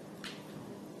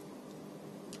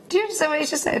 Do you understand what he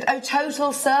just said? Oh,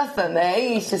 total surfer,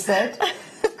 me, he just said.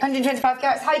 125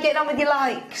 carats. How are you getting on with your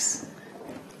likes?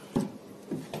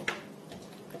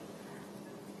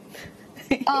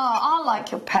 I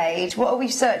like your page. What are we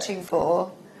searching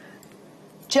for?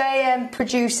 JM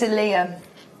producer Liam.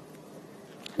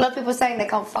 A lot of people are saying they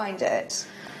can't find it.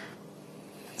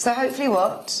 So hopefully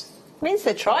what? Means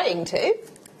they're trying to.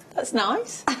 That's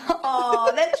nice.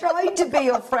 Oh, they're trying to be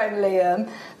your friend, Liam.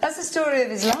 That's the story of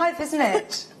his life, isn't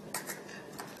it?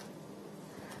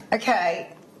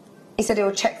 Okay. He said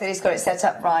he'll check that he's got it set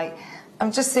up right.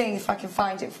 I'm just seeing if I can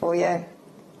find it for you.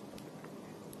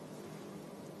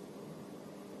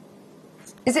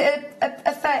 Is it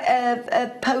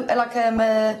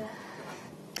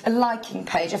a liking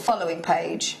page, a following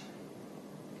page?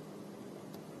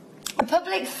 A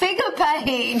public figure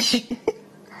page!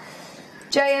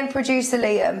 JM producer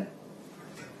Liam.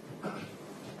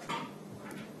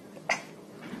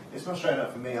 It's not showing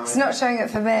up for me either. It's not showing up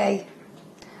for me.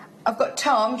 I've got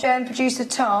Tom, JM producer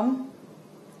Tom.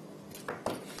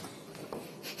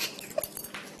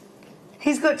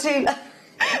 He's got two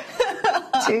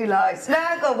likes. No,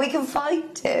 hang on, we can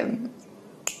find him.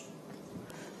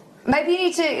 Maybe you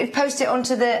need to post it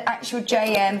onto the actual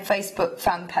JM Facebook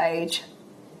fan page.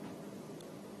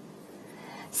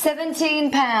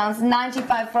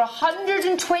 £17.95 for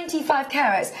 125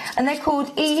 carats, and they're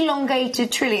called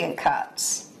elongated trillium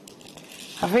cuts.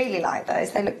 I really like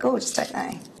those. They look gorgeous, don't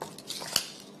they?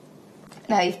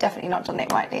 No, you've definitely not done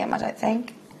it right, Liam, I don't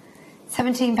think.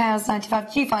 £17.95.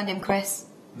 Did you find him, Chris?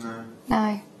 No. No.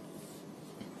 I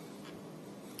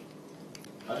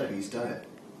don't think he's done it.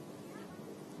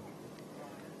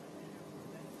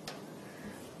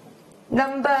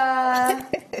 Number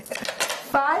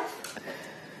 5.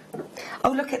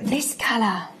 Oh, look at this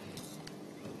colour.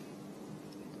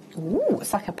 Ooh,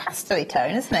 it's like a pastel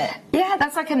tone, isn't it? Yeah,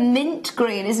 that's like a mint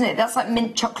green, isn't it? That's like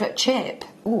mint chocolate chip.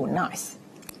 Ooh, nice.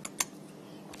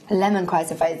 Lemon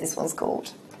chrysoprase, this one's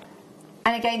called.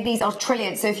 And again, these are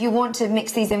trilliants, so if you want to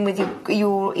mix these in with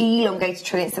your elongated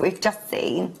trilliants that we've just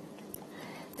seen,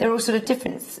 they're all sort of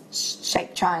different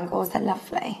shaped triangles. They're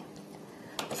lovely.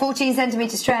 14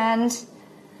 centimetre strand.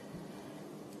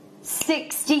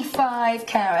 65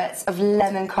 carats of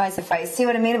lemon chrysoprase. See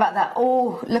what I mean about that?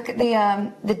 Oh, look at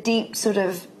the deep sort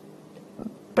of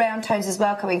brown tones as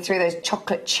well coming through, those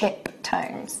chocolate chip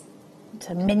tones. It's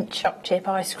a mint chocolate chip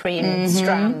ice cream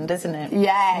strand, isn't it?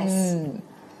 Yes.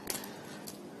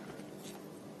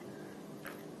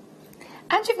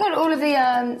 And you've got all of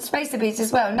the spacer beads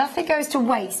as well. Nothing goes to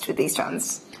waste with these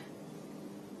strands.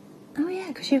 Oh yeah,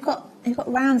 because you've got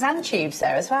rounds and tubes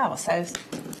there as well. So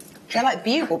they're like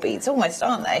bugle beads almost,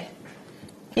 aren't they?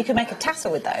 You could make a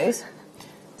tassel with those.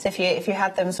 So if you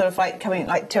had them sort of like coming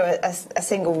like to a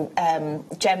single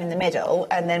gem in the middle,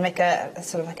 and then make a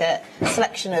sort of like a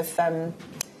selection of,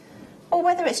 or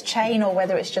whether it's chain or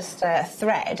whether it's just a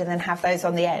thread, and then have those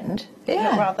on the end, it would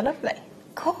look rather lovely.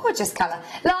 Gorgeous colour.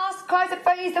 Last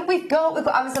chrysoprase that we've got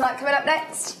Amazonite coming up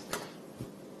next.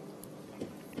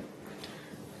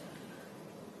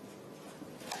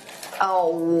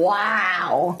 Oh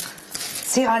wow!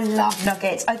 See, I love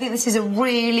nuggets. I think this is a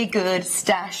really good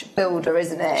stash builder,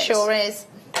 isn't it? Sure is.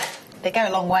 They go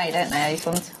a long way, don't they, these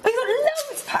ones? We've got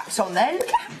loads packed on there. Look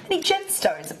at how many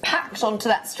gemstones are packed onto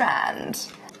that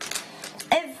strand.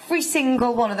 Every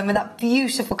single one of them with that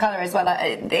beautiful colour as well.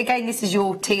 Again, this is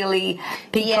your tealy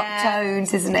peacock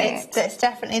tones, isn't it? It's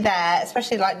definitely there,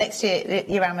 especially like next to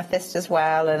your amethyst as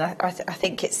well. And I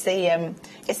think it's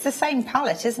the same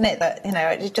palette, isn't it? That, you know,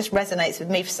 it just resonates with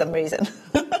me for some reason.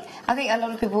 I think a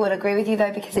lot of people would agree with you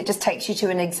though, because it just takes you to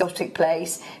an exotic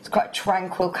place. It's quite a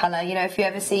tranquil colour. You know, if you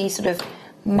ever see sort of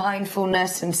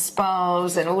mindfulness and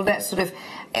spas and all that sort of,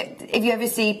 if you ever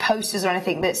see posters or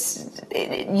anything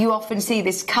you often see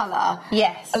this colour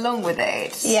along with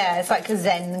it. Yeah, it's like a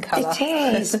zen colour.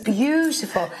 It is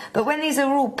beautiful. But when these are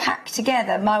all packed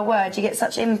together, my word, you get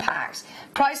such impact.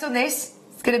 Price on this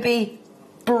is going to be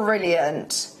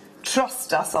brilliant.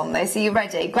 Trust us on this. Are you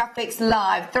ready? Graphics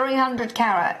Live, 300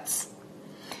 carats.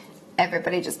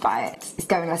 Everybody just buy it. It's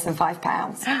going less than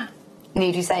 £5.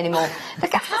 Need you say any more?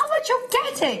 Look at how much you're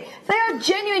getting. They are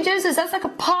genuine juices. That's like a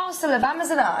parcel of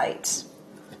Amazonite.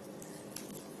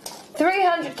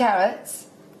 300 carats.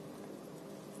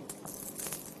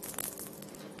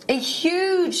 A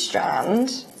huge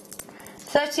strand,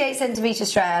 38cm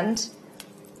strand.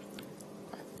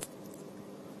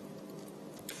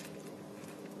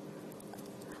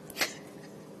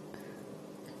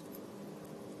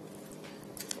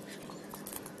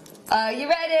 Are you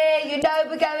ready? You know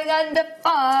we're going under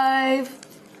 5.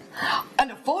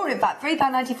 Under 4 in fact,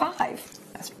 £3.95.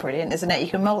 That's brilliant, isn't it? You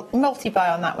can multi-buy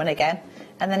on that one again.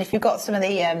 And then if you've got some of the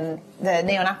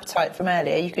neon apatite from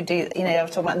earlier, you could do, you know, I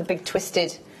was talking about the big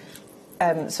twisted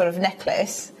sort of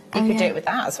necklace. You could do it with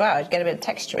that as well. You'd get a bit of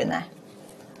texture in there.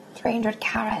 300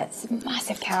 carats,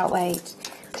 massive carat weight.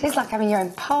 It is like having your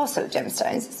own parcel of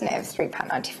gemstones, isn't it? It's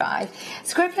 £3.95.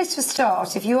 Script list for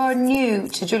start. If you are new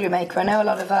to Jewellery Maker, I know a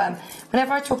lot of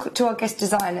whenever I talk to our guest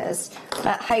designers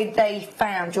about how they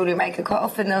found Jewellery Maker, quite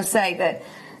often they'll say that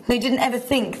they didn't ever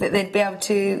think that they'd be able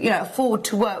to, you know, afford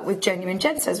to work with genuine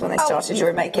gemstones when they started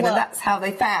Jewellery Making, and that's how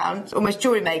they found almost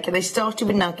Jewellery Maker. They started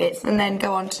with nuggets and then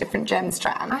go on to different gem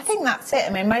strands. I think that's it.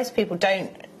 I mean, most people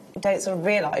don't sort of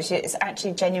realise it's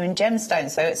actually genuine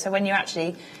gemstones. So when you're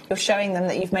showing them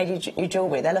that you've made your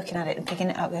jewellery, they're looking at it and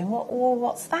picking it up, going,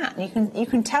 what's that? And you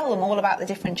can tell them all about the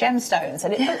different gemstones,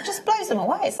 and it just blows them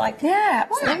away. It's like, yeah,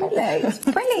 absolutely, it's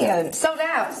brilliant. Sold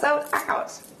out.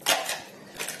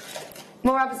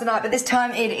 More amazonite, but this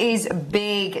time it is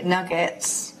big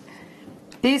nuggets.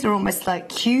 These are almost like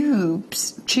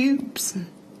tubes.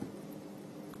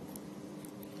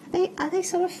 Are they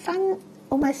sort of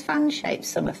almost fan shaped,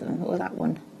 some of them, or that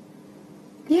one?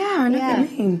 Yeah, I know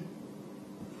what you mean.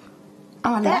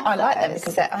 Oh, I like them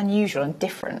because they're unusual and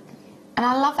different. And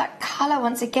I love that colour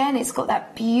once again. It's got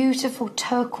that beautiful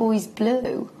turquoise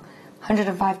blue.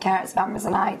 105 carats of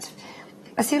amazonite.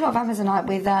 I see a lot of amazonite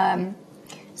with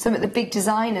some of the big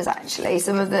designers, actually,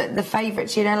 some of the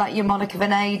favourites, you know, like your Monica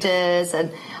Venedas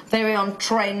and very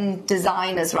on-trend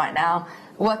designers right now,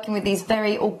 working with these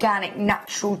very organic,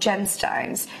 natural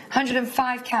gemstones.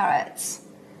 105 carats,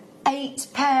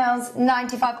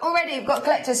 £8.95. Already we've got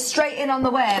collectors straight in on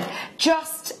the web,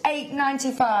 just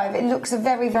 £8.95. It looks a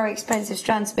very, very expensive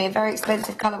strand to me, a very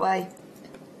expensive colourway.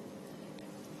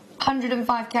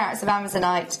 105 carats of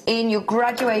amazonite in your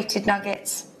graduated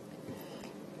nuggets.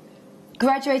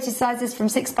 Graduated sizes from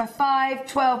 6x5,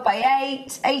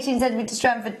 12x8, 18cm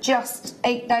strand for just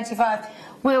 £8.95.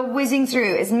 We're whizzing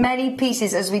through as many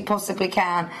pieces as we possibly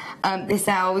can this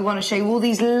hour. We want to show you all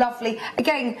these lovely...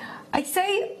 Again, I'd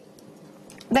say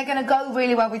they're going to go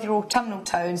really well with your autumnal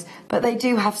tones, but they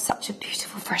do have such a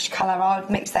beautiful fresh colour. I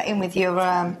would mix that in with your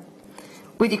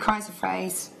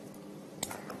chrysoprase.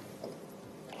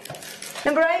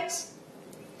 Number 8.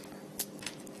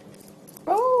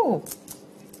 Oh.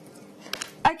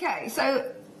 Okay,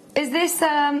 so is this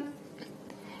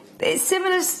it's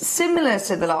similar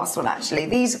to the last one, actually.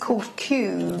 These are called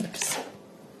cubes.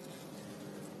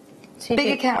 So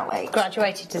bigger carat weight.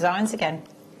 Graduated designs again.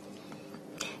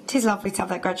 It is lovely to have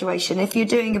that graduation. If you're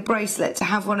doing a bracelet, to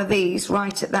have one of these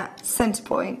right at that centre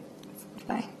point.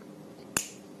 Okay.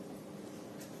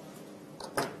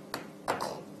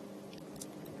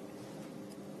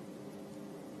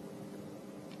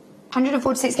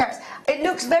 £146 carats. It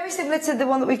looks very similar to the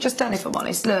one that we've just done, if I'm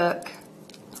honest. Look.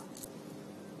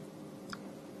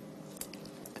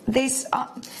 This, I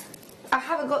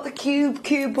haven't got the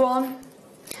cube one.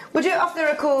 We'll do it off the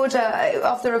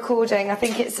recording. I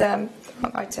think it's wrong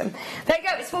item. There you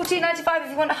go. It's £14.95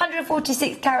 if you want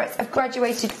 146 carats of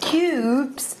graduated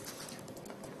cubes.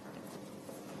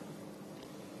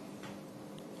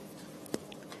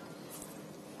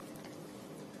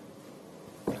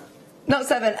 Not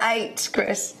 7, 8,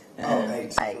 Chris. Oh,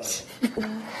 8. 8.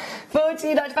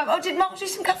 £14.95. Oh, did Mark do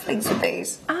some cufflinks with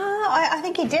these? I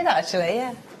think he did, actually,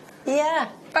 yeah. Yeah,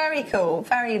 very cool,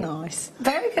 very nice.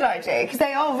 Very good idea, because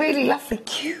they are really lovely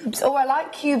cubes. Oh, I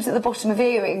like cubes at the bottom of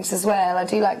earrings as well. I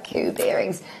do like cube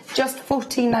earrings. Just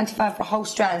 £14.95 for a whole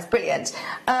strand. It's brilliant.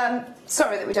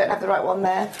 Sorry that we don't have the right one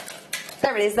there.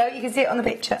 There it is, though. You can see it on the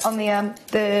picture, on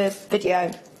the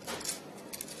video.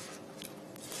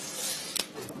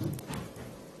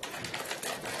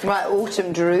 Right,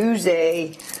 autumn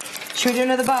druzy. Should we do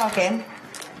another bargain?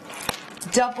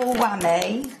 Double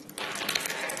whammy.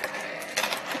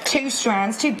 2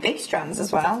 strands, 2 big strands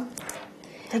as well.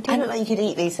 They do look like you could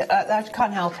eat these. I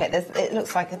can't help it. It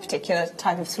looks like a particular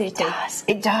type of sweetie.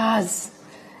 It does.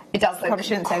 It does. Probably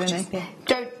shouldn't say the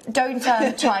name. Don't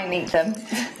try and eat them.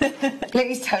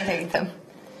 Please don't eat them.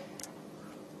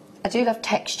 I do love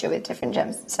texture with different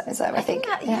gemstones, though. I think.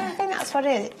 I think that's what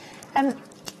it is.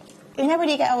 you know when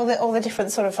you get all the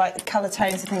different sort of like colour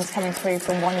tones and things coming through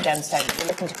from one gemstone, if you're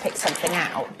looking to pick something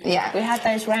out. Yeah. We had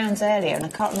those rounds earlier, and I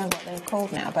can't remember what they were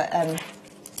called now, but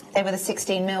they were the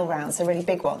 16mm rounds, the really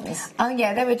big ones. Oh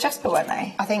yeah, they were Jasper, weren't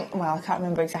they? I think. Well, I can't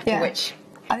remember exactly which.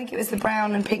 I think it was the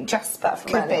brown and pink Jasper.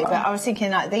 Could be, but I was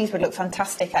thinking like these would look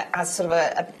fantastic as sort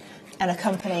of an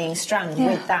accompanying strand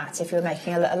with that if you were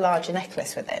making a larger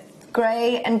necklace with it.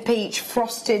 Grey and peach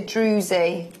frosted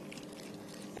druzy.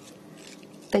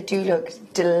 They do look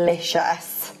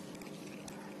delicious.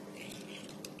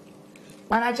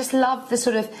 And I just love the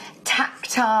sort of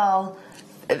tactile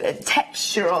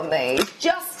texture on these.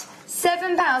 Just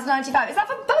 £7.95. Is that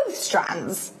for both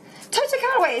strands? Total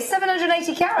carat weight is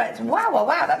 780 carats. Wow, wow,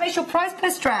 wow. That makes your price per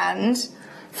strand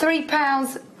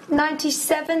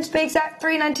 £3.97 to be exact.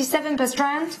 £3.97 per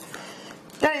strand.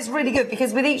 That is really good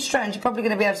because with each strand you're probably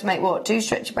going to be able to make what? 2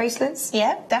 stretchy bracelets?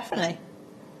 Yeah, definitely.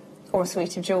 Or a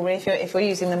suite of jewellery if we're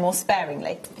using them more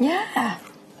sparingly. Yeah.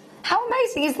 How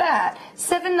amazing is that?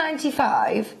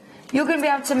 £7.95. You're going to be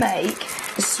able to make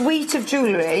a suite of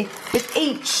jewellery with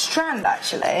each strand,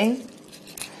 actually.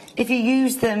 If you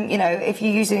use them, you know, if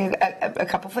you're using a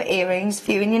couple for earrings, a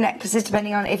few in your necklaces,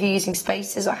 depending on if you're using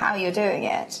spaces or how you're doing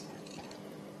it.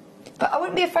 But I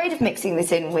wouldn't be afraid of mixing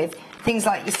this in with things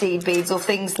like your seed beads or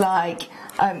things like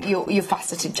your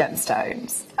faceted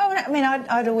gemstones. Oh, I mean,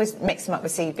 I'd always mix them up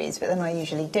with seed beads, but then I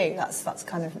usually do. That's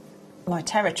kind of my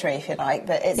territory, if you like.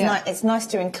 But it's it's nice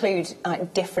to include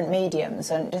like different mediums,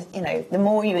 and just, you know, the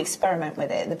more you experiment with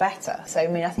it, the better. So I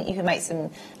mean, I think you can make some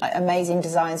like amazing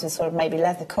designs with sort of maybe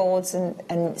leather cords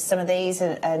and some of these,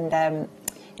 and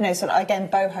you know, sort of again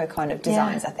boho kind of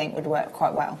designs. I think would work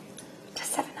quite well.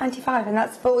 Just £7.95, and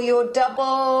that's for your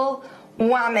double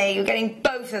whammy. You're getting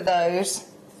both of those.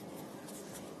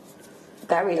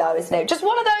 Very low, isn't it? Just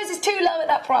one of those is too low at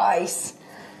that price.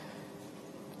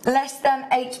 Less than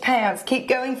 £8. Keep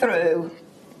going through.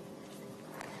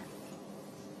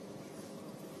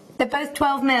 They're both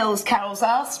 12 mils, Carol's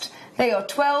asked. They are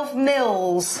 12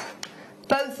 mils.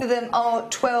 Both of them are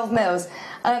 12 mils.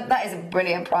 That is a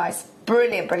brilliant price.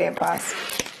 Brilliant, brilliant price.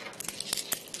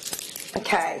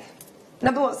 Okay.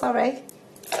 Number what, sorry?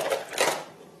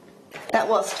 That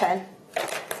was 10. I'm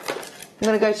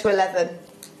going to go to 11.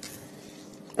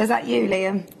 Is that you,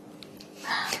 Liam?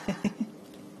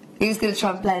 He was going to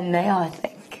try and blend me, I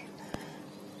think.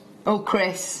 Oh,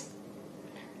 Chris.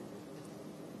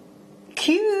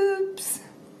 Cubes.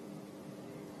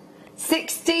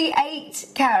 68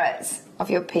 carats of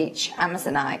your peach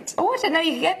Amazonite. Oh, I didn't know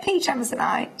you could get peach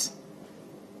Amazonite.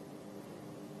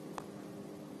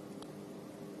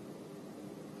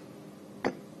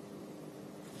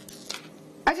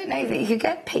 I didn't know that you could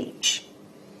get peach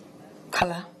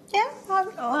colour. Yeah,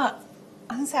 I've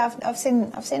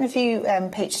seen a few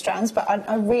peach strands, but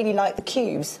I really like the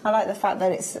cubes. I like the fact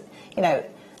that it's, you know,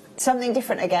 something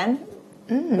different again,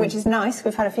 which is nice.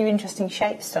 We've had a few interesting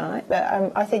shapes tonight, but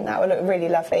I think that would look really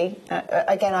lovely.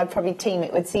 Again, I'd probably team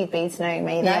it with seed beads, knowing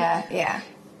me. Yeah, yeah.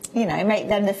 You know, make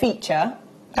them the feature.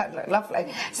 That look lovely.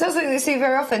 It's not something we see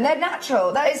very often. They're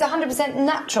natural. That is 100%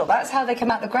 natural. That's how they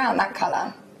come out the ground, that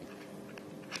colour.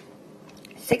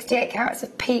 68 carats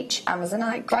of peach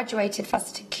Amazonite, graduated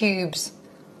faceted cubes.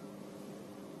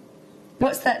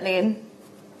 What's that, Liam?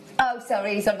 Oh,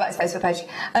 sorry, he's on about his Facebook page.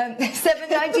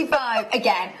 $7.95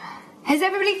 again. Is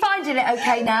everybody finding it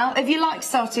okay now? Have your likes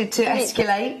started to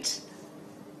escalate?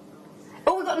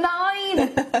 Oh, we've got 9.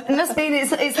 It must mean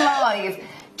it's live.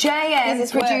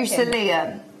 JM producer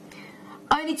Liam.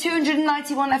 Only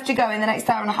 291 left to go in the next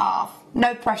hour and a half.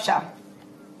 No pressure.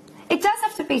 It does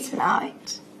have to be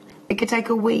tonight. It could take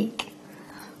a week.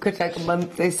 Could take a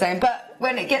month, they're saying. But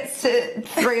when it gets to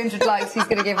 300 likes, he's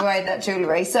going to give away that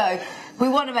jewellery. So we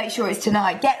want to make sure it's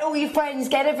tonight. Get all your friends,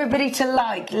 get everybody to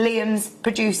like Liam's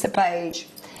producer page.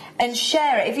 And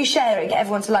share it. If you share it, get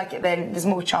everyone to like it, then there's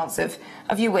more chance of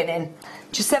you winning.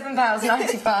 Just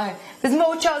 £7.95. There's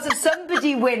more chance of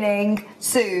somebody winning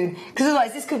soon. Because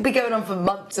otherwise this could be going on for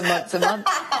months and months and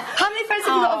months. How many friends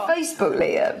have you got on Facebook,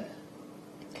 Liam?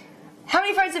 How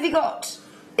many friends have you got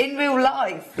in real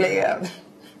life, Liam?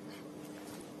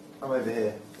 I'm over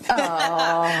here.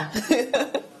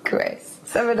 Aww. Chris.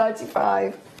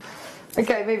 $7.95.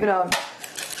 Okay, moving on.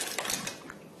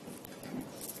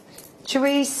 Should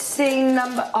we see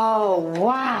number... Oh,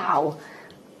 wow.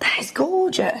 That is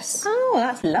gorgeous. Oh,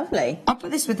 that's lovely. I'll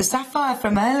put this with the sapphire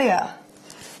from earlier.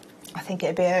 I think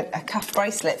it'd be a cuff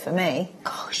bracelet for me.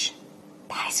 Gosh,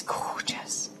 that is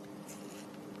gorgeous.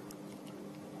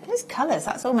 Those colours,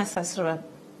 that's almost a sort of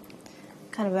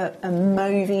kind of a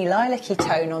mauvey, lilac-y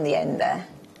tone on the end there.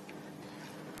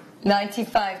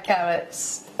 95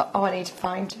 carats. Oh, I need to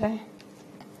find her.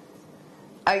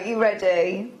 Are you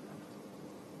ready?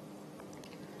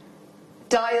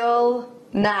 Dial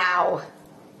now.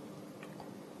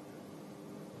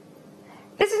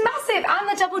 This is massive, and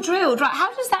they're double drilled, right?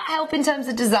 How does that help in terms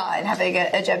of design, having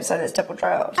a gemstone that's double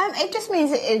drilled? It just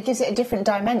means it gives it a different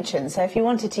dimension. So if you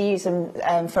wanted to use them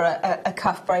for a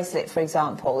cuff bracelet, for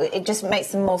example, it just makes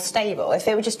them more stable. If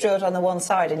they were just drilled on the one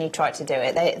side and you tried to do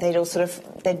it, they'd all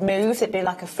they'd move. It'd be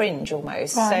like a fringe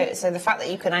almost. Right. So the fact that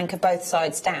you can anchor both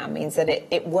sides down means that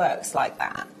it works like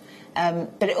that.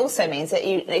 But it also means that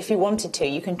if you wanted to,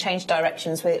 you can change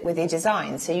directions with your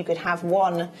design. So you could have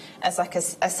one as like a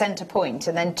centre point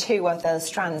and then two other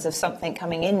strands of something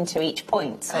coming into each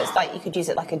point. So it's like you could use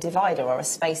it like a divider or a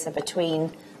spacer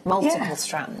between multiple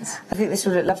strands. I think this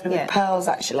would look lovely with pearls,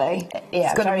 actually.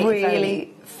 Yeah, it's got a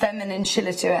really feminine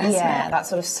shiller to it, hasn't yeah, it? that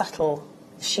sort of subtle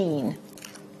sheen.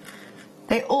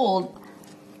 They all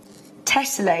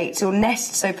tessellate or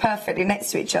nest so perfectly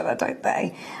next to each other, don't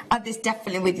they? And this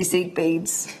definitely with your seed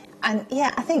beads. And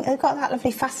yeah, I think they've got that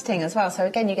lovely faceting as well. So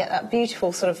again, you get that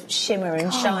beautiful sort of shimmer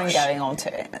and shine going on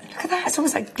to it. Look at that, it's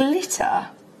almost like glitter.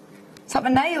 It's like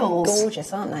my nails.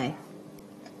 Gorgeous, aren't they?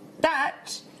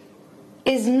 That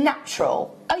is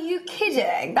natural. Are you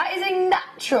kidding? That is a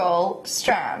natural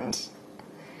strand.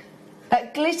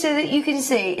 That glitter that you can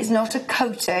see is not a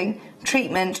coating,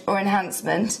 treatment or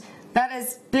enhancement. That,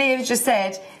 as Liam's just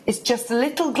said, is just a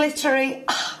little glittery.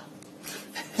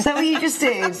 Is that what you just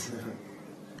did?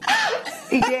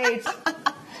 You did.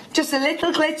 Just a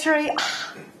little glittery.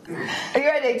 Are you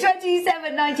ready?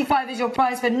 £27.95 is your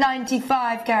price for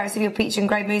 95 carats of your peach and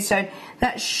grey moonstone.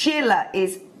 That shiller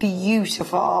is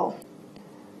beautiful.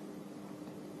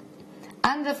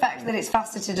 And the fact that it's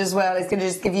faceted as well is going to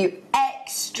just give you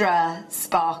extra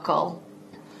sparkle.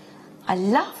 I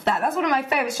love that. That's one of my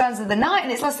favourite strands of the night,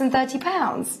 and it's less than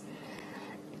 £30.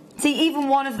 See, even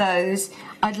one of those,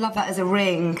 I'd love that as a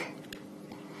ring.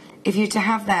 If you're to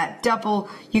have that double,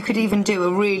 you could even do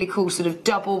a really cool sort of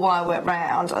double wire work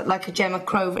round, like a Gemma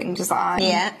Crow ring design.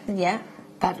 Yeah, yeah.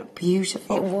 That'd look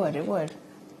beautiful. It would, it would.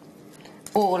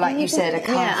 Or, like you said, a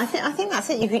cuff. Yeah, I think that's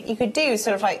it. You could do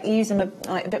sort of like use them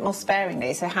a bit more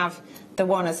sparingly. So have the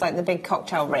one as like the big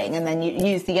cocktail ring, and then you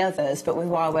use the others, but with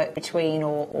wire work between,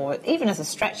 or even as a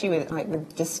stretchy with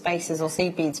just spaces or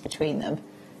seed beads between them,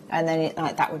 and then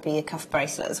that would be a cuff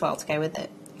bracelet as well to go with it.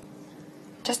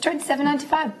 Just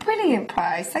 £27.95, brilliant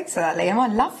price. Thanks for that, Liam. I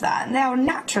love that, and they are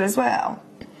natural as well.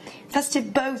 Let's do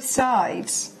both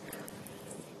sides.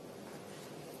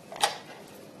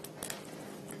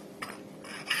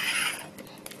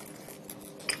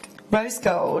 Rose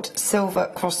gold, silver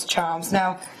cross charms.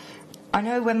 Now, I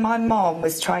know when my mom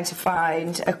was trying to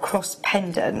find a cross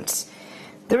pendant,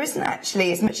 there isn't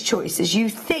actually as much choice as you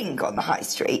think on the high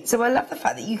street. So I love the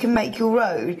fact that you can make your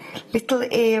own little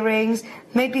earrings,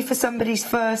 maybe for somebody's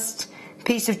first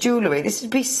piece of jewellery. This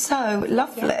would be so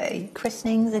lovely. Yeah.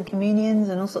 Christenings and communions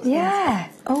and all sorts of things. Yeah.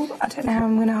 Oh, I don't know how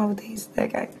I'm going to hold these. There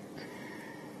you go.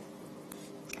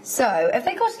 So, have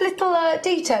they got a little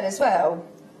detail as well?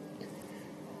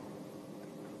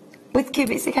 With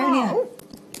cubic zirconia. Oh.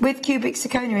 With cubic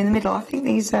zirconia in the middle. I think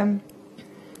these...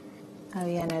 Oh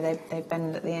yeah, no, they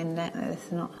bend at the end, don't they? It's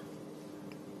not...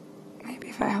 Maybe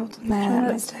if I hold them there,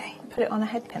 let's see. Put it on a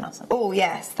head pin or something. Oh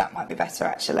yes, that might be better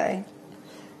actually.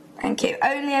 Thank you.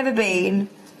 Only ever been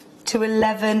to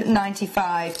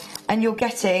 £11.95 and you're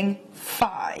getting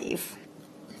 5.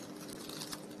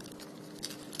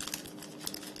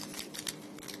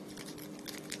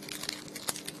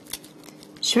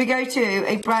 Should we go to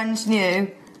a brand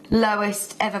new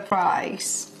lowest ever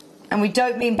price? And we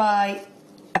don't mean by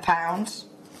 £1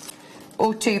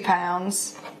 or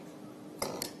 £2.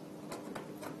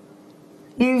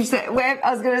 You said,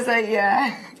 I was going to say,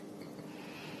 yeah.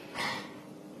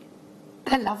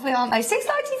 They're lovely, aren't they?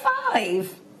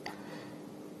 £6.95.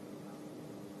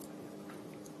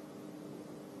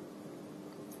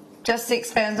 Just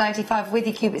 £6.95 with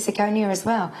your cubic zirconia as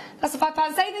well. That's a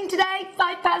 £5 saving today.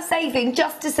 £5 saving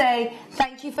just to say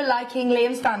thank you for liking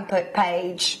Liam's fan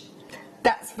page.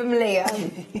 That's from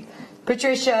Liam.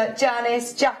 Patricia,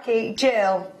 Janice, Jackie,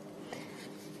 Jill.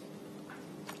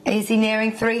 Is he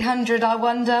nearing 300, I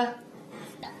wonder?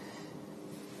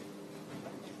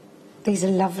 These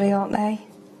are lovely, aren't they?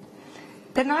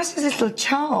 They're nice as little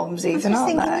charms, even,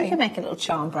 aren't they? You could make a little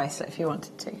charm bracelet if you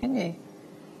wanted to, couldn't you?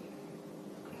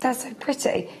 That's so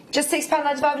pretty. Just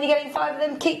 £6.95 and you're getting 5 of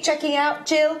them. Keep checking out.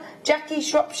 Jill, Jackie,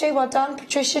 Shropshire, well done.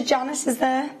 Patricia, Janice is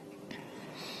there.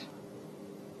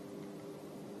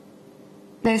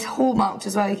 There's hallmarked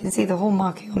as well. You can see the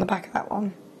hallmarking on the back of that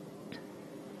one.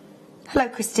 Hello,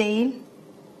 Christine.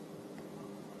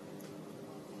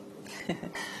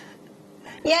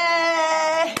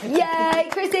 Yay! Yay!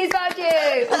 Chrissy's found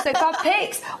you! Also, 5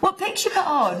 pics. What pics you got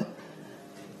on?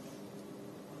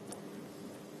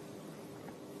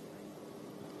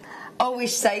 Oh,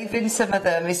 he's saving some of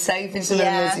them. He's saving some of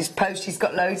them as his post. He's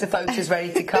got loads of photos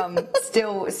ready to come.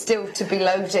 still to be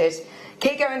loaded.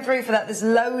 Keep going through for that. There's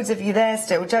loads of you there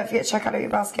still. Don't forget to check out your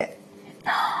basket.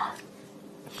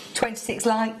 26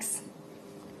 likes.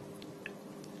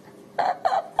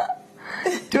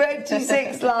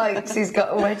 26 likes he's got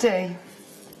already.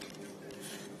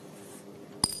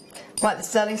 Right, the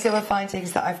sterling silver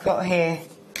findings that I've got here.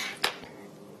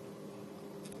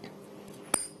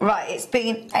 Right, it's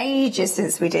been ages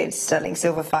since we did sterling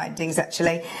silver findings,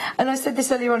 actually. And I said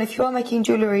this earlier on, if you are making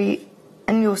jewellery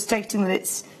and you're stating that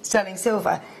it's sterling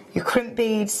silver, your crimp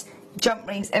beads, jump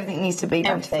rings, everything needs to be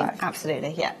 95. Everything,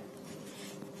 absolutely, yeah.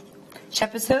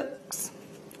 Shepherd's hooks,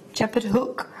 shepherd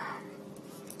hook,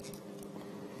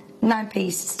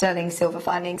 9-piece sterling silver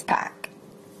findings pack.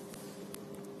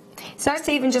 It's nice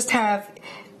to even just have,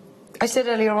 I said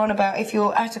earlier on about if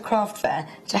you're at a craft fair,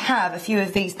 to have a few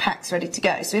of these packs ready to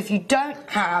go. So if you don't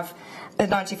have the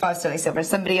 95 sterling silver and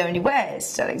somebody only wears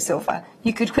sterling silver,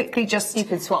 you could quickly just... You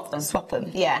could swap them. Swap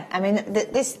them. Yeah, I mean,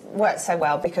 this works so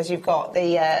well because you've got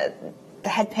the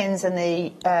head pins and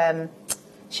the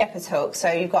shepherd's hook,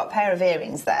 so you've got a pair of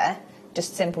earrings there,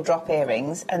 just simple drop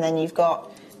earrings, and then you've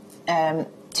got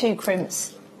 2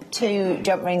 crimps, 2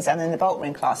 jump rings, and then the bolt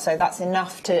ring clasp. So that's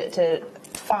enough to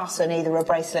fasten either a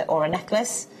bracelet or a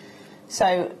necklace.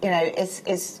 So, you know,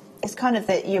 it's kind of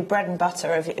your bread and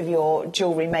butter of your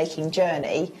jewellery making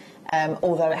journey,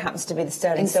 although it happens to be the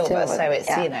sterling silver, so it's,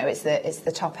 you know, it's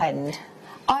the top end.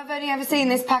 I've only ever seen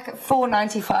this pack at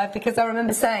 $4.95 because I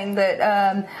remember saying that,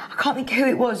 I can't think who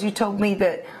it was who told me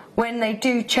that when they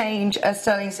do change a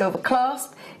sterling silver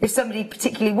clasp, if somebody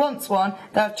particularly wants one,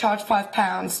 they'll charge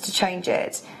 £5 to change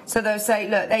it. So they'll say,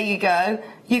 look, there you go.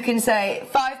 You can say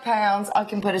 £5, I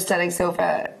can put a sterling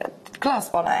silver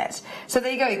clasp on it. So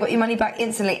there you go, you've got your money back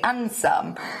instantly and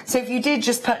some. So if you did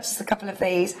just purchase a couple of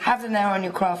these, have them there on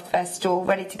your craft fair store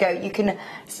ready to go, you can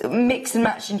mix and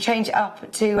match and change it up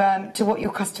to what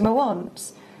your customer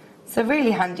wants. So really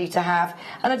handy to have,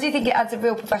 and I do think it adds a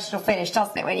real professional finish,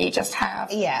 doesn't it, when you just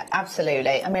have? Yeah,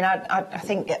 absolutely. I mean, I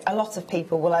think a lot of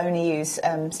people will only use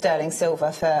sterling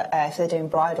silver for if they're doing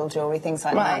bridal jewellery, things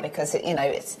like that, because you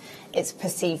know it's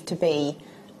perceived to be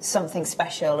something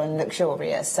special and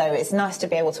luxurious. So it's nice to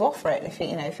be able to offer it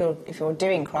if you're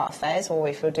doing craft fairs or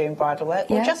if you're doing bridal work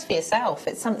or just for yourself.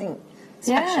 It's something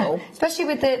special, especially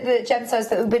with the gemstones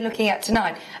that we've been looking at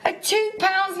tonight. At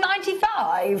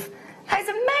 £2.95. That's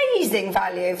amazing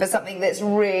value for something that's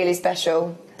really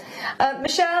special.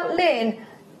 Michelle, Lynn,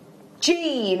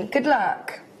 Jean, good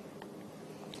luck.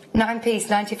 9-piece,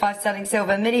 95 sterling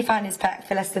silver, mini finance pack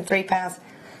for less than £3.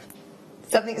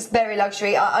 Something that's very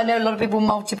luxury. I know a lot of people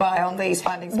multi-buy on these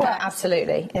findings packs. Well,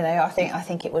 absolutely. You know, I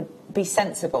think it would be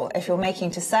sensible if you're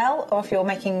making to sell or if you're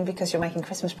making because you're making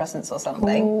Christmas presents or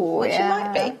something, which you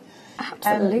might be.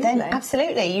 Absolutely. Then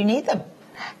absolutely, you need them.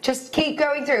 Just keep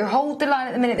going through. Hold the line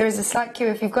at the minute. There is a slight queue.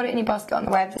 If you've got it in your basket on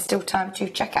the web, there's still time to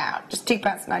check out. Just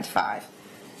 £2.95.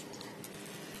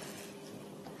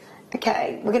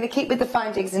 Okay, we're going to keep with the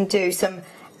findings and do some...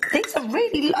 These are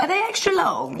really... Are they extra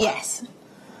long? Yes.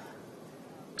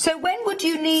 So when would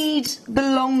you need the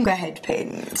longer head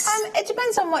pins? It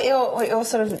depends on what you're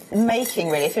sort of making,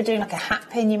 really. If you're doing like a hat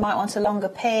pin, you might want a longer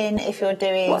pin. If you're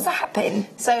doing... What's a hat pin?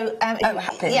 So, a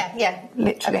hat pin? Yeah.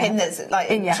 Literally a pin that's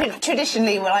like in your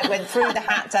traditionally like went through the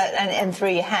hat and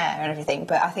through your hair and everything,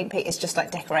 but I think it's just like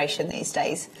decoration these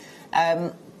days.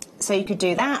 So you could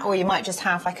do that, or you might just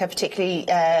have like a particularly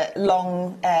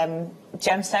long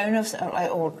gemstone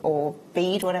or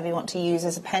bead, whatever you want to use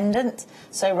as a pendant.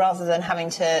 So rather than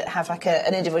having to have like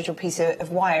an individual piece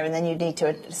of wire and then you need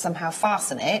to somehow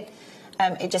fasten it,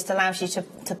 it just allows you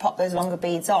to pop those longer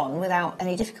beads on without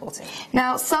any difficulty.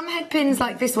 Now, some head pins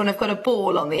like this one have got a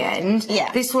ball on the end.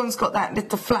 Yeah. This one's got that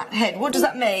little flat head. What does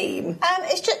that mean?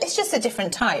 It's just a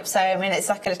different type. So, I mean, it's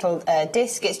like a little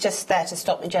disc. It's just there to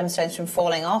stop the gemstones from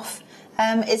falling off.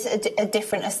 It's a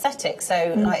different aesthetic.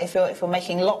 So, like if you're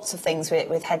making lots of things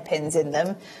with head pins in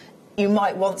them, you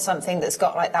might want something that's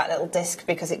got like that little disc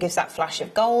because it gives that flash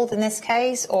of gold in this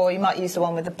case, or you might use the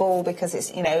one with the ball because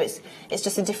it's it's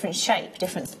just a different shape,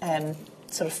 different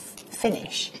sort of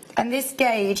finish. And this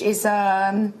gauge is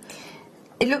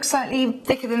it looks slightly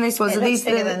thicker than this one. It looks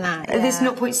thicker than that. Yeah. This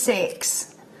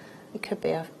 0.6. It could be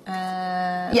a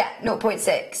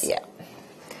 0.6. Yeah,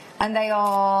 and they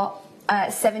are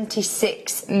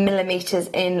 76 millimeters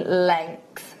in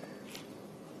length.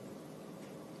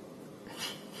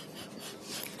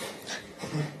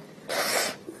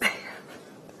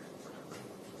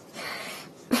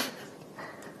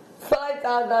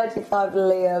 £5.95,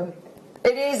 Liam.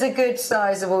 It is a good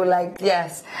sizable length,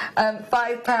 yes.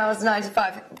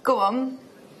 £5.95. Go on.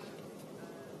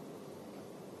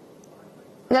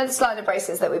 You know the slider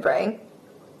bracelets that we bring?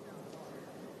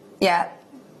 Yeah.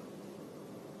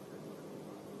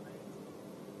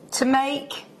 To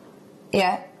make...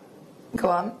 Yeah. Go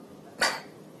on.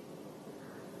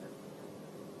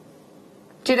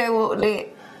 Do you know what...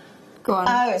 Go on.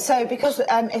 Oh, so because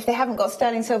if they haven't got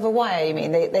sterling silver wire, you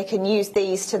mean, they can use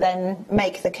these to then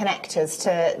make the connectors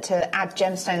to add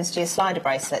gemstones to your slider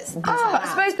bracelets and things like that. I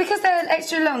suppose because they're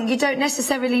extra long, you don't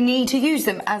necessarily need to use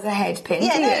them as a head pin,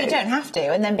 yeah, do no, you? you don't have to.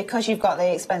 And then because you've got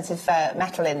the expensive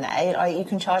metal in there, you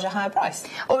can charge a higher price.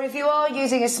 Or if you are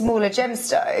using a smaller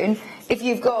gemstone, if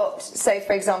you've got, say,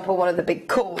 for example, one of the big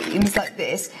coins like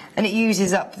this, and it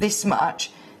uses up this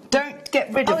much, don't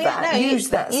get rid of that. No, use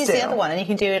that Use still. the other one, and you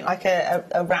can do it like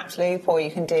a wrapped loop, or you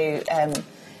can do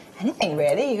anything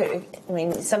really. I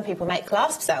mean, some people make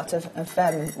clasps out of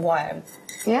wire.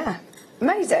 Yeah,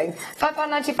 amazing.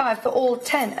 £5.95 for all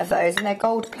 10 of those, and they're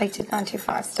gold-plated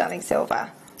 95 sterling silver.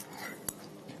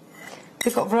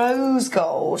 We've got rose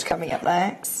gold coming up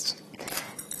next.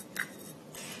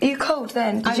 Are you cold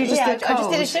then? Did you just go cold? I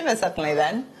just did a shiver suddenly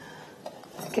then.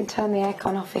 You can turn the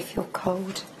aircon off if you're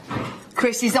cold.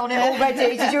 Chris is on it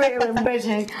already. Did you hear him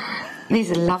already?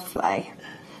 These are lovely.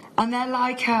 And they're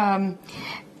like,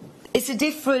 it's a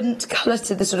different colour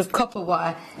to the sort of copper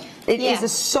wire. It is a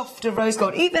softer rose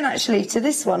gold. Even actually to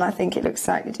this one, I think it looks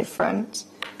slightly different.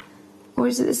 Or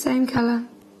is it the same colour?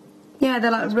 Yeah,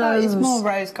 they're like rose. It's more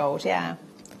rose gold, yeah.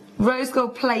 Rose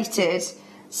gold plated,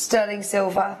 sterling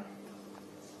silver.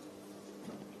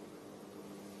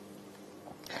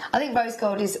 I think rose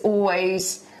gold is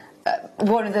always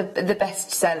one of the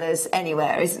best sellers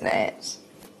anywhere, isn't it?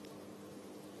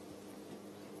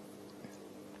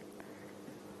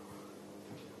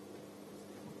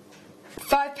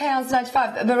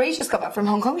 £5.95. Marie just got back from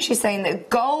Hong Kong. She's saying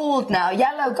that gold now,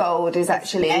 yellow gold, is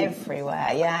actually everywhere.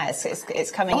 Yeah,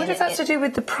 it's coming. I wonder if that's to do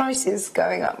with the prices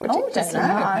going up. Oh,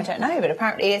 I don't know, but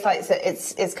apparently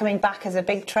it's coming back as a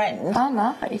big trend. Oh,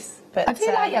 nice. But I do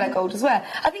like yellow gold as well.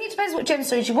 I think it depends what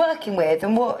gemstones you're working with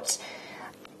and what.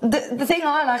 The thing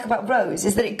I like about rose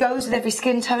is that it goes with every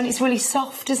skin tone. It's really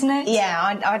soft, isn't it?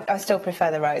 Yeah, I still prefer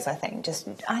the rose. I think it's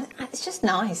just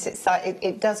nice. It's like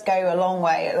it does go a long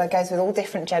way. It goes with all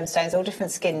different gemstones, all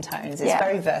different skin tones. It's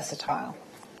very versatile.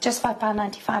 Just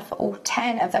 £5.95 for all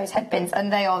 10 of those head pins,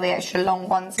 and they are the extra long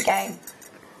ones again.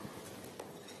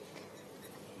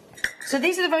 So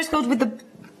these are the rose gold with the.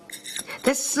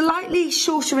 They're slightly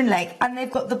shorter in length and they've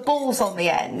got the balls on the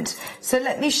end. So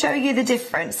let me show you the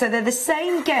difference. So they're the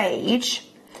same gauge.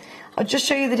 I'll just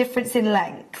show you the difference in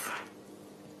length.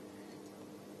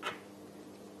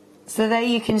 So there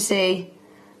you can see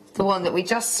the one that we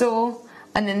just saw,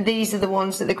 and then these are the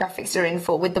ones that the graphics are in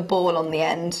for with the ball on the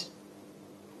end.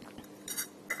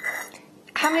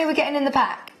 How many are we getting in the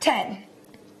pack? 10.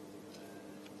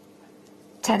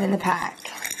 10 in the pack.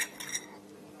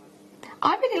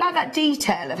 I really like that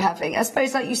detail of having, I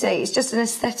suppose, like you say, it's just an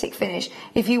aesthetic finish.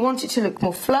 If you want it to look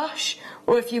more flush,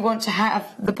 or if you want to have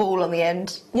the ball on the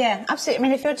end. Yeah, absolutely. I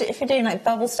mean, if you're doing like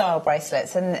bubble style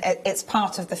bracelets and it's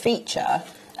part of the feature,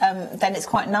 then it's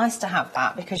quite nice to have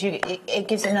that because it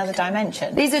gives another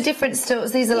dimension. These are different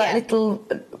stilts. These are like little.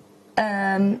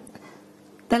 They're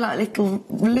like little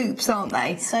loops, aren't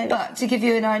they? So, but to give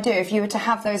you an idea, if you were to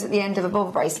have those at the end of a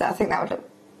bubble bracelet, I think that would look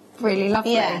really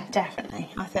lovely. Yeah, definitely.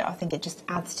 I think it just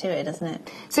adds to it, doesn't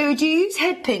it? So do you use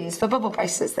head pins for bubble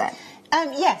bracelets then?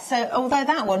 Yeah, so although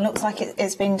that one looks like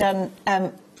it's been done,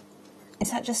 is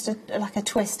that just like a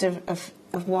twist of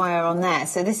wire on there?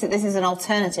 So this is an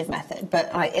alternative method,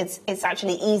 but it's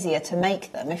actually easier to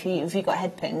make them if you've got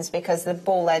head pins because the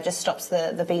ball there just stops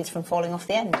the beads from falling off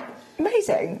the end.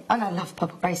 Amazing. And I love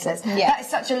bubble bracelets. Yeah. That is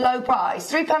such a low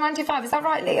price. £3.95, is that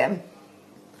right, Liam?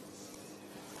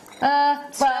 Well,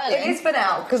 it is for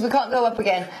now, because we can't go up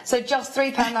again. So just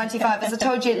 £3.95. As I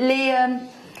told you,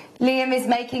 Liam is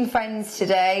making friends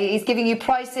today. He's giving you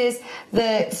prices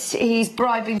that he's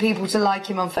bribing people to like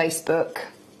him on Facebook.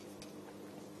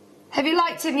 Have you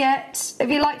liked him yet?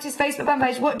 Have you liked his Facebook fan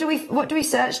page? What do we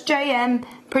search? JM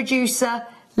Producer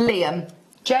Liam.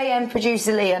 JM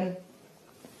Producer Liam.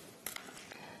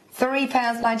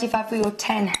 £3.95 for your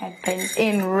 10 head pins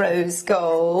in rose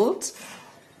gold.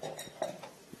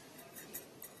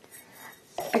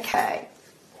 Okay,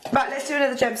 right, let's do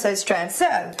another gemstone strand.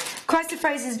 So, Christ of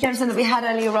Phrase is a gemstone that we had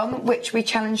earlier on, which we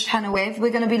challenged Hannah with.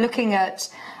 We're going to be looking at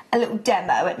a little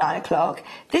demo at 9 o'clock.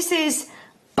 This is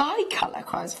bi-colour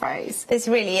Christ of Phrase. This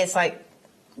really is like,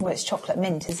 well, it's chocolate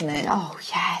mint, isn't it? Oh,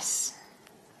 yes.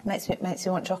 Makes me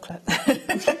want chocolate.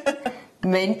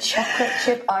 Mint chocolate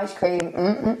chip ice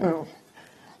cream.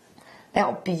 They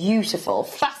are beautiful.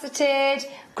 Faceted,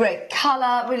 great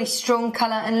colour, really strong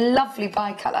colour, and lovely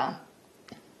bi-colour.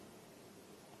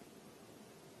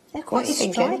 They're quite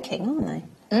striking, aren't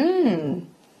they?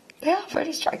 They are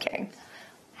really striking.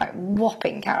 Right,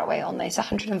 whopping carat weight on this.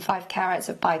 105 carats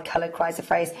of bi-colour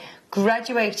chrysoprase,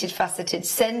 graduated faceted,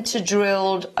 centre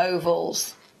drilled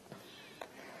ovals.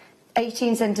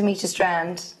 18 centimetre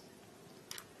strand.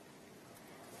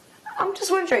 I'm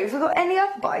just wondering if we've got any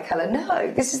other bi-colour.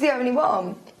 No, this is the only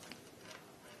one.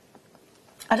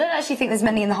 I don't actually think there's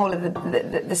many in the whole of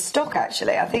the stock,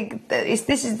 actually. I think that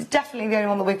this is definitely the only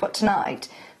one that we've got tonight.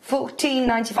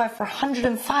 $14.95 for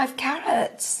 105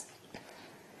 carats.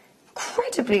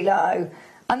 Incredibly low.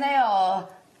 And they are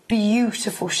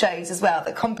beautiful shades as well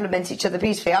that complement each other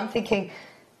beautifully. I'm thinking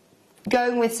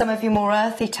going with some of your more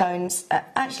earthy tones,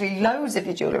 actually loads of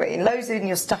your jewellery and loads in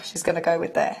your stash is going to go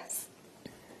with this.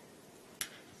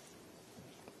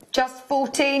 Just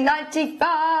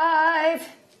 $14.95.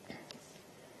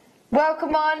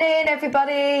 Welcome on in,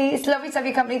 everybody. It's lovely to have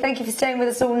your company. Thank you for staying with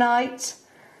us all night.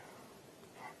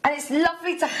 And it's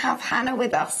lovely to have Hannah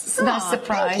with us. It's a nice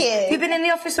surprise. Thank you. You've been in the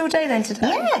office all day then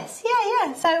today? Yes,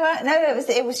 yeah. So no,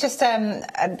 it was just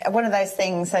one of those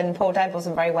things. And poor Dad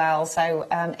wasn't very well, so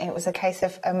it was a case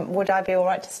of would I be all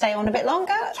right to stay on a bit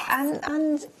longer?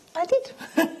 And I did.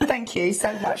 Thank you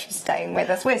so much for staying with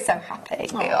us. We're so happy.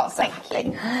 We are so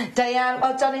happy. Diane,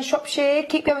 well done in Shropshire.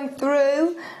 Keep going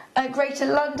through. Greater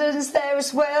London's there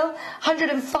as well.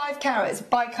 105 carats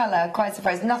bi-colour, quite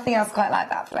surprised. Nothing else quite like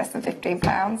that for less than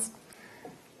 £15.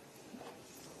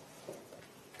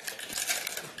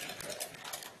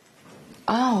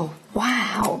 Oh,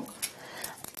 wow.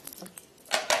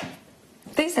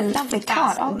 These are lovely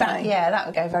cards, aren't they? Yeah, that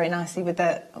would go very nicely with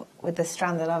the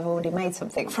strand that I've already made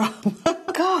something from.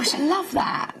 Gosh, I love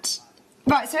that.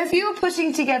 Right, so if you were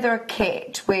putting together a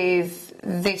kit with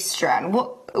this strand,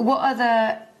 what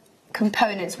other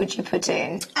components would you put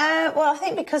in? Well, I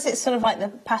think because it's sort of like the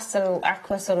pastel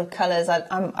aqua sort of colours,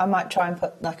 I might try and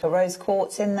put like a rose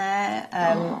quartz in there,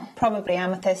 probably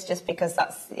amethyst, just because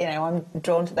that's, you know, I'm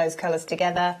drawn to those colours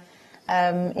together.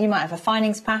 You might have a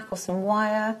finings pack or some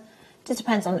wire. Just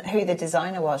depends on who the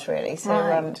designer was, really. So,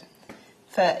 right.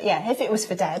 If it was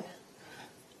for Deb,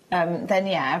 then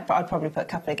yeah, I'd probably put a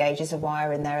couple of gauges of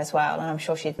wire in there as well, and I'm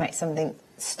sure she'd make something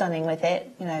stunning with it,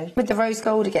 you know. With the rose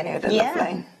gold again, it would look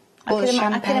lovely.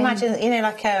 I can imagine, you know,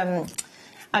 like I'm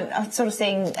sort of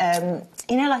seeing,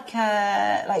 you know,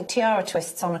 like tiara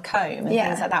twists on a comb and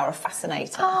things like that, or a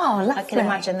fascinator. Oh, lovely. I can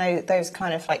imagine those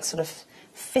kind of like sort of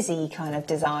fizzy kind of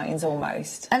designs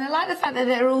almost. And I like the fact that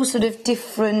they're all sort of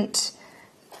different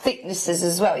thicknesses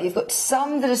as well. You've got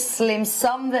some that are slim,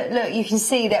 some that, look, you can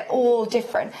see they're all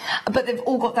different, but they've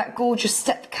all got that gorgeous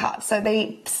step cut, so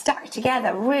they stack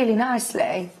together really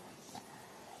nicely.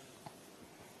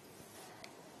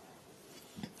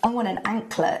 I want an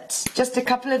anklet. Just a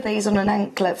couple of these on an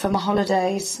anklet for my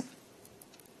holidays.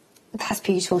 That's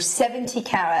beautiful. 70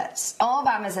 carats of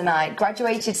Amazonite,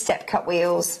 graduated step cut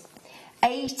wheels.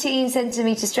 18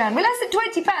 centimetre strand. We're less than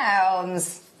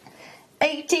 £20.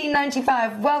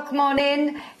 $18.95. Welcome on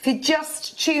in. If you're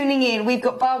just tuning in, we've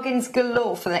got bargains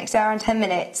galore for the next hour and 10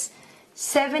 minutes.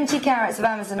 70 carats of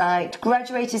Amazonite,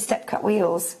 graduated step cut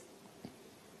wheels.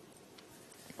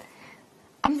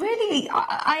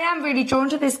 I am really drawn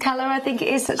to this colour. I think it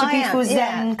is such a beautiful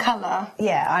zen colour.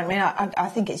 Yeah, I mean, I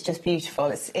think it's just beautiful.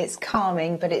 It's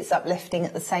calming, but it's uplifting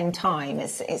at the same time.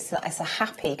 It's a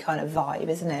happy kind of vibe,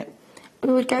 isn't it?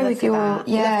 We would go with your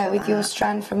your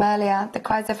strand from earlier, the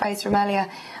chrysoprase from earlier.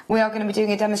 We are going to be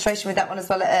doing a demonstration with that one as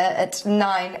well at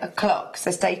 9 o'clock, so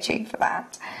stay tuned for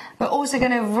that. We're also going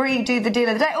to redo the deal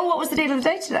of the day. Oh, what was the deal of the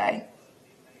day today?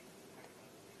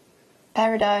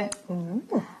 Peridot. Ooh.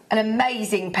 An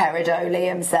amazing peridot,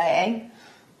 Liam's saying.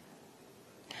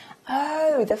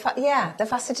 Oh, the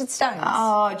faceted stones.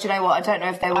 Oh, do you know what? I don't know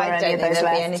if there were any of those left.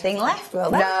 I don't think there'll be anything left,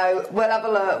 will there? No, we'll have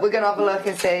a look. We're going to have a look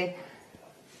and see.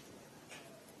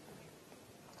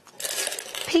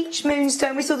 Peach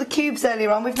moonstone. We saw the cubes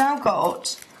earlier on. We've now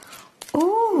got...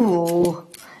 Ooh.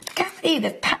 Look how many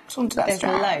they've packed onto that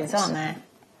strand. There's loads, aren't there?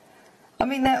 I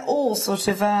mean, they're all sort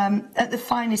of at the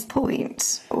finest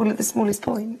point, all at the smallest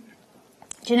point.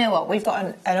 Do you know what? We've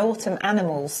got an autumn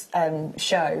animals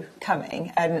show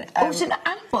coming. And, autumn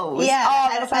animals? Yeah.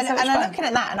 Oh, and I'm looking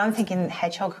at that and I'm thinking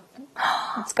hedgehog.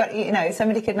 It's got, you know,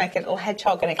 somebody could make a little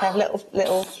hedgehog and it could have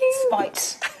little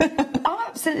spikes. Oh,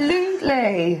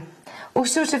 absolutely. Or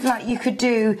sort of like you could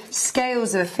do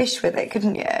scales of a fish with it,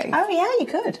 couldn't you? Oh, yeah, you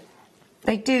could.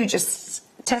 They do just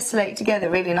tessellate together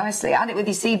really nicely. Add it with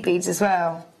your seed beads as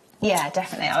well. Yeah,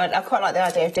 definitely. I quite like the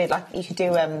idea of doing, like, you could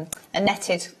do a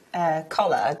netted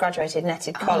collar, a graduated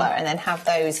netted collar, and then have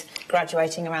those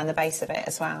graduating around the base of it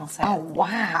as well. So oh,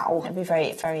 wow. It'd be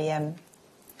very, very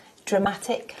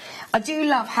dramatic. I do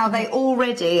love how they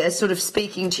already are sort of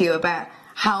speaking to you about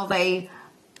how they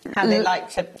like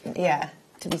to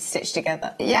be stitched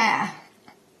together. Yeah.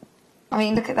 I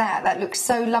mean, look at that. That looks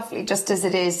so lovely just as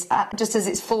it is, just as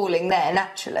it's falling there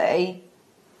naturally.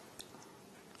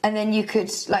 And then you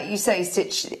could, like you say,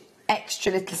 stitch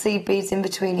extra little seed beads in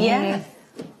between here.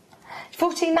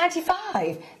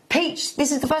 $14.95. Peach.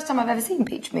 This is the first time I've ever seen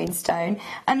peach moonstone.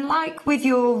 And like with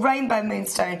your rainbow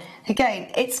moonstone,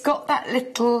 again, it's got that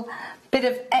little bit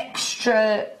of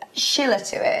extra shiller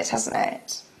to it, hasn't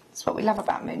it? That's what we love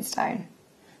about moonstone.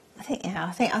 I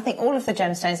think all of the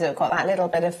gemstones that have got that little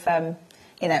bit of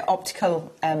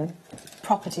optical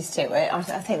properties to it, I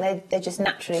think they just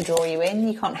naturally draw you in.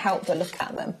 You can't help but look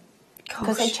at them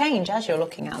because they change as you're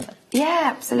looking at them.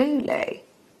 Yeah, absolutely.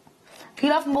 If you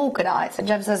love morganites and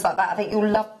gemstones like that, I think you'll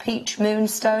love peach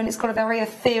moonstone. It's got a very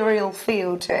ethereal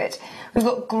feel to it. We've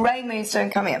got grey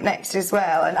moonstone coming up next as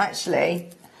well, and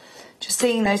actually just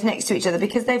seeing those next to each other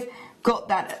because they've got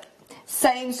that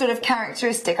same sort of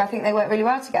characteristic, I think they work really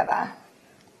well together.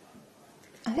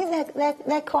 I think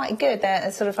they're quite good.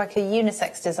 They're sort of like a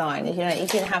unisex design. You know, you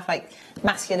can have like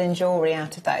masculine jewellery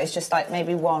out of that. It's just like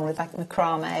maybe one with like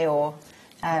macrame or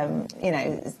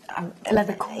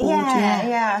leather cord.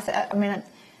 Yeah. I mean,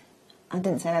 I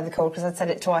didn't say leather cord because I'd said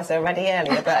it twice already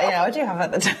earlier. But I do have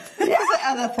other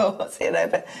thoughts.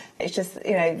 But it's just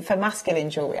for masculine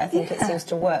jewellery, I think it seems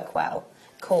to work well.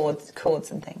 Cords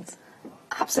and things.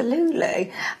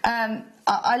 Absolutely.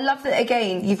 I love that,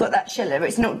 again, you've got that shiller.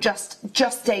 It's not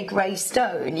just a grey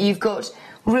stone. You've got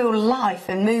real life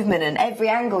and movement, and every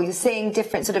angle you're seeing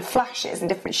different sort of flashes and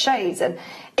different shades. And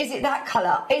is it that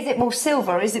colour? Is it more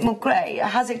silver? Is it more grey?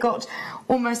 Has it got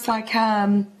almost like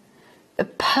a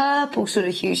purple sort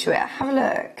of hue to it? Have a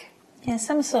look. Yeah,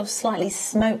 some sort of slightly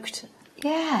smoked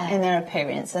in their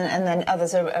appearance, and then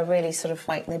others are really sort of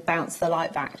like they bounce the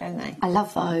light back, don't they? I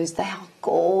love those. They are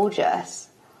gorgeous.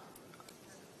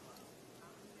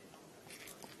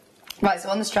 Right, so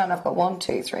on the strand I've got 1,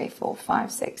 2, 3, 4,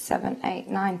 5, 6, 7, 8,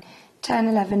 9, 10,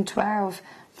 11, 12,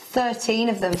 13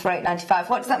 of them for $8.95.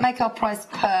 What does that make our price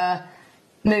per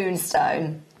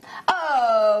moonstone?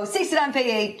 Oh,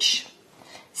 69p each.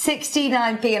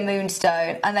 69p a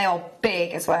moonstone, and they are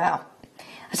big as well.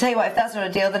 I tell you what, if that's not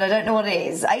a deal, then I don't know what it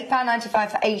is.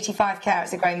 £8.95 for 85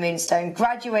 carats of grey moonstone,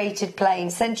 graduated plain,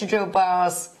 centre drill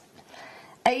bars,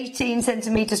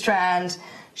 18cm strand.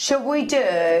 Shall we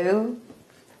do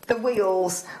the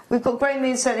wheels? We've got grey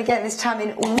moonstone again, this time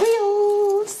in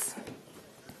wheels.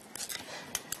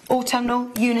 Autumnal,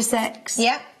 unisex.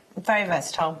 Yep, very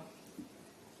versatile.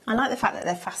 I like the fact that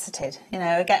they're faceted.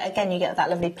 Again, you get that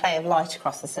lovely play of light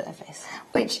across the surface.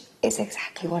 Which is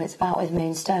exactly what it's about with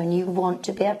moonstone. You want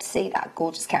to be able to see that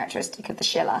gorgeous characteristic of the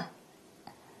shiller.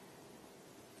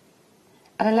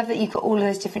 And I love that you've got all of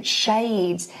those different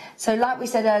shades. So like we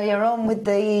said earlier on with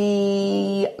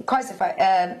the chrysoprase,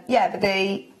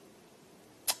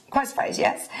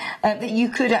 that you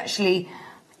could actually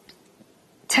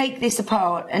take this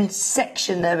apart and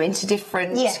section them into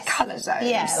different colour zones.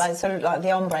 Yeah, like sort of like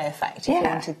the ombre effect if you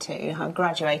wanted to, have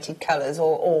graduated colours,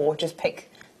 or just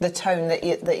pick the tone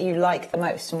that you like the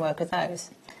most and work with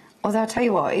those. Although I'll tell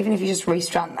you what, even if you just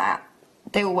restrand that,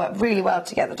 they all work really well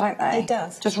together, don't they? It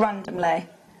does. Just randomly.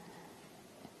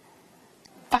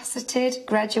 Faceted,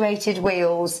 graduated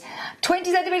wheels.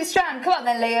 20cm strand. Come on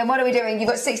then, Liam. What are we doing? You've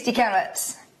got 60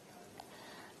 carats.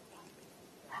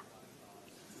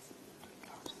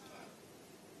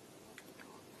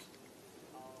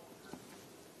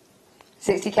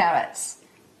 $60 carats.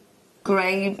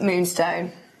 Grey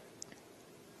moonstone.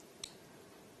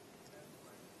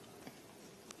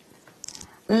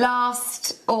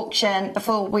 Last auction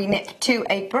before we nip to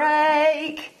a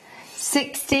break.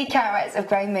 60 carats of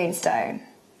grey moonstone.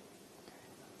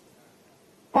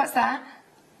 What's that?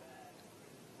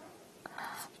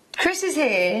 Chris is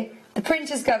here. The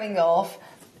printer's going off.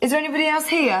 Is there anybody else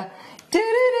here?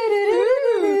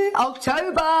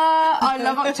 October! I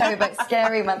love October. It's a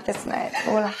scary month, isn't it?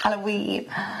 All Halloween.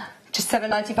 Just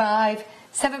 £7.95.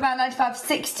 £7.95,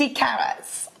 60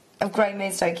 carats of grey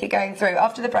moonstone. Keep going through.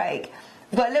 After the break,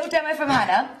 we've got a little demo from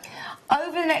Hannah.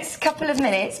 Over the next couple of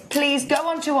minutes, please go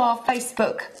onto our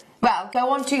Facebook. Well, go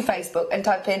onto Facebook and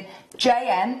type in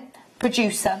JM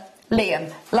Producer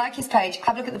Liam. Like his page,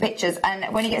 have a look at the pictures,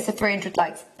 and when he gets to 300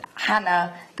 likes,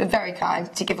 Hannah, been very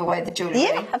kind to give away the jewellery.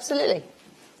 Yeah, absolutely.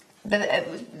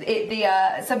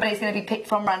 somebody's going to be picked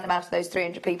from random out of those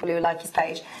 300 people who like his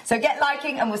page. So get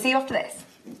liking, and we'll see you after this.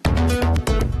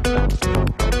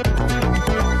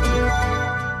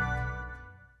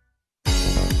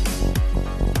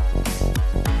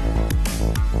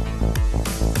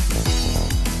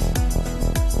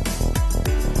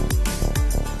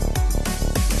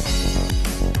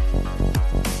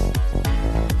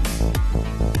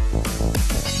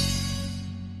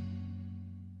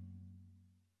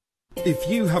 If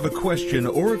you have a question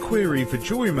or a query for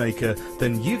JewelleryMaker,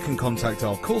 then you can contact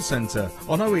our call centre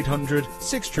on 0800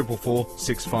 644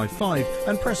 655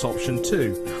 and press option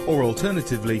 2. Or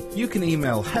alternatively, you can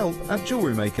email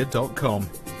help@jewellerymaker.com.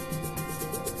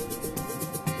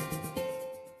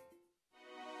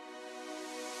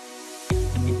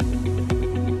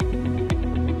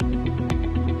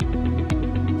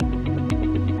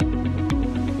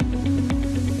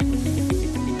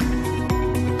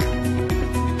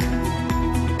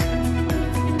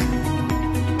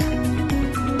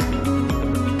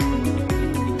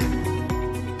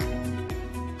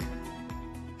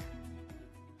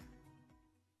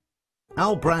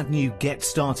 Our brand new Get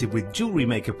Started with Jewellery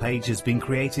Maker page has been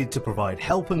created to provide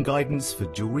help and guidance for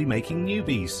jewellery making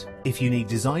newbies. If you need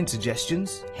design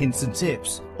suggestions, hints and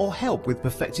tips, or help with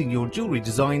perfecting your jewellery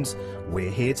designs, we're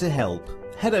here to help.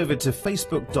 Head over to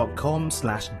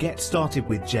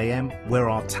facebook.com/getstartedwithjm, where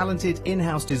our talented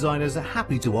in-house designers are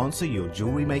happy to answer your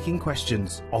jewellery making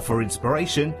questions, offer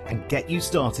inspiration, and get you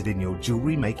started in your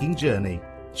jewellery making journey.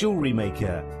 Jewellery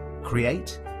Maker.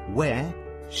 Create, wear,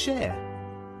 share.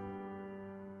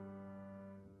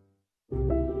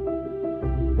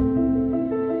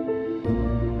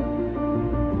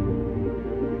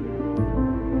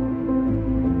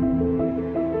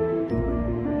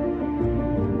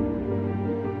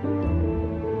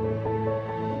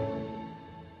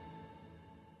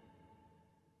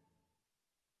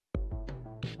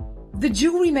 The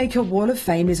Jewellery Maker Wall of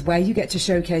Fame is where you get to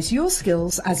showcase your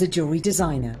skills as a jewellery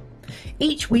designer.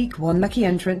 Each week, one lucky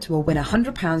entrant will win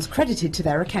 £100 credited to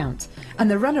their account, and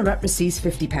the runner-up receives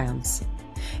 £50.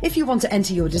 If you want to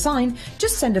enter your design,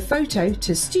 just send a photo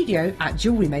to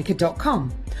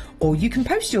studio@jewellerymaker.com, or you can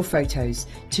post your photos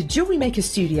to Jewellery Maker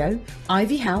Studio,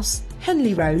 Ivy House,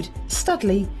 Henley Road,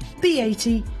 Studley,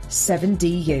 B80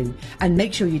 7DU, and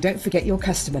make sure you don't forget your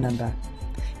customer number.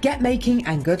 Get making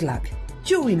and good luck.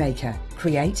 Jewellery Maker.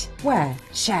 Create, wear,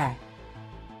 share.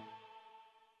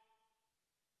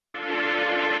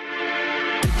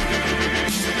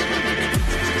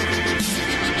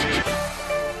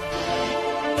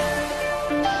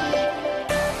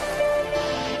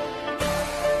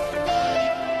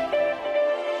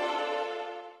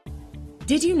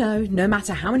 Did you know no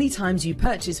matter how many times you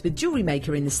purchase with Jewellery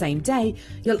Maker in the same day,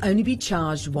 you'll only be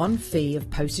charged one fee of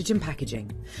postage and packaging?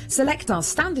 Select our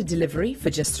standard delivery for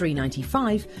just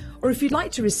 $3.95, or if you'd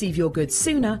like to receive your goods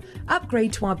sooner,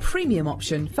 upgrade to our premium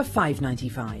option for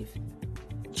 $5.95.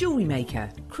 Jewellery Maker.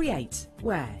 Create,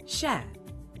 wear, share.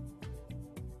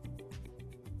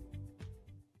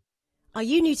 Are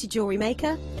you new to Jewellery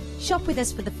Maker? Shop with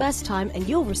us for the first time and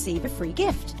you'll receive a free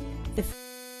gift. The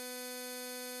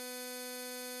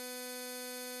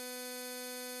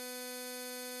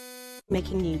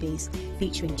Making Newbies,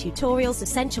 featuring tutorials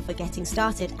essential for getting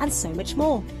started and so much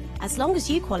more. As long as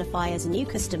you qualify as a new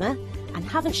customer and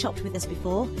haven't shopped with us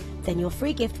before, then your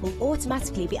free gift will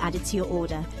automatically be added to your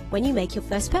order when you make your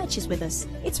first purchase with us.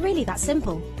 It's really that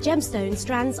simple. Gemstone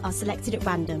strands are selected at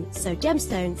random, so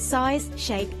gemstone size,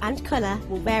 shape and colour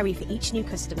will vary for each new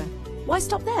customer. Why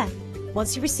stop there?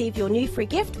 Once you receive your new free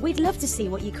gift, we'd love to see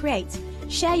what you create.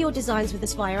 Share your designs with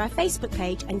us via our Facebook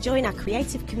page and join our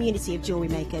creative community of jewellery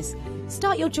makers.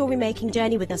 Start your jewellery making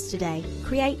journey with us today.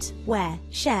 Create, wear,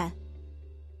 share.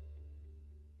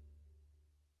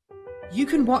 You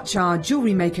can watch our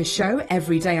Jewellery Maker show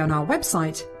every day on our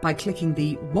website by clicking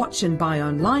the Watch and Buy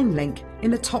Online link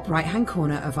in the top right-hand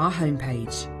corner of our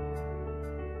homepage.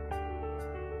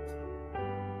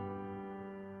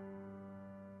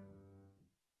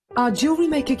 Our Jewellery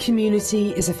Maker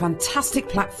community is a fantastic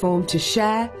platform to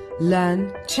share,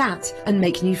 learn, chat and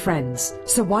make new friends.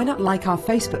 So why not like our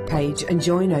Facebook page and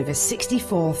join over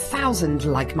 64,000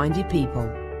 like-minded people?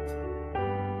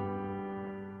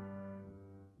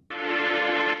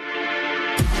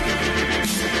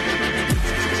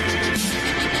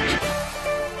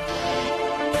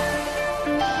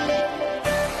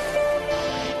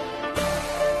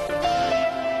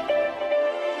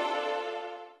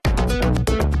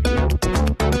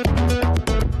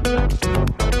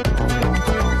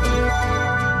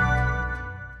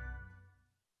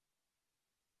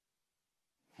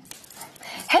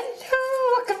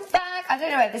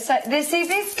 anywhere this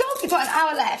evening. We've got an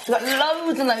hour left. We've got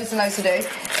loads and loads and loads to do.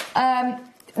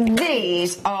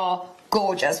 These are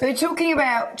gorgeous. We were talking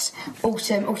about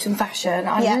autumn fashion.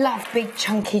 I love big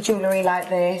chunky jewellery like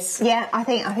this. Yeah, I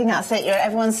think that's it.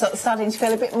 Everyone's sort of starting to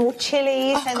feel a bit more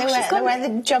chilly, so they wear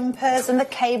the jumpers and the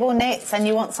cable knits, and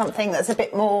you want something that's a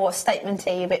bit more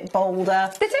statementy, a bit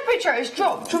bolder. The temperature has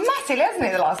dropped dramatically, hasn't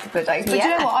it, the last couple of days? But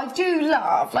you know what? I do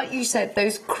love, like you said,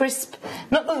 those crisp,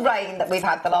 not the rain that we've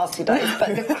had the last 2 days,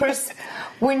 but the crisp,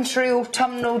 wintry,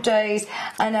 autumnal days,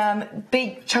 and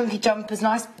big chunky jumpers,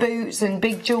 nice boots, and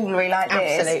big jewellery like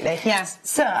this. Absolutely, yes.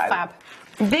 So, fab.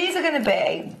 These are going to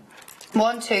be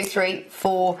 1, 2, 3,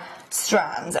 4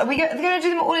 strands. Are we going to do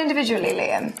them all individually,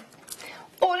 Liam?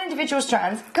 All individual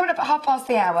strands. Coming up at 1/2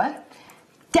 the hour.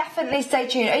 Definitely stay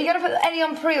tuned. Are you going to put any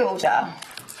on pre-order?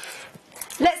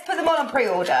 Let's put them all on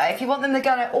pre-order. If you want them, they're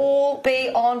going to all be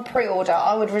on pre-order.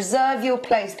 I would reserve your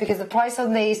place because the price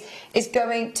on these is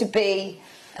going to be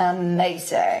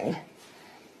amazing.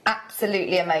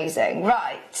 Absolutely amazing.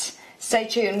 Right. Stay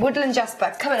tuned. Woodland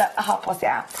Jasper coming up at 1/2 the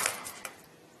hour.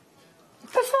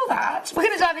 Before that, we're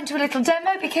going to dive into a little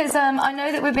demo because I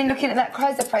know that we've been looking at that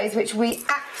chrysoprase, which we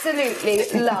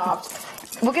absolutely loved.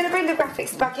 We're going to bring the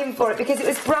graphics back in for it because it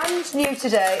was brand new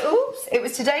today. Oops, it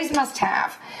was today's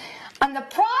must-have. And the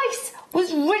price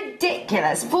was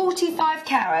ridiculous. 45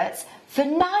 carats for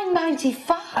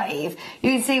 £9.95.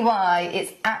 You can see why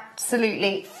it's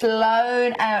absolutely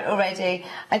flown out already.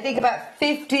 I think about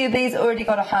 50 of these already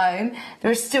got a home.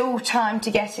 There is still time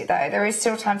to get it though. There is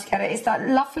still time to get it. It's that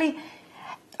lovely,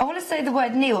 I want to say the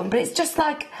word neon, but it's just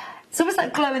like, it's almost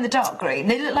like glow in the dark green.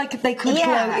 They look like they could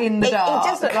glow in the dark. It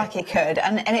does look like it could,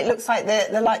 and it looks like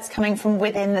the light's coming from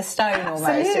within the stone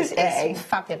almost. It's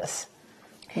fabulous.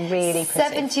 Really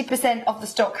pretty. 70% of the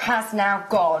stock has now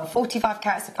gone. 45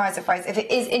 carats of chrysoprase. If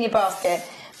it is in your basket,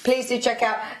 please do check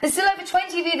out. There's still over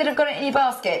 20 of you that have got it in your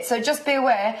basket, so just be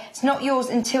aware it's not yours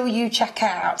until you check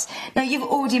out. Now, you've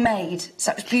already made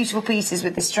such beautiful pieces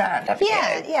with this strand, haven't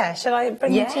you? Yeah. Shall I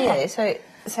bring it to you? So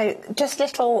just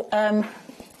little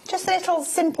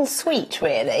simple sweet,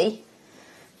 really.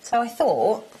 So I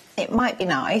thought it might be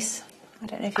nice. I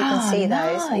don't know if you can see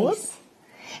those. Nice.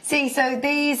 See, so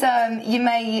these you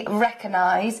may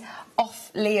recognise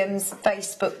off Liam's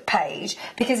Facebook page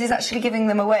because he's actually giving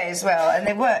them away as well, and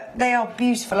they are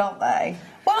beautiful, aren't they?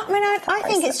 Well, I mean, I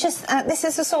think it's just this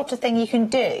is the sort of thing you can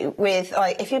do with,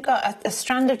 like, if you've got a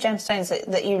strand of gemstones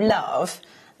that you love.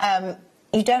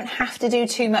 You don't have to do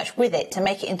too much with it to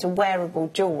make it into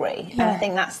wearable jewellery, and I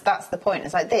think that's the point.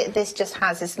 It's like this just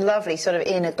has this lovely sort of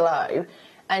inner glow.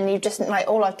 And you just, like,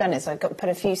 all I've done is I've put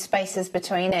a few spaces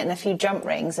between it and a few jump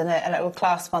rings and a little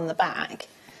clasp on the back.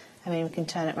 I mean, we can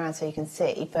turn it around so you can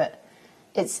see, but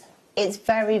it's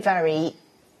very, very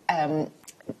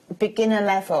beginner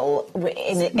level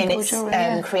in its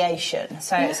creation.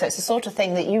 So it's the sort of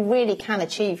thing that you really can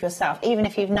achieve yourself, even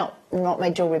if you've not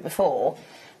made jewellery before.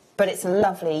 But it's a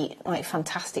lovely, like,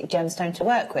 fantastic gemstone to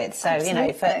work with. So, you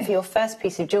know, for your first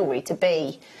piece of jewellery to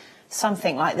be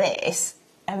something like this,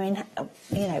 I mean,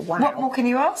 you know, wow. What more can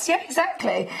you ask? Yeah,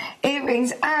 exactly.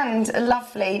 Earrings and a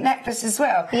lovely necklace as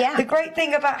well. Yeah. The great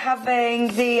thing about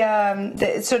having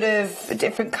the sort of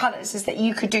different colours is that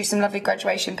you could do some lovely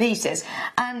graduation pieces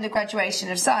and the graduation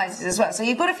of sizes as well. So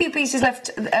you've got a few pieces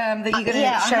left that you're going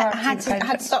to show up. I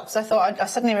had stopped, so I thought I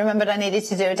suddenly remembered I needed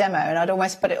to do a demo, and I'd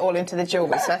almost put it all into the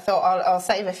jewellery. So I thought I'll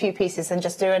save a few pieces and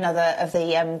just do another of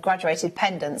the graduated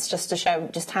pendants just to show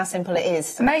just how simple it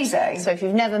is. Amazing. So if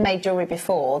you've never made jewellery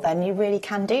before, then you really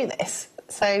can do this.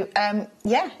 So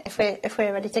yeah, if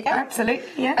we're ready to go. Absolutely,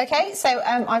 yeah. Okay, so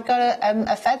I've got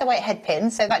a featherweight head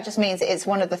pin, so that just means it's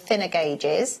one of the thinner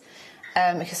gauges,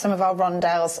 because some of our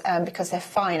rondelles, because they're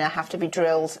finer, have to be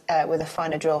drilled with a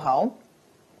finer drill hole.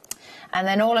 And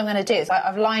then all I'm going to do is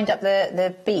I've lined up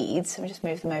the beads. Let me just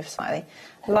move them over slightly.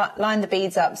 Line the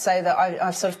beads up so that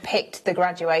I've sort of picked the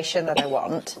graduation that I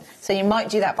want. So you might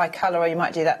do that by colour, or you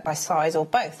might do that by size, or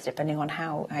both, depending on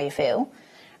how you feel.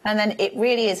 And then it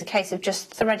really is a case of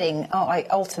just threading,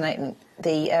 alternating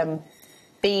the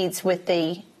beads with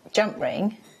the jump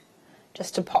ring,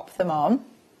 just to pop them on.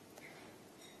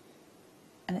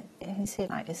 And you can see,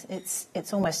 like,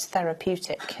 it's almost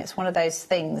therapeutic. It's one of those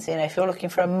things, you know, if you're looking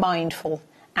for a mindful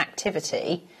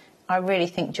activity, I really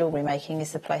think jewellery making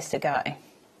is the place to go.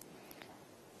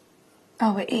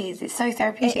 Oh, it is. It's so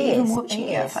therapeutic. Even watching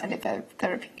it, I find it very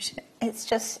therapeutic. It's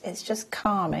just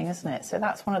calming, isn't it? So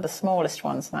that's one of the smallest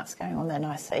ones, and that's going on there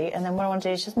nicely. And then what I want to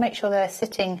do is just make sure they're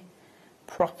sitting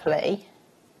properly,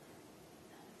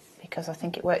 because I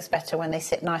think it works better when they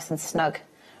sit nice and snug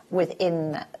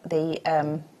within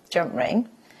the jump ring.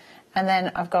 And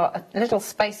then I've got a little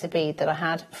spacer bead that I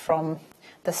had from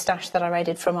the stash that I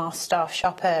raided from our staff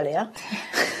shop earlier.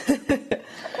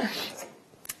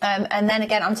 And then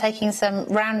again, I'm taking some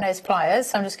round nose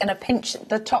pliers, so I'm just going to pinch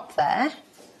the top there,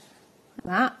 like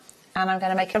that, and I'm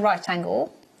going to make a right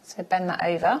angle, so bend that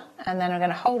over, and then I'm going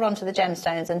to hold on to the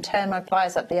gemstones and turn my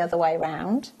pliers up the other way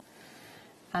round,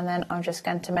 and then I'm just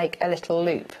going to make a little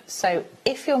loop. So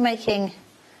if you're making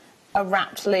a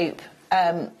wrapped loop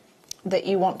that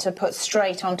you want to put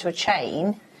straight onto a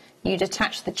chain, you'd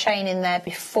attach the chain in there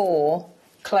before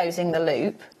closing the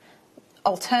loop.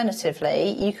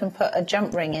 Alternatively, you can put a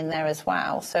jump ring in there as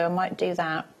well, so I might do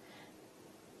that,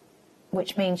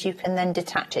 which means you can then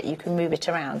detach it, you can move it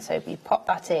around. So if you pop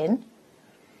that in,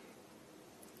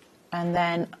 and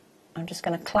then I'm just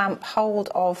going to clamp hold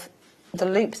of the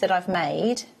loop that I've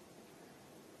made,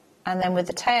 and then with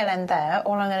the tail end there,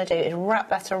 all I'm going to do is wrap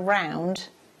that around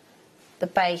the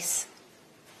base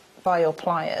by your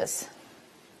pliers.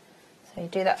 So you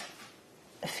do that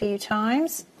a few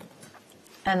times.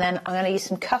 And then I'm going to use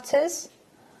some cutters.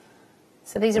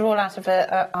 So these are all out of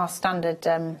our standard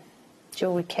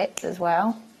jewellery kit as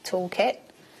well, tool kit.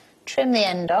 Trim the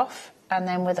end off, and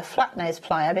then with a flat nose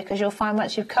plier, because you'll find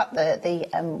once you've cut the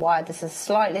wire, there's a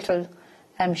slight little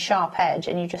sharp edge,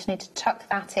 and you just need to tuck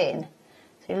that in.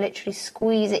 So you literally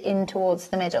squeeze it in towards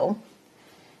the middle,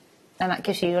 and that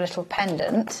gives you your little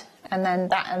pendant, and then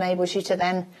that enables you to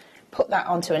then put that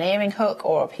onto an earring hook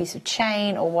or a piece of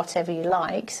chain or whatever you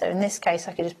like. So in this case,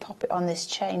 I could just pop it on this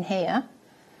chain here.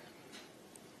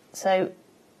 So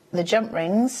the jump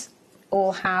rings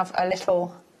all have a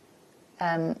little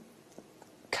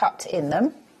cut in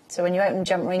them. So when you open the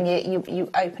jump ring,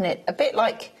 you open it a bit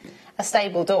like a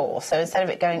stable door. So instead of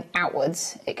it going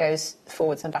outwards, it goes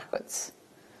forwards and backwards.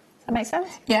 Does that make sense?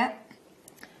 Yeah.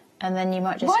 And then you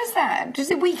might just... Why is that?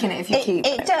 Does it weaken it if you keep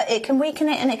it? It can weaken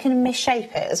it, and it can misshape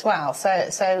it as well. So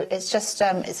it's just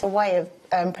it's a way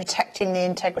of protecting the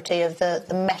integrity of the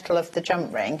metal of the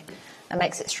jump ring, and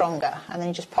makes it stronger. And then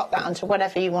you just pop that onto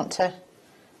whatever you want to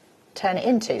turn it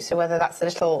into. So whether that's a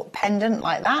little pendant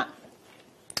like that,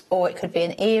 or it could be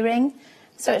an earring.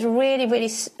 So it's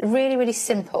really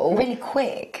simple. Really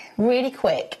quick. Really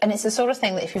quick. And it's the sort of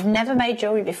thing that if you've never made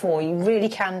jewellery before, you really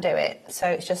can do it. So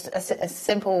it's just a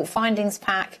simple findings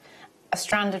pack, a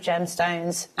strand of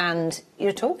gemstones, and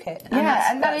your toolkit.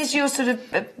 And that is your sort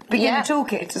of beginner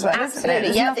toolkit as well, absolutely. Isn't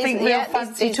it? There's nothing real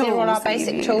fancy these tools. Are all our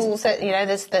basic tools. That,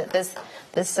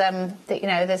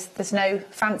 there's no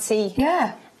fancy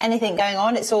anything going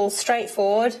on. It's all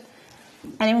straightforward.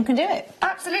 Anyone can do it.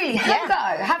 Absolutely.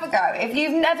 Have a go. If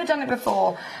you've never done it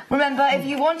before, remember, if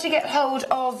you want to get hold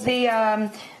of the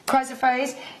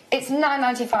chrysoprase, it's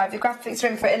 £9.95. The graphics are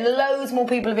in for it, and loads more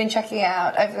people have been checking it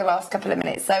out over the last couple of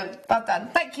minutes. So, well done.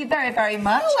 Thank you very, very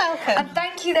much. You're welcome. And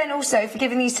thank you then also for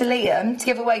giving these to Liam to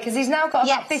give away, because he's now got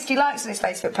about 50 likes on his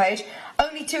Facebook page.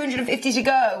 Only 250 to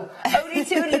go. Only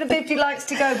 250 likes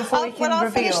to go before we can reveal.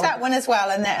 I'll finish that one as well,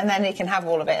 and then he can have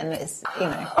all of it, and it's, you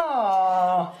know.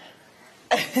 Oh.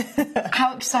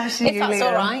 How exciting are you, If that's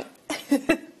all right.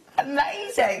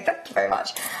 Amazing. Thank you very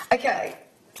much. Okay,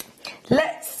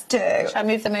 let's do... Shall I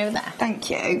move them over there? Thank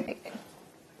you.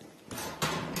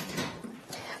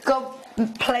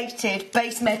 Gold-plated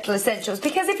base metal essentials,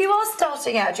 because if you are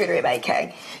starting out jewellery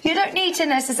making, you don't need to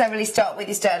necessarily start with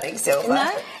your sterling silver.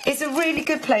 No. It's a really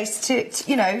good place to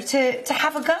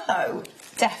have a go.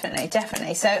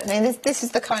 Definitely. So, I mean, this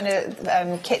is the kind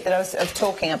of kit that I was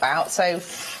talking about. So,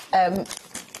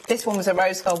 this one was a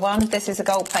rose gold one. This is a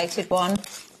gold-plated one.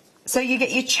 So you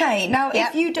get your chain. Now,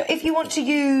 if you want to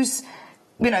use,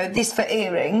 this for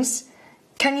earrings,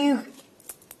 can you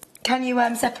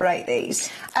separate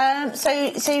these? So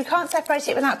you can't separate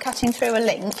it without cutting through a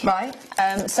link. Right.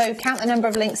 So count the number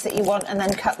of links that you want, and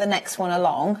then cut the next one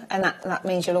along, and that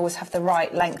means you'll always have the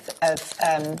right length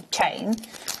of chain.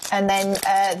 And then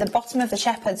the bottom of the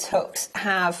shepherd's hooks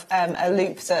have a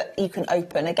loop that you can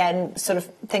open. Again, sort of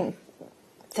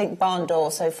think barn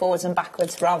door, so forwards and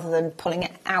backwards rather than pulling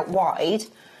it out wide.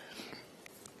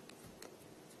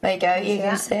 There you go, you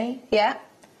can see. Yeah.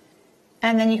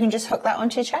 And then you can just hook that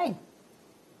onto your chain.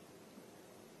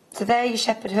 So there are your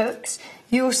shepherd hooks.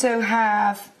 You also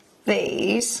have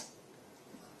these.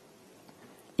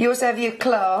 You also have your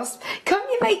clasp. Can't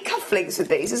you make cufflinks with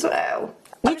these as well?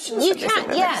 You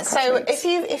can, yeah. So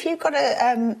if you've got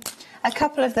a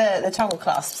couple of the toggle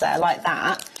clasps there like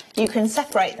that, you can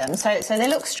separate them. So they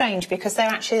look strange because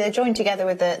they're joined together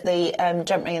with the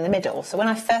jump ring in the middle. So when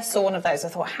I first saw one of those, I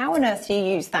thought, how on earth do you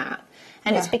use that?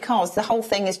 And it's because the whole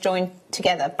thing is joined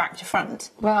together back to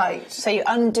front. Right. So you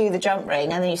undo the jump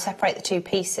ring and then you separate the two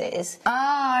pieces.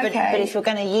 Ah, okay. But if you're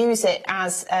going to use it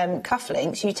as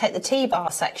cufflinks, you take the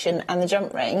T-bar section and the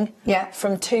jump ring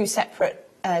from two separate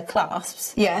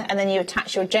clasps. Yeah. And then you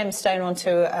attach your gemstone onto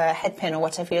a head pin or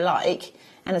whatever you like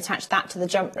and attach that to the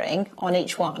jump ring on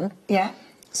each one. Yeah.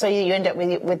 So you end up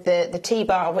with the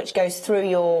T-bar, which goes through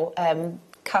your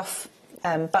cuff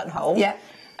buttonhole. Yeah.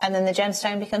 And then the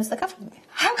gemstone becomes the cufflink.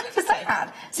 How clever is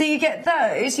that? So you get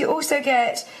those, you also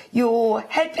get your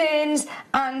head pins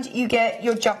and you get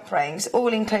your jump rings, all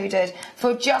included,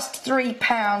 for just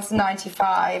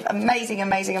 £3.95. Amazing,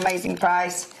 amazing, amazing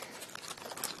price.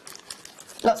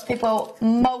 Lots of people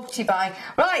multi-buying.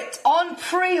 Right, on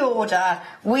pre-order,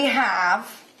 we have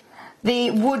the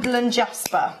Woodland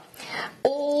Jasper.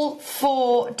 All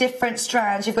 4 different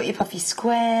strands. You've got your puffy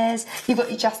squares, you've got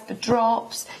your Jasper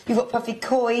drops, you've got puffy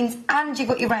coins, and you've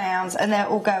got your rounds, and they're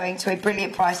all going to a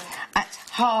brilliant price at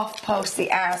 £half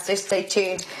the hour, so stay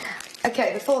tuned.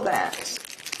 Okay, before that,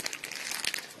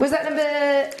 was that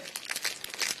number...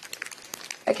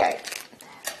 Okay.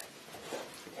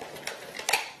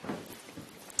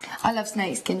 I love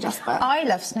snakeskin jasper. I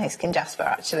love snakeskin jasper,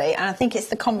 actually, and I think it's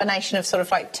the combination of sort of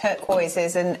like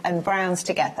turquoises and browns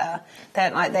together.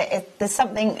 There's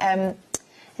something.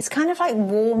 It's kind of like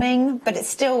warming, but it's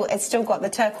still got the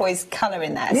turquoise colour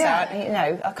in there. Yeah. So you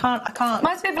know, I can't.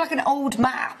 Reminds me of like an old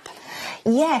map.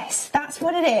 Yes, that's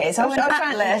what it is. Or an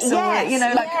atlas, or you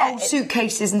know, like old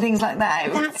suitcases and things like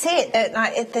that. That's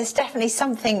it. There's definitely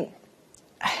something.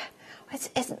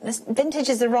 Vintage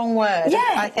is the wrong word,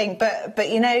 I think, but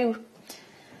you know,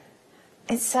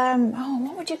 it's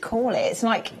what would you call it? It's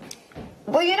like,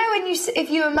 well, you know, if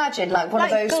you imagine like one of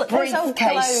those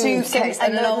briefcase, suitcase,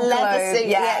 and an old leather suit,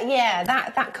 yeah,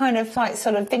 that kind of like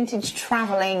sort of vintage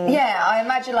travelling. Yeah, I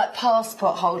imagine like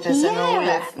passport holders and all of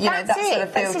that sort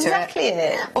of feel that's exactly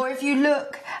it. Or if you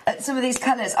look at some of these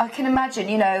colours, I can imagine,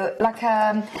 you know, like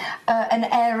an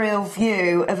aerial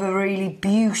view of a really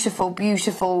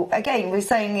beautiful, again, we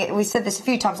said this a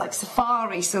few times, like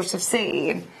safari sort of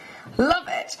scene. Love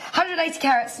it. 180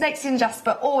 carats, snakeskin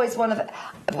jasper, always one of a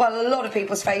lot of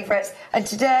people's favourites. And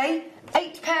today,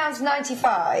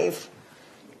 £8.95.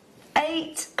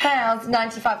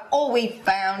 £8.95. Or we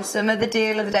found some of the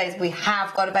deal of the days. We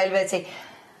have got availability.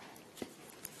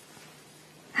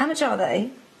 How much are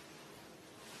they?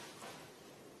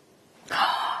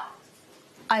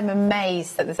 I'm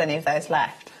amazed that there's any of those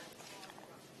left.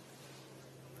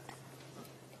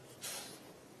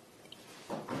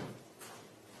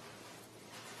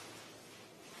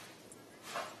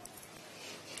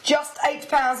 Just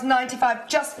 £8.95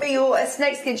 just for your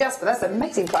snakeskin jasper. That's an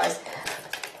amazing price.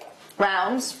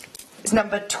 Rounds is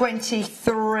number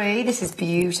 23. This is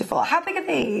beautiful. How big are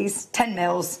these? 10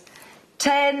 mils.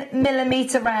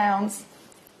 10mm rounds.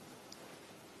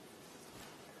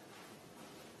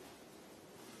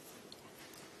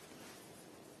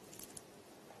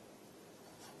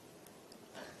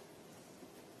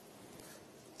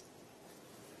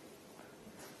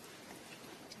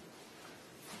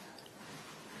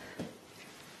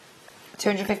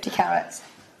 £250 carats.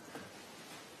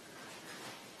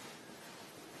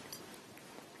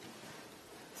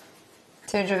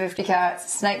 £250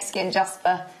 carats, snakeskin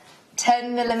jasper,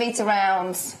 10mm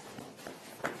rounds,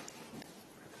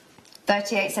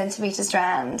 38cm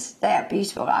strand. They are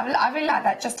beautiful. I really like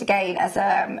that, just again as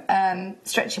a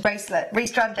stretchy bracelet.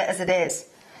 Restrand it as it is.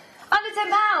 Under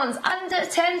 £10. Under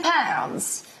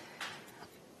 £10.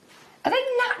 Are they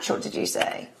natural? Did you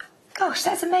say? Gosh,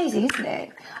 that's amazing, isn't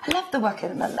it? I love the work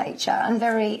of nature and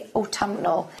very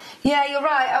autumnal. Yeah, you're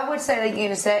right, I would say they're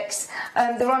unisex.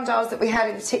 The rondelles that we had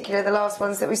in particular, the last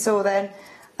ones that we saw then,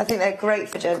 I think they're great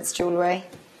for gents' jewellery.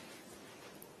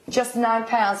 Just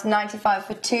 £9.95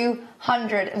 for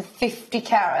 250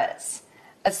 carats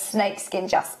of snakeskin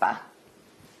jasper.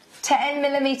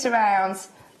 10mm rounds,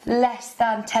 less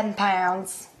than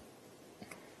 £10.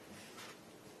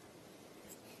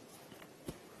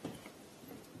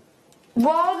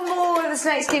 One more of the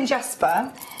snakeskin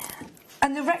jasper,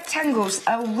 and the rectangles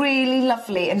are really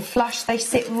lovely and flush. They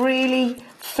sit really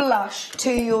flush to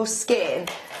your skin.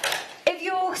 If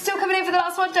you're still coming in for the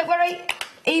last one, don't worry.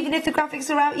 Even if the graphics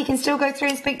are out, you can still go through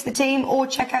and speak to the team or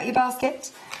check out your basket.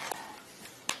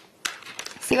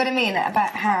 See what I mean about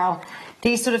how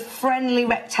these sort of friendly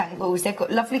rectangles, they've got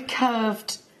lovely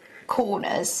curved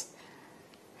corners.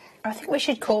 I think we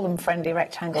should call them friendly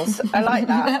rectangles. I like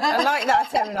that. I like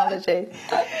that terminology.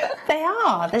 They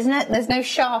are. There's no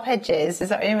sharp edges. Is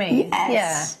that what you mean? Yes.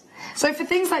 Yeah. So for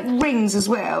things like rings as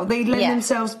well, they lend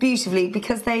themselves beautifully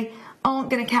because they aren't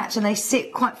going to catch, and they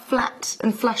sit quite flat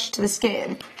and flush to the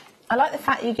skin. I like the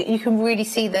fact you can really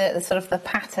see the sort of the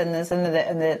patterns and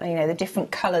the you know, the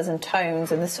different colours and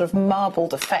tones and the sort of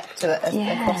marbled effect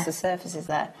across the surfaces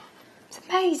there. It's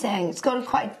amazing. It's got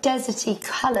quite deserty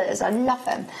colours. I love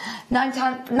them.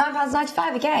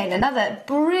 £9.95 again. Another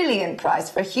brilliant price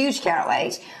for a huge carat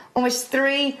weight. Almost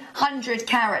 300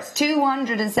 carats,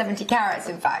 270 carats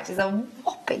in fact, is a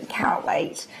whopping carat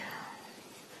weight.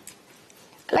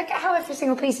 Look at how every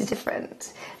single piece is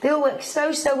different. They all work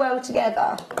so well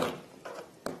together.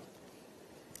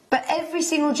 But every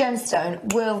single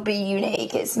gemstone will be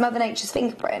unique. It's Mother Nature's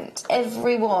fingerprint.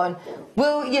 Every one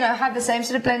will, you know, have the same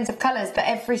sort of blends of colours, but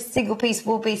every single piece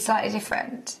will be slightly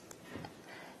different.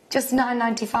 Just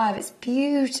 £9.95. It's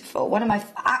beautiful. One of my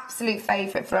absolute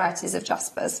favourite varieties of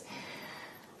Jaspers.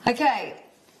 Okay.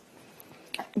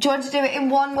 Do you want to do it in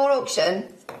one more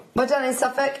auction? We're done in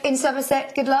Suffolk. In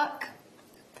Somerset, good luck.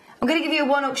 I'm going to give you a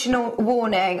one auction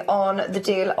warning on the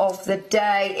deal of the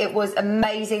day. It was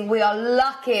amazing. We are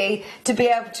lucky to be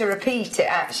able to repeat it,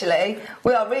 actually.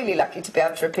 We are really lucky to be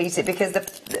able to repeat it because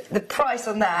the price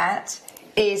on that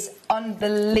is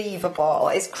unbelievable.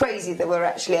 It's crazy that we're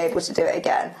actually able to do it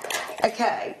again.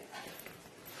 Okay.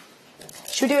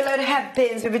 Should we do a load of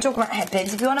headpins? We've been talking about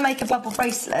headpins. If you want to make a bubble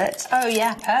bracelet... Oh,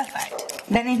 yeah, perfect.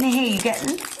 Then in here you get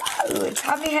loads.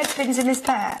 How many headpins in this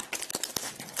pack?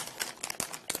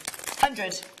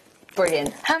 100.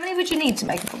 Brilliant. How many would you need to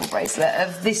make a bubble bracelet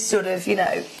of this sort of, you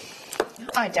know...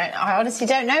 I honestly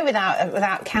don't know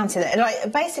without counting it.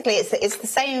 Like, basically, it's the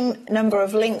same number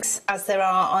of links as there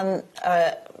are on...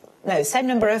 same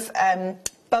number of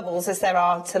bubbles as there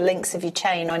are to links of your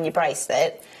chain on your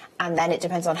bracelet. And then it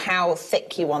depends on how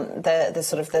thick you want the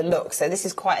sort of the look. So this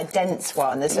is quite a dense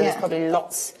one. So there's probably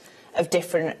lots of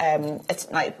different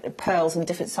like pearls in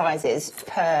different sizes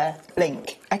per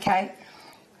link. Okay.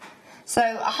 So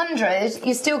 100,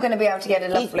 you're still going to be able to get a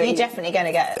lovely... You're definitely going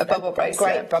to get a bubble bracelet.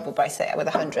 Great bubble bracelet with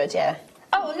 100, yeah.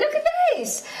 Oh, look at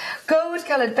these!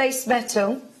 Gold-coloured base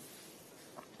metal.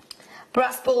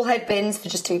 Brass ball headpins for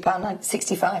just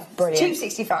 £2.65. Brilliant.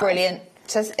 £2.65. Brilliant.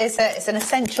 So it's an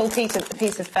essential piece of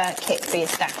kit for your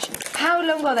stash. How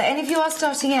long are they? And if you are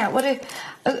starting out, what a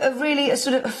really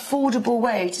sort of affordable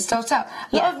way to start out.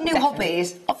 A lot of new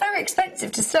hobbies are very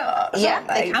expensive to start. Yeah,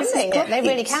 they can be. They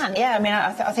really can. Yeah, I mean,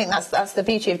 I think that's the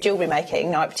beauty of jewellery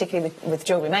making, particularly with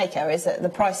JewelleryMaker, is that the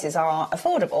prices are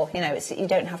affordable. You know, you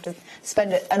don't have to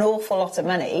spend an awful lot of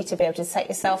money to be able to set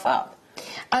yourself up.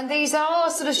 And these are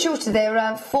sort of shorter. They're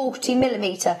around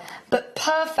 40mm, but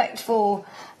perfect for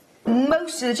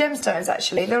most of the gemstones,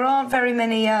 actually. There aren't very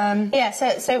many...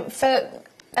 So for...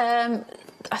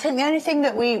 I think the only thing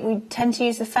that we tend to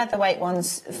use the featherweight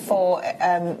ones for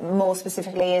more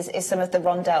specifically is some of the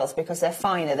rondelles, because they're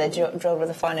finer. They're drilled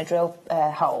with a finer drill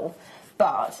hole.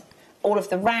 But all of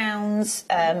the rounds,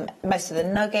 most of the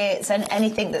nuggets, and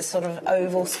anything that's sort of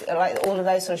oval, like all of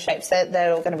those sort of shapes,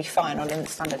 they're all going to be fine on a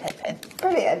standard head pin.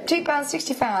 Brilliant.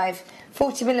 £2.65,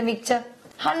 40mm,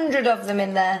 100 of them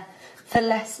in there for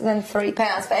less than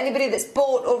 £3. For anybody that's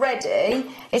bought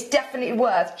already, it's definitely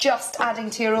worth just adding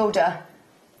to your order.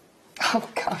 Oh,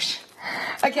 gosh.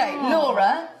 OK,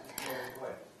 Laura.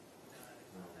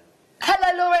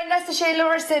 Hello, Laura in Leicestershire.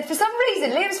 Laura said, for some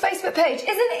reason, Liam's Facebook page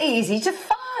isn't easy to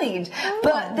find.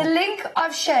 But the link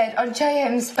I've shared on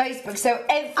JM's Facebook, so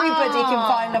everybody can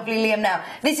find lovely Liam now.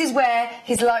 This is where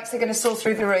his likes are going to soar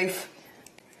through the roof.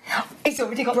 He's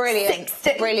already got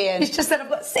 60. Brilliant. He's just said I've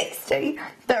got 60.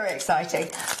 Very exciting.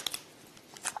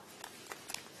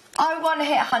 I want to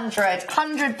hit 100.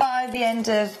 100 by the end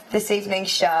of this evening's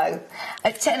show.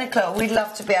 At 10 o'clock, we'd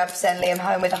love to be able to send Liam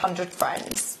home with 100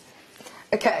 friends.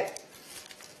 Okay.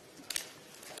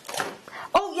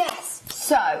 Oh, yes.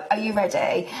 So, are you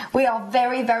ready? We are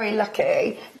very, very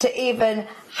lucky to even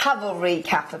have a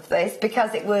recap of this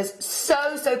because it was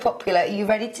so popular. Are you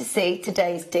ready to see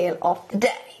today's deal of the day?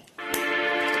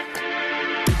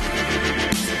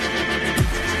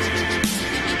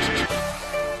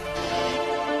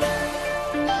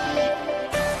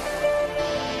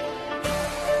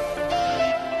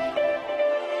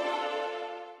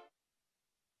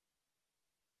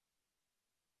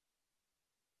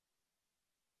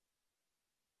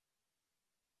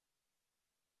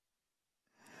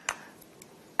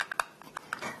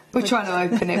 We're trying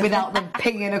to open it without them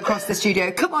pinging across the studio.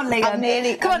 Come on, Liam. Come on, Liam.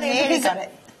 Nearly got it.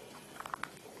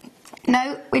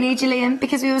 No, we need you, Liam,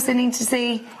 because we also need to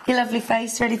see your lovely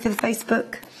face ready for the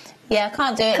Facebook. Yeah, I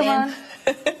can't do it, Liam.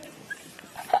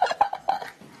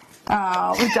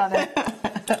 Oh, we've done it.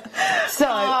 So,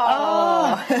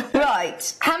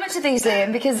 right. How much are these,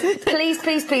 Liam? Because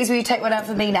please, will you take one out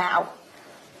for me now?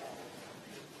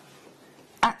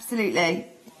 Absolutely.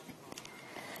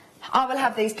 I will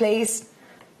have these, please.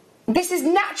 This is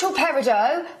natural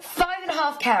peridot,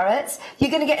 5.5 carats.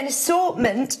 You're going to get an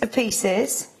assortment of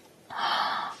pieces.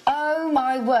 Oh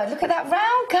my word, look at that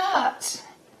round cut.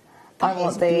 I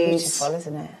want these. Beautiful,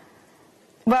 isn't it?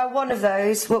 Well, one of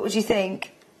those, what would you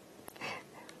think?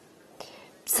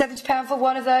 £70 for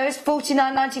one of those,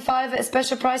 $49.95 at a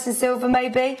special price in silver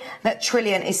maybe. That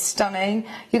trillion is stunning.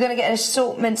 You're going to get an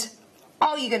assortment.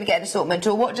 Are you going to get an assortment,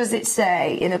 or what does it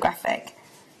say in the graphic?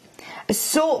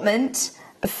 Assortment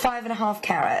of 5.5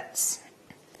 carats.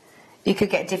 You could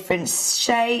get different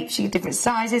shapes, you get different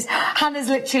sizes. Hannah's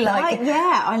literally like...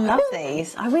 yeah, I love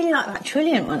these. I really like that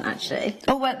trillion one, actually.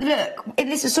 Oh, well, look, in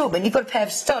this assortment, you've got a pair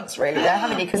of studs, really, there,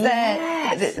 haven't you? Because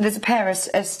there's a pair of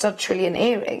stud trillion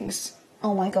earrings.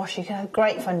 Oh, my gosh, you could have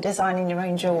great fun designing your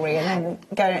own jewellery and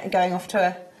then going off to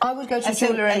a... I would go to a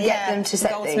jeweller and get them to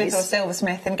set goldsmith these. or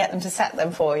silversmith and get them to set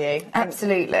them for you.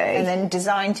 Absolutely. And then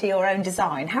design to your own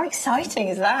design. How exciting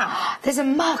is that? There's a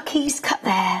marquise cut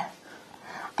there.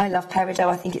 I love peridot.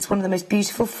 I think it's one of the most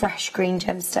beautiful fresh green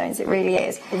gemstones. It really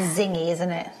is. It's zingy,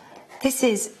 isn't it? This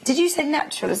is... Did you say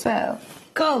natural as well?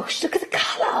 Gosh, look at the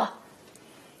colour.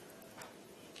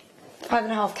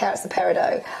 5.5 carats of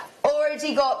peridot.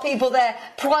 Already got people there.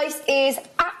 Price is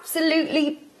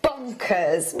absolutely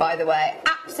bonkers, by the way.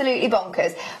 Absolutely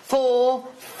bonkers. For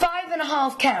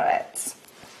 5.5 carats.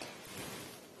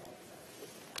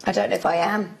 I don't know if I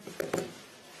am.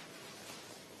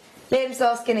 Liam's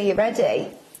asking, are you ready?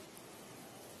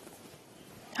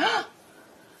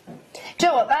 Do you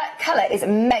know what? That colour is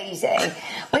amazing.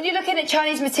 When you're looking at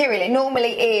Chinese material, it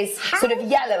normally is sort of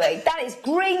yellowy. That is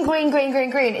green, green, green,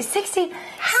 green, green. It's 60.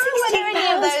 How are there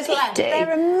any of those left?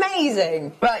 They're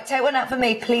amazing. Right, take one out for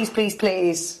me, please, please,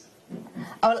 please.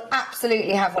 I will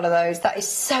absolutely have one of those. That is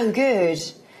so good.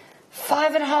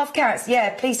 5.5 carats.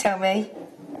 Yeah, please tell me.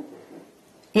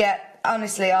 Yeah,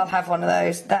 honestly, I'll have one of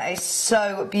those. That is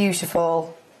so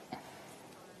beautiful.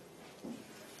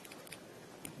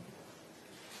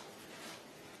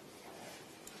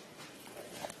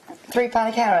 £3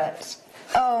 a carat.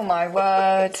 Oh my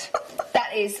word.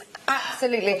 That is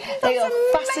absolutely... They are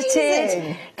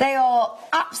faceted. They are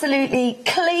absolutely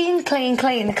clean, clean,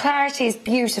 clean. The clarity is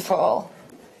beautiful.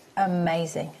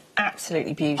 Amazing.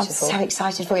 Absolutely beautiful. I'm so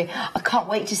excited for you. I can't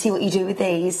wait to see what you do with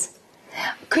these.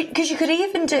 Because you could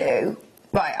even do...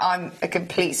 Right, I'm a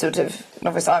complete sort of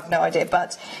novice, I have no idea,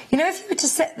 but, you know, if you were to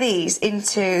set these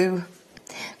into...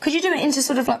 Could you do it into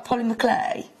sort of like polymer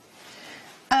clay?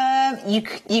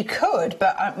 You could,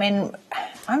 but I mean,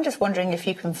 I'm just wondering if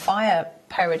you can fire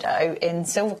peridot in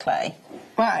silver clay.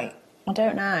 Right. I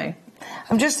don't know.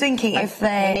 I'm just thinking if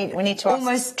they... We need to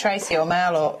ask Tracy or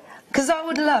Mel or... Because I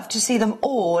would love to see them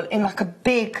all in like a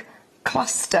big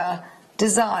cluster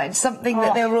design, something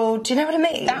that they're all... Do you know what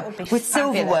I mean? That would be with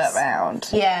fabulous. silverwork round.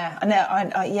 Yeah, I know.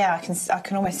 Yeah, I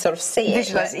can almost sort of see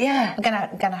Visualise it. Yeah. I'm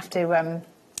gonna have to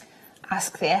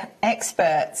ask the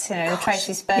experts, you know,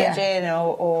 Tracy Spurgeon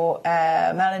or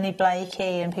Melanie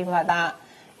Blakey and people like that.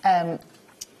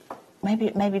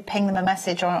 Maybe ping them a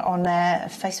message on their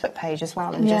Facebook page as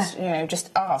well, and just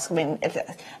ask. I mean,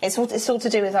 it's all to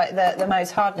do with like the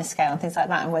Mohs hardness scale and things like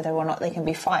that, and whether or not they can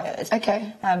be fired.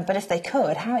 Okay. But if they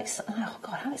could, how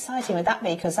exciting would that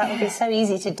be? Because that would be so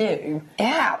easy to do.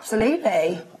 Yeah,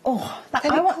 absolutely. Oh, they'd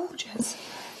be gorgeous.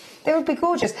 They would be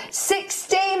gorgeous.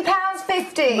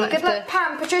 £16.50. Good luck,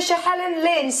 Pam, Patricia, Helen,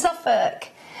 Lynn, Suffolk.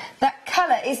 That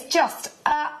colour is just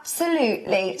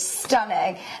absolutely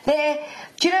stunning. Do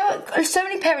you know, so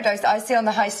many peridots that I see on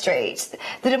the high street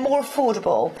that are more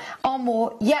affordable are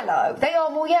more yellow. They are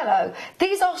more yellow.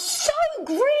 These are so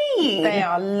green. They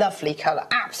are lovely colour.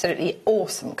 Absolutely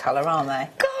awesome colour, aren't they?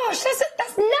 Gosh, that's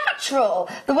natural.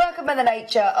 The work of Mother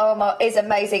Nature is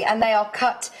amazing, and they are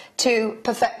cut to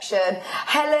perfection.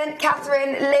 Helen,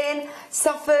 Catherine, Lynn,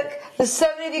 Suffolk, there's so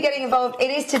many of you getting involved. It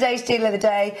is today's deal of the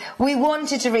day. We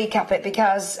wanted to recap it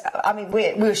because, I mean,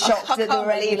 we were shocked that there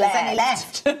were any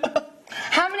left.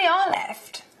 How many are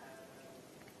left?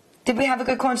 Did we have a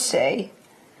good quantity?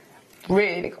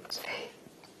 Really big quantity.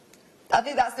 I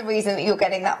think that's the reason that you're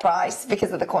getting that price,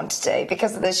 because of the quantity,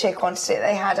 because of the sheer quantity that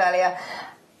they had earlier.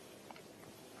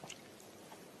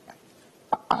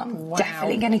 I'm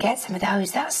definitely going to get some of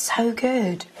those. That's so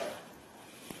good.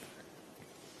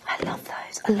 I love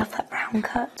those. I love that round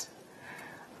cut.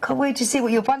 Can't wait to see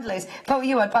what your bundle is. If I were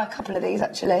you, I'd buy a couple of these,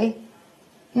 actually.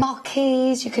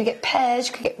 Marquees, you could get pairs,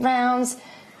 you could get rounds.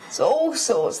 So all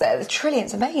sorts there. The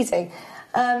trillion's amazing.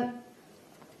 Yeah,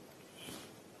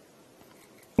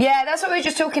 that's what we were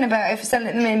just talking about, if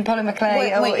selling them in polymer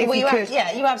clay, or if you could.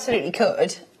 Yeah, you absolutely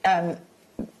could.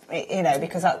 you know,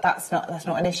 because that's not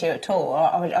an issue at all.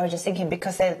 I was just thinking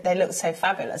because they look so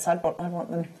fabulous, I'd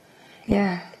want them.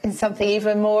 Yeah. In something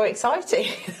even more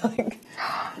exciting.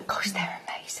 Gosh, they're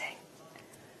amazing.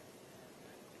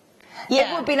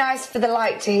 Yeah. It would be nice for the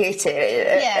light to hit it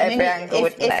at every angle,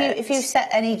 wouldn't it? If you set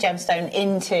any gemstone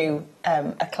into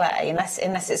a clay,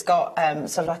 unless it's got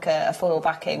sort of like a foil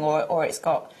backing or it's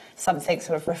got something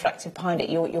sort of reflective behind it,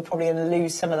 you're probably going to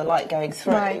lose some of the light going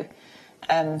through. Right.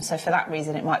 So for that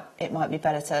reason, it might be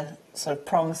better to sort of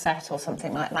prong set or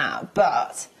something like that.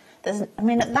 But I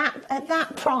mean, at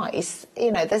that price,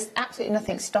 you know, there's absolutely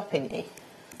nothing stopping you.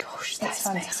 Gosh, that's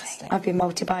fantastic. amazing. I've been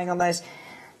multi-buying on those.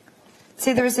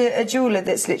 See, there is a jeweller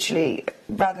that's literally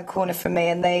round the corner from me,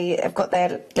 and they have got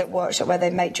their little workshop where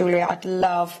they make jewellery. I'd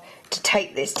love to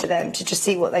take this to them to just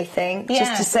see what they think,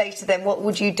 just to say to them, what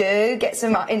would you do? Get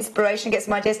some inspiration, get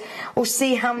some ideas, or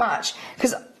see how much.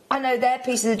 Because I know their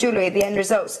pieces of jewellery, the end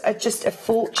results, are just a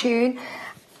fortune.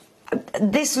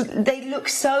 They look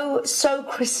so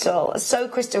crystal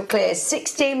clear.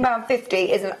 £16.50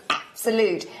 is an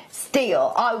absolute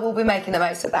steal. I will be making the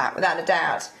most of that, without a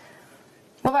doubt.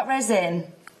 What about resin?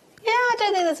 Yeah, I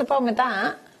don't think there's a problem with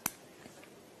that.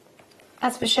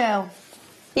 That's Michelle.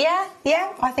 Yeah,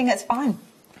 I think that's fine.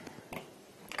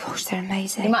 Gosh, they're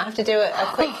amazing. You might have to do a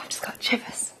quick... I've just got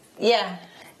shivers. Yeah.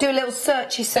 Do a little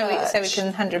searchy search. So we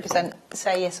can 100%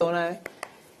 say yes or no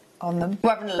on them.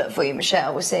 We're having a look for you,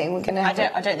 Michelle. We're seeing. We're gonna. I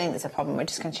don't think there's a problem. We're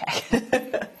just going to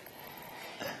check.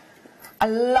 I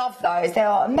love those. They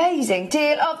are amazing.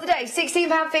 Deal of the day: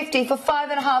 £16.50 for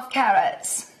 5.5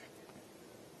 carats.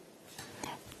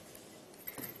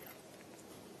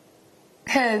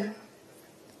 Who?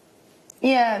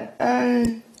 Yeah.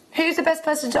 Who's the best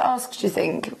person to ask, do you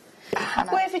think?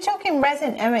 Hannah? Well, if you're talking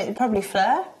resin, I mean, probably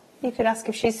Fleur. You could ask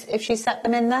if she's set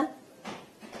them in there.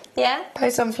 Yeah.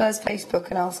 Post on Fleur's Facebook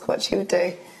and ask what she would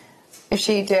do if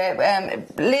she do it.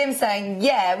 Liam's saying,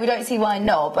 yeah, we don't see why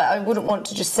not, but I wouldn't want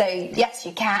to just say, yes,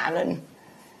 you can. And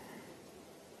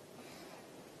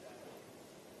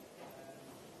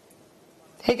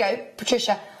here you go,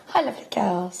 Patricia. Hi, lovely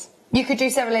girls. You could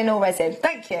do Cerulean or resin.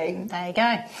 Thank you. There you go.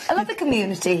 I love the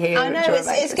community here. I know,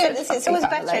 it's good. It's always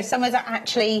better if someone's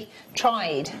actually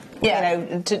tried, you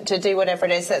know, to do whatever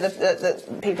it is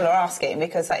that people are asking,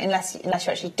 because like, unless you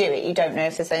actually do it, you don't know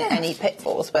if there's any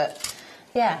pitfalls. But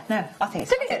yeah, no, I think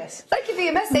it's fabulous. Thank you for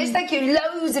your message. Thank you.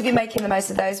 Loads of you making the most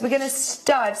of those. We're going to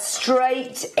dive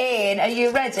straight in. Are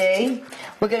you ready?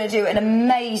 We're going to do an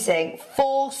amazing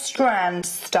 4-strand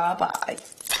star buy.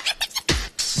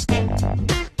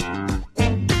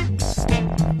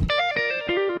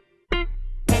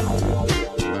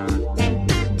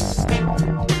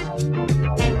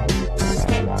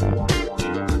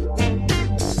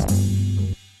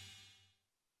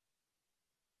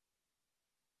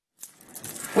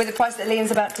 With the price that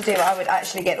Liam's about to do, I would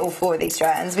actually get all 4 of these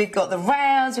strands. We've got the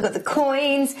rounds, we've got the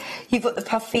coins, you've got the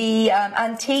puffy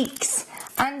antiques,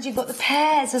 and you've got the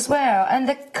pairs as well. And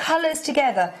the colours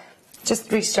together, just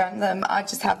restrand them. I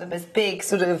just have them as big,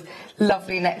 sort of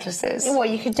lovely necklaces. Well,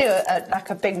 you could do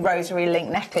like a big rosary link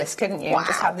necklace, couldn't you? Wow. And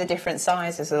just have the different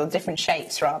sizes, or different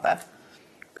shapes, rather.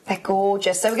 They're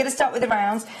gorgeous. So we're going to start with the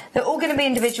rounds. They're all going to be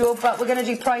individual, but we're going to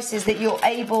do prices that you're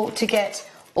able to get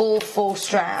all 4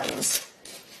 strands.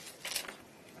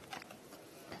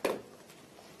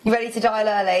 You ready to dial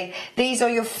early? These are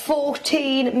your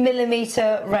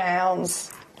 14mm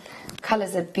rounds.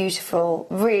 Colours are beautiful,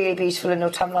 really beautiful in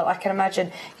autumn. I can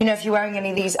imagine, you know, if you're wearing any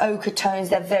of these ochre tones,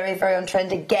 they're very, very on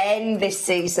trend again this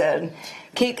season.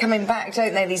 Keep coming back,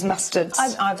 don't they, these mustards?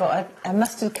 I bought a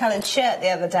mustard-coloured shirt the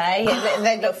other day.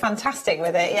 They look fantastic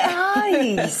with it, yeah.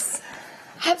 Nice.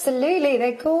 Absolutely,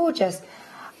 they're gorgeous.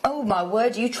 Oh, my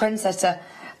word, you trendsetter.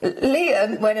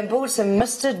 Liam went and bought some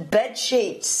mustard bed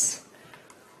sheets.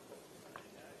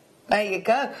 There you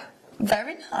go.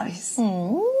 Very nice.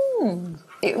 Mm.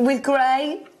 With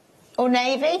grey. Or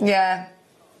navy? Yeah.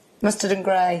 Mustard and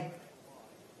grey.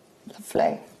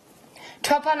 Lovely.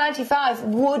 £12.95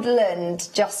 Woodland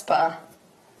Jasper.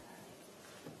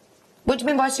 What do you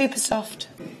mean by super soft?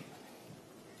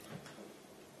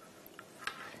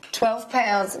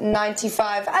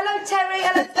 £12.95. Hello Terry,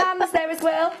 hello Pam's there as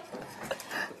well.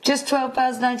 Just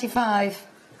 £12.95.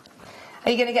 Are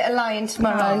you going to get a lion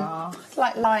tomorrow? Aww, it's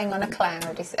like lying on a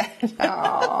cloud, he said.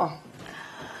 Aww.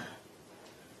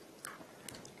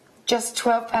 Just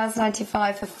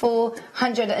 £12.95 for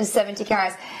 470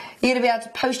 carats. You're going to be able to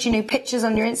post your new pictures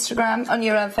on your Instagram, on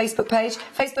your Facebook page.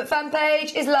 Facebook fan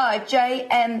page is live.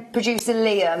 JM Producer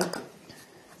Liam.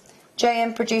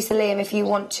 JM Producer Liam, if you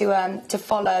want to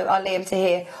follow our Liam to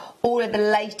hear all of the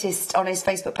latest on his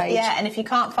Facebook page. Yeah, and if you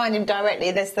can't find him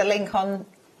directly, there's the link on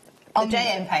the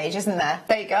JM page, isn't there?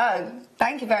 There you go.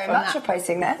 Thank you very much for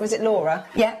posting that. Was it Laura?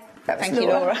 Yeah. That was Thank you,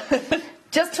 Laura.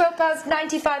 Just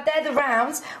 £12.95. They're the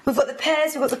rounds. We've got the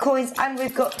pairs, we've got the coins, and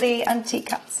we've got the antique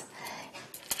cuts.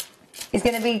 He's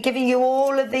going to be giving you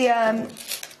all of the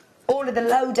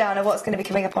lowdown of what's going to be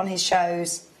coming up on his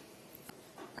shows.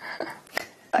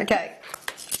 Okay,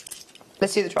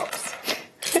 let's do the drops.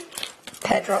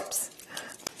 Pair drops.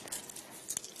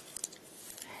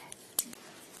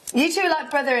 You two are like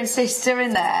brother and sister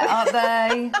in there, aren't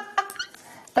they?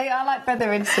 They are like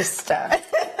brother and sister.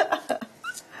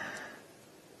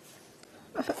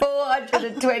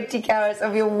 420 carats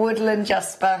of your woodland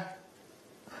jasper.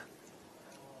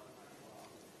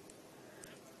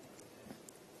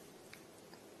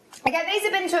 Okay, these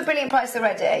have been to a brilliant price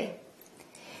already.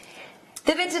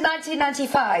 They've been to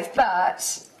 £19.95,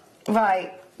 but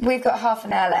right, we've got half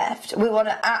an hour left. We want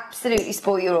to absolutely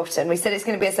spoil your autumn. We said it's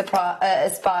going to be a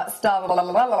surprise, star. One of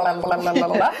those, it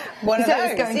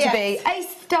was going to be a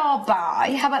star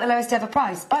buy. How about the lowest ever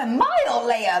price? By a mile,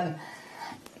 Liam.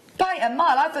 By a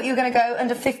mile. I thought you were going to go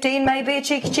under 15, maybe a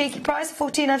cheeky price,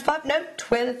 £14.95. No,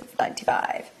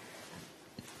 £12.95.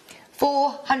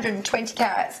 420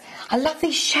 carats. I love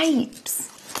these shapes.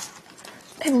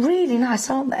 They're really nice,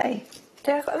 aren't they?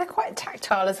 They're quite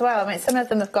tactile as well. I mean, some of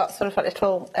them have got sort of like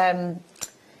little,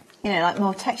 you know, like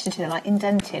more texture to them, like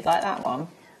indented, like that one.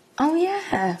 Oh,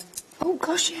 yeah. Oh,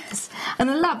 gosh, yes.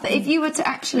 And I love that if you were to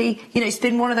actually, you know,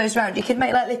 spin one of those round, you could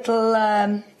make like little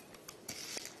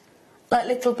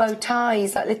bow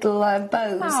ties, like little bows.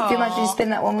 Aww. If you imagine you spin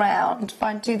that one round,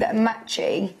 do that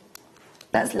matchy.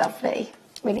 That's lovely.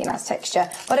 Really nice texture.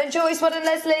 Well done, Joyce. Well done,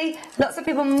 Leslie. Lots of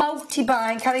people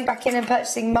multi-buying, coming back in and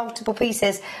purchasing multiple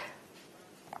pieces.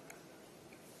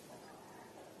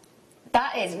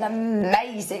 That is an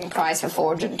amazing price for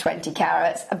 420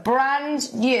 carats. A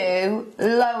brand new,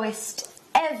 lowest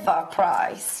ever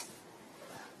price.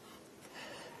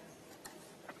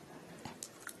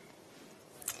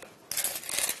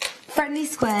 Friendly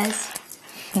squares.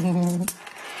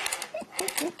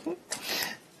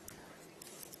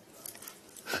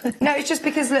 No, it's just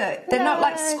because, look, they're not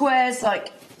like squares,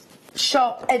 like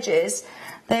sharp edges.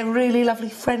 They're really lovely,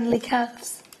 friendly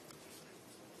calves.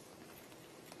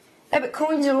 No, but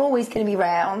coins are always going to be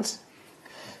round.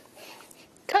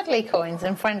 Cuddly coins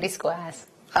and friendly squares.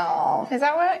 Oh. Is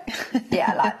that right?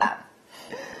 Yeah, I like that.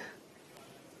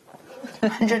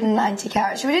 190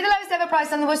 carats. Should we do the lowest ever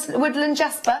price on the woodland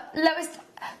jasper? Lowest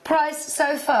price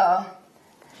so far.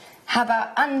 How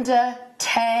about under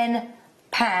 £10?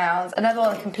 Another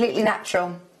one completely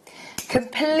natural.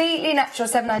 Completely natural,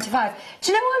 £7.95.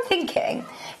 Do you know what I'm thinking?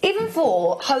 Even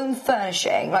for home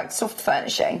furnishing, like soft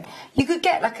furnishing, you could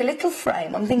get like a little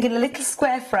frame. I'm thinking a little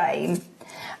square frame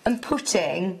and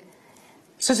putting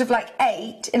sort of like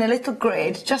 8 in a little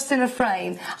grid, just in a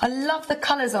frame. I love the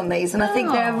colours on these, and I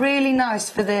think they're really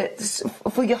nice for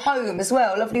your home as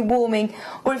well. Lovely warming,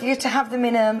 or if you're to have them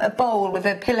in a bowl with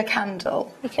a pillar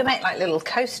candle. You could make like little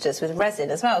coasters with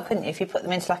resin as well, couldn't you? If you put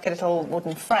them into like a little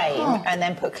wooden frame and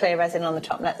then put clear resin on the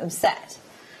top and let them set.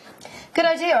 Good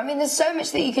idea. I mean, there's so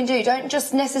much that you can do. Don't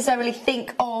just necessarily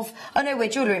think of, I know we're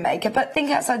jewellery maker, but think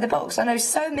outside the box. I know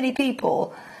so many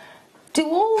people do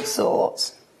all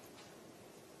sorts.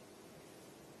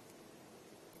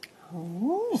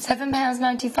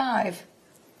 £7.95.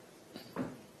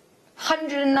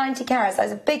 190 carats.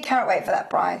 That's a big carat weight for that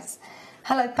price.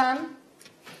 Hello, Pam.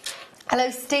 Hello,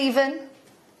 Stephen.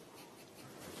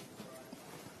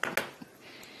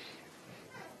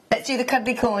 Let's do the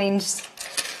cuddly coins.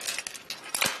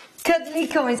 Cuddly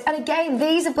coins. And again,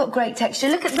 these have got great texture.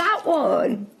 Look at that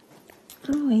one.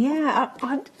 Oh, yeah.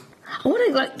 I want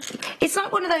to, like, it's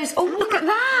like one of those, look at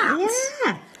that.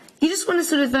 Yeah. You just want to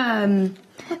sort of,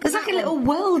 there's like a little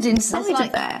world inside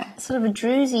of there. Sort of a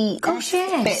druzy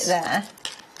bit there.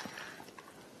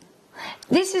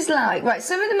 This is like, right,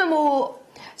 some of them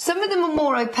are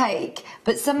more opaque,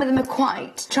 but some of them are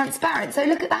quite transparent. So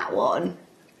look at that one.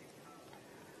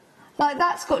 Like,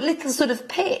 that's got little sort of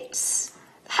pits.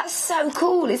 That's so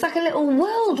cool. It's like a little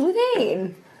world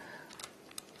within.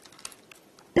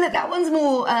 Look, that one's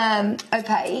more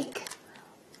opaque,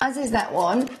 as is that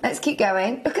one. Let's keep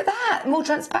going. Look at that, more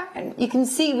transparent. You can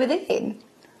see within.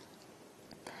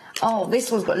 Oh, this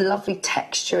one's got lovely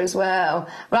texture as well.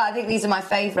 Right, I think these are my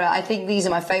favourite.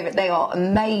 They are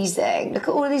amazing. Look at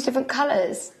all of these different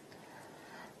colours.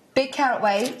 Big carat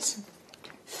weight,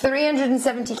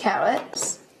 370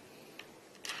 carats.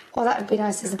 Oh, that would be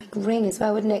nice as a big ring as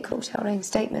well, wouldn't it? Cocktail ring,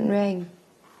 statement ring.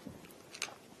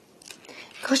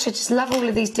 Gosh, I just love all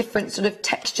of these different sort of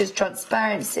textures,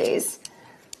 transparencies,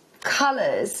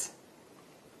 colours.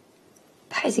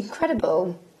 That is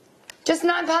incredible. Just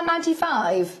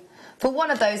 £9.95 for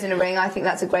one of those in a ring. I think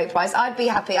that's a great price. I'd be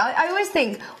happy. I always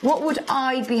think, what would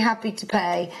I be happy to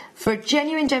pay for a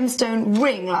genuine gemstone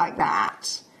ring like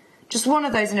that? Just one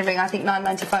of those in a ring. I think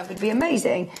 £9.95 would be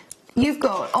amazing. You've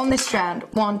got on this strand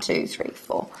 1, 2, 3,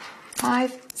 4,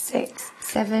 5, 6,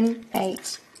 7,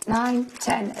 8, 9,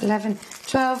 10, 11,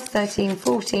 12, 13,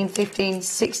 14, 15,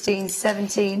 16,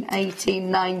 17, 18,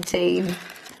 19.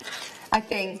 I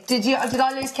think. Did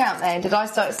I lose count then? Did I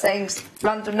start saying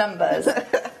random numbers?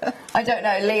 I don't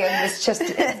know. Liam was just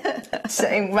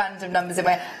saying random numbers in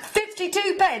there.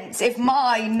 52 pence if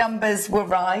my numbers were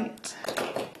right.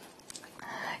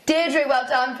 Deirdre, well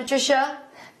done. Patricia,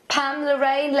 Pam,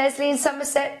 Lorraine, Leslie in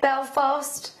Somerset,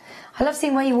 Belfast. I love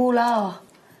seeing where you all are.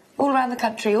 All around the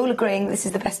country, all agreeing this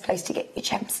is the best place to get your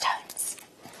gemstones.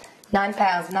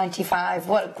 £9.95.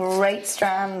 What a great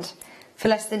strand for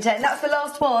less than 10. That's the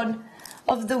last one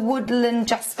of the Woodland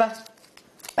Jasper.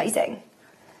 Amazing.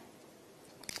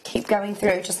 Keep going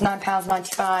through, just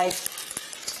 £9.95.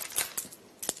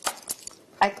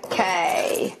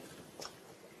 Okay.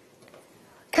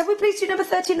 Can we please do number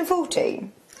 13 and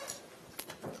 14?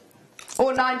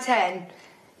 Or 9, 10?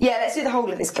 Yeah, let's do the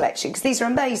whole of this collection, because these are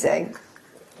amazing.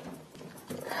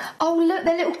 Oh, look,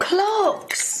 they're little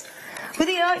clocks with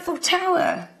the Eiffel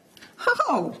Tower.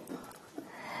 Oh.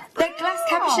 They're glass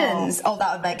captions. Oh,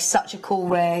 that would make such a cool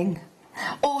ring.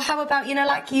 Or how about, you know,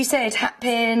 like you said, hat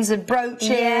pins and brooches.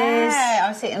 Yeah, I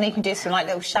was thinking you can do some like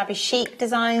little shabby chic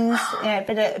designs. Yeah,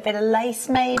 a bit of lace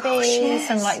maybe. Gosh, yes.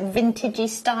 Some like vintagey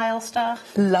style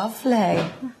stuff. Lovely. Oh,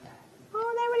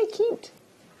 they're really cute.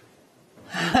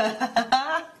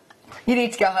 You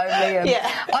need to go home, Liam. Yeah.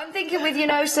 I'm thinking with, you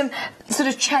know, some sort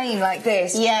of chain like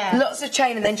this. Yeah. Lots of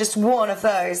chain and then just one of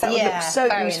those. That would look so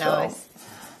very useful. Nice.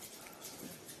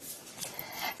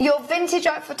 Your vintage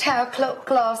Eiffel Tower clock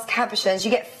glass cabochons,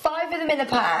 you get 5 of them in a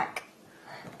pack.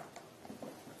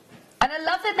 And I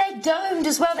love that they're domed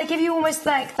as well. They give you almost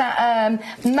like that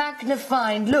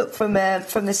magnified look from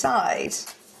the side.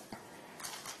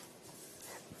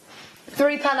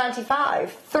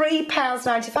 £3.95.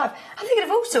 £3.95. I'm thinking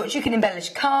of all sorts. You can embellish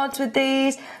cards with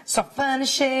these, soft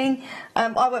furnishing.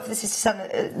 I work for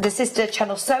the Sister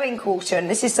Channel Sewing Quarter, and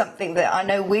this is something that I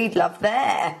know we'd love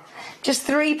there. Just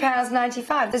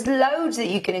 £3.95. There's loads that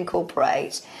you can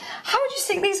incorporate. How would you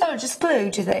think these are? Just glue,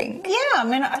 do you think? Yeah, I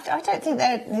mean, I don't think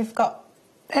they've got...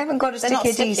 They haven't got a sticky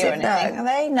adhesive, or anything, have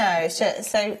they? No.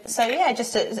 So yeah,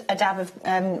 just a dab of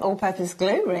all-purpose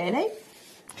glue, really.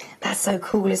 That's so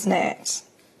cool, isn't it?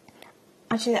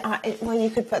 Actually, well, you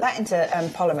could put that into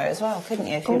polymer as well, couldn't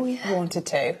you, if you wanted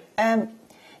to?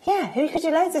 Yeah, you could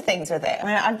do loads of things with it. I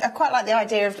mean, I quite like the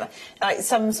idea of like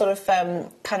some sort of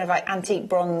kind of like antique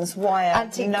bronze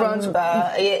wire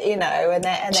number, you know, and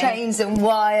then chains and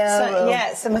wire. So,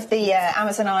 yeah, some of the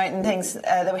Amazonite and things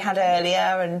that we had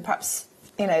earlier, and perhaps,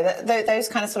 you know, those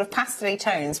kind of sort of pastel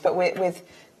tones, but with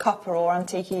copper or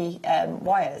antique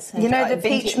wires. You know, like the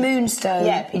peach moonstone.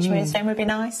 Yeah, peach moonstone would be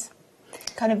nice.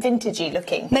 Kind of vintagey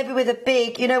looking. Maybe with a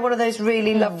big, you know, one of those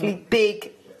really lovely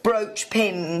big brooch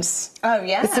pins. Oh,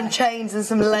 yeah. With some chains and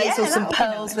some lace or some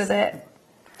pearls with it.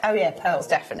 Oh, yeah, pearls,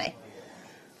 definitely.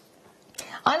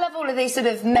 I love all of these sort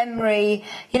of memory,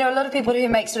 you know, a lot of people who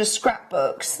make sort of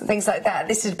scrapbooks, things like that.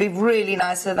 This would be really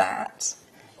nice for that.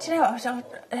 Do you know what,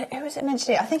 who was it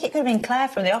mentioning? I think it could have been Claire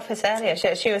from the office earlier.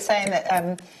 She was saying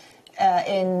that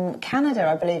in Canada,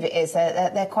 I believe it is,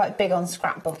 they're quite big on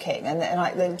scrapbooking, and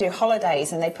like they do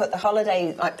holidays, and they put the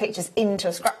holiday like pictures into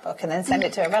a scrapbook and then send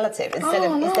it to a relative instead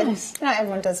of you know,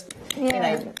 everyone does you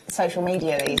know, social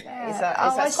media these days.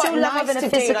 I It's still quite love nice having a to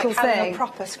physical do, like, thing. having a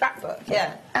proper scrapbook.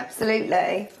 Yeah,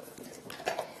 absolutely.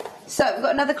 So we've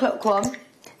got another clock one.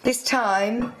 This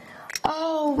time,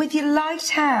 with your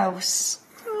lighthouse.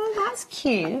 Oh, that's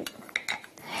cute.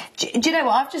 Do you know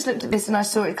what? I've just looked at this and I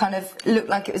saw it kind of looked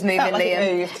like it was moving, Felt like Liam.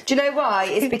 it moved. Do you know why?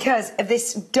 It's because of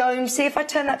this dome. See, if I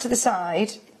turn that to the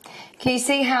side, can you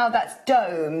see how that's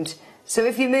domed? So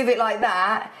if you move it like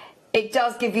that, it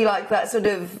does give you like that sort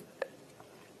of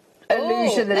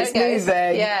illusion that it's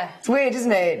moving. Yeah. It's weird,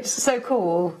 isn't it? It's so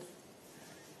cool.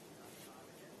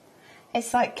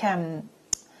 It's like the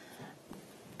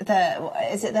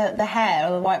hare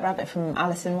or the white rabbit from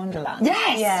Alice in Wonderland?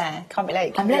 Yes. Yeah. Can't be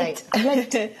late. I'm late.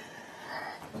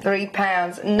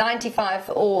 £3.95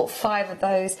 for all 5 of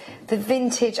those. The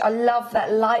vintage, I love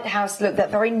that lighthouse look, that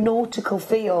very nautical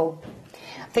feel.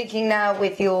 Thinking now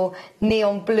with your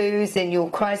neon blues and your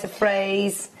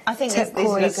chrysoprase. I think these look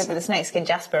good with the snakeskin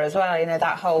jasper as well, you know,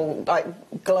 that whole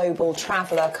like global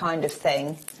traveller kind of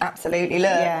thing. Absolutely, look.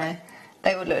 Yeah.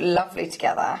 They would look lovely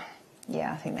together.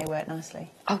 Yeah, I think they work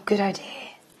nicely. Oh, good idea.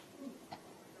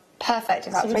 Perfect.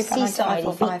 About Sort of seaside,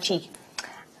 £3.95. beachy.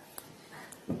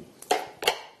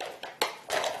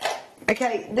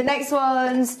 Okay, the next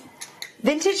one's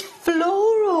vintage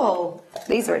floral.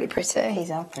 These are really pretty.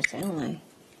 These are pretty, aren't they?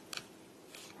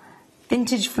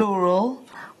 Vintage floral.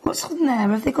 What's on there?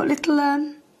 Have they got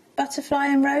little butterfly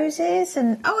and roses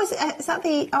and is that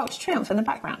the Arch of Triumph in the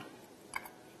background?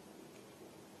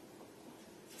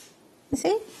 You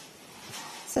see?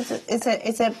 So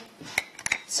it's a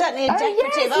certainly a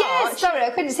decorative arch. Yes. Sorry, I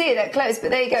couldn't see it that close,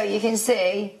 but there you go. You can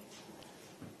see.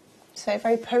 So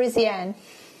very Parisienne.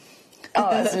 Oh,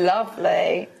 that's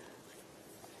lovely.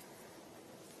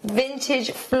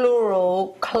 Vintage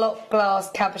floral clock glass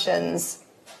cabochons.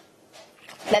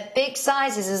 They're big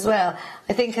sizes as well.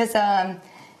 I think as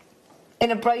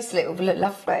in a bracelet it would look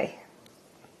lovely.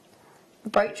 The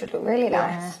brooch would look really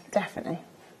nice. Yeah, definitely.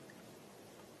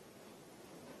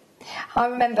 I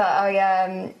remember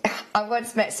I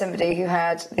once met somebody who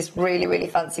had this really, really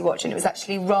fancy watch and it was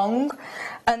actually wrong.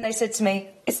 And they said to me,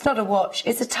 it's not a watch,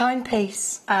 it's a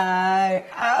timepiece. I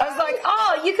was like,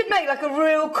 oh, you could make like a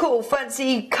real cool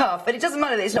fancy cuff, but it doesn't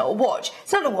matter that it's not a watch.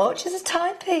 It's not a watch, it's a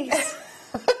timepiece.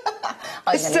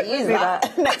 I'm going to use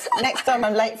that. next time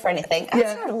I'm late for anything.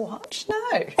 That's not a watch,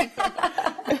 no.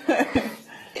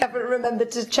 You haven't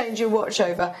remembered to change your watch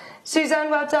over. Suzanne,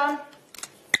 well done.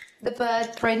 The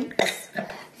bird print.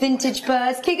 Vintage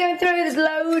birds. Keep going through. There's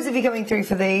loads of you going through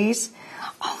for these.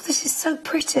 Oh, this is so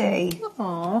pretty.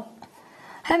 Aww.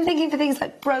 I'm thinking for things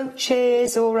like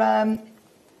brooches or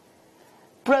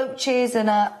brooches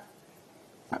and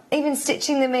even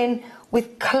stitching them in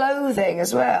with clothing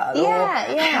as well.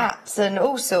 Yeah, or hats and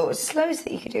all sorts. There's loads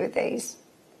that you could do with these.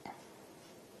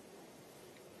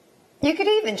 You could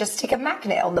even just stick a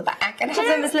magnet on the back and have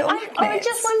them as little magnets. I was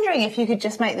just wondering if you could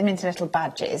just make them into little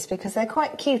badges because they're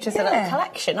quite cute as a little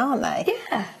collection, aren't they?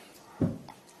 Yeah.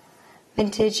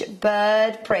 Vintage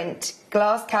bird print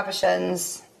glass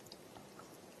cabochons.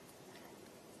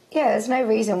 Yeah, there's no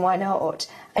reason why not.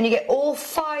 And you get all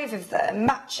 5 of them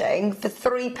matching for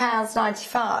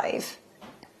 £3.95.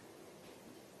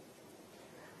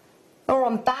 Or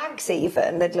on bags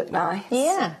even, they'd look nice.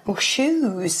 Yeah. Or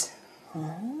shoes.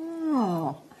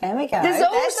 Oh, there we go. There's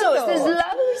all sorts. There's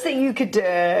loads that you could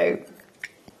do.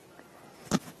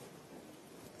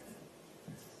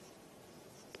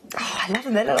 Oh, I love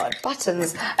them. They look like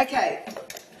buttons. Okay,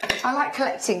 I like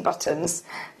collecting buttons.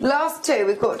 Last 2,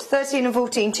 we've got 13 and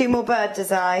 14, 2 more bird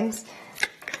designs.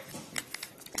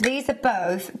 These are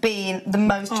both been the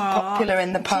most popular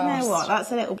in the past. Do you know what?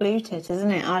 That's a little blue tit, isn't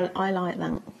it? I like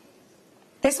that.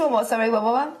 This one, what? Sorry,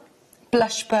 what?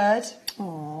 Blush bird.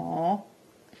 Aww.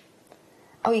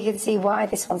 Oh, you can see why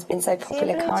this one's been so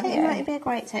popular, can't you? It might be a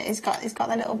great tit. He's got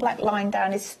the little black line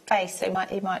down his face, so he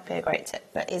might be a great tit,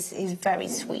 but he's very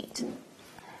sweet.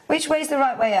 Which way's the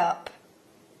right way up?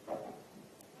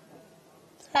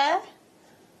 There?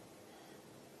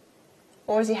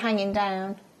 Or is he hanging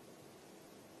down?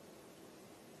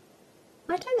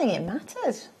 I don't think it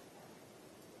matters.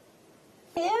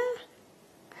 Yeah?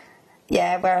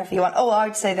 Yeah, wherever you want. Oh, I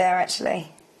would say there,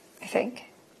 actually, I think.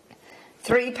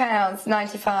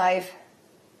 £3.95.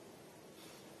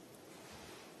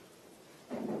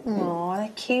 Oh, they're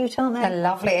cute, aren't they? They're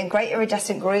lovely and great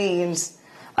iridescent greens.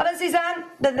 Oh, no, Suzanne,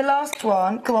 then the last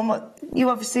one. Come on, what? You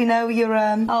obviously know your...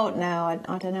 Oh, no, I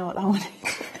don't know what that one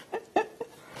is.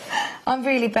 I'm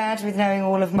really bad with knowing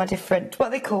all of my different... What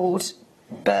are they called?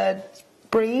 Bird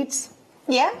breeds?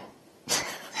 Yeah.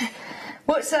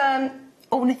 What's...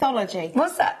 Ornithology.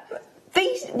 What's that?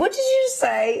 What did you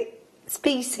say?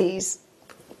 Species.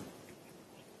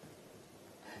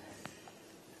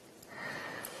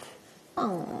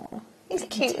 Oh, he's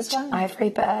cute as well. Ivory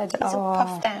bird. He's all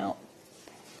puffed out.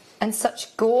 And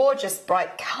such gorgeous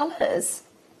bright colours.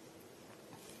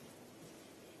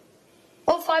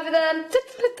 All 5 of them.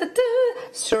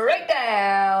 Straight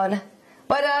down.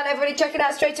 Well done, everybody. Check it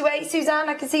out straight away. Suzanne,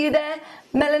 I can see you there.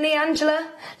 Melanie, Angela.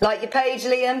 Like your page,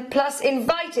 Liam. Plus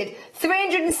invited.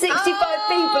 365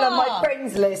 people on my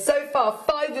friends list. So far,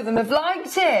 5 of them have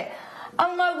liked it.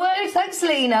 Oh my word. Thanks,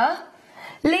 Lena.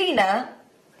 Lena.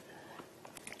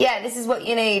 Yeah, this is what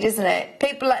you need, isn't it?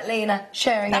 People like Lena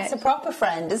sharing That's it. a proper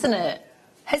friend, isn't it?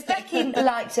 Has Becky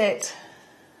liked it?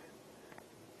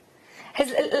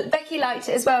 Has Becky liked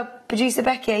it as well? Producer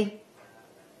Becky?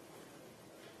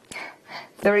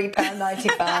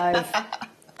 £3.95.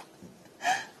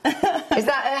 Is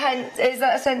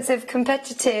that a sense of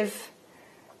competitive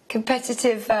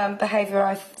behaviour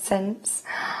I sense?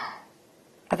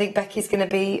 I think Becky's going to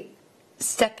be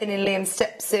stepping in Liam's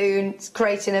step soon,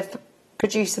 creating a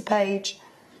producer page.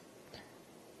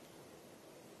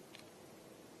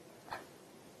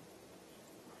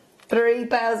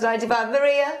 £3.95.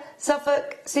 Maria,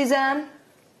 Suffolk, Suzanne.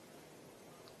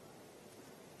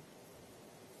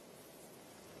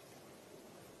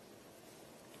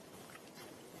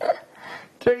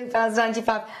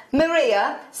 £3.95.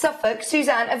 Maria, Suffolk,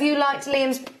 Suzanne, have you liked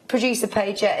Liam's producer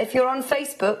page yet? If you're on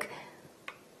Facebook,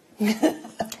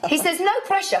 he says no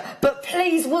pressure, but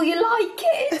please, will you like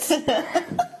it?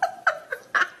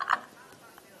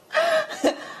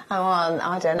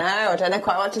 I don't know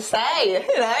quite what to say, you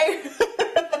know.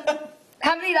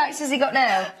 How many likes has he got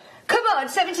now? Come on,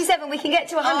 77, we can get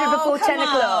to 100 before 10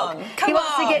 o'clock. He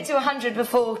wants to get to 100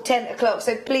 before 10 o'clock,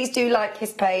 so please do like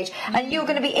his page. And you're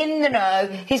going to be in the know.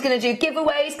 He's going to do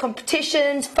giveaways,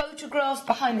 competitions, photographs,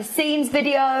 behind the scenes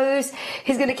videos.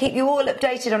 He's going to keep you all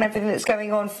updated on everything that's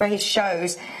going on for his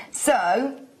shows.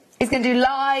 So, he's going to do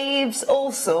lives,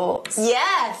 all sorts.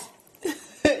 Yes,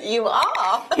 you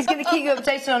are. He's going to keep you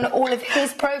updated on all of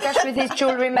his progress with his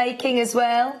jewellery making as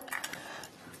well.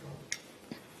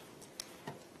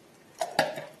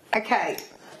 Okay.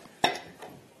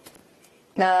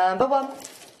 Number 1.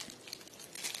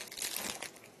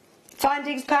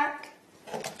 Findings pack.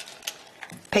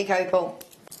 Pink opal.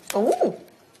 Ooh.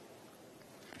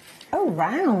 Oh,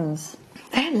 rounds.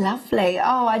 They're lovely.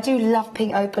 Oh, I do love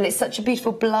pink opal. It's such a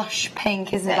beautiful blush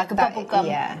pink, isn't it? Like a bubblegum.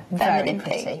 Yeah, very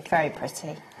pretty. Very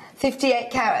pretty.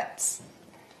 58 carats.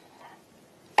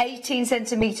 18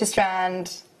 centimetre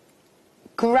strand.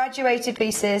 Graduated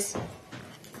pieces.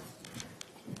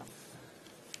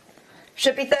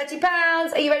 Should be £30.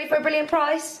 Are you ready for a brilliant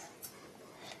price?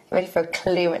 Ready for a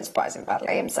clearance price, in fact,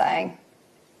 I'm saying.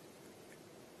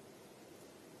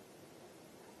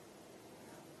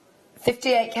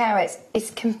 £58 carats. It's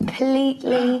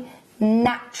completely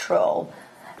natural.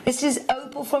 This is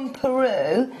opal from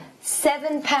Peru.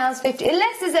 £7.50.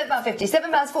 Less than £7.50.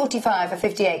 £7.45 for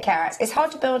 58 carats. It's hard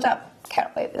to build up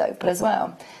carat weight with opal as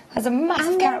well. There's a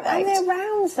massive carat weight. And they're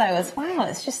rounds though as well.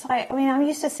 It's just like, I mean, I'm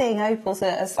used to seeing opals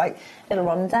as like little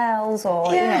rondelles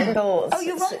or, you know, little... Oh,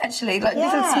 you're right, actually. Like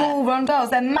little small rondelles.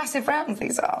 They're massive rounds,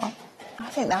 these are. I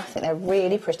think they're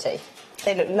really pretty.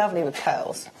 They look lovely with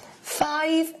pearls.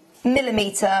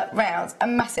 5mm rounds are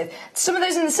massive. Some of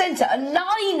those in the centre are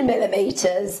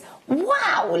 9mm.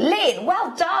 Wow, Lynn,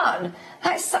 well done.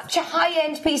 That's such a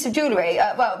high-end piece of jewellery.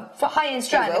 Well, for high-end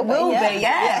strand, it will be,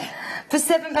 yeah. For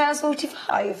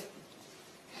 £7.45.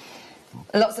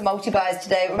 Lots of multi-buyers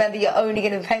today. Remember, you're only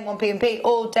going to be paying 1p&p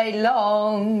all day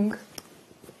long.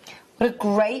 What a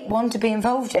great one to be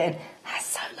involved in. That's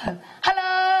so low.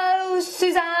 Hello,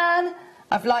 Suzanne.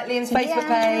 I've liked Liam's Facebook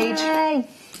page.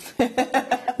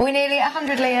 We're nearly at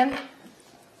 100, Liam.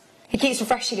 He keeps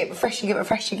refreshing it.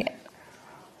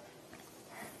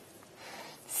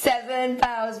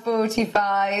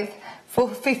 £7.45 for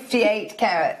 58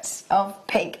 carats of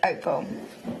pink opal.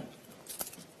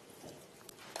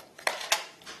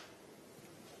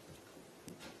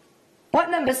 What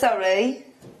number, sorry?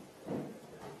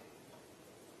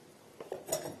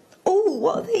 Oh,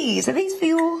 what are these? Are these for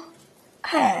your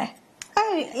hair?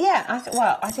 Oh, yeah. I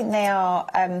think they are...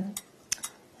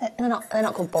 they're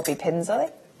not called bobby pins, are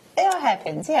they? They are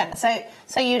hairpins, yeah. So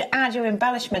you'd add your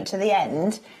embellishment to the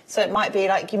end. So it might be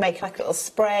like you make like a little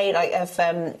spray, like of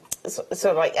sort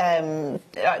of like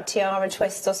tiara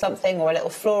twist or something, or a little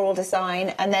floral design.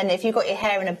 And then if you've got your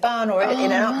hair in a bun or in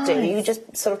an updo, you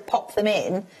just sort of pop them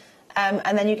in,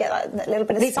 and then you get like a little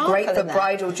bit of sparkle. These are great for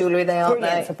bridal jewellery, they aren't they?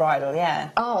 Brilliant for bridal,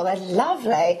 yeah. Oh, they're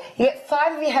lovely. You get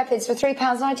 5 of your hairpins for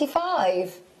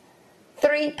 £3.95.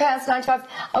 £3.95.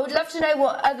 I would love to know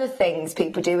what other things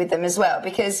people do with them as well,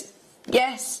 because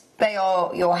yes, they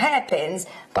are your hairpins,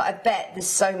 but I bet there's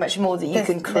so much more that you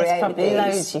can create there's probably with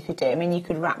these. Loads you could do. I mean, you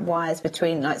could wrap wires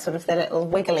between like sort of the little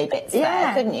wiggly bits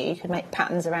there, couldn't you? You could make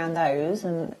patterns around those,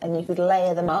 and you could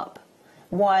layer them up,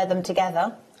 wire them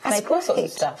together, make all sorts of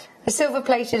stuff. They're silver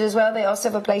plated as well. They are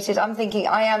silver plated.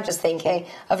 I am just thinking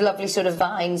of lovely sort of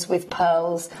vines with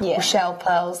pearls or shell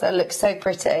pearls that look so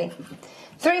pretty.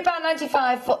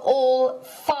 £3.95 for all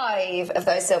 5 of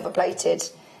those silver-plated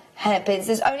hairpins.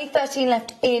 There's only 13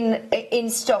 left in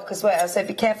stock as well, so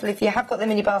be careful if you have got them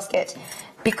in your basket.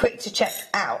 Be quick to check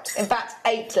out. In fact,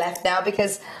 8 left now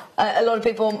because a lot of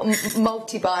people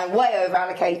multi-buying, way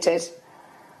over-allocated.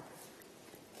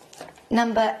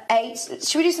 Number 8.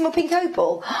 Should we do some more pink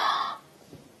opal? Oh,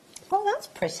 that's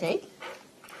pretty.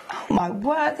 Oh, my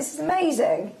word, this is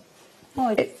amazing.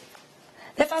 Oh,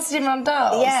 they're faceted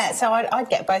rondelles. Yeah, so I'd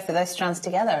get both of those strands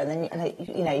together, and then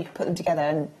you know you put them together.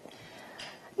 And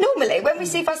normally, when we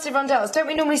see faceted rondelles, don't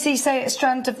we normally see, say, a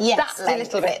strand of that length? a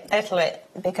little bit,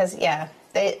 because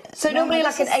so normally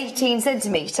like an 18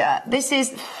 centimetre. This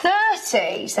is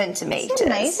 30 centimetres. It's an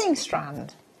amazing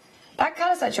strand. That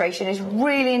colour saturation is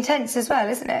really intense as well,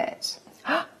 isn't it?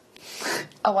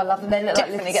 Oh, I love them. They look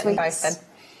Definitely like get them sweets. both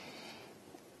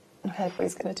then. I heard what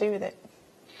he's going to do with it.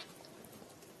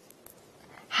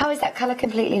 How is that colour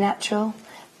completely natural?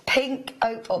 Pink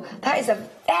opal. That is a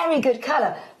very good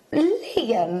colour.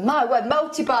 Liam, my word,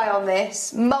 multi-buy on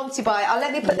this. Multi-buy.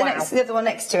 Let me put the other one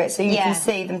next to it so you can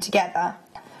see them together.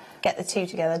 Get the two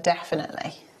together,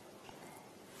 definitely.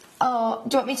 Oh,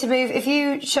 do you want me to move? If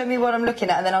you show me what I'm looking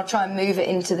at, and then I'll try and move it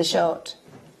into the shot.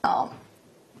 Oh.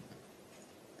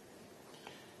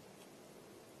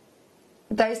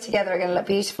 Those together are going to look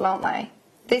beautiful, aren't they?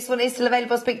 This one is still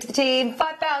available. Speak to the team.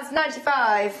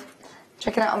 £5.95.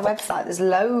 Check it out on the website. There's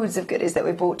loads of goodies that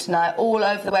we bought tonight all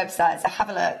over the website, so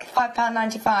have a look.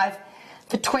 £5.95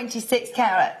 for 26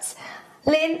 carats.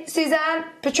 Lynn, Suzanne,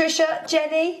 Patricia,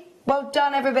 Jenny, well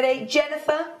done everybody.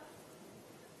 Jennifer,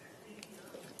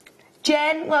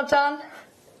 Jen, well done.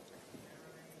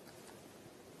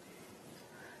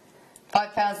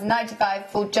 £5.95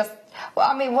 for just, well,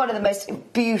 I mean, one of the most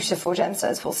beautiful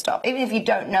gemstones, full stop. Even if you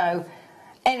don't know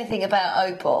anything about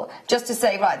opal, just to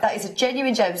say, right, that is a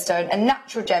genuine gemstone, a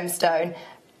natural gemstone,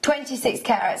 26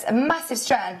 carats, a massive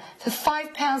strand for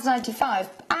 £5.95.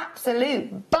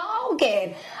 Absolute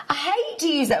bargain. I hate to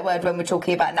use that word when we're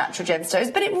talking about natural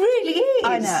gemstones, but it really is.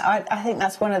 I know. I think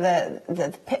that's one of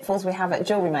the pitfalls we have at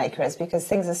JewelleryMaker, is because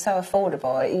things are so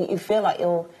affordable. You feel like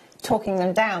you're talking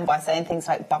them down by saying things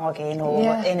like bargain or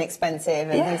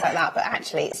inexpensive and things like that, but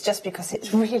actually it's just because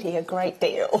it's really a great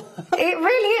deal. It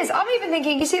really is. I'm even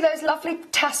thinking, you see those lovely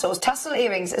tassel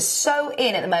earrings are so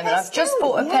in at the moment. I've just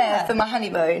bought a pair for my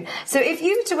honeymoon. So if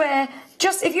you were to wear,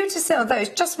 if you were to sell those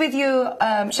just with your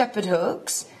shepherd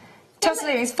hooks, tassel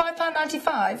earrings,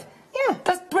 £5.95. Yeah,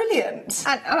 that's brilliant.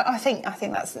 And I think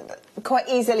that's quite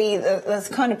easily the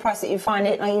kind of price that you find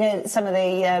it. Like, you know, some of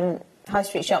the high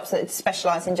street shops that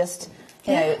specialise in just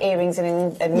you know, earrings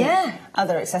and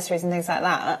other accessories and things like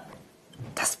that.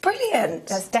 That's brilliant.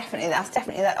 That's definitely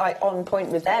that like on point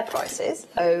with their prices.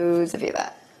 Loads of you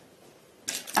there.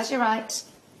 As you're right.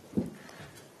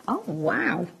 Oh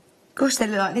wow! Gosh, they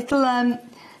look like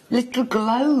little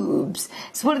globes.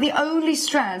 It's one of the only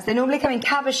strands. They normally come in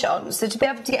cabochons, so to be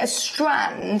able to get a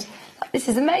strand, this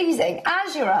is amazing.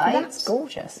 As you're right. That's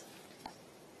gorgeous.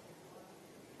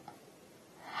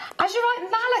 Azurite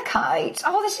malachite.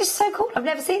 Oh, this is so cool. I've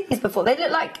never seen these before. They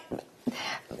look like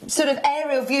sort of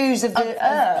aerial views of the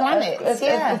Earth, planets,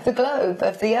 of the globe,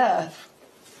 of the Earth.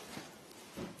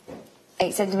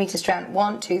 8 centimetre strand.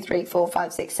 1, 2, 3, 4,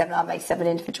 5, 6, 7. I'll make 7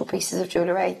 individual pieces of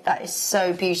jewellery. That is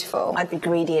so beautiful. I'd be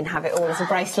greedy and have it all as a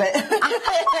bracelet.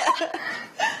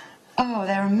 Oh,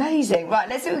 they're amazing. Right,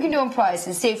 let's see what we can do on price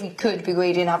and see if we could be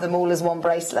greedy and have them all as one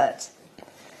bracelet.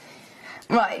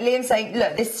 Right, Liam's saying,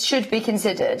 look, this should be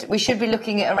considered. We should be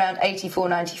looking at around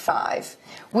 £84.95.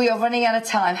 We are running out of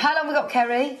time. How long have we got,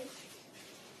 Kerry?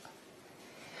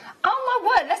 Oh,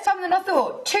 my word, less time than I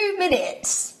thought. 2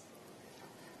 minutes.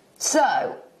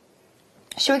 So,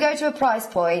 shall we go to a price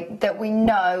point that we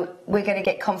know we're going to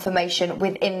get confirmation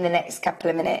within the next couple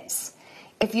of minutes?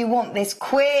 If you want this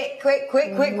quick,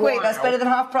 that's better than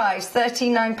half price,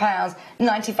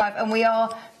 £39.95, and we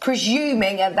are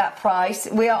presuming at that price,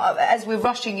 we are, as we're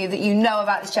rushing you, that you know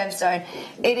about this gemstone.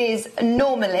 It is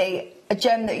normally a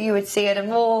gem that you would see at a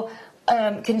more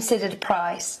considered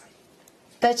price,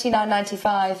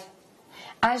 £39.95.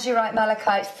 Azurite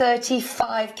malachite,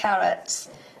 35 carats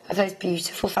of those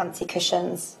beautiful fancy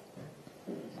cushions.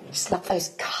 Just love those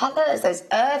colours, those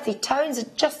earthy tones are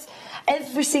just...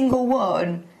 Every single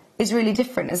one is really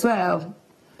different as well.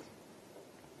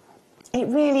 It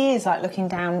really is like looking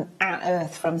down at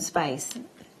Earth from space.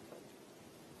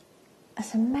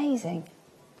 That's amazing.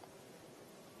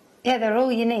 Yeah, they're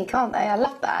all unique, aren't they? I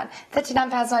love that.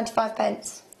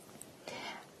 £39.95.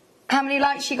 How many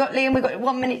likes you got, Liam? We've got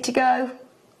 1 minute to go.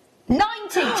 90!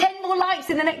 10 more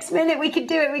likes in the next minute. We could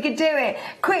do it, we could do it.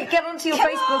 Quick, get onto your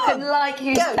Facebook and like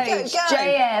his page. Go.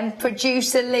 JM,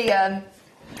 producer Liam.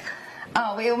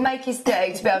 Oh, he'll make his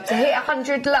day to be able to hit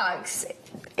 100 likes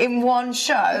in one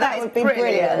show. That would be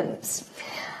brilliant.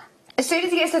 As soon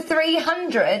as he gets to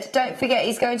 300, don't forget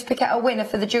he's going to pick out a winner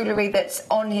for the jewellery that's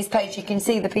on his page. You can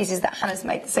see the pieces that Hannah's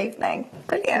made this evening.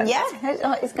 Brilliant. Yeah,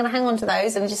 he's going to hang on to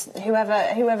those, and just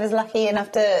whoever's lucky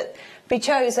enough to be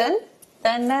chosen,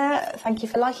 then thank you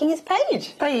for liking his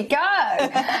page. There you go.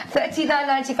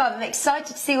 $39.95. I'm excited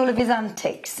to see all of his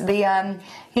antics. The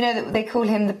you know that they call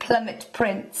him the Plummet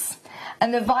Prince.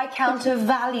 And the Viscount of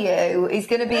Value is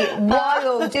going to be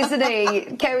wild, isn't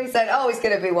he? Kerry said, oh, it's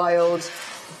going to be wild.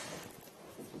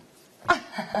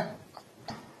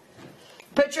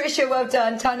 Patricia, well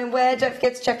done. Time and where? Don't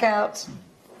forget to check out.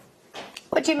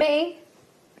 What do you mean?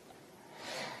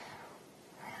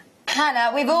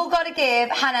 Hannah, we've all got to give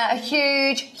Hannah a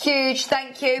huge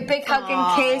thank you. Big hug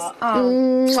and kiss.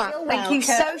 Thank you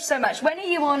so much. When are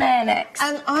you on air next?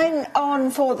 I'm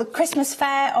on for the Christmas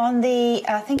fair on the,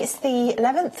 I think it's the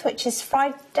 11th, which is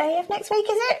Friday of next week,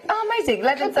 is it? Oh, amazing.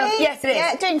 11th of, yes, it is.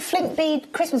 Yeah, doing flint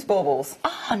bead Christmas baubles.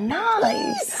 Oh,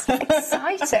 nice.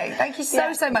 Exciting. Thank you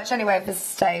so much anyway for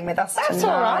staying with us That's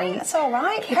tonight. all right. That's all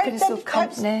right. Keeping us all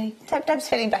company. Deb's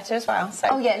feeling better as well. So.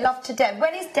 Oh, yeah, love to Deb.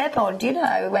 When is Deb on? Do you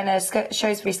know when her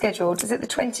show's rescheduled? Is it the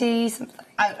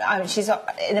 20-something? She's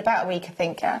in about a week, I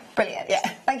think. Yeah, brilliant. Yeah.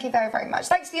 Thank you very much.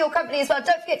 Thanks for your company as well.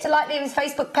 Don't forget to like Liam's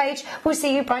Facebook page. We'll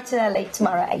see you bright and early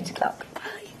tomorrow at 8 o'clock.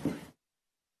 Bye.